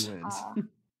Close. until he wins.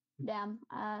 Damn.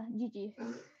 GG.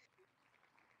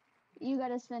 You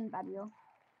gotta spin bad wheel.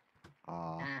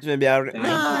 Ah. It's gonna be out. I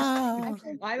No.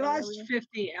 Actually, I yeah, lost wheel.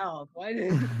 50 health. Why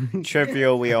did?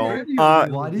 Trivial wheel.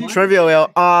 Why do you- Trivial wheel.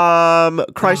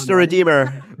 Christ the no.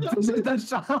 Redeemer. Visit the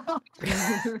shop.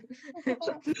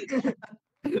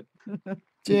 Do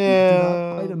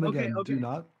not fight him Yeah. again. Okay. Do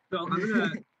not. So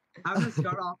I'm gonna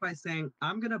start off by saying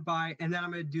I'm gonna buy, and then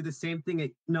I'm gonna do the same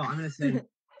thing. No, I'm gonna say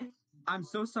I'm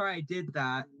so sorry I did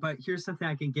that, but here's something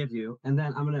I can give you. And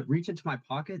then I'm gonna reach into my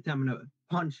pocket. Then I'm gonna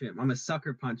punch him. I'm gonna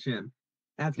sucker punch him.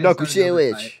 And that's gonna Knuckle start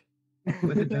another sandwich. fight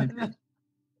with advantage.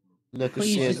 Knuckle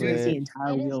Please just make the sandwich.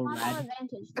 entire It does wheel not have red.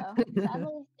 advantage though.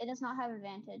 Sadly, it does not have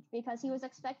advantage because he was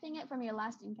expecting it from your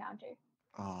last encounter.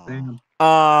 Oh. Damn.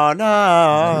 Oh Better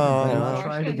not no.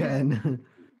 try it again.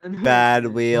 Bad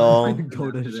wheel.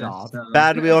 Go to shop.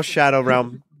 Bad wheel. Shadow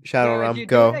realm. Shadow So if realm. you do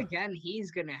Go. it again, he's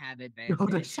gonna have Go to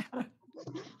advantage. shop.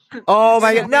 Oh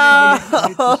my Beat the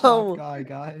god. shop No. guy,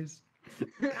 guys.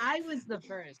 I was the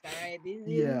first, all right.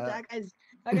 Yeah.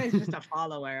 That guy's just a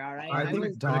follower, all right. I I think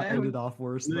was Dot bad. ended off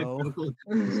worse I'm though. gonna go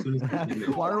as soon as I can.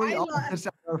 Why are we I all in the lost-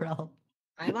 shadow realm?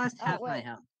 I lost Oh, half my wait.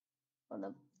 health. Hold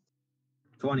up.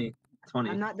 20.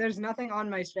 I'm not. There's nothing on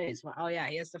my space. Oh yeah,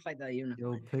 he has to fight the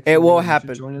unicorn. Yo, Pixel, It will you should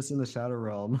happen. Join us in the shadow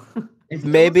realm. It's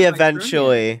Maybe almost like my turn.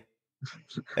 eventually.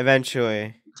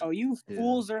 Eventually. Oh, you Yeah.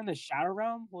 fools are in the shadow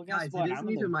realm? Well, guess Guys, it what? isn't I'm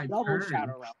in the even my double turn.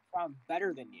 shadow realm. So I'm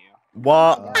better than you.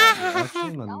 What?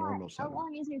 Actually, in the How normal long, how shadow.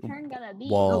 long is your turn gonna be?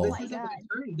 Whoa. No, Oh this my isn't god.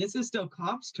 my turn. This is still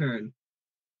Cop's turn.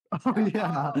 Oh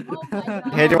yeah. Oh my god.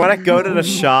 Hey, do you want to go to the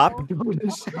shop? Go to Oh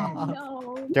shop.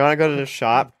 no. Do you want to go to the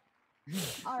shop?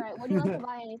 Alright, would you like to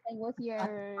buy anything with your...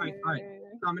 Alright.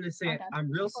 So I'm gonna say it. Okay. I'm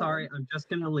real sorry. I'm just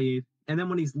gonna leave. And then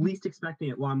when he's least expecting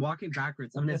it, while I'm walking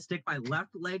backwards, I'm gonna stick my left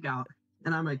leg out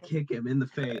and I'm gonna kick him in the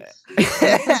face.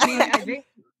 I think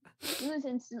You just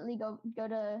instantly go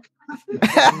to.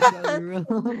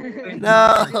 No.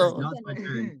 Now it's my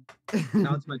turn.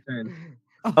 Now it's my turn.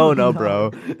 Oh no, bro.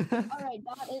 All right,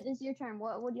 Dot, it is your turn.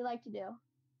 What would you like to do?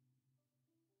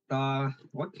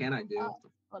 What can I do?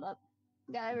 Hold up.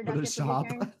 Got Go it, to Dot, it's your shop.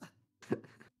 turn.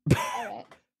 All right.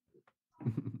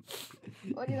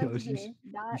 What do you like Yo, to you, do? you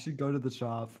Dot. should go to the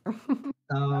shop.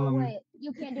 Oh wait,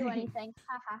 you can't do anything.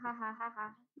 Ha ha ha ha ha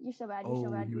ha. You're so bad. You're so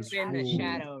Oh, bad. he was In the fooled.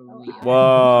 shadow Oh, realm.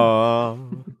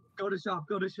 Whoa. Go to shop.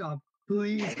 Go to shop.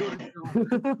 Please go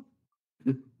to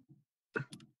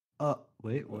shop.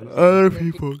 Wait, what is Other that?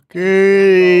 people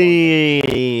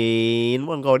gain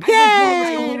one gold. I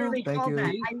Yay! literally Thank called you. that.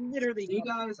 I literally See,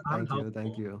 called guys, I'm Thank you, helpful.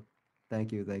 thank you.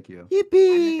 Thank you, thank you. that. I'm the first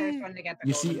Yippee! one to get the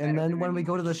You golden see, and then medicine when we anyway.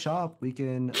 go to the shop, we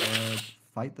can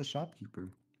fight the shopkeeper.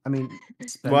 I mean,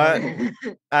 spend What?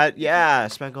 our gold. Yeah,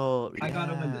 spend gold. I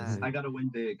gotta win this. Yeah. I gotta win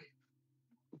big.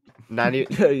 90.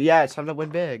 Yeah, it's time to win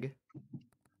big.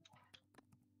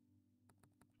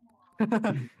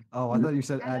 Oh, I thought you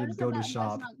said I added noticed go that to that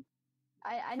shop. wasn't on.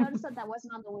 I noticed that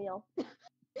wasn't on the wheel. Go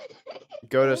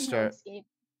There to was no start. escape.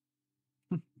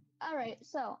 All right,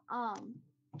 so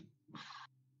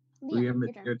We have Liam,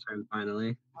 missed your turn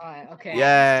finally. Okay.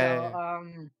 Yay. So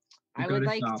I Go would to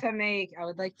like shop. to make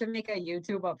a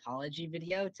YouTube apology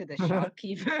video to the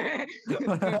shopkeeper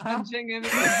for punching him in the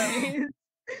face.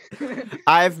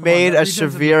 I've Come on, made that a returns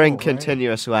into severe and full, right?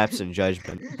 continuous lapse in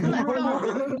judgment.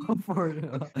 Go for it.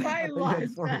 I I think you had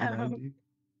lost 490.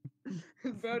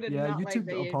 Bro did Yeah, not like YouTube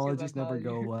the YouTube apologies never apology.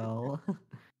 go well.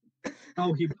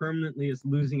 Oh, he permanently is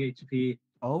losing HP.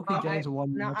 Oh, he gains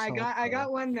one No, max I health, though.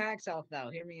 got one max health though.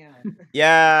 Hear me out.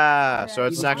 Yeah, so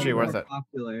Alright, it's He actually becomes worth more it.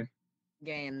 popular.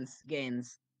 Gains.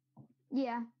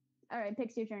 yeah. All right,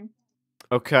 Pix, your turn.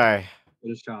 Okay. Go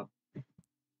to shop.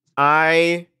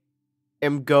 I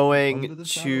am Come going to the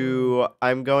to.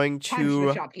 I'm going Punch the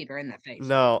to. shopkeeper in the face.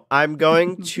 No, I'm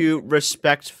going to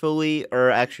respectfully, or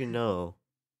actually, no.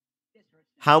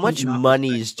 How much Not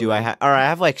monies do I respectfully. have? All right, I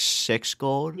have like 6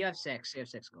 gold. You have 6. You have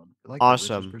 6 gold. You're like the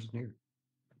richest Awesome. person here.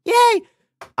 Yay!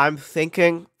 I'm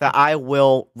thinking that I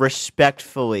will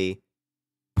respectfully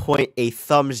point a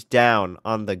thumbs down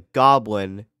on the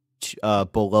goblin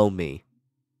below me.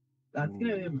 That's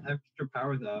gonna give him extra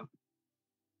power though.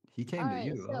 He came All to right,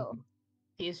 you. so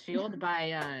He's fueled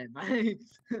by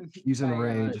He's by,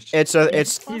 enraged. It's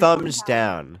He's thumbs full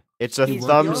down. It's a He He's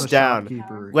works for thumbs the down.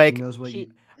 shopkeeper. Like, he knows what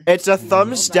you... It's a He's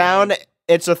thumbs fueled by down.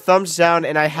 It's a thumbs down,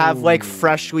 and I have like Oh.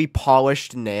 freshly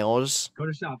polished nails. Go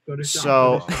to shop. Go to shop.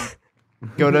 So Go to shop.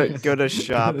 go to Please. go to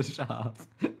shop. Go to shop.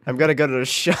 I'm gonna go to the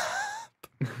shop.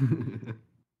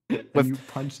 And With- you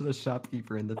punch the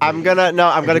shopkeeper in the face. I'm gonna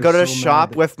You're go to the so shop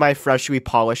mad. with my freshly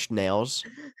polished nails.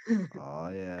 Oh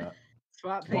yeah.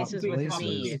 Swap Swap faces with with Swap with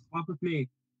me. me. Swap with me.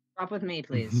 Swap with me,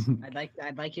 please.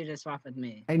 I'd like you to swap with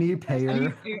me. I need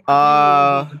payer.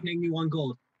 I'm paying you 1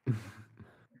 gold.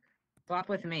 Swap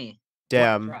with me.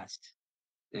 Damn. Trust.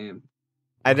 Damn.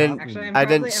 I didn't. Actually, I'm I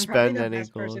probably, didn't I'm spend probably the any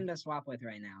best gold. person to swap with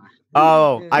right now.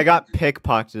 Oh, I got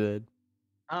pickpocketed.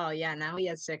 Oh yeah, now he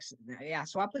has 6. Yeah,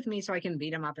 swap with me so I can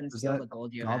beat him up and Does steal that the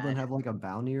gold you goblin had. have like a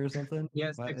bounty or something? He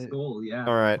has Why- 6 gold. Yeah.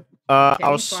 All right. Can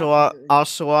I'll we swap-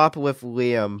 swap with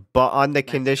Liam, but on the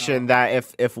Let's condition go. that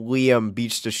if Liam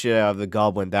beats the shit out of the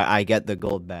goblin, that I get the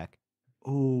gold back.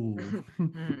 Ooh.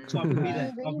 Swap with me I then.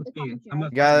 agree Swap with with the me. I'm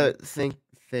contract. a Gotta friend.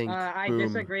 think. I Boom.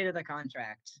 disagree to the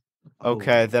contract.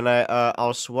 Okay, then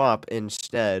I'll swap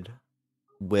instead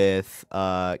with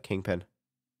Kingpin.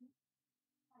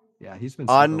 Yeah, he's been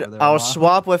stuck over there a I'll while.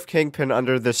 swap with Kingpin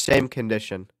under the same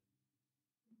condition.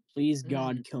 Please,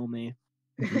 God, kill me.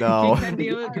 No. Kingpin, do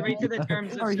you agree to the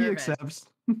terms of Or he service? accepts.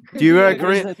 Do you Yeah,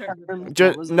 agree? what was the term? What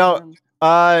Just was the no.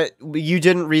 terms? You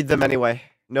didn't read them anyway.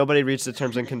 Nobody reads the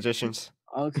terms and conditions.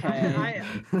 Okay. I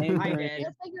Angry. did.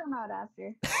 You'll figure them out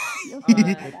after. You'll figure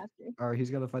them out after. Alright,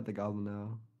 he's gotta fight the goblin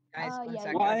now. Guys, one yeah,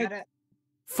 second. yeah. I gotta,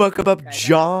 Fuck him up, Guys,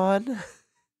 John.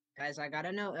 guys, I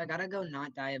gotta go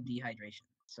not die of dehydration.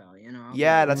 So, you know. I'll be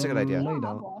Yeah, right that's a back. good idea. No, You you don't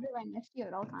have don't. water right next to you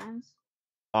at all times.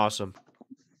 Awesome.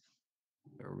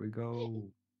 There we go.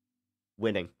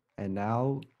 Winning. And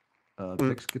now,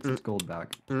 Pix gets its gold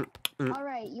back. All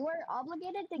right, you are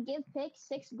obligated to give Pix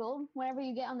 6 gold whenever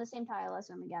you get on the same tile as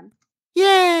him again.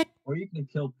 Yeah. Or you can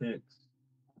kill pigs.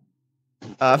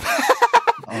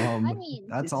 I mean,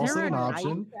 That's is also there an a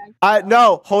option.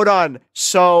 No, hold on.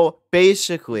 So Is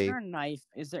basically, there a knife?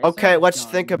 Is there? okay, let's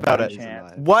think about There it. is a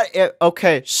knife. What if?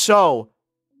 Okay, so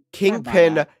Can I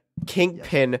buy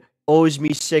Kingpin owes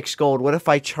me 6 gold. What if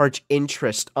I charge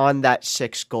interest on that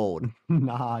 6 gold?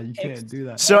 Nah, you can't do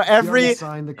that. So You already every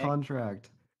signed the contract.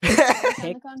 sign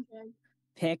the contract.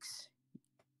 Pix,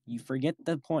 you forget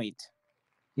the point.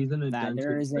 He's in a That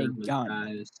there dented is a servant, gun.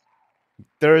 guys.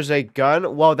 There's a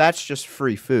gun? Well, that's just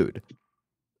free food.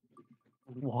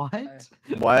 What?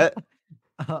 What?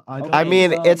 I don't I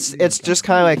mean, so it's just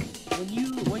kind of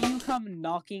like when you come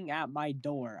knocking at my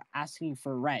door asking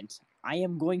for rent, I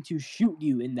am going to shoot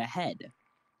you in the head.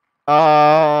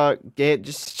 it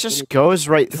just goes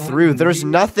right through. There's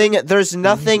nothing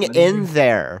in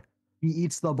there. He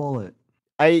eats the bullet.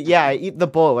 I eat the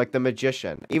bullet like the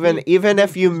magician. Even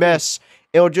if you miss,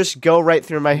 it'll just go right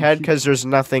through my head because there's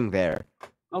nothing there.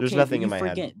 There's Okay, nothing but in you my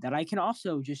forget head. that I can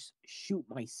also just shoot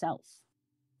myself.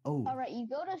 Oh. All right, you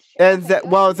go to. And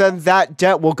okay, then that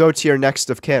debt will go to your next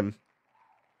of kin.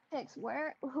 Pix, who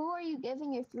are you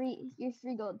giving your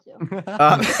three gold to?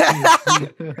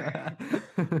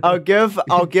 I'll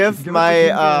give my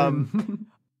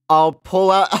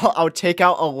I'll take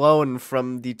out a loan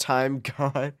from the time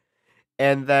god,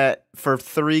 and that for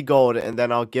 3 gold, and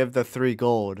then I'll give the 3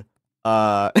 gold.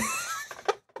 I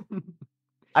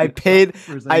paid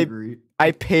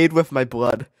with my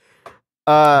blood.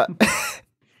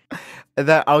 And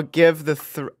then I'll give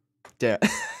the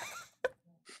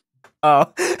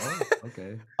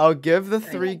okay. I'll give the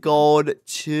 3 gold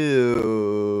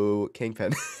to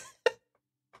Kingpin.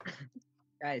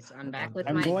 Guys, I'm back with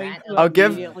I'm my going rat. to I'll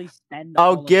give immediately spend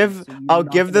all of it, so you're I'll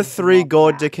not give the gonna 3 drop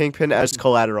gold to back. Kingpin as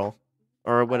collateral,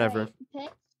 or whatever. Alright,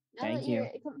 Pix, now Thank that you.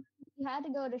 you had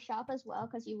to go to shop as well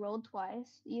because you rolled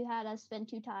twice. You had to spend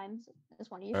 2 times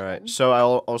as one of your All right, spins. so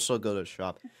I'll also go to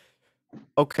shop.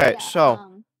 Okay, Yeah,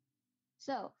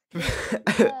 so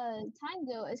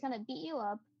Tango is gonna beat you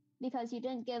up because you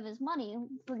didn't give his money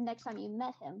for next time you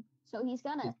met him. So he's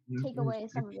gonna take away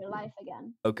some of your life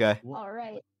again. okay. All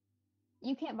right,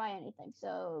 you can't buy anything,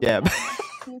 so Yeah.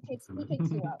 he kicks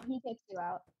you out. He kicks you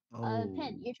out.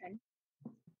 Pin, your turn.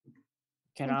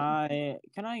 Can I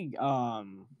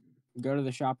go to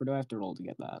the shop, or do I have to roll to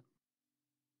get that?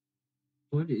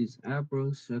 What is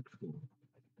abrosexual?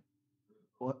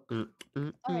 What? All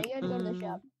right, you have to go to the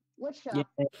shop. Which shop?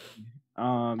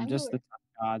 Yeah. Just do the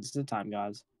time gods. The time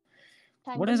gods.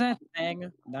 Time What goes- is that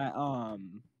thing that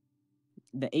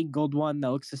the 8 gold one that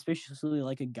looks suspiciously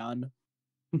like a gun?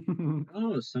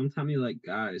 Oh, sometimes you like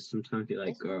guys, sometimes you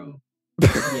like This one?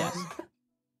 girls. Yes.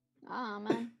 Ah,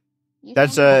 man. You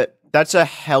That's sound a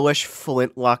hellish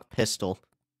flintlock pistol.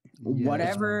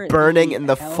 Whatever Burning in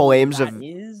the hell flames that of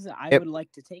is, I it- would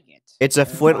like to take it. It's a Or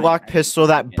flintlock buy it. pistol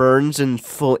that burns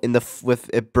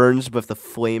it burns with the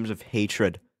flames of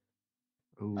hatred.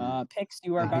 Pix,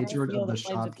 you are The about to hatred feel of the the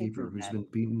flames of shopkeeper hatred, who's man. been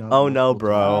beaten up. Oh no, multiple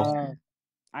bro. times.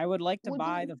 I would like to Would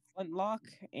buy you- the flintlock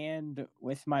and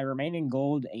with my remaining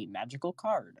gold a magical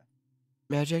card.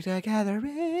 Magic the Or just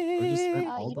Gathering. spent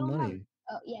all you the don't have. money.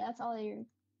 Oh yeah, that's all your.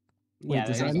 Wait, Yeah,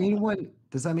 does there's-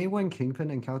 that mean when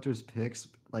Kingpin encounters Pix,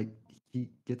 like he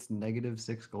gets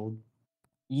 -6 gold?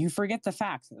 You forget the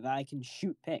fact that I can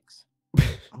shoot Pix.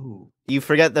 Oh. You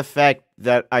forget the fact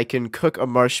that I can cook a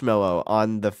marshmallow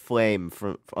on the flame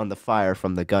on the fire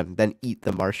from the gun, then eat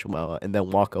the marshmallow and then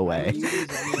walk away.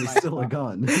 It's still a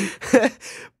gun.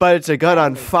 But it's a gun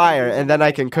on fire, and then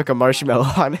I can cook a marshmallow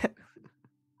on it.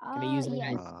 Can I use that?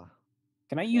 Yes.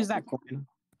 Can I use that coin?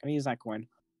 Can I use that coin?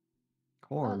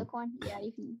 Oh, the coin. Yeah,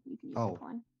 you can use the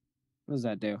coin. What does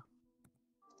that do?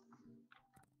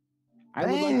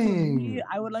 Dang.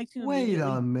 I would like to Wait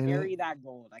a immediately minute. bury that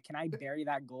gold. Can I bury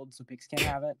that gold so Pix can't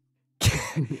have it?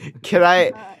 Can I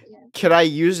Yeah. can I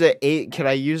use it 8 can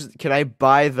I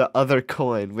buy the other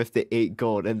coin with the 8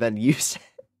 gold and then use it?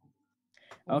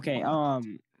 Okay, can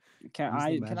Use the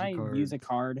I magic use a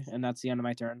card. card and that's the end of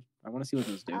my turn? I want to see what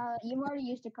those do. You've already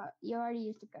used a card. You already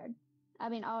used a card. I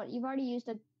mean, you've already used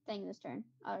a thing this turn.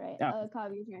 All right. Yeah.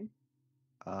 Cobb, your turn.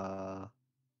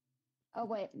 Oh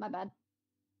wait, my bad.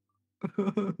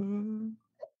 Come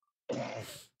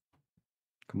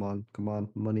on,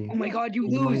 money. Oh my god, you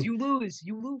Money. lose, you lose,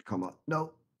 you lose. Come on.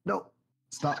 No,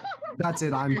 stop. That's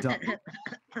it, I'm done.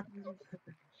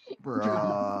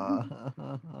 Bruh.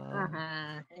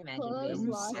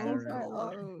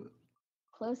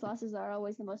 Close losses are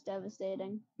always the most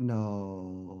devastating.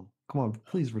 No. Come on,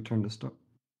 please return to start.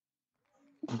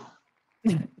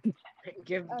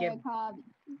 Give. Alright, Cobb.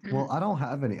 Well, I don't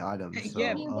have any items. So,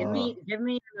 Give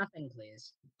me nothing,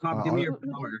 please. Cobb, give me your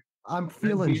power. I'm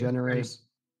feeling generous.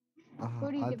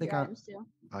 Who do you I give think your items to?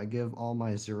 I give all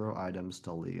my 0 items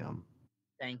to Liam.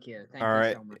 Thank you. Thank All you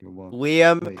right. so much. You're welcome.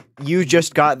 Liam, Wait. you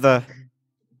just got the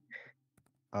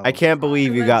I Oh, can't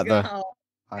believe you got the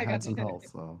I had some health,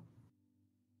 so.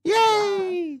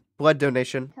 Yay! Blood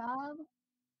donation. Cobb?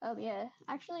 Oh yeah.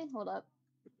 Actually, hold up.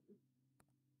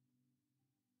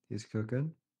 He's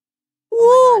cooking.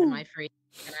 Oh my god, am I free?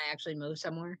 Can I actually move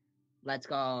somewhere? Let's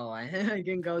go. I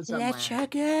can go somewhere. Let's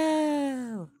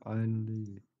go.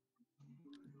 Finally.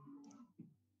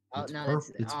 Oh It's no,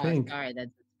 it's pink. sorry,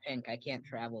 that's pink. I can't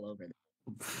travel over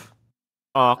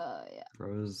Oh, Yeah.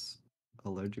 Bro's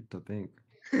allergic to pink.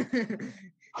 there.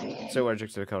 so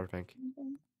allergic to the color pink.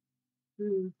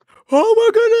 Oh my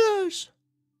goodness!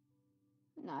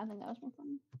 No, I think that was more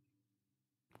fun.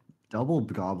 Double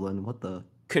goblin. What the?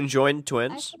 Conjoined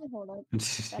twins? Actually, hold up.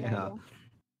 Better Yeah. idea.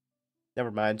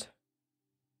 Never mind.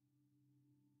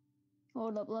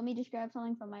 Hold up. Let me just grab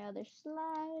something from my other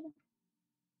slide.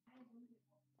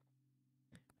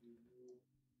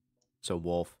 It's a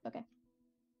wolf. Okay.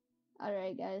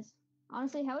 Alright, guys.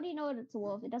 Honestly, how do you know it's a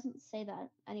wolf? It doesn't say that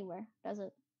anywhere, does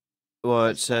it? Well,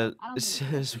 It it says. I don't It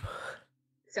think it does. says. It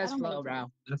I says don't think flow, it bro. does.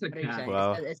 That's a What are you cat. saying?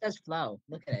 Flow. It says flow.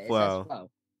 Look at it. It Flow. says flow.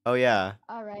 Oh, yeah.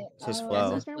 Alright. It says Yeah, it flow.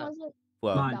 Whose says turn flow. was it?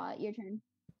 Flow. Mine. Dot, your turn.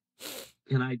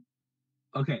 Can I?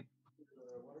 Okay.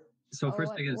 So Oh,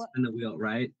 first I gotta what? spin the wheel,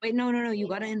 right? Wait, no. You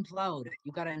gotta implode.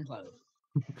 You gotta implode.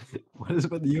 What is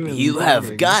with you? And You have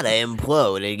imploding? gotta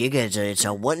implode. It's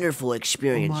a wonderful Oh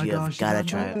experience. my You have gosh, gotta that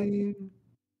try it. volume.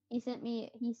 He sent me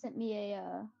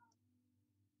a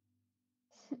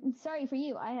sorry for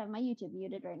you. I have my YouTube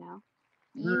muted right now.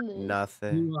 You lose.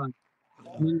 Nothing.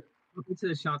 You go to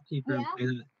the shopkeeper and Yeah? play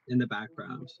that in the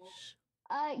background.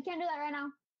 You can't do that right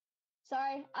now.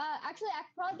 Sorry. Actually, I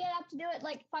could probably get up to do it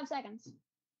like 5 seconds.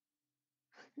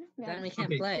 Yeah. Then we can't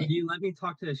Okay, play. can you let me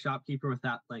talk to the shopkeeper with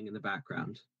that playing in the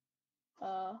background?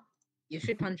 You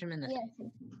should punch him in the Yeah.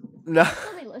 face. No. I'll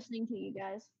still be listening to you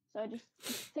guys. So just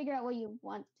figure out what you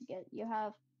want to get. You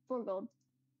have 4 gold.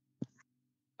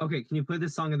 Okay, can you play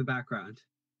this song in the background?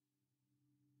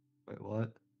 Wait,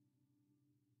 what?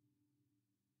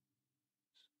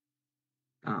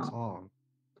 Oh. Song.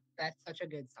 That's such a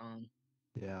good song.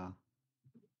 Yeah.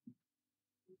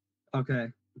 Okay.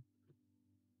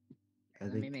 I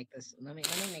Let me think. make this. Let me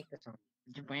make this song.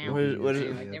 What is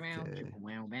it?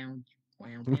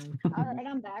 Alright,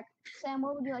 I'm back. Sam,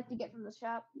 what would you like to get from the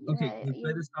shop? Okay, can you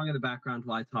play this song in the background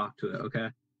while I talk to it, okay?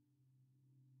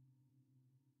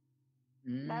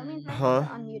 That means I have Huh? to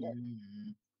unmute it.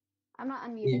 I'm not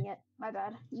unmuting it. My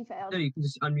bad. You failed. No, you can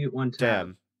just unmute one tab.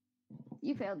 Damn.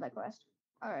 You failed that quest.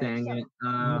 Alright. Dang So, it.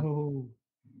 No.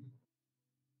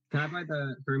 Can I buy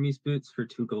the Hermes boots for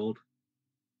 2 gold?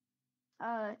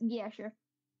 yeah, sure.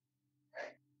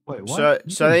 Wait,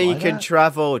 what? So then you buy can that?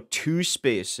 travel 2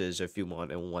 spaces if you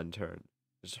want in 1 turn.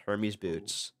 It's Hermes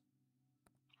boots.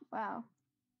 Wow.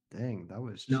 Dang, that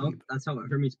was No, cheap. that's not what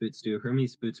Hermes boots do.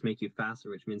 Hermes boots make you faster,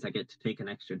 which means I get to take an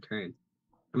extra turn.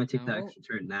 I'm gonna take that No. extra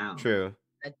turn now. True.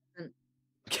 That doesn't-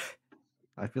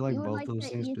 I feel like You would both like those to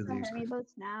things use do the these. Hermie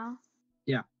boots now?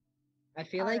 Yeah. I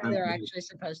feel like Alright. they're actually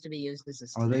supposed to be used as a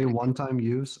Are they snack. one-time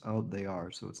use? Oh, they are.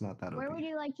 So it's not that Where OP. would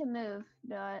you like to move,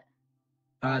 Dot?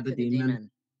 The demon.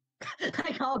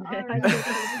 I called it. Alright, you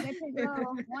get to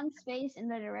go 1 space in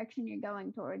the direction you're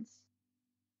going towards.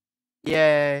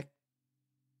 Yay.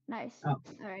 Nice. Oh.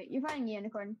 Alright, you're fighting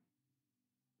Unicorn.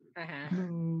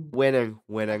 Winning.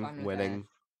 That's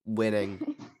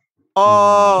so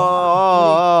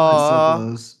Oh.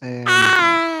 close. And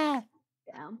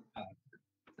Down.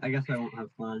 I guess I won't have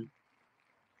fun.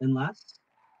 Unless.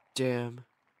 Damn.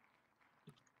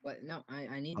 What? No,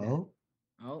 I need oh,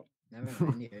 that. Oh, never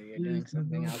mind. You're doing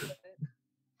something else with it.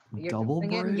 You're double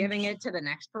flipping it and giving bridge? it to the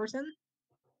next person.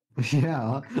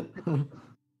 Yeah.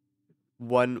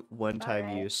 One time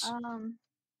Alright, use. I don't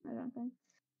think.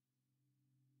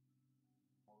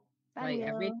 Like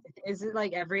Fabio. is it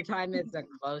like every time it's a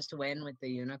close win with the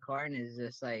unicorn is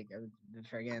just like the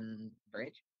friggin'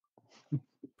 bridge?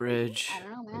 Bridge. I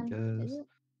don't know, I man. Is guess. it?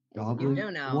 You Goblin?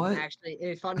 do know. What?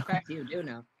 Actually, fun fact, you do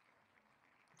know.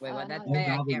 Wait, what that no, say?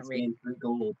 I Goblins can't read. gain 3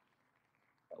 gold.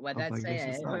 What Oh, that I say?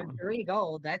 guess it's that one. 3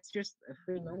 gold. That's just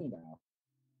free money, though.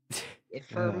 If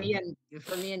for me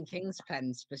and King's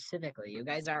Pen specifically, you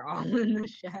guys are all in the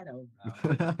shadow,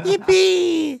 bro.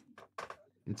 Yippee!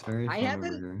 It's very I fun over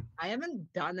here.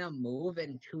 haven't done a move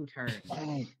in 2 turns.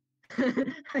 Can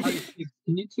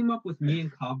you team up with me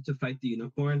and Cobb to fight the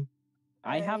unicorn?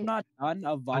 I have not done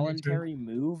a voluntary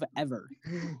move ever.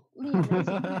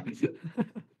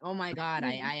 Oh my god,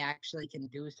 I actually can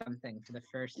do something for the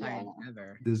first time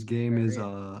ever. This game For is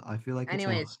real. I feel like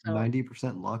Anyways, it's so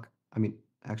 90% luck. I mean,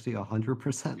 actually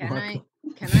 100% luck.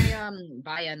 can I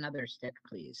buy another stick,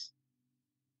 please?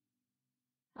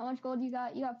 How much gold you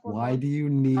got? You got 4 Why gold. do you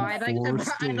need Oh, I'd like 4 to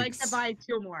sticks? I'd like to buy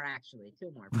 2 more actually.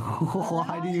 2 more.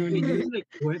 Why do you Wait, this need is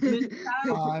equipment?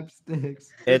 5 sticks?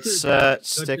 It's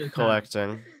stick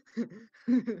collecting.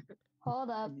 Hold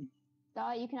up.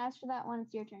 Dot, you can ask for that when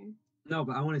it's your turn. No,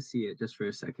 but I want to see it just for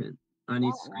a second. I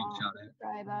need to screenshot it.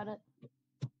 Sorry about it.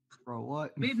 Bro,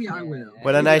 what? Maybe I will.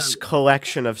 What a Maybe I nice will.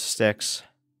 collection of sticks.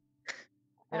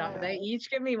 You know, they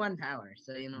each give me 1 power,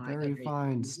 so you know I Very get great.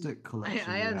 fine stick collection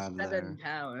I you have have 7 there.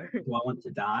 power. Do I want to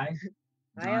die?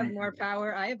 I have more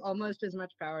power. I have almost as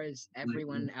much power as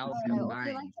everyone else Alright, would you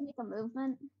combined. like to make a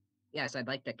movement? Yes, I'd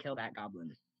like to kill that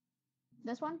goblin.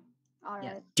 This one?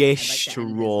 Alright.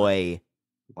 Destroy.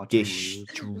 Watch him lose.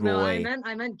 No, I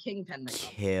Destroy. meant Kingpin the goblin.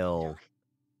 Kill.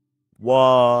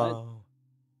 Whoa.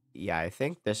 Yeah, I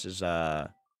think this is Guys.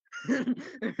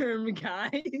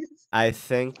 I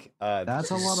think That's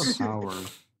this a lot of is- power.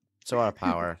 It's a lot of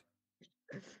power.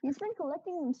 He's been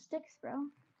collecting sticks, bro.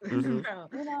 Mhm. Bro,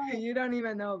 You know, you don't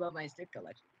even know about my stick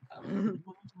collection.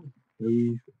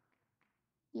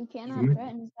 you cannot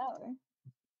threaten his power.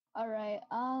 Alright,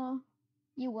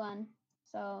 you won.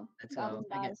 So, Let's goblin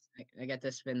go. dies. I get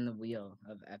to spin the wheel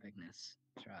of epicness.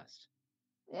 Trust.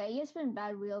 Yeah, you spin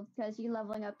bad wheel because you're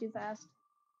leveling up too fast.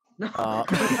 No.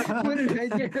 What did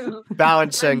I do?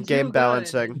 Balancing, I'm game too good.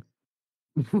 balancing.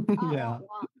 Yeah.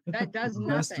 That does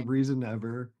Best nothing. reason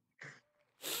ever.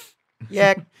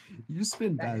 Yeah. You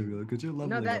spin bad wheel because you're No,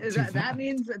 leveling that up too that fast.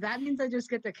 means I just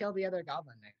get to kill the other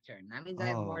goblin next turn. That means I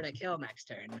have more Oh. to kill next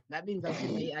turn. That means I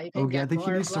can I can Okay, I get think he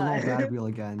more needs to roll blood. bad wheel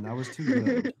again. That was too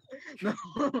good. No.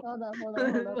 Hold up, hold up,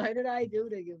 hold up. What did I do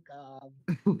to you, Cobb?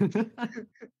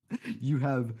 You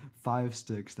have 5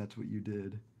 sticks. That's what you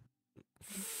did.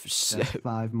 S- That's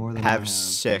 5 more than I have have.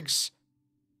 6.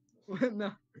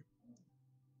 No.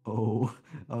 Oh,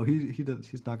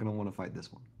 he's not gonna want to fight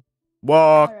this one.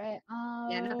 Walk. Alright,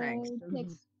 Yeah, no thanks.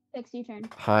 Pix, your turn.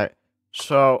 Hi.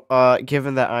 So,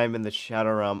 given that I'm in the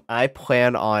Shadow Realm, I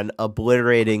plan on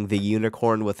obliterating the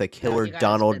unicorn with a killer You gotta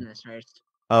Donald. spin this first.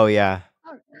 Oh yeah,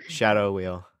 Alright. Shadow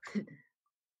Wheel.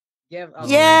 Give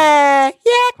Yeah.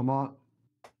 Come on.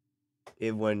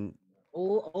 It when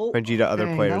Oh, When you to other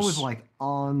Dang, players. that was like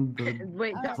on the.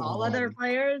 Wait, to all God. other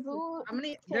players? Who- How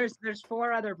many? There's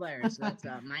 4 other players. So that's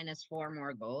minus 4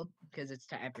 more gold because it's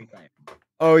to every player.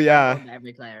 Oh yeah. Gold to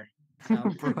every player. So.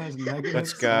 Bro has negative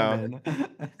Let's go. 7.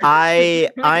 I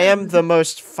am the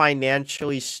most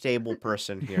financially stable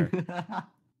person here.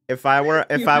 If I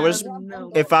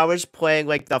was playing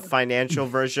like the financial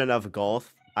version of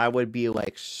golf, I would be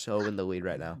like so in the lead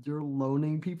right now. You're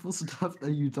loaning people stuff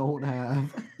that you don't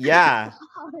have. Yeah.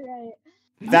 Alright.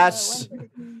 That's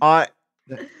that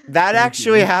Thank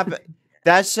actually you. happened.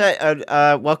 That's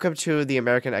welcome to the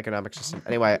American economic system.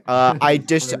 Anyway, I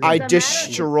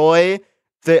destroy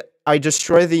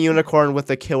the unicorn with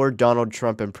a killer Donald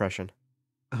Trump impression.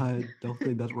 I don't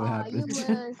think that's what happened.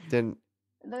 Didn't.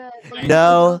 The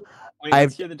No. Wait,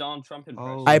 let's hear the Donald Trump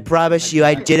impression. I promise you,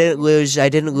 I didn't lose. I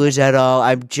didn't lose at all.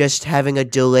 I'm just having a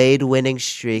delayed winning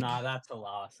streak. Nah, that's a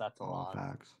loss. That's a loss.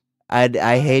 Facts.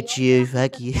 I hate you.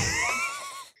 Fuck you.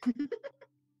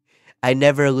 I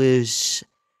never lose.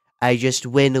 I just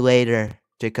win later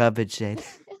to compensate.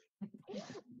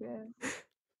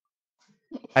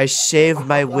 I save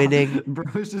my winning.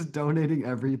 Bro's just donating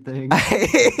everything.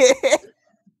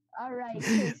 Alright,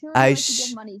 Chris, who would I you like to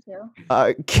give money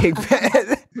to?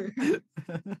 Kingpin.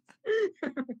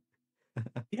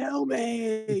 Kill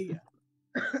me!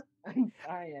 I'm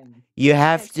dying. You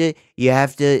have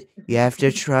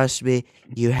to trust me.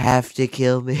 You have to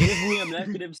kill me. Give Liam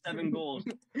negative 7 gold.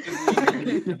 Give Liam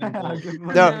negative 7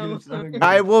 gold. No,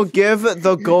 I will give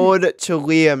the gold to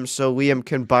Liam so Liam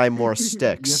can buy more You have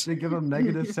sticks. to give him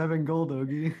negative 7 gold,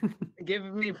 Ogie. Give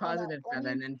me positive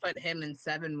 7 and put him in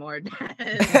 7 more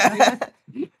debt.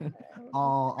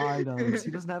 All items.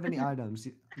 He doesn't have any items.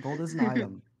 Gold is an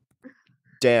item.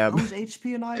 Damn. How is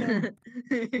HP an item?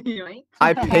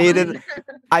 I paid it.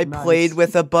 I Nice. played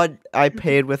with a blood. I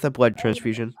paid with a blood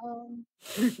transfusion.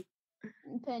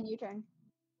 Pen, your turn.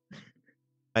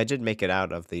 I did make it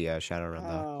out of the Shadow Realm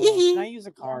though. Can I use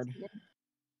a card?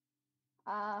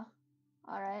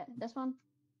 Alright, this one?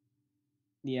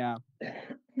 Yeah.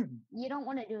 You don't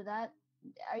want to do that.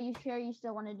 Are you sure you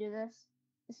still want to do this?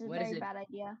 This is a What is very it? bad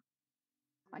idea.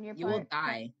 On your You part. will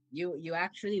die. You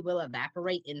actually will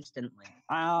evaporate instantly.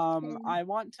 I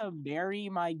want to bury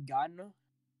my gun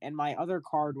and my other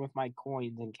card with my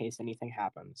coins in case anything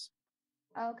happens.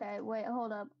 Okay, wait,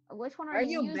 hold up. Which one Are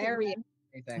you using? burying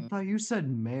I everything? thought you said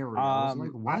Mary. I was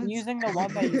like, what? I'm using the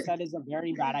one that you said is a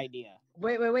very bad idea.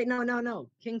 Wait, no.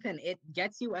 Kingpin, it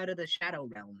gets you out of the shadow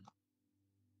realm.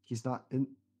 He's not in.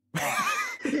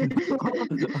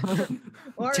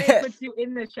 Or it puts you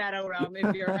in the shadow realm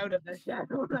if you're out of the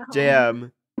shadow realm.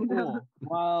 Damn. Cool.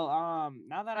 Well,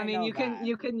 now that I mean, know you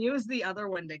that, can use the other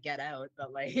one to get out,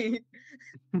 but like,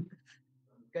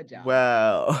 good job.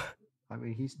 Well. I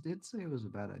mean, he did say it was a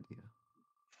bad idea.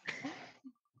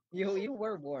 You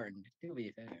were warned. To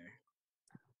be fair.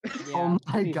 Oh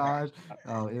my to be fair. gosh.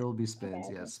 Oh, it will be spins.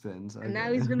 Okay. Yes, spins. And now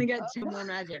Okay. he's gonna get 2 more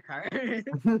magic cards.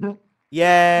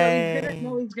 Yay!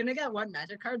 He's gonna get 1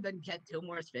 magic card, then get 2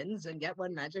 more spins, and get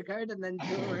 1 magic card, and then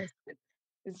 2 more spins.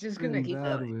 It's just gonna Spin keep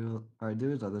bad going. wheel. Alright, do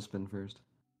his other spin first.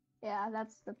 Yeah,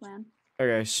 that's the plan.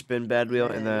 Okay, spin bad wheel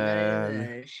and You gotta do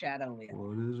then the shadow wheel.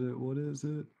 What is it? What is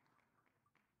it?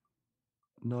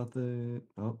 Nothing.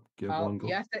 Oh, give Oh, one gold.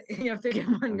 you have to give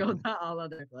 1 Okay. gold to all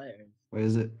other players. Wait,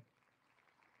 is it?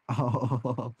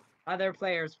 Oh, Other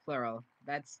players, plural.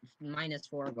 That's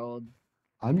 -4 gold.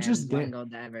 I'm and just 1 getting.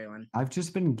 gold to everyone. I've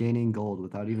just been gaining gold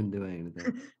without even doing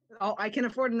anything. Oh, I can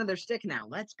afford another stick now.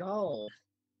 Let's go.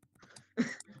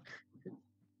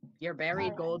 Your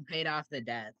buried gold paid off the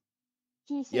debt.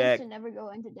 He seems Yeah. to never go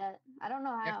into debt. I don't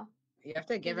know how. You have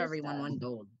to give just, everyone 1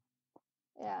 gold.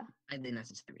 Yeah. Highly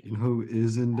necessary. You know who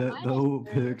is in debt Mine is though?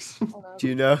 third. Pix. Hold up. do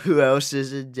you know who else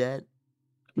is in debt?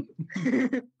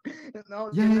 No,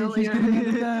 Yeah, no, he's getting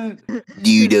into debt.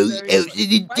 Do you know who Very else funny.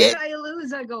 is in Why did debt? I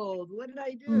lose a gold? What did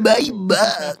I do? My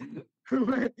mom.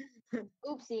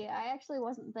 Oopsie, I actually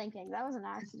wasn't thinking. That was an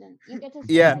accident. You get to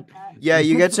say Yeah. like that. Yeah,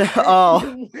 you get to. Oh,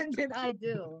 What did I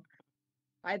do?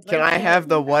 I'd can like I to- have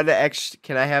the one extra?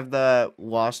 Can I have the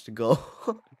lost gold?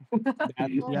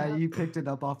 Yeah, you picked it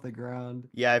up off the ground.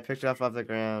 Yeah, I picked it up off the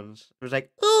ground. It was like,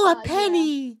 ooh, a Yeah.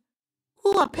 penny.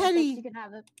 Ooh, a Yeah, Pix, penny. you can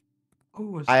have it.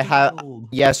 Oh, a I stick have. of gold.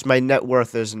 Yes, my net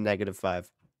worth is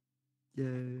 -5.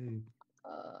 Yay.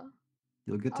 Uh,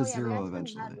 You'll get oh to yeah, we 0 gotta spin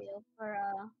that eventually. wheel for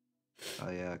Oh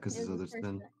yeah, because it his was other the first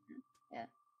spin. one. Yeah.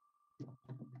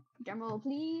 Drum roll,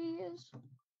 please.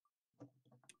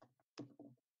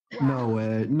 No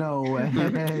way. No way.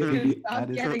 Stop That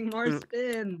is getting more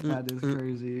spins. that is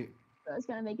crazy. So it's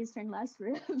gonna make his turn last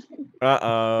forever.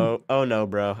 Uh-oh. Oh no,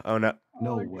 bro. Oh no.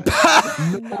 No Oh, way.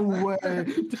 no. No way.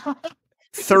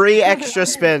 3 extra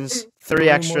spins. 3 Three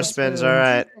extra more spins. spins. All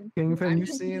right. Kingpin, you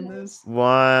seeing this? 1.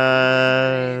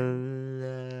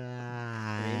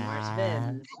 3 more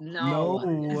spins. No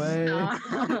No. way.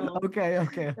 No. Okay,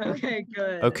 okay. Okay,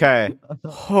 good. Okay. I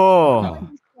Oh,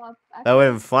 can swap. that would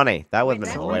have been funny. That would Wait,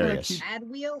 have been that Someone hilarious. keep- Add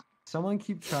wheel? Someone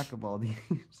keep track of all these.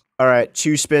 All right,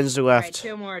 2 spins Alright, left.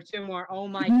 2 more, 2 more. Oh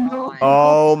my No. god.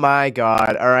 Oh my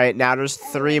god. All right, now there's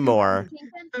 3 more.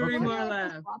 Kingpin, 3 who more would you like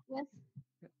to left. swap with?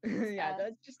 Yeah,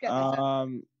 let's just get this out.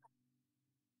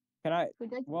 Can I?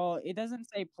 Who'd like to- Well, it doesn't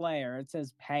say player; it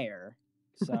says payer.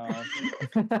 So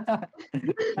can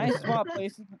I swap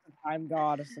places with the time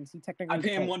god since he technically? I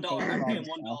pay him can't $1. pay I for pay all him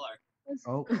this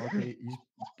stuff? $1. Oh, okay.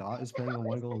 Dot is paying him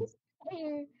 1 gold.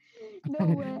 Here. No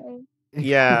way.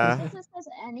 Yeah. Since this says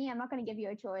any, I'm not gonna give you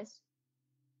a choice.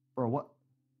 Bro, what?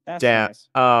 That's Damn. nice.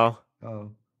 Oh.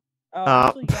 Oh. Oh,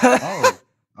 actually, yeah. Oh.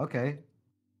 Okay.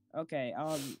 Okay.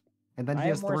 And then I he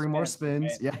have has more 3 more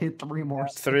spins, spins. Yeah, he had 3 more.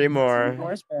 3 more.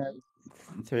 More spins.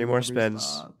 3 more spins.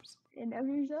 Stops. And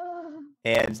every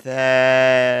And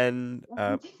then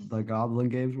The Goblin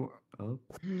Games were. Oh.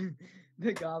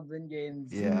 The Goblin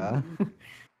Games. Yeah.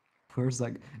 Where's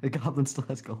that? The Goblin still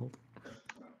has gold.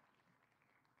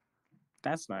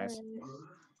 That's nice.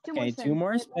 2 more Okay, spins. 2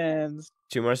 more spins.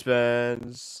 2 more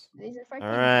spins. These are for All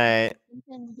Kingpin. right.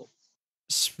 Kingpin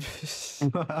gets-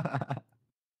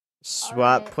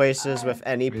 Swap Alright, places with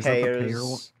any Is that the payer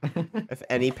payers. one? With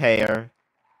any payer.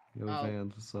 Yo, Oh.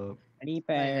 fans, what's up? Any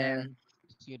pair.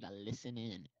 You gotta listen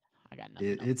in. I got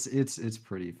nothing. It's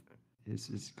pretty.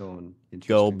 It's going interesting.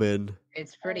 Go bid.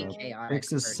 It's pretty Oh. chaotic.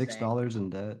 Fix is per se. $6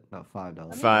 in debt. No,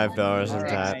 $5. $5 in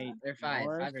Six. debt. Alright, They're 5.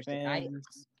 more 5 or 6. I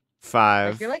spins.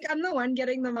 5. feel like I'm the one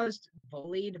getting the most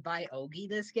bullied by Ogie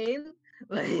this game.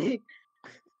 Like,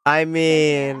 I Has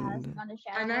mean. gone to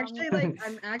shadow I'm realm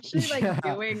actually yet? like Yeah.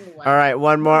 doing well. All right,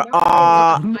 one more. No,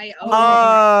 by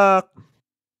Ogie.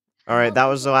 All right, that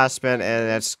was the last spin, and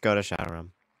let's go to Shadow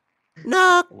Realm.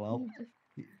 No. Well,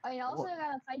 Oh, you also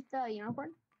gotta fight the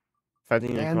unicorn. Fight the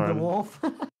and the unicorn. wolf.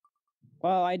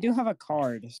 Well, I do have a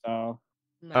card, so.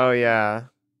 No. Oh yeah.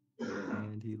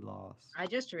 And he lost. I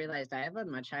just realized I have a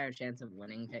much higher chance of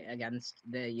winning against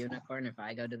the unicorn if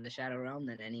I go to the Shadow Realm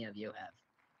than any of you have.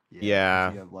 Yeah.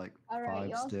 'cause you have like Alright, 5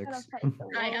 you also gotta sticks. fight the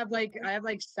wolf. I have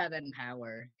like 7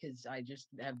 power because I just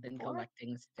have been What?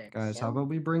 collecting sticks. Guys, how about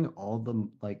we bring all the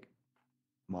like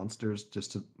monsters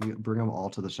just to we bring them all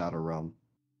to the Shadow Realm?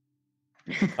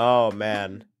 Oh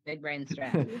man. Big brain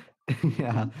strategy.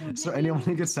 Yeah. So anyone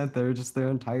who gets sent there, just their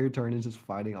entire turn is just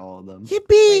fighting all of them. Wait,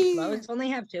 Yippee! flows only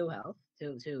have 2 health.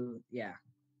 Two. Yeah,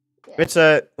 Yeah. It's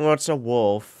a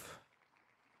wolf.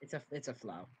 it's a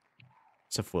flow.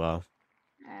 It's a flow.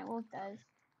 Alright, wolf dies.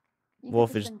 You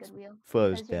Wolf get to is spin good wheel.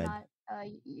 Flow's because you're dead. not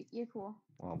You're cool.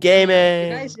 Well,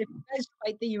 Gaming. If you guys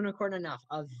fight the unicorn enough,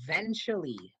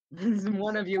 eventually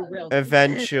one of you will.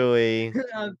 Eventually,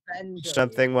 Eventually.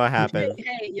 something will happen.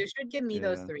 Hey, you should give me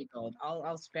those Yeah. 3 gold.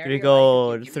 I'll spare 3 your life if you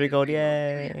gold. give 3 me the gold. 3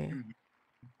 Yay.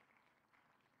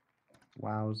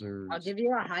 Wowzers. I'll give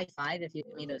you a high five if you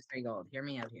give me those 3 gold. Hear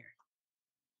me out here.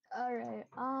 All right.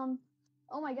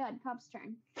 Oh my God, Cop's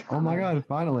turn. Oh my god,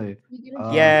 finally. You get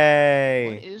a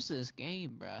Yay. What is this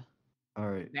game, bruh? All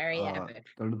right. Very epic.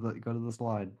 Go to the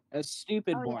slide. A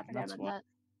stupid Oh yeah, I one. forgot That's about what.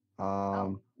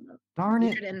 that. Darn You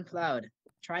it. should implode.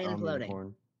 Try imploding.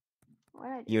 Unicorn. What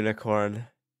did I do? Unicorn.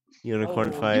 Unicorn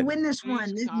Oh, fight. you win this Please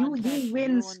one. You contact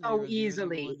win 010, so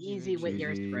easily. 001, Easy with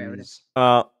your screwed.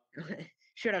 Uh,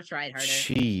 Should have tried harder.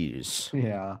 Jeez.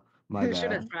 Yeah, my Should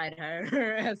bad. have tried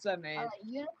harder. SMA.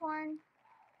 Unicorn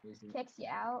kicks you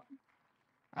out.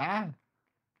 Ah.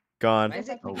 Gone. Why is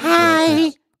it Oh, kicking Hi.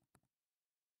 you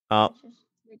Oh.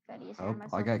 Oh,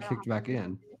 I got kicked back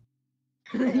in.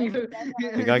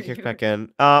 We got kicked back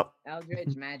in. Oh.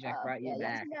 Eldritch magic brought you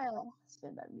back.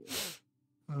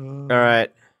 All right.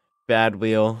 Bad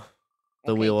wheel.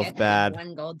 The wheel of Get bad.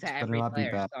 1 gold to better every not be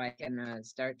player bad. so I can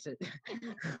start to give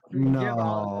No.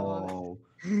 all gold.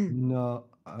 No.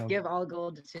 Give all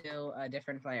gold to a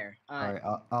different player. All right,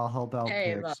 I'll help out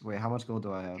hey, Pix. look. Wait, how much gold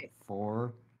do I have?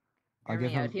 4. I'll Hear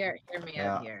give me out him. here. Hear me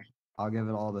Yeah, out here. I'll give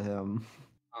it all to him.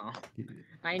 Oh,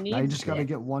 I need. Now you just gotta 6.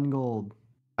 get 1 gold.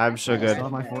 I'm so good. Still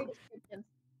have my Very 4. descriptive.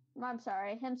 I'm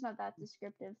sorry, him's not that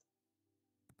descriptive.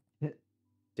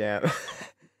 Damn.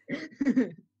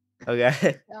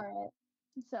 Okay. All right.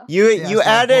 So You Yeah, you so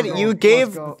added 4 you gold. gave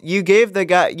Let's go. you gave the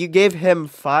guy you gave him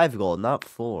 5 gold, not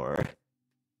 4.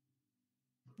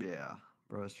 Yeah,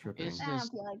 bro, it's tripping. It's I don't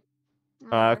just feel like.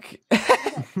 Okay.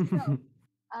 So,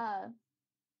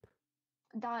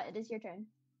 Dot, it is your turn.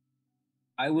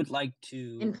 I would like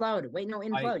to Implode. Wait, no,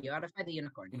 implode. You gotta fight the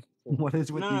unicorn. What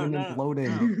is with No, even no, no.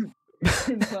 imploding?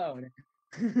 Implode.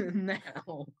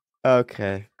 Now.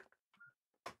 Okay.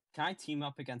 Can I team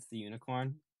up against the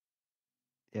unicorn?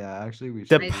 Yeah, actually, we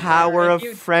The should. power if of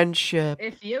you- friendship.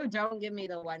 If you don't give me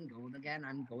the 1 gold again,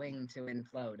 I'm going to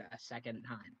implode a second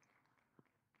time.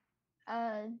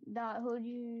 Dot, who'd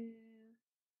you?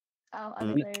 Oh,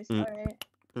 other players. All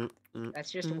right.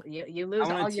 That's just you I lose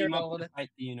want all to your team up gold. to fight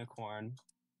the unicorn.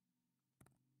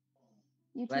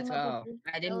 You Let's team up go. with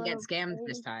I didn't get fellow scammed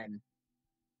this players. time.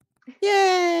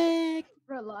 Yay!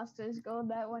 Bro lost his gold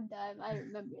that one time. I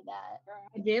remember that.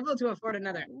 I'd be able to afford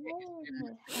another.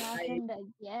 What happened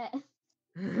again?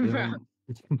 Give Bro, him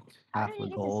How half did the he get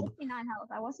to gold. 69 health?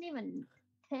 I wasn't even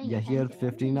paying Yeah, he had attention.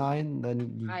 59,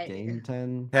 then you I- gained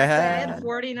 10. I had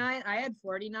 49. I had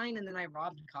 49, and then I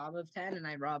robbed Cobb of 10, and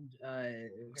I robbed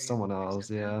Someone else,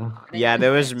 yeah. Yeah,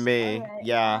 there was 6. me. Alright,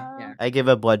 Yeah. Yeah. I give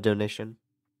a blood donation.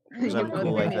 We 'Cause I'm wanna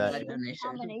cool do like a that. Blood donation.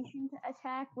 Combination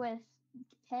attack with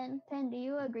 10. Pen, do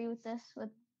you agree with this with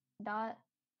Dot?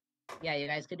 Yeah, you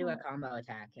guys could do a combo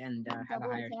attack and have a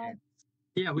Double higher attack. chance.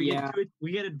 Yeah, we Yeah.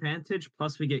 get advantage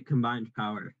plus we get combined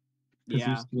power. Because Yeah.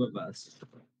 there's 2 of us.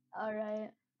 All right.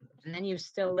 And then you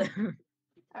still live.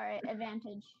 All right.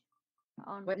 Advantage.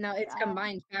 On, But no, it's uh,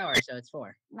 combined power, so it's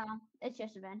 4. No, it's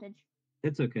just advantage.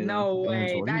 It's okay. No though.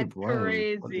 way, what are you that's playing?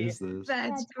 crazy. What is this? That's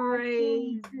That's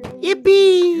crazy.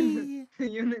 Yippee!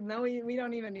 No, we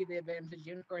don't even need the advantage.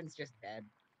 Unicorn's just dead.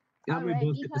 Yeah, All we right,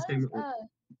 both get the because same.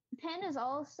 Pen is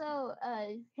also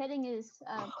hitting his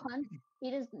punch.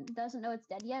 He doesn't know it's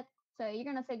dead yet, so you're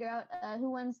gonna figure out who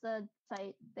wins the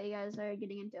fight that you guys are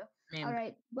getting into. Man. All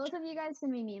right, both of you guys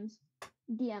send me memes,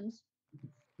 DMs.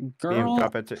 Girl,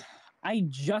 competi- I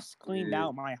just cleaned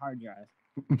out my hard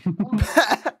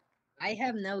drive. I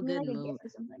have no Give me, good like, a move. gift or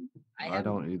something. I I have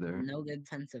don't either. no good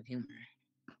sense of humor.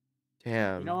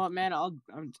 Damn. You know what, man?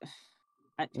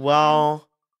 Well,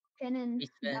 Pen and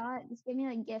Respect. Dot, just give me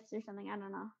like gifts or something. I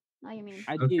don't know. What you mean?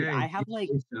 Dude, Okay, I have like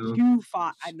so- 2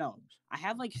 files. I know. I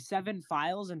have like 7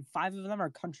 files, and 5 of them are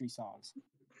country songs.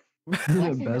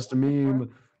 The best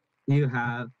meme. You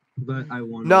have, but I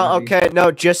won. no, already. okay,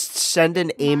 no, just send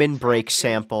an aim Not and break country.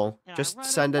 sample. Yeah, Just right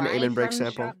send an Buy aim and break from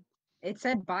sample. shop. It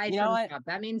said buy You know from what? shop.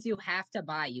 That means you have to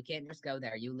buy. You can't just go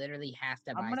there. You literally have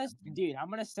to buy. something. Dude, I'm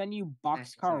gonna send you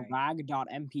Necessary.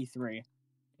 boxcarrag.mp3.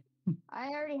 I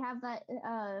already have that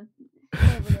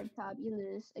favorited Cobb. You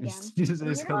lose again. It's You're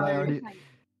because gonna I lose already. tonight.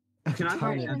 Can I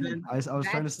buy Not even- Evan? I was trying to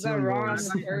That's the steal wrong yours.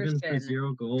 Can I buy Evan for person.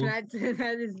 0 gold?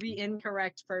 That is the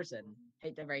incorrect person.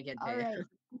 Hate to break it to All you. right,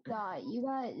 Dot, you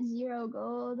got 0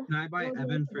 gold. Can I buy What would you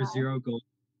Evan like to for buy? 0 gold?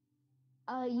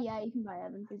 Yeah, you can buy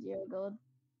Evan for 0 gold.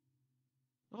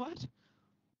 What?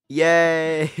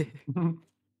 Yay!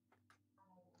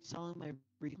 Selling my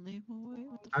Really?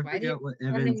 What the I Why do you forget what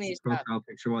sending Evan's me stuff? profile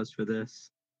picture was for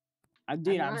this.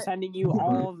 Dude, I'm not- sending you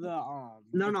all of the No,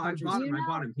 the no, I countries. bought him. I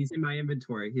bought him. He's in my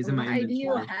inventory. He's in my Why do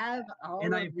you inventory. have all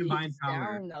And I of have combined these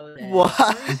power. downloaded?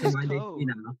 What? And combined HP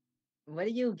now. What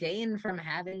do you gain from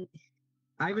having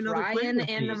I have another player Ryan with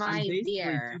in me. I'm my basically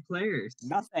beer? 2 players.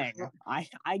 Nothing.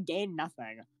 I gained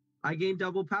nothing. I gained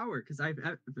double power because I have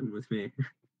Evan with me.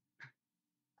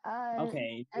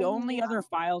 Okay. The Evan, only yeah. other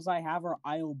files I have are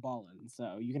Isle Ballin,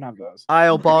 so you can have those.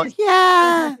 I'll ball.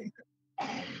 Yeah.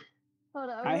 Hold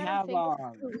on, I have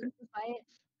who wins the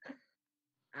fight.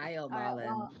 I'll Alright, ballin.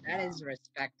 well, That is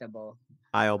respectable.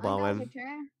 I'll Guys, ball your in.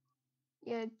 turn.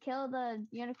 You kill the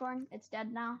unicorn. It's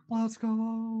dead now. Let's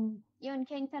go. You and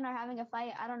Kingpin are having a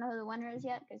fight. I don't know who the winner is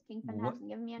yet because Kingpin What? hasn't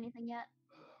given me anything yet.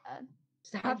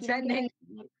 Stop if you don't give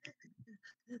sending.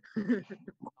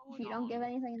 If you don't give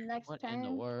anything in the next What turn, in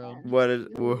the world? then What is?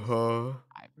 you lose. Whoa.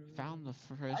 I found the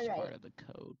first Alright. part of the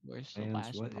code. Where's the And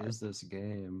last what part? is this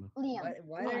game? Liam,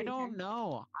 What I are don't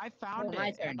know. I found Oh, my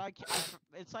it, and turn.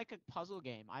 it's like a puzzle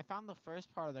game. I found the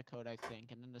first part of the code, I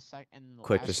think, and then the second.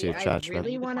 Click to see I attachment.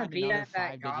 really want to beat up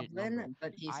that goblin,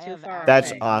 but he's too far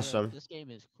That's away. awesome. This game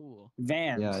is cool.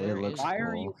 Vans, Yeah, it looks why cool.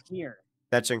 are you here?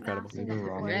 That's incredible.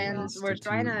 Vans, we're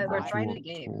trying to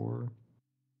game.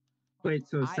 Wait,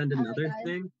 so send another guys.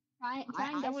 thing? Try and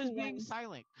I guess was who being wins.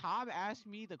 silent. Cobb asked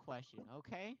me the question,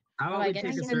 okay? How Oh, about I we get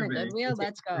take to a get in the survey? good wheel? We'll take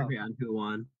Let's a go. survey on who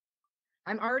won.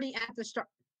 I'm already at the start.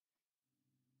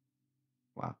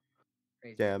 Wow.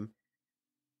 Crazy. Damn.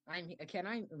 Can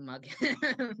I mug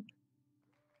him?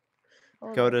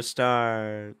 Go to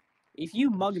start. If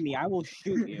you mug me, I will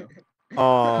shoot you.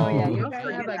 Oh. yeah, you Don't guys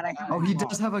forget have a that I gun. have Oh, a he club.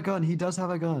 does have a gun. He does have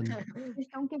a gun. Just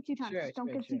don't give 2 times. Just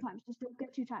don't give 2 times. Just don't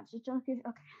give 2 times. Just don't give.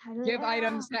 Okay. Give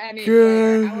items to any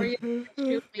Good. player. How are you gonna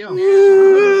shoot me now?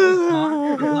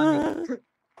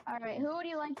 All right. Who would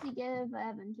you like to give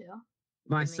Evan to?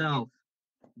 Myself.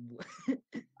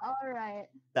 All right.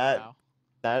 That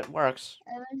works.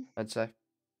 Evan, I'd say.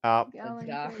 Oh. go and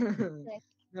go. take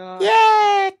 6.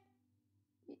 Yay!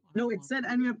 No, it said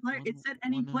any player. It said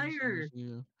any player.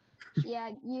 Yeah,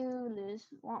 you lose.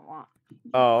 Wah wah.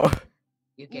 Oh.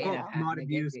 You gain Oh, a mod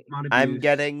abuse. Mod abuse. I'm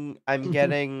getting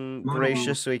Mono.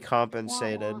 graciously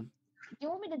compensated. Do you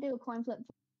want me to do a coin flip?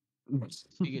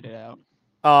 Figured it out.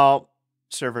 Oh,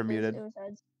 server It muted. was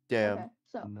heads. Damn. Okay,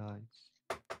 so Nice.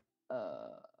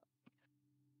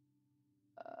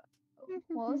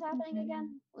 what was happening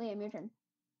again? Liam, your turn.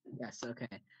 Yes, okay.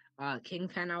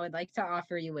 Kingpin, I would like to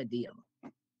offer you a deal.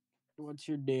 What's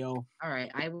your deal?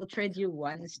 Alright, I will trade you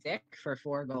 1 stick for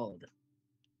 4 gold.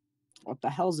 What the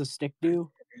hell's a stick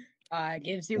do? It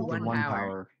gives you The 1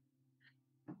 power.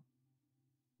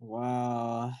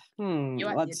 Well, You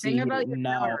let's think see. about your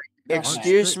No. power.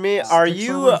 Excuse me, Sticks are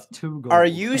worth 2 gold. are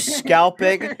you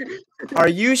scalping? Are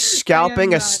you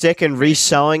scalping a stick and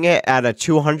reselling it at a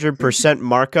 200%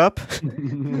 markup?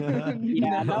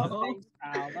 Yeah, no No. thanks,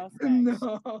 pal. No thanks.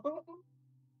 No.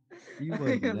 You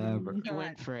would am never. You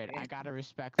went for it. I gotta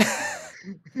respect.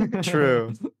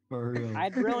 True. For real.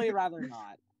 I'd really rather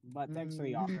not, but thanks for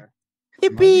the offer.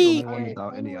 Am I the only Yippee! one Alright,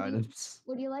 without then any would you- items?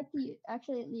 Would you like to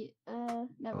actually?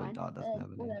 Never Oh, mind. Dot doesn't have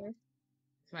any. Whatever.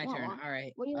 It's my Wah, turn. wah.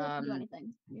 Alright. Would you like to do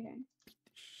anything? Your turn.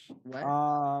 What?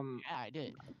 Yeah, I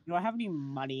did. Do I have any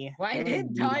money? Why I did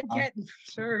really Todd need- get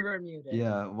server muted?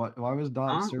 Yeah. Why was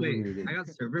Dot server Wait, muted? I got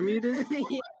server muted?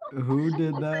 Who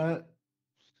did that?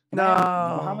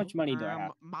 How No. much money do I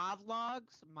have? Mod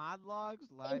logs,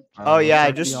 live. Oh yeah,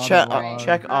 check the just audit check log.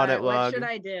 check audit What log. should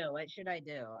I do? What should I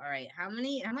do? Alright, how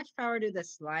much power do the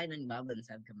slime and goblins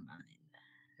have combined?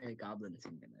 Or goblins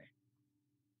singular.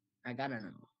 I gotta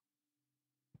know.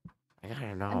 I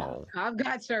gotta know. I've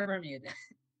got server muted.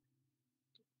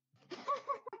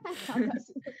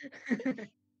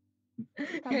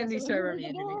 Candy server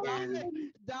muted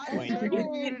again. Wait, He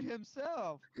muted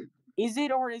himself. Is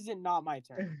it or is it not my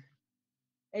turn?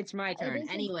 It's my turn.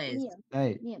 Anyways,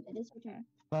 Hey. Liam, it is your turn.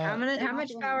 how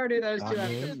much power do those two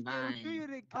have Dot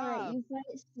combined? Alright, you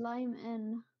fight slime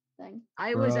and thing.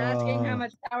 I was asking how Bruh.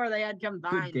 much power they had Good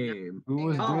combined. game. Who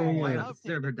was Oh, doing I it? got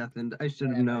server deafened. I should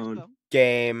have known.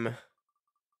 Game.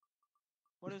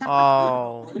 What is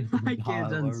Oh. I can't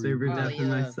Tyler. unserver Oh, deafen you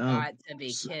have myself. got to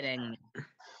be kidding.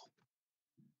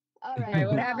 Alright. Alright,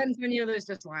 what happens when you lose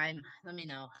to slime? Let me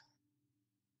know.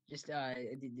 Just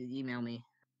email me.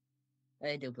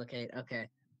 I duplicate. Okay.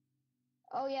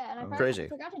 Oh yeah, and I Crazy.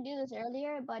 forgot to do this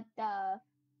earlier, but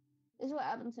this is what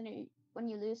happens when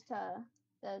you lose to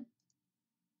the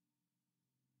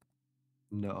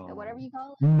No. whatever you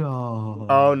call it. No.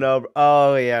 Oh no.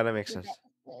 Oh yeah, that makes sense.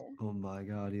 Oh my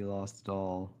god, he lost it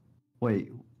all.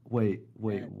 Wait,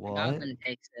 what? Goblin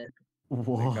takes it.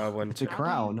 The goblin. It's a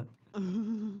crown.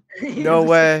 No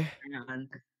way.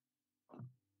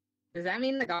 Does that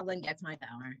mean the goblin gets my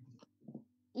power?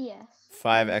 Yes.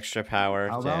 5 extra power.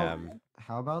 How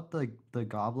about Damn. the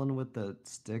goblin with the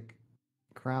stick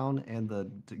crown and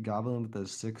the goblin with the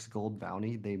 6 gold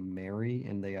bounty? They marry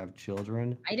and they have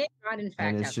children. I did not, in fact,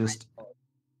 And it's have just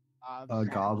a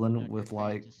goblin with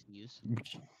like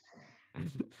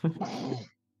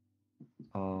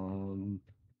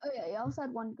Oh yeah, you also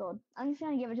had 1 gold. I'm just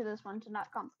gonna give it to this one to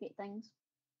not complicate things.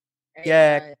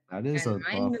 Yeah. That is a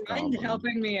mind buff goblin.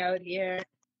 helping me out here.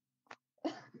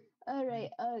 Alright,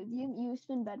 you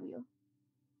spin bed wheel.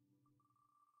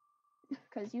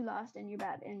 Cause you lost and you're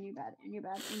bad and you're bad and you're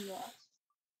bad and you lost.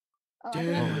 Oh, I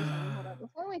forgot to do something. Hold on.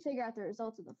 Before we figure out the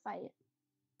results of the fight.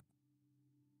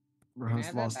 Russ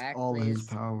that lost back, all his please?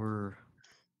 power.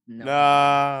 No.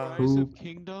 Rise of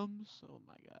Kingdoms. Oh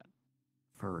my god.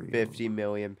 For real. 50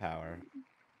 million power.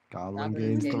 Goblin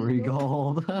Goblins gains gain 3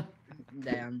 gold.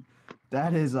 Damn.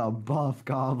 That is a buff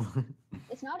goblin.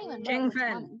 It's not even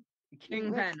Kingpin.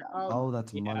 Kingpin. Oh,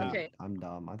 that's money. Okay. I'm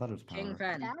dumb. I thought it was power.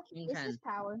 Kingpin. This is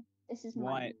power. This is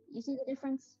What? money. You see the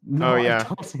difference? No, Oh, I yeah.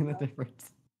 don't see the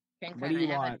difference. Kingpin, What do you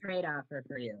I have want? a trade offer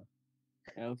for you.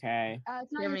 Okay.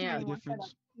 It's not Hear your me turn out. anymore. Shut up.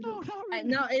 No, not really.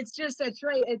 No, it's just a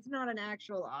trade. It's not an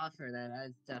actual offer that I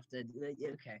stuff to.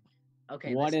 Okay.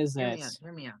 Okay. What listen, is hear me it? out.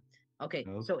 Hear me out. Okay,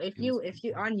 Nope, so if give you us-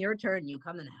 on your turn you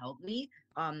come and help me,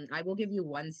 I will give you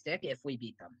 1 stick if we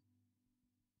beat them.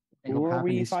 Who are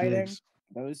we Happy fighting? sticks.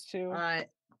 Those two?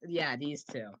 Yeah, these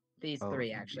 2. These Oh.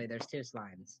 3 actually. There's 2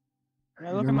 slimes. Can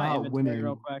I look You're at my not inventory winning.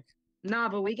 real quick? Nah,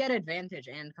 but we get advantage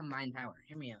and combined power.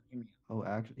 Hear me out. Hear me out. Oh,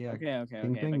 actually, yeah. Okay. But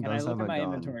Kingpin can I does look have at a my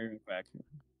gun. inventory real quick?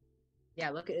 Yeah,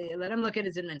 let him look at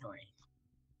his inventory.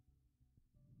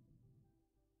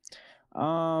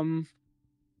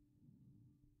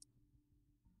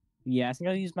 Yeah, I think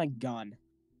I'll use my gun.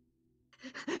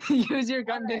 Use your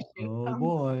gun to shoot Oh them.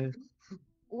 boy.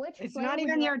 Which It's player not would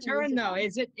even you your like to use turn it though.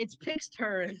 on? It's Pick's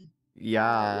turn.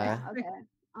 Yeah. Okay.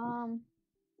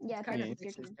 Yeah, Kind of Pix,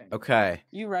 it's your Pick's turn. turn. Okay.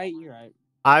 You're right.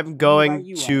 I'm going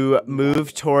you to are.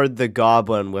 move toward the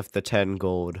goblin with the 10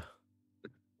 gold.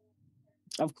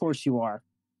 Of course you are.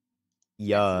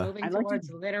 Yeah. Moving I'd like to- towards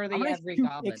I'm literally gonna every shoot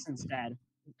goblin. Pix instead.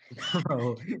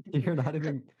 Bro, you're not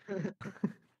even.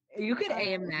 You could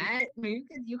aim that. I mean,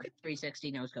 you could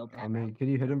 360 no scope that. I mean, can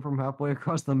you hit him from halfway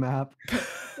across the map?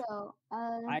 So,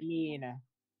 I mean,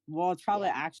 well, it's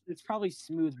probably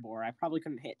smoothbore. I probably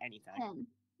couldn't hit anything. 10.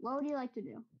 What would you like to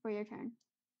do for your turn?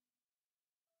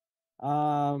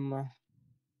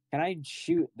 Can I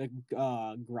shoot the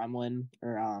gremlin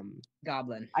or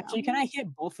Goblin. Actually, can I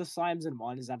hit both the slimes in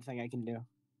one? Is that a thing I can do?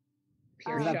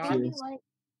 Pure Is that shot. Who do two? you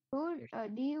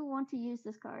like? Do you want to use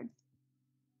this card?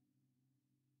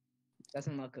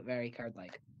 Doesn't look very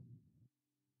card-like. Do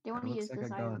you want It to looks use like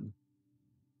this a item? gun.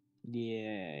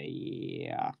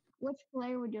 Yeah. Which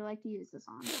player would you like to use this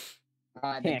on?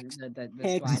 Pix. The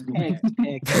Pix, slime Pix,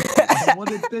 player. Pix. What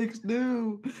did Pix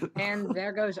do? And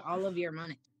there goes all of your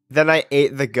money. Then I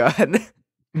ate the gun.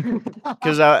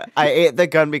 Because I ate the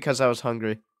gun because I was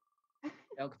hungry.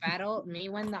 Joke battle. Me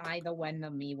win the I the when the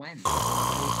me win.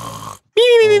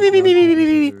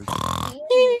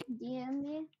 DM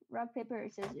me rock paper or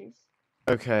scissors.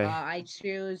 Okay. I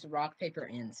choose rock paper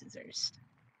and scissors.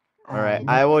 Alright,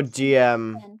 I will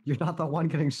GM. You're not the one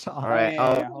getting shot. Alright,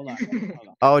 yeah, hold on.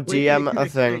 I'll Wait, GM a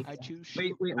Pick, thing. I choose.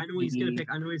 Wait, I know what he's gonna pick.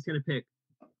 I know what he's gonna pick.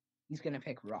 He's gonna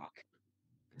pick rock.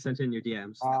 Sent in your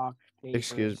DMs. Rock, paper,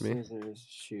 Excuse me. Scissors,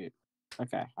 shoot.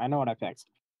 Okay, I know what I picked.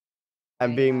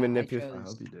 I'm I, being I manipulated. I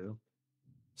hope you do.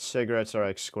 Cigarettes are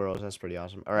like squirrels. That's pretty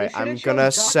awesome. All right, should've I'm chose gonna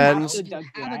Doc send. Brown.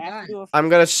 You have a gun. I'm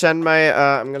gonna send my.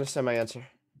 I'm gonna send my answer.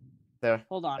 There.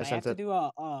 Hold on, I have sent to it. do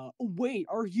a wait,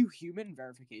 are you human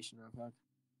verification real quick?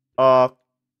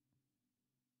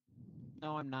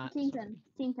 No, I'm not. Kingpin,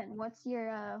 what's your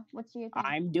thing?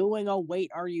 I'm doing a wait,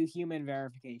 are you human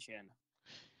verification.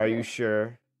 Are you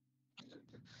sure?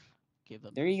 Give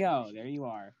them. There you go. There you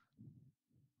are.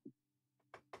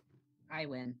 I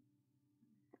win.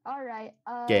 All right.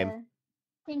 Game.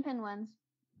 Kingpin wins.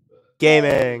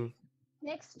 Gaming.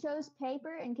 Pix chose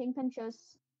paper and Kingpin chose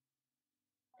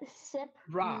sip.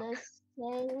 Rock.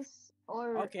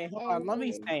 Or Okay, hold on. Let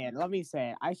me say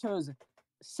it. I chose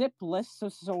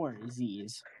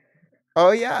Siplisosaurus.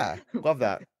 Oh yeah, love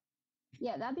that.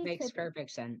 Yeah, that'd be Makes paper. perfect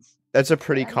sense. That's a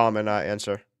pretty Yeah. common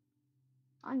answer.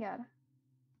 On God.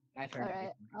 I've heard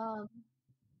it. Alright,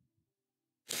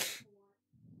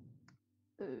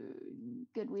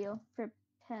 good wheel for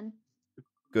 10.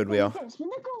 Good wheel. Spin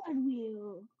the good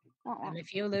wheel. And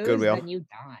if you lose, Good wheel. then you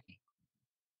die.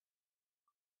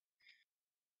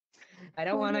 I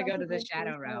don't Who would want you to like go to the move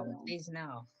Shadow Realm. Please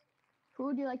no. Who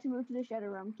would you like to move to the Shadow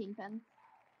Realm, Kingpin?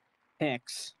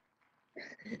 Pix.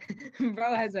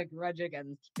 Bro has a grudge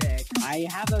against Vic. I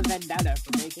have a vendetta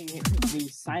for making me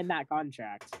sign that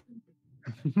contract,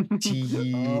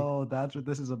 Oh, that's what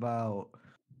this is about.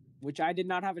 which I did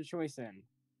not have a choice in.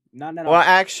 None at Well, all.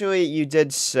 actually, you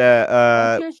did say,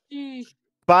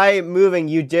 by moving,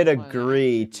 you did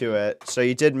agree to it, so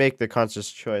you did make the conscious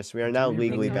choice. We are now we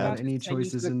legally really have bound. any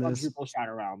choices in this? Quadruple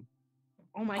Shadow Realm.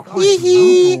 Oh my god.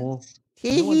 Quadruple?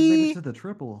 No one's made it to the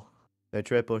triple. The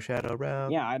triple shadow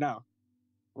realm. Yeah, I know.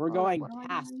 We're Hold up, going what am I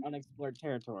past doing? unexplored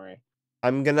territory.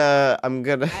 I'm gonna.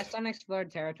 Past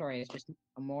unexplored territory is just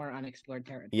a more unexplored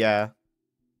territory. Yeah.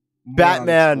 More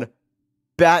Batman.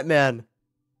 Batman.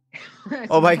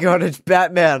 Oh my god, it's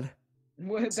Batman.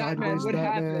 What Sideways Batman would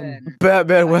Batman. happen?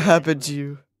 Batman, what happened to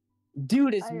you?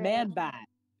 Dude, it's Alright. Man Bat.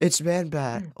 It's Man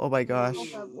Bat. Oh my gosh.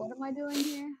 Hold up, what am I doing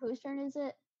here? Whose turn is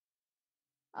it?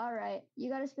 Alright, you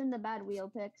gotta spin the bad wheel,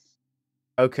 Pix.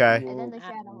 Okay. And then the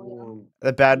shadow wheel.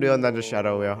 The bad wheel and then the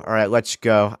shadow wheel. Alright, let's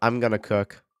go. I'm gonna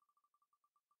cook.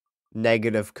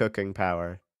 Negative cooking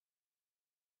power.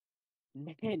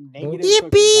 Negative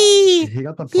Yippee! He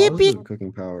got the Yippee! positive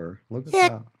cooking power. Look at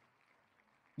that.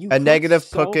 You A cooked negative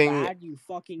so cooking. bad you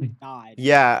fucking died.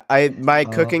 Yeah, my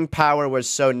cooking power was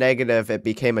so negative it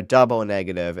became a double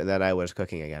negative, and then I was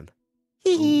cooking again.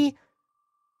 Hee.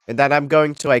 And then I'm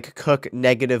going to like cook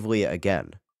negatively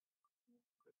again.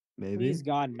 Maybe. Please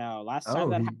God, no. Last time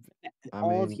that happened,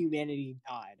 all of humanity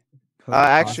died.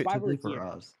 Actually, That's why we're for here.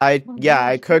 us.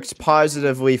 I cooked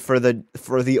positively for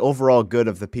the overall good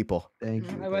of the people. Thank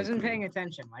you. I wasn't paying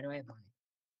attention. Why do I have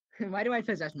money? Why do I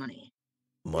possess money?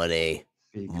 Money.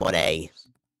 Because. Money.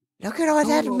 Look at all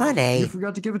that money. You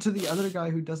forgot to give it to the other guy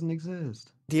who doesn't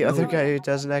exist. The other guy who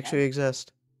doesn't actually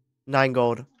exist. 9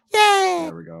 gold. Yay!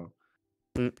 There we go.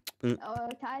 Oh,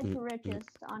 tied to richest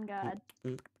on God.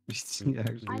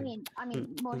 I mean,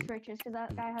 most richest, because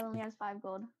that guy only has 5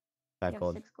 gold. 5 You have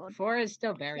gold. 6 gold. 4 is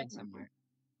still buried somewhere.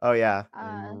 Oh yeah.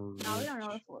 No, we don't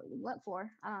know what 4.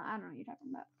 I don't know what you're talking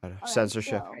about. Alright,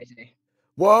 Censorship. so,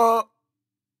 Whoa!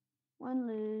 one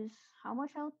lose. How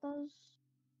much health does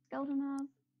skeleton have?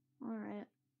 Alright.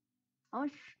 How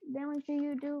much damage do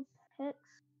you do, Hits?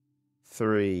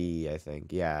 3, I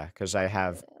think. Yeah, because I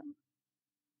have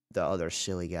the other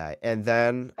silly guy, and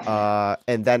then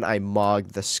I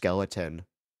mogged the skeleton.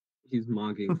 He's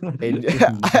mogging.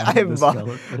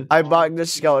 I mogged the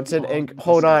skeleton, and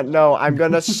hold on, no, I'm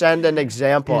gonna send an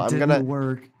example. It didn't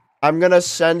work. I'm gonna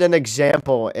send an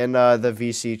example in the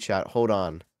VC chat. Hold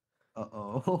on.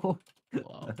 Uh-oh.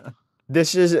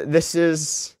 This is this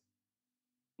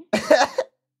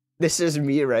is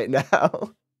me right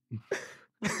now.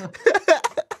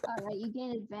 Alright, you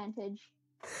gain advantage.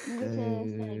 You get to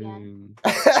spin again.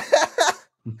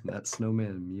 That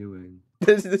snowman mewing.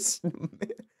 This is the snowman.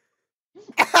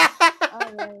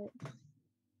 Alright.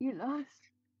 You lost.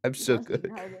 I'm so You lost even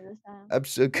good. harder this time. I'm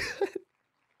so good.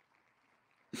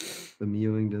 The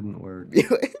mewing didn't work.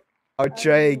 I'll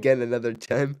try again another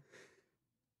time.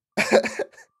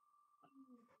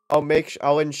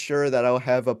 I'll ensure that I'll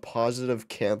have a positive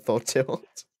canthal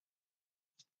tilt.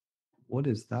 What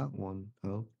is that one?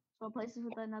 Oh. Swap places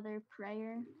with another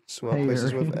prayer. Swap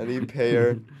places with any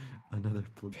payer. Another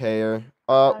payer.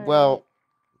 Well.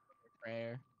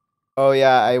 Prayer. Oh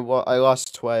yeah, I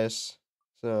lost twice.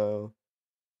 So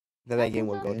then I gained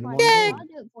 1 gold. I'll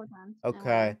do it 4 times.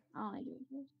 Okay. I'll only do it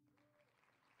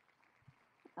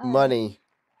once. Money.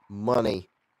 Money.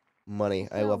 Money.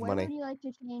 I love where money. would you like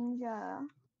to change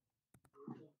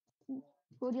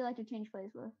who would you like to change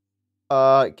place with?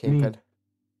 Kingpin.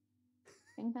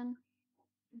 Kingpin?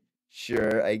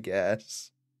 Sure, I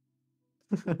guess.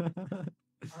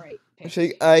 Alright.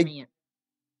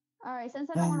 Alright, since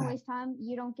I don't want to waste time,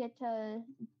 you don't get to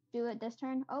do it this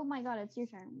turn. Oh my god, it's your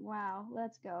turn. Wow,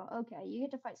 let's go. Okay, you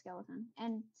get to fight Skeleton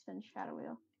and spin Shadow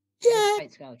Wheel. Yeah.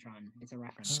 Fight Skeletron. It's a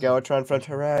reference. Skeletron from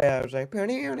Terraria. I was like,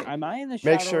 am I in the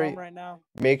Shadow Realm right now?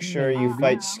 Make sure you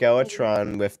fight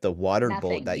Skeletron with the water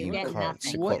bolt that you get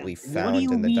consequently What do found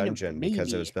you in the mean, dungeon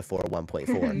because it was before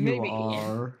 1.4. Maybe. You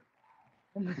are.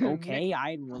 Okay,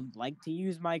 I would like to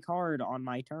use my card on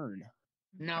my turn.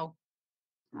 No.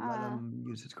 Let him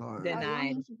use his card.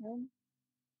 Denied.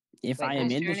 If Wait, I am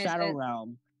whose in the turn is Shadow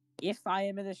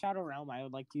it? Realm, I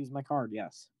would like to use my card,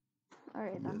 yes.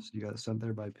 Alright then. Yes, you got sent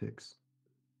there by Pix.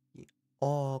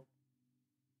 Oh.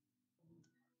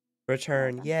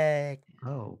 Return, yay.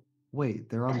 Oh, wait,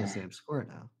 they're on the same square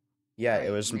now. Yeah, Right,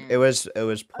 it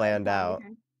was planned out.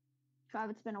 Trav,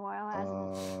 it's been a while, hasn't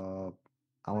it?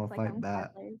 I want Looks to like fight I'm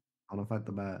bat. players. I want to fight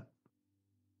the bat.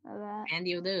 That. And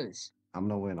you lose. I'm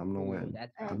gonna win. I'm gonna Ooh, win.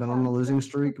 that's I've bad. been on a losing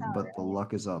streak, power, but the right?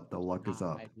 luck is up. The luck is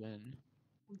up. I'd win.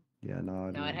 Yeah, no,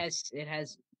 I'd No, win. it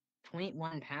has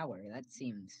 0.1 power. That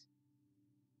seems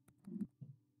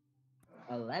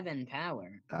 11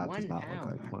 power. That does 1 not look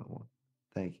power. like point one.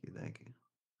 Thank you, thank you.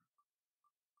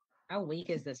 How weak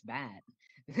is this bat?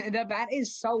 The bat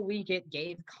is so weak it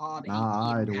gave Cobb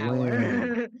Nah, 18 I'd power.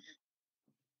 win.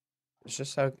 It's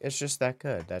just that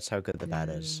good. That's how good the bat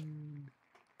is.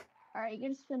 All right, you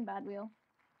get to spin bad wheel.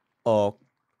 Oh,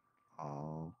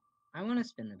 Oh. I want to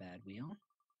spin the bad wheel.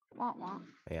 Want want.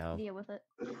 yeah. Deal with it.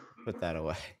 Put that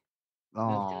away.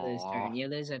 Move to lose Oh. turn. You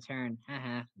lose a turn.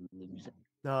 Haha. Lose. This is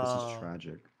No.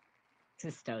 tragic.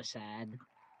 This is so sad.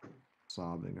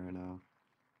 Sobbing right now.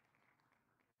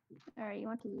 All right, you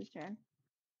want to lose turn.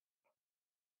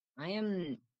 I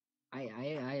am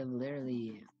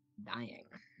literally dying.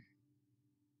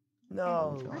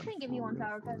 No. I'm just gonna give you 1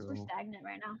 power because we're stagnant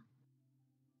right now.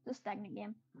 It's a stagnant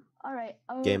game. All right.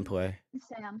 Gameplay.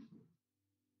 Sam.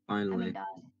 Finally. I mean, die.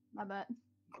 My bad.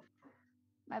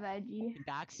 My bad, G.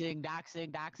 Doxing,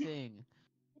 doxing, doxing.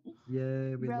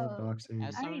 Yay, we love Bro, doxing.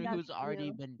 As I already someone who's doxed already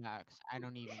you. been doxed, I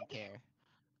don't even care.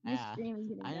 This Yeah, stream is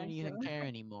getting I don't doxed, even bro. care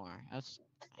anymore.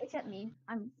 Except me.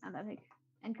 I'm epic.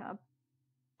 And Cobb.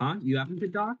 Huh? You haven't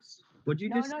been doxxed? What'd you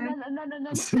No, just no, say? no, no, no, no,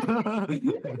 no. Wait,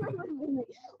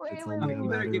 It's wait, only wait, a You better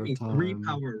matter give me of 3 time.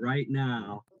 power right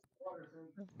now.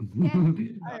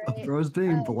 Alright. Bro's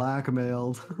being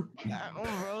blackmailed.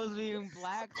 Rose being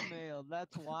blackmailed.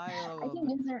 That's wild. I can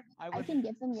give them. I I would can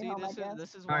give them your see. home This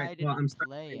address. is why I Alright, well, didn't I'm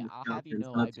starting play. with I'll have you skeletons.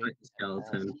 know, I Let's fight been the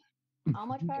skeleton. How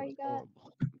much power you got?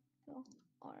 horrible. Oh,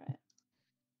 all right.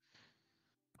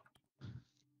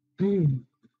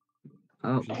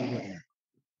 Oh. We should do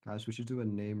guys, we should do a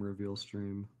name reveal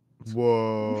stream.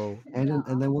 Whoa. And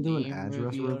then we'll do an Name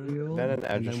address reveal. Then an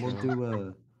and address then we'll reveal. do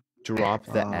a Drop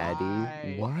the Uh,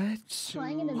 Addy. Why? What?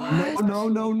 Playing in a No,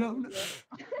 no, no, no.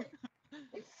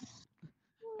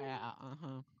 Yeah,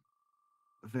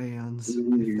 Vans,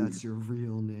 if that's your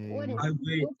real name. What is? I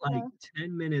wait What's like the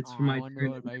 10 minutes for I my wonder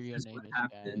turn. what my real This is name what is,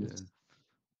 happens. guys.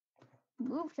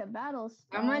 move to battle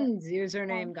spot? Someone's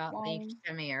username got Why? leaked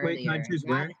to me Wait, can I earlier. choose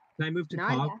where? Can I move to not-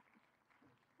 Cobb?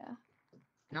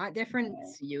 Not different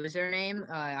username.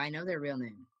 I know their real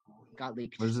name. Got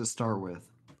leaked. What does it start with?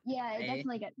 Yeah, it A?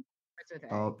 definitely got. Starts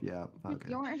with A. Oh, yeah. Okay.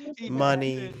 You weren't supposed to do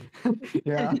Money.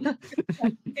 Yeah.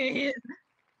 A.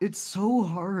 It's so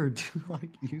hard to like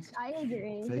use. I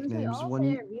agree. Fake Since we names all when say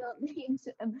you- our real names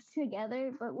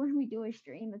together, but when we do a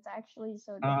stream, it's actually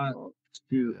so difficult.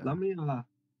 Shoot, Yeah. let me Give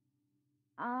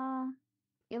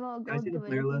all can I gold see the to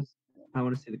player it. list? I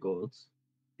want to see the golds.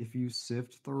 If you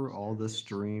sift through all the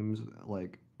streams,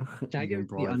 like Can I you give can the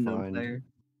probably unknown find player?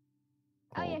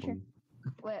 Oh all yeah, of sure. them.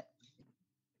 Wait.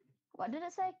 What did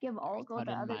it say? Give all gold Cut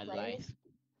to in other my players. life.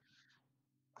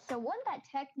 So wouldn't that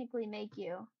technically make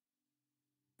you?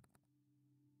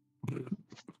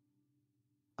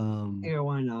 Yeah,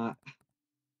 why not?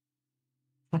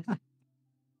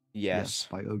 Yes.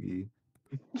 by Ogie.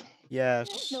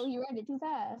 Yes. No, you read it too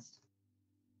fast.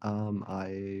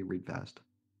 I read fast.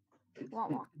 Wah,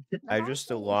 wah. I just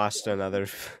lost another.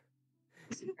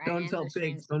 Don't tell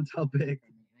pigs. Don't tell pig.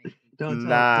 Don't tell.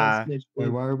 Nah. Don't snitch. Wait,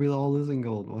 Pig. why are we all losing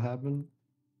gold? What happened?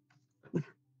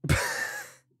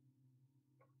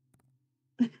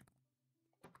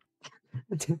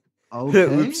 Okay.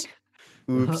 Oops.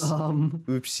 Oops.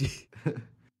 Oopsie.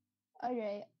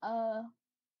 Okay. I'm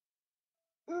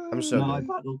so No, I good.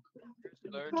 thought.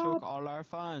 Blur took all our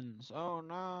funds. Oh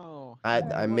no.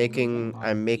 I'm making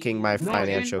my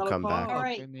financial comeback.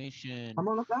 Alright. Information. I'm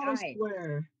on a battle Guys.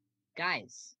 square.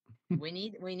 Guys, we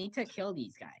need to kill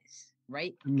these guys,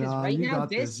 right? Because Nah, right you now got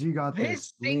this. You got this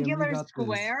this. Liam, you singular got this.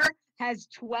 square has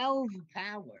 12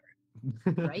 power,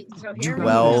 right? So hear me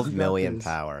 12 out. million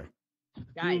power.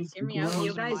 Guys, hear me out.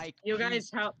 You Grows guys, my you guys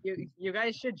help. You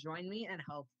guys should join me and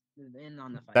help in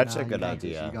on the fight. That's a Nah, good you got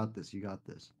this, idea. You got this. You got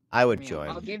this. I would Hear me out.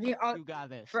 I'll join. give you. You got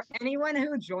this. For anyone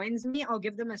who joins me, I'll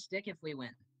give them a stick if we win.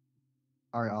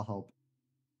 All right, I'll help.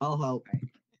 I'll help.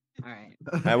 All right.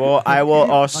 I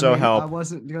will also I mean, I help.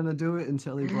 wasn't gonna do it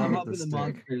until he brought I'm up the helping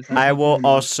the stick. monsters. I will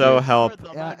also help.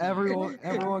 Yeah, everyone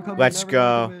come Let's in.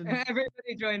 go.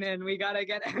 Everybody join in. We gotta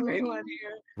get everyone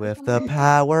here. With the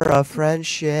power of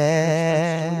friendship.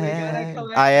 We gotta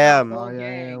collect I the am. whole Oh yeah,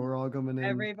 gang. we're all coming in.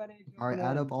 Everybody All right, join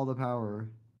add in. up all the power.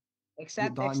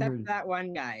 Except Dot and her- that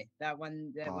one guy. That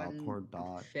one Poor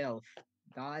Dot. filth.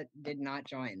 Dot did not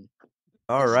join.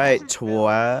 All right,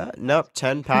 nope,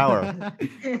 10 power.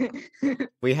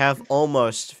 We have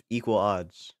almost equal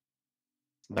odds.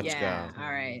 Let's Yeah. go. All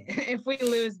right. If we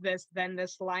lose this, then the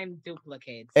slime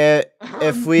duplicates.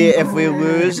 If we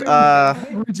lose, Why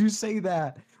would you say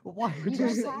that? Why would You you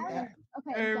guys say have that?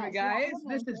 okay, Guys, you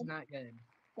this have is advantage. not good.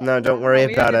 No, You don't have worry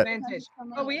We have about it. advantage.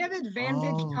 Oh, we have advantage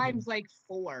Oh. times like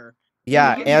 4.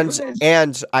 Yeah, We can do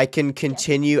and this. I can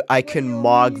continue. I What do can you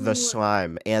mog the mean?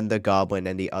 slime and the goblin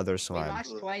and the other We slime.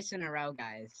 lost twice in a row,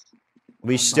 guys.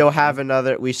 We That's still not have fair.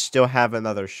 another. We still have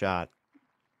another shot.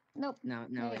 Nope. No,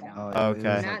 No, we you don't. Oh, Okay.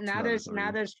 Now, like now 2 out of there's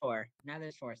 3. there's 4. Now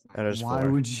there's 4 slimes. That is Why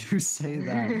 4. would you say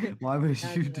that? Why would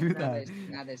you do that?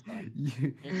 Now there's 4.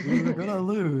 We were gonna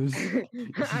lose.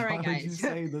 All right, Why would you guys.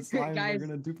 say the slimes are Guys.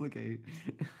 gonna duplicate?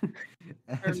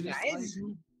 Guys. Guys.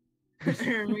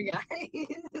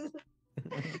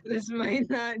 This might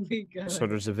not be good. So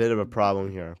there's a bit of a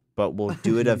problem here, but we'll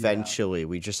do it Yeah. eventually.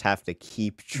 We just have to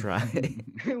keep trying.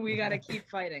 We gotta keep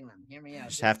fighting them. Hear me out.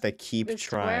 Just have to keep The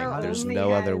trying. square There's only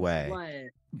no other has, way.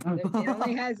 What?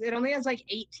 It only has like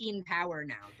 18 power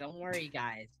now. Don't worry,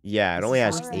 guys. Yeah, it only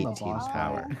has This is the 18 boss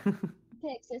power.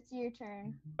 Pix, it's your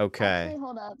turn. Okay. Actually,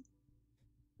 hold up.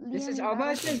 This is Liam,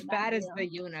 almost you're as bad as wheel. the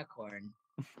unicorn.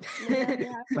 Liam, you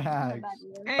have to spin the Facts. bad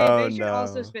wheel. Hey, Oh, they should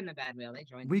also no. spin the bad wheel. They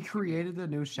joined. We created a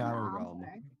new shadow No, I'm realm.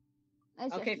 sorry.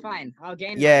 It's Okay, just- fine. I'll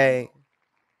gain. Yay.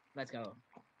 Let's go.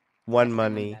 One Let's spin the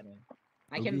money. bad wheel.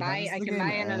 I Okay, can how buy. does I the can game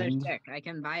buy another end? stick. I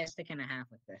can buy a stick and a half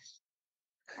with this.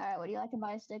 All right, what do you like to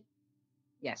buy a stick?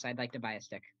 Yes, I'd like to buy a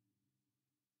stick.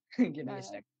 Give me a Alright.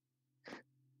 stick.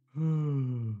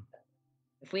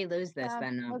 If we lose this,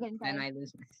 then Logan, then sorry. I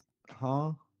lose this.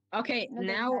 Huh? Okay, No, go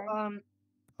now ahead.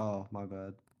 Oh, my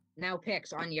bad. now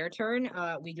Pix, on your turn,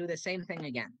 we do the same thing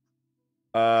again.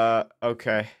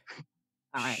 Okay.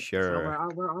 All right. So Sure.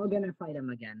 we're all gonna fight him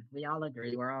again. We all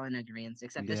agree. We're all in agreement.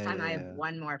 Except this time I have Yeah.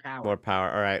 1 more power. More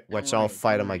power. All right. Don't Let's all worry,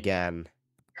 fight don't him worry. again.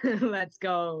 Let's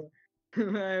go. We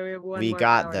have 1 We more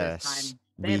got power this. time.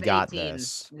 They We have got 18.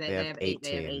 this. They They have have 8.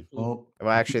 They have 18. 18. Oh, Well,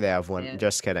 actually, they have one. Yeah.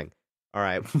 Just kidding. All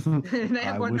right. They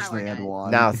have I 1 wish power, they had guys.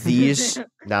 one.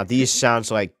 Now these sounds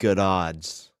like good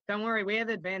odds. Don't worry, we have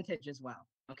advantage as well.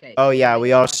 Okay. Oh so yeah, wait,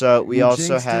 we also You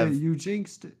jinxed have it. You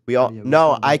jinxed it. we all Oh, yeah,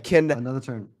 no. still I have can another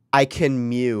turn. I can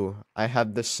mew. I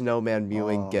have the snowman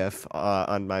mewing Oh. gif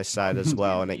on my side as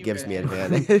well, and it gives me Mew.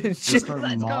 advantage. Just start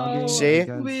Let's mogging go. See?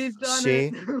 against We've done See?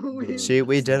 it. the See,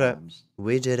 we did it. slimes.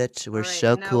 We did it. We're Alright,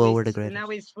 so now cool. we- We're the Now greatest.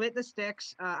 we split the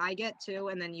sticks. I get 2,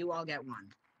 and then you all get 1.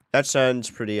 That sounds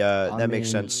pretty. I That makes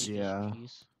mean, sense. Yeah.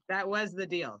 That was the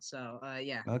deal. So,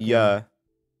 yeah. Okay. Yeah.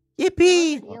 What's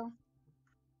Yippee! the deal?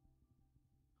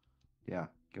 Yeah.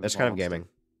 give That's us kind all of a stick. gaming.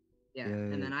 Yeah.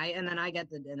 Yay. And then I get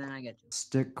 2.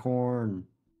 Stick corn.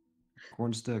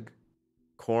 Corn stick.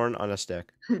 Corn on a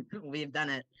stick. We've done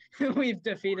it. We've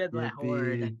defeated the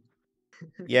horde.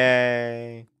 Yippee.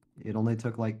 Yay! It only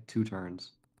took like 2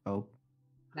 turns. Oh,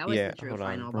 That was Yeah, the true hold on.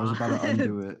 final bro's boss. about to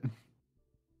undo it.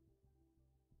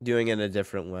 Doing it a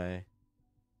different way.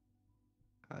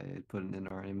 I put it in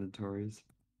our inventories.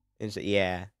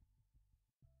 Yeah.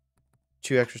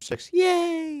 2 extra sticks.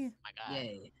 Yay! My God.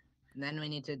 Yay. And then we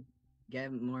need to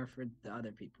get more for the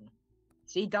other people.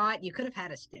 See, Dot, you could have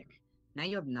had a stick. Now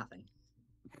you have nothing.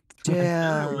 I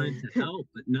Damn. wanted to help,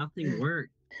 but nothing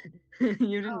worked. You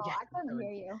didn't Oh, get I couldn't it.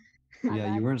 hear you. My Yeah,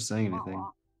 bad. you weren't saying Wah, anything.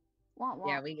 wah. Wah, wah.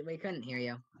 Yeah, we couldn't hear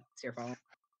you. It's your fault.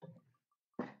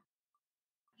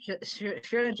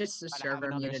 Should have just the Gotta have server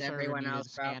another muted server everyone muted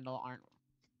else, bro. scandal, aren't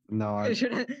No, I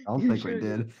Shoulda- don't think we shoulda-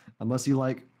 did. Unless you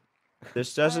like.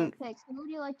 This doesn't. Pix, who would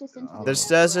you like to send to the This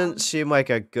shadow doesn't realm? seem like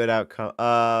a good outcome.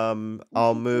 I'll You know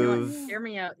what? move. Hear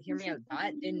me out. Hear me out.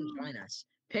 Dot didn't join us.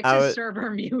 I Pix's would- server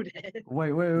muted.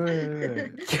 Wait.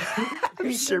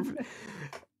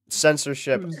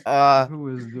 Censorship.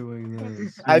 Who is doing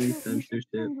this? I You f- should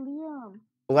send Liam.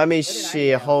 Let me did I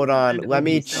see. do? Hold on. Send Let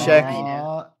me Ogie, send check.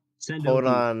 Ogie. Send Hold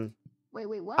Ogie. on. Wait,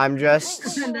 what? I'm just. Wait,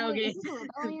 is this a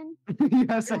rebellion?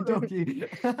 Yes, I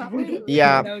Doki.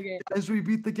 Yeah. Okay. As we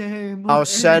beat the game. I'll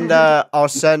send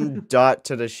Dot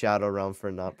to the Shadow Realm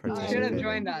for not You should have participating.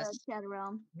 joined The us. shadow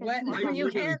realm. 'cause What? you I know- You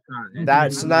literally can't- tried.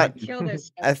 That's I'm not. gonna kill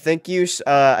this. I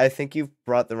think you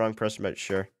brought the wrong person, but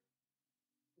sure.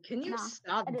 Can you Nah,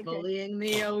 stop I did good. bullying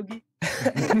me, Ogie?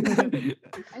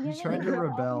 I'm He's giving trying you to more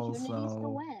rebel, opportunities to so.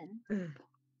 win.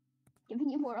 Giving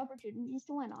you more opportunities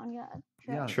to win on your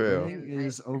Yeah, True. winning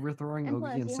is overthrowing And Ogie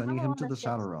plus, and you sending have a him lot to of the sticks.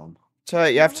 Shadow Realm. So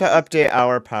you have to Yeah, but-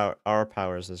 update our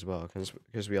powers as well,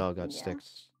 because we all got Yeah.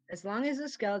 sticks. As long as the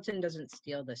skeleton doesn't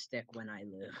steal the stick when I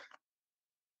lose.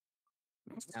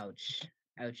 Ouch.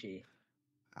 Ouchie.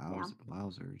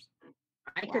 Wowzers.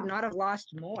 I could not have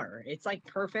lost more. It's like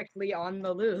perfectly on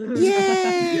the lose.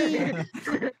 Yay!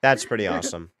 That's pretty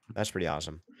awesome. That's pretty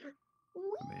awesome.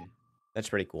 I mean, That's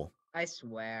pretty cool. I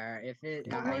swear, if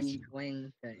Yeah, I'm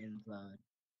going to implode.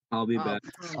 I'll be Oh, back.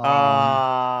 come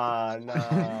Ah,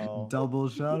 no. Double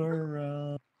shadow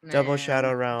round. Double man, shadow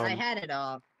I round. had it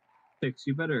all. Fix,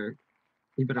 you better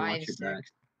watch your 5-6. back.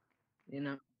 You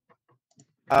know.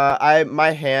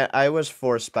 I was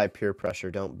forced by peer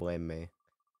pressure. Don't blame me.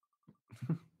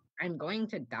 I'm going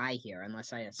to die here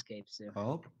unless I escape soon.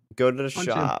 Oh, Go to the Punch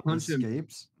him, shop. punch him.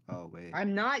 escapes. Oh wait.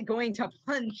 I'm not going to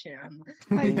punch him.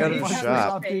 You go to the don't have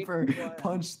shop. a fake Shopkeeper. one.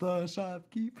 Punch the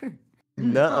shopkeeper.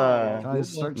 Nuh-uh. Guys,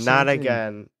 start Not chanting.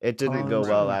 again. It didn't go Punch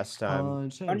well him, last time.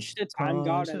 punch him, Punch the time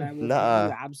god, and I punch will him. give Nuh-uh.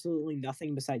 you absolutely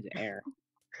nothing besides air.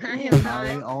 I am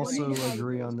I not also going to-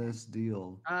 agree on this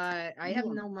deal. I have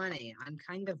no money. I'm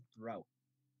kind of broke.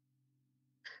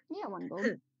 Yeah, 1 gold.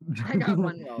 I got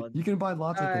 1 gold. You can buy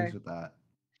lots of things with that.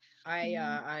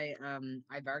 I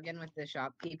bargained with the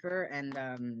shopkeeper and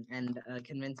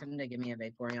convinced him to give me a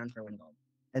Vaporeon for 1 gold.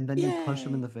 And then you punch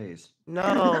him in the face.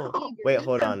 No. Wait,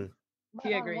 hold on.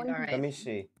 He agreed. All right. Let me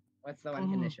see. What's the one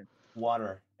condition?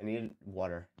 Water. I need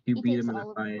water. You He beat takes him in a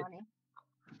all of your fight. money.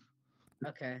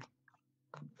 Okay.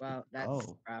 Well, that's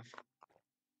Oh. rough.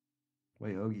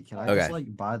 Wait, Ogie, can I Okay. just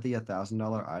like buy the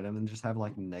 $1,000 item and just have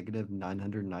like negative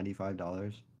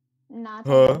 $995? Nah, I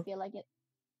Huh? don't feel like it.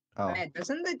 Oh, Wait,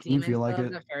 doesn't the you demon feel like still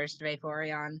have it? the first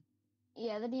Vaporeon?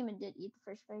 Yeah, the demon did eat the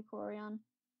first Vaporeon.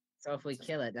 So if we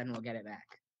kill it, then we'll get it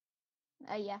back.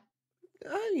 Yeah.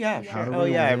 Yeah, Yeah. How sure. do Oh,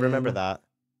 we yeah, I remember win? that.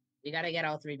 You gotta get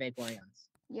all 3 Vaporeons.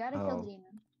 You gotta kill Oh. the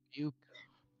demon.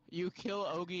 You kill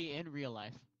Ogie in real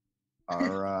life. All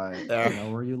right. I There.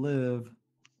 know where you live.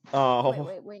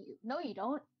 Oh. Wait. No, you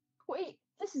don't. Wait,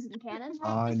 this isn't canon.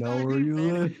 I know where you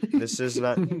live. This is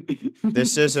not.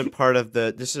 This isn't part of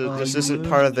the. This isn't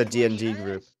part of the D&D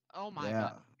group. Oh my Yeah.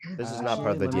 god. This is not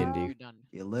part of the Actually, D&D. You done.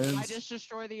 He If I lives just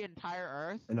destroy the entire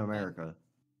Earth, in then America.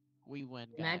 we win.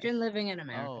 Guys. Imagine living in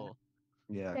America. Oh.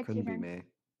 Yeah, Pick couldn't be your turn. me.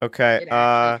 Okay. It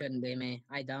actually couldn't be me.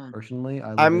 I don't. Personally, I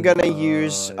live I'm in, gonna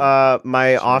use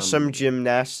my awesome Germany.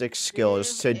 gymnastics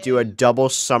skills to do a double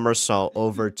somersault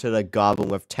over to the goblin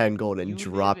with 10 gold and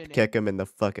drop kick him in the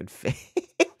fucking face.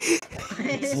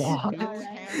 What?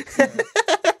 Alright.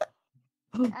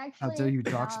 How dare you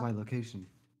Actually, dox no. my location?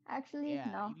 Actually, Yeah,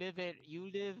 no.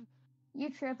 you live You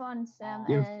trip on Sam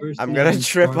Your and first I'm name gonna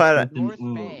trip on. starts with an North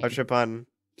O. Bay. I'll trip on.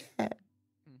 Mhm.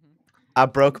 I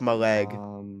broke my leg.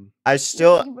 I you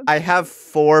still. broke I your have leg.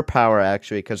 4 power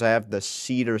actually because I have the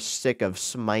cedar stick of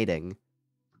smiting.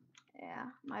 Yeah,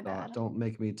 my bad. Don't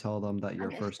make me tell them that your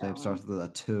missed first that name starts with a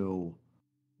 2.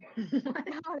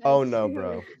 Oh no,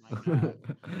 bro. Oh my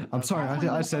god. I'm sorry,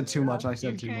 I said too much. I You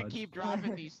said too can't much. keep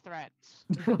dropping these threats.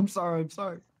 I'm sorry.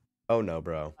 Oh no,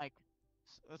 bro. Like,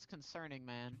 that's concerning,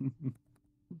 man.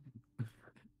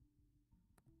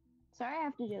 Sorry, I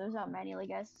have to do this out manually,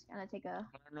 guys. It's gonna take a.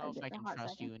 I don't know if I can hot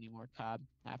trust second. you anymore, Cobb,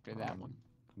 after that one.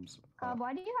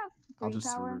 Why do you have I'll 3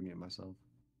 just power? mute myself.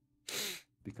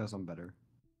 Because I'm better.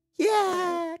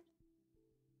 Yeah.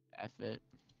 F it.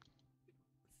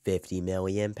 50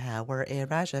 million power in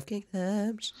Rise of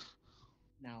Kingdoms.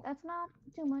 No. That's not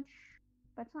too much,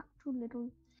 but it's not too little.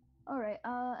 Alright,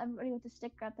 everybody with the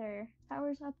stick got their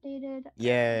powers updated.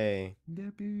 Yay.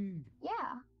 Yippee.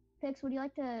 Yeah. Pix, would you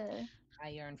like to I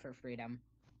yearn for freedom.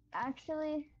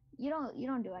 actually you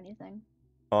don't do anything.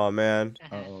 Oh man.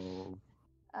 Oh.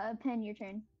 Pen your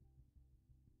turn.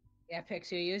 Yeah,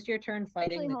 Pix, you used your turn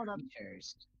fighting Actually, the hold up.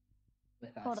 creatures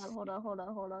with us. Hold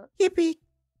up. Yippee.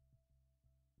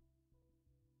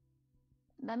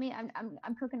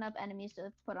 I'm cooking up enemies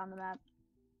to put on the map.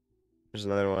 There's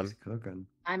another one. He's cooking.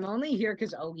 I'm only here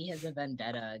because Ogie has a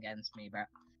vendetta against me, bro.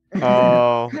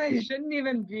 Oh. I shouldn't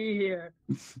even be here.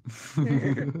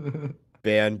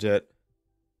 Bandit.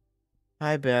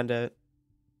 Hi, Bandit.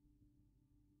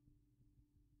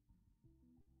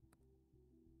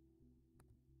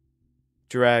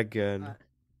 Dragon.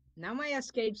 Now my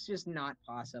escape's just not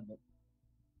possible.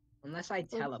 Unless I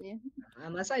teleport. Oopsie.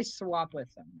 Unless I swap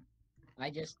with them. I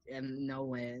just am no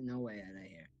way out of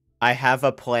here. I have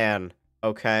a plan,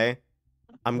 okay?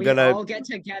 We gonna all get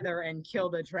together and kill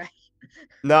the dragon.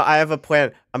 No, I have a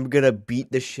plan. I'm gonna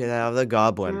beat the shit out of the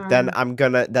goblin. Then I'm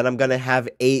gonna have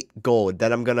 8 gold.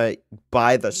 Then I'm gonna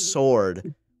buy the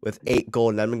sword with 8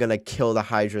 gold, and then I'm gonna kill the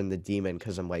Hydra and the demon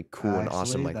because I'm like cool and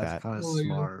awesome like that's that. kind of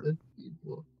smart.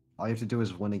 All you have to do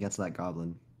is win against that goblin.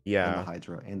 And Yeah. the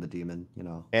Hydra and the demon, you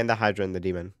know. And the Hydra and the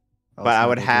demon. Oh, But I snap,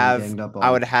 would they're getting have ganged up I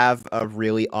on. would have a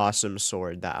really awesome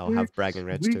sword that I'll have bragging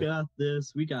rights We to. got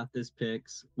this. We got this,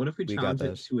 Pix. What if we We got challenge it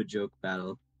this. to a joke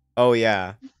battle? Oh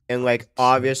yeah. And like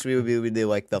obviously we would be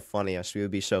like the funniest. We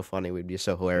would be so funny. We'd be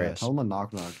so Yeah, hilarious. tell them a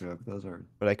knock knock joke. Those are.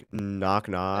 But like knock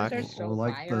knock. Those are Or so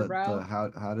like fire, bro. the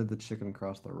how did the chicken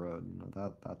cross the road?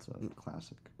 No, that's a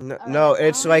classic. No, Alright, no,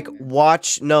 it's like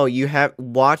watch. No, you have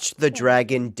watch the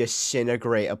dragon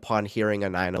disintegrate upon hearing a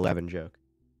 9/11 joke.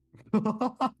 3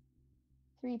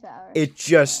 power. It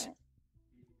just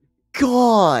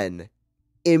gone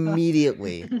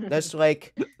immediately. That's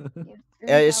like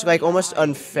it's like almost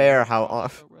unfair how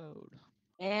off.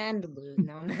 And loot.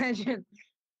 Now imagine.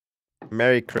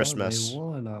 Merry Oh, Christmas. they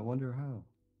won. I wonder how.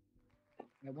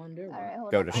 I wonder. Alright,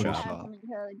 hold Go up. to I shop. have something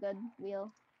really good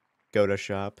wheel. Go to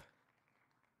shop.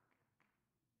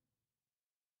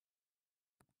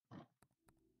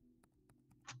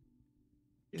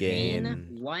 Gain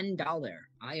Gain $1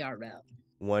 IRL.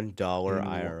 $1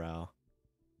 IRL.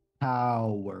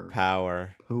 Power.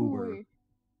 Power. Poor.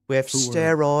 With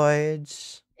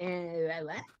steroids.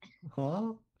 What?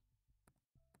 Huh?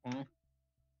 Huh?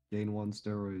 Gain 1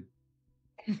 steroid.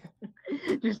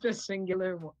 Just a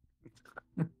singular one.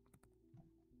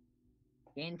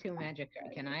 Gain 2 magic.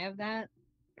 Can I have that?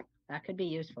 That could be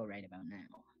useful right about now.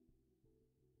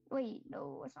 Wait,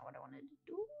 no, that's not what I wanted to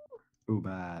do. Too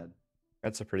bad.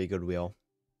 That's a pretty good wheel.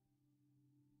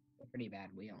 A pretty bad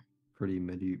wheel. Pretty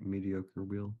mediocre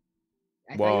wheel.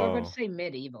 I thought you were going Whoa. to say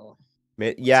medieval.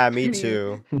 Yeah, me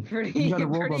too. Pretty. You gotta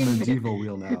roll the pretty medieval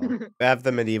wheel now. I have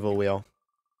the medieval wheel.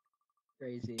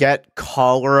 Crazy. Get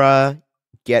cholera.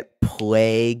 Get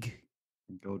plague.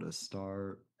 Go to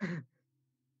start. Burn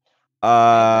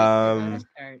a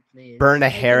Hey,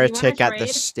 heretic you wanna at the trade?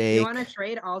 stake. You want to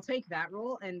trade? I'll take that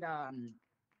roll and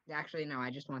Actually, no. I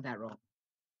just want that roll.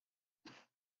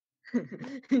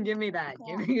 Give me that.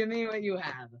 Give me what you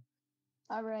have.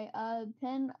 Alright,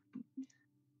 Pen.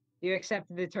 You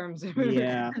accept the terms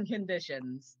Yeah. and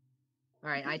conditions. All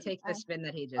right, I take the spin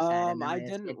that he just had. And then I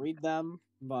didn't read them,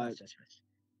 but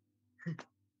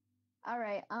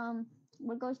Alright,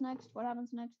 what goes next? What happens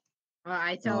next? well,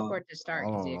 I teleport to start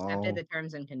because he accepted the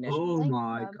terms and conditions. Oh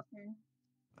my Rob's god. turn.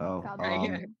 Oh,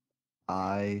 Rob's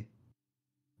I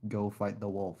go fight the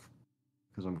wolf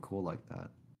because I'm cool like that.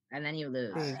 And then you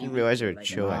lose. I didn't realize you would Like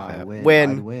chill that. like I'd that. win. Win.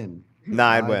 I'd win. Nah,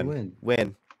 I'd I'd win.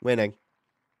 win. Winning.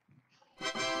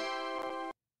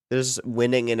 There's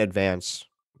winning in advance.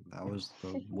 That was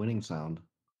the winning sound.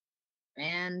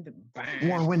 And bang.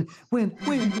 War, win.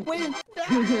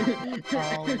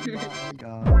 Oh my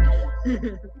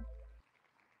god.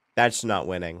 That's not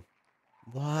winning.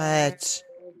 What?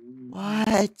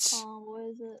 What? Oh, what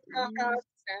is it?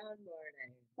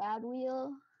 Soundboarding. Bad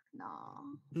wheel? No.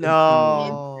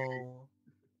 No.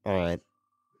 All right.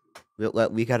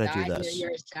 We gotta do Your- this.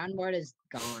 Your soundboard is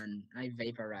gone. I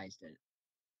vaporized it.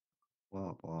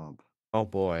 Womp. Oh I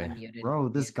boy. muted Bro,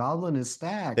 it. this goblin is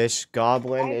stacked. This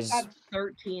goblin I is got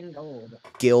 13 gold.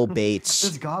 Gil Bates.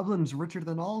 This goblin's richer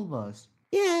than all of us.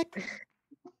 Yeah.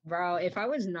 Bro, if I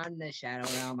was not in the Shadow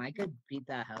Realm, I could beat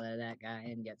the hell out of that guy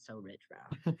and get so rich,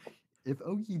 bro. If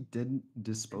Ogie didn't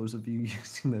dispose of you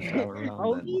using the shower round,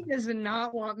 Ogie does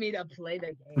not want me to play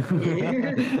the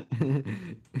game.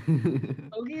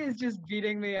 Ogie is just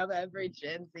beating me up every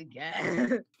chance he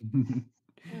gets.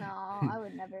 No, I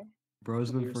would never.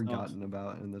 Bro's been Yourself. forgotten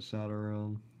about in the shadow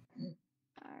realm.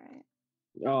 Alright.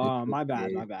 oh, my bad.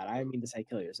 I didn't mean to say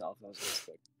kill yourself. That was a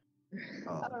mistake.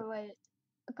 Oh. Oh, wait.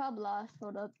 A cob lost.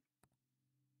 Hold up.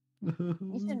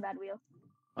 You spin bad wheel.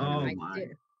 Oh I my.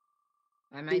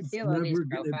 might It's steal Ogie's never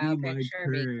gonna profile be my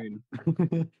picture.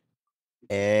 turn.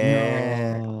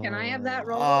 And Can I have that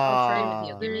roll? I'll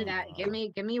trade with you. Give me Ah.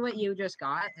 that. Give me what you just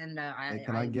got, and Hey,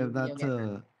 can I give that you'll get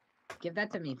to? Give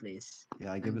that to me, please.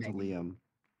 Yeah, I give it to Okay. Liam.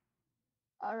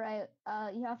 Alright,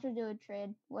 you have to do a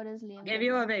trade. What is Liam? Give gonna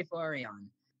you a do? Vaporeon.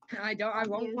 I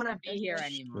won't Use want to that be here first.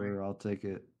 anymore. Sure, I'll take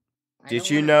it. I Did don't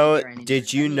you wanna be know? here anymore.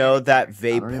 Did you Let me know out of that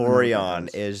here. I don't even know what that Vaporeon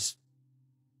does. is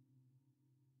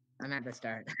I'm at the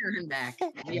start. I'm back.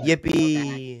 We are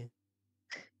yippee?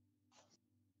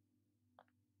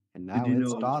 And Did now you it's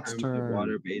know in Dot's terms of turn.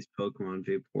 water-based Pokemon,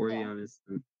 Vaporeon is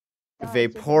the... Dot's your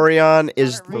Vaporeon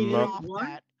is Gotta the read most. off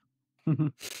What?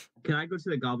 that. Can I go to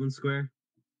the Goblin Square?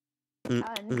 No,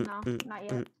 not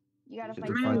yet. You gotta Should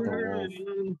fight fight the the wolf.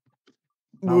 wolf.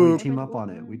 No, we Whoop. team up on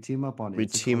it. We team up on it. We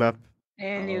It's a team club. up.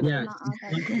 And you Oh. lose.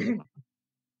 Yes. Okay.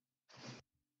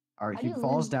 All right, How he do you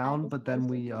falls lose at down, this but then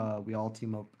we PlayStation? all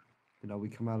team up. You know, we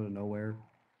come out of nowhere,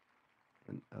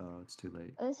 and it's too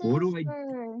late. This is What do I-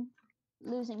 for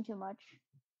losing too much.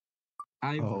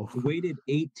 I've Oh. waited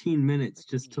 18 minutes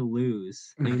just to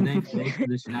lose. And then go to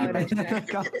the Shadow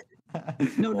Realm.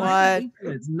 No, What? 19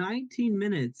 minutes. 19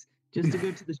 minutes just to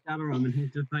go to the Shadow Realm and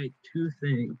have to fight two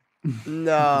things.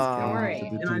 No. Don't worry.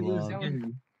 And I lose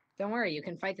again. Don't worry, you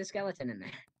can fight the skeleton in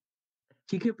there.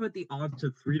 He could put the odds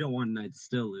to 3-1 and I'd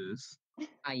still lose.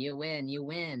 Ah, you win, you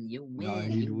win, you Nah, win,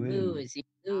 he'd you win. lose, you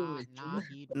lose. Nah.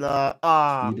 He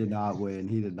did not win.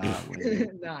 He did not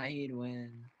win. Nah, he'd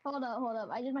win. Hold up.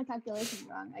 I did my calculations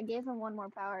wrong. I gave him one more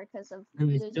power because of And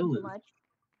I losing still too lose. much.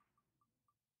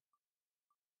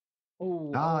 Oh,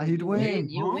 Nah, he'd you win.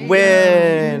 You win.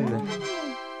 Win.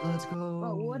 Let's go.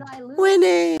 But would I lose?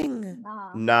 Winning.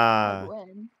 Nah. Nah. I'd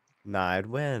win. Nah, I'd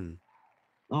win.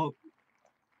 Oh.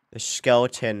 The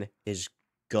skeleton is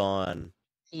gone.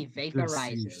 He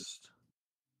vaporizes. Deceased.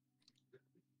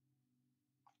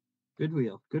 Good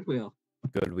wheel. Good wheel.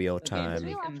 Good wheel Okay, This time.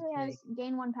 wheel actually has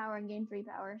gain 1 power and gain 3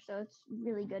 power, so it's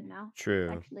really good now.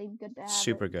 True. It's actually good to have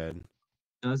Super it. good.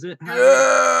 Does it?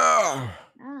 Yeah.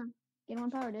 Ah, gain 1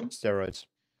 power, dude. Steroids.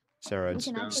 You Steroids.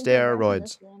 can actually get rough in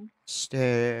this Steroids. game.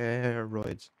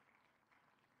 Steroids.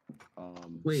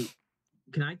 Wait,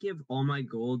 can I give all my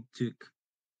gold to?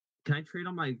 Can I trade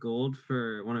all my gold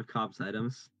for one of Cobb's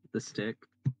items, the stick?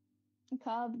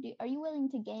 Cobb, are you willing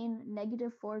to gain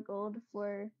 -4 gold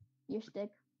for your stick?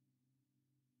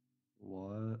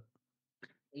 What?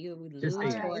 You lose Just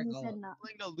say 4 he gold. said no.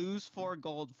 Willing to lose 4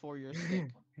 gold for your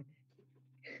stick.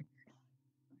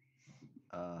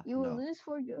 You will No. lose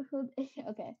 4 gold.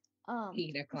 Okay.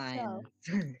 He declines.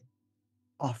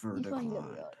 Offer He's playing good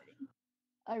decline.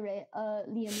 already. Alright,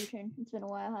 Liam, your turn. It's been a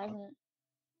while, hasn't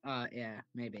it? Yeah,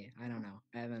 maybe. I don't know.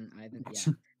 I haven't,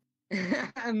 yeah.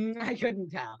 I couldn't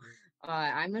tell.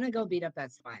 I'm gonna go beat up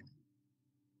that slime.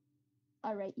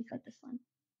 Alright, you fight this one.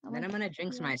 Then I'm gonna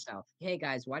jinx myself. Hey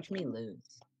guys, watch me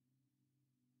lose.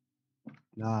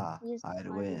 Nah, I'd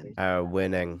win.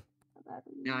 Winning.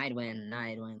 No, I'd win. No,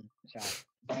 I'd win. Sorry.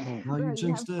 No, you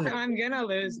jinxed it. I'm gonna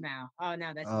lose now. Oh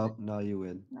no, that's Oh, no, you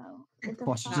win. No.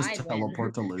 Watch you No, just I'd win.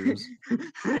 teleport to lose.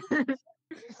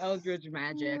 Eldritch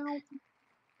magic.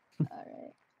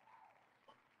 Alright.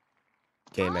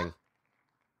 Gaming. No.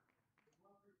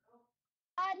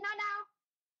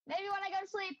 Maybe when I go to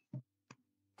sleep.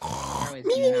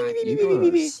 You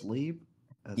go to sleep?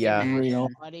 That's Yeah. Real.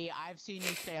 Buddy, I've seen you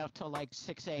stay up till like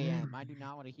 6 a.m. I do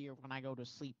not want to hear when I go to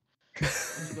sleep. When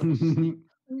you go to sleep.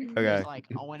 Okay. It's like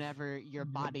whenever your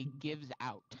body gives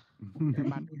out. You're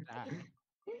about to die.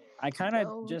 I kind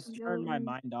of just turned my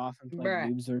mind off and played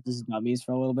Noobs vs. Dummies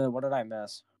for a little bit. What did I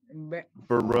miss?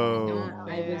 Bro.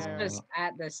 I was just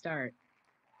at the start.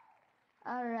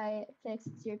 Alright, Fix,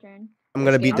 it's your turn. I'm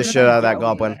gonna beat the shit out of that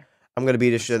goblin. I'm gonna beat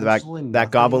the shit out of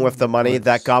that goblin with the money.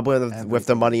 That goblin with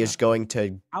the money is going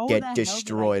to get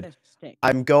destroyed.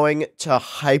 I'm going to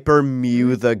hyper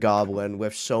mew the goblin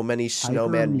with so many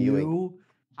snowman mewing.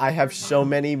 I have so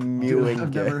many mewing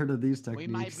I've gifts. never heard of these techniques.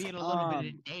 We might be in a little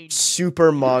bit of danger.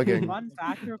 Super mogging. Fun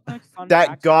fact, real quick.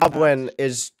 That goblin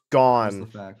is gone.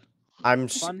 Fun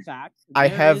fact. I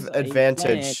there have is a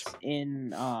advantage. planet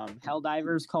in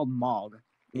Helldivers called Mog.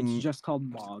 It's just called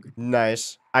Mog.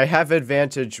 Nice. I have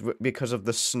advantage because of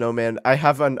the snowman. I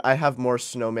have more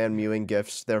snowman mewing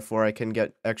gifts, therefore I can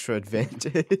get extra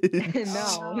advantage.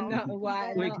 No,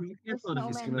 why? Wait, No. can you cancel The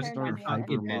it? snowman gonna turned start on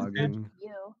you and hyper-mogging.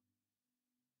 you.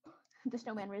 The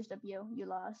snowman raised up you. You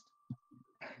lost.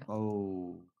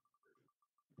 Oh.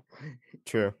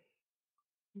 True.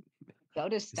 Go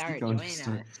to start. going Join to us.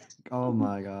 start. Oh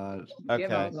my god.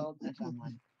 Give all Okay. gold to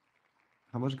someone.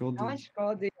 How much gold How did much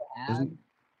gold do you have? Isn't-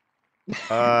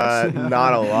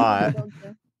 Not a lot.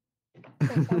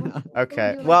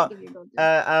 Okay. Well,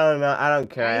 I don't know. I don't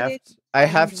care. I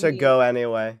have to go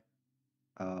anyway.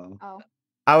 Oh.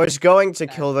 I was going to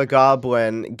kill the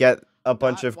goblin, get a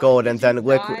bunch of gold, and then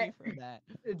liquid.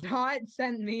 Dot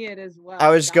sent me it as well. I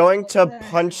was Dot, going what to the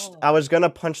punch. hell? I was gonna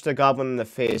punch the goblin in the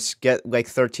face, get like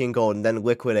 13 gold, and then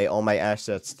liquidate all my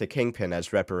assets to Kingpin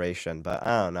as reparation. But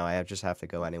I don't know. I just have to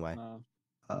go anyway.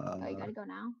 Oh, you gotta go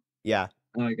now? Yeah.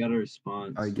 Oh, I got a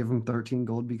response. Alright, give him 13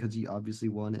 gold because he obviously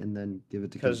won, and then give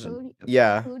it to Because Kingpin.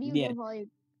 yeah, Who do you give all your...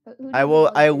 who do I you will.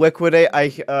 give all I your-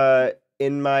 liquidate.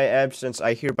 In my absence,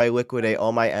 I hereby liquidate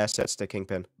all my assets to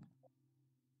Kingpin.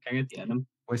 Can I get the item?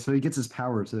 Wait, so he gets his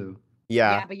power too.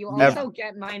 Yeah. Yeah, but you Ev- also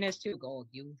get -2 gold.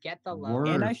 You get the low. Word.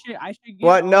 And I should get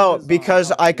What? all No, his,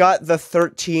 because I got the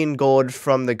 13 gold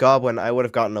from the goblin. I would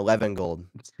have gotten 11 gold.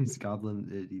 His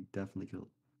goblin, he definitely killed.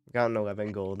 Gotten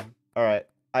 11 gold. All right.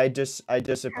 I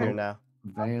disappear now.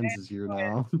 Vans is here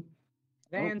now.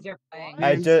 Vans, you're playing.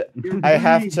 I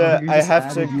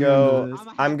have to go.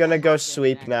 I'm gonna go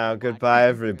sleep now. Goodbye,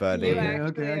 everybody.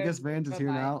 Okay, I guess Vans is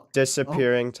here now.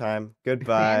 Disappearing time.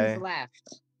 Goodbye. Vans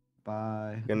left.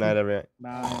 Bye. Good night, everyone.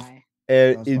 Bye.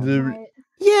 And That was fun. either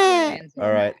Yeah. Vans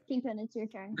All right. Kingpin, it's your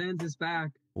turn. Vans is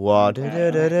back.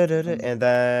 And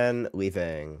then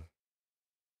leaving.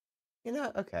 You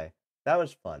know, okay. That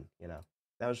was fun, you know.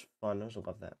 That was fun. I just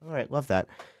love that. All right, love that.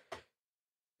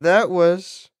 That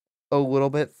was a little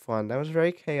bit fun. That was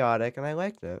very chaotic, and I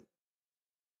liked it.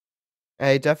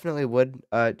 I definitely would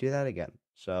do that again.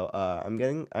 So I'm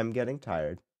getting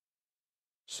tired.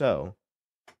 So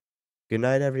good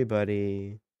night,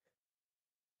 everybody.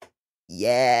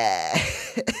 Yeah.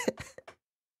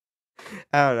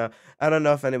 I don't know. I don't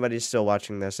know if anybody's still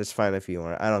watching this. It's fine if you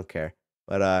aren't. I don't care.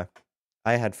 But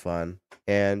I had fun,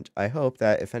 and I hope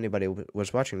that if anybody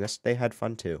was watching this, they had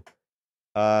fun too.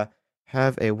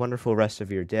 Have a wonderful rest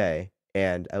of your day,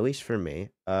 and at least for me,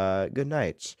 good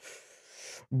night.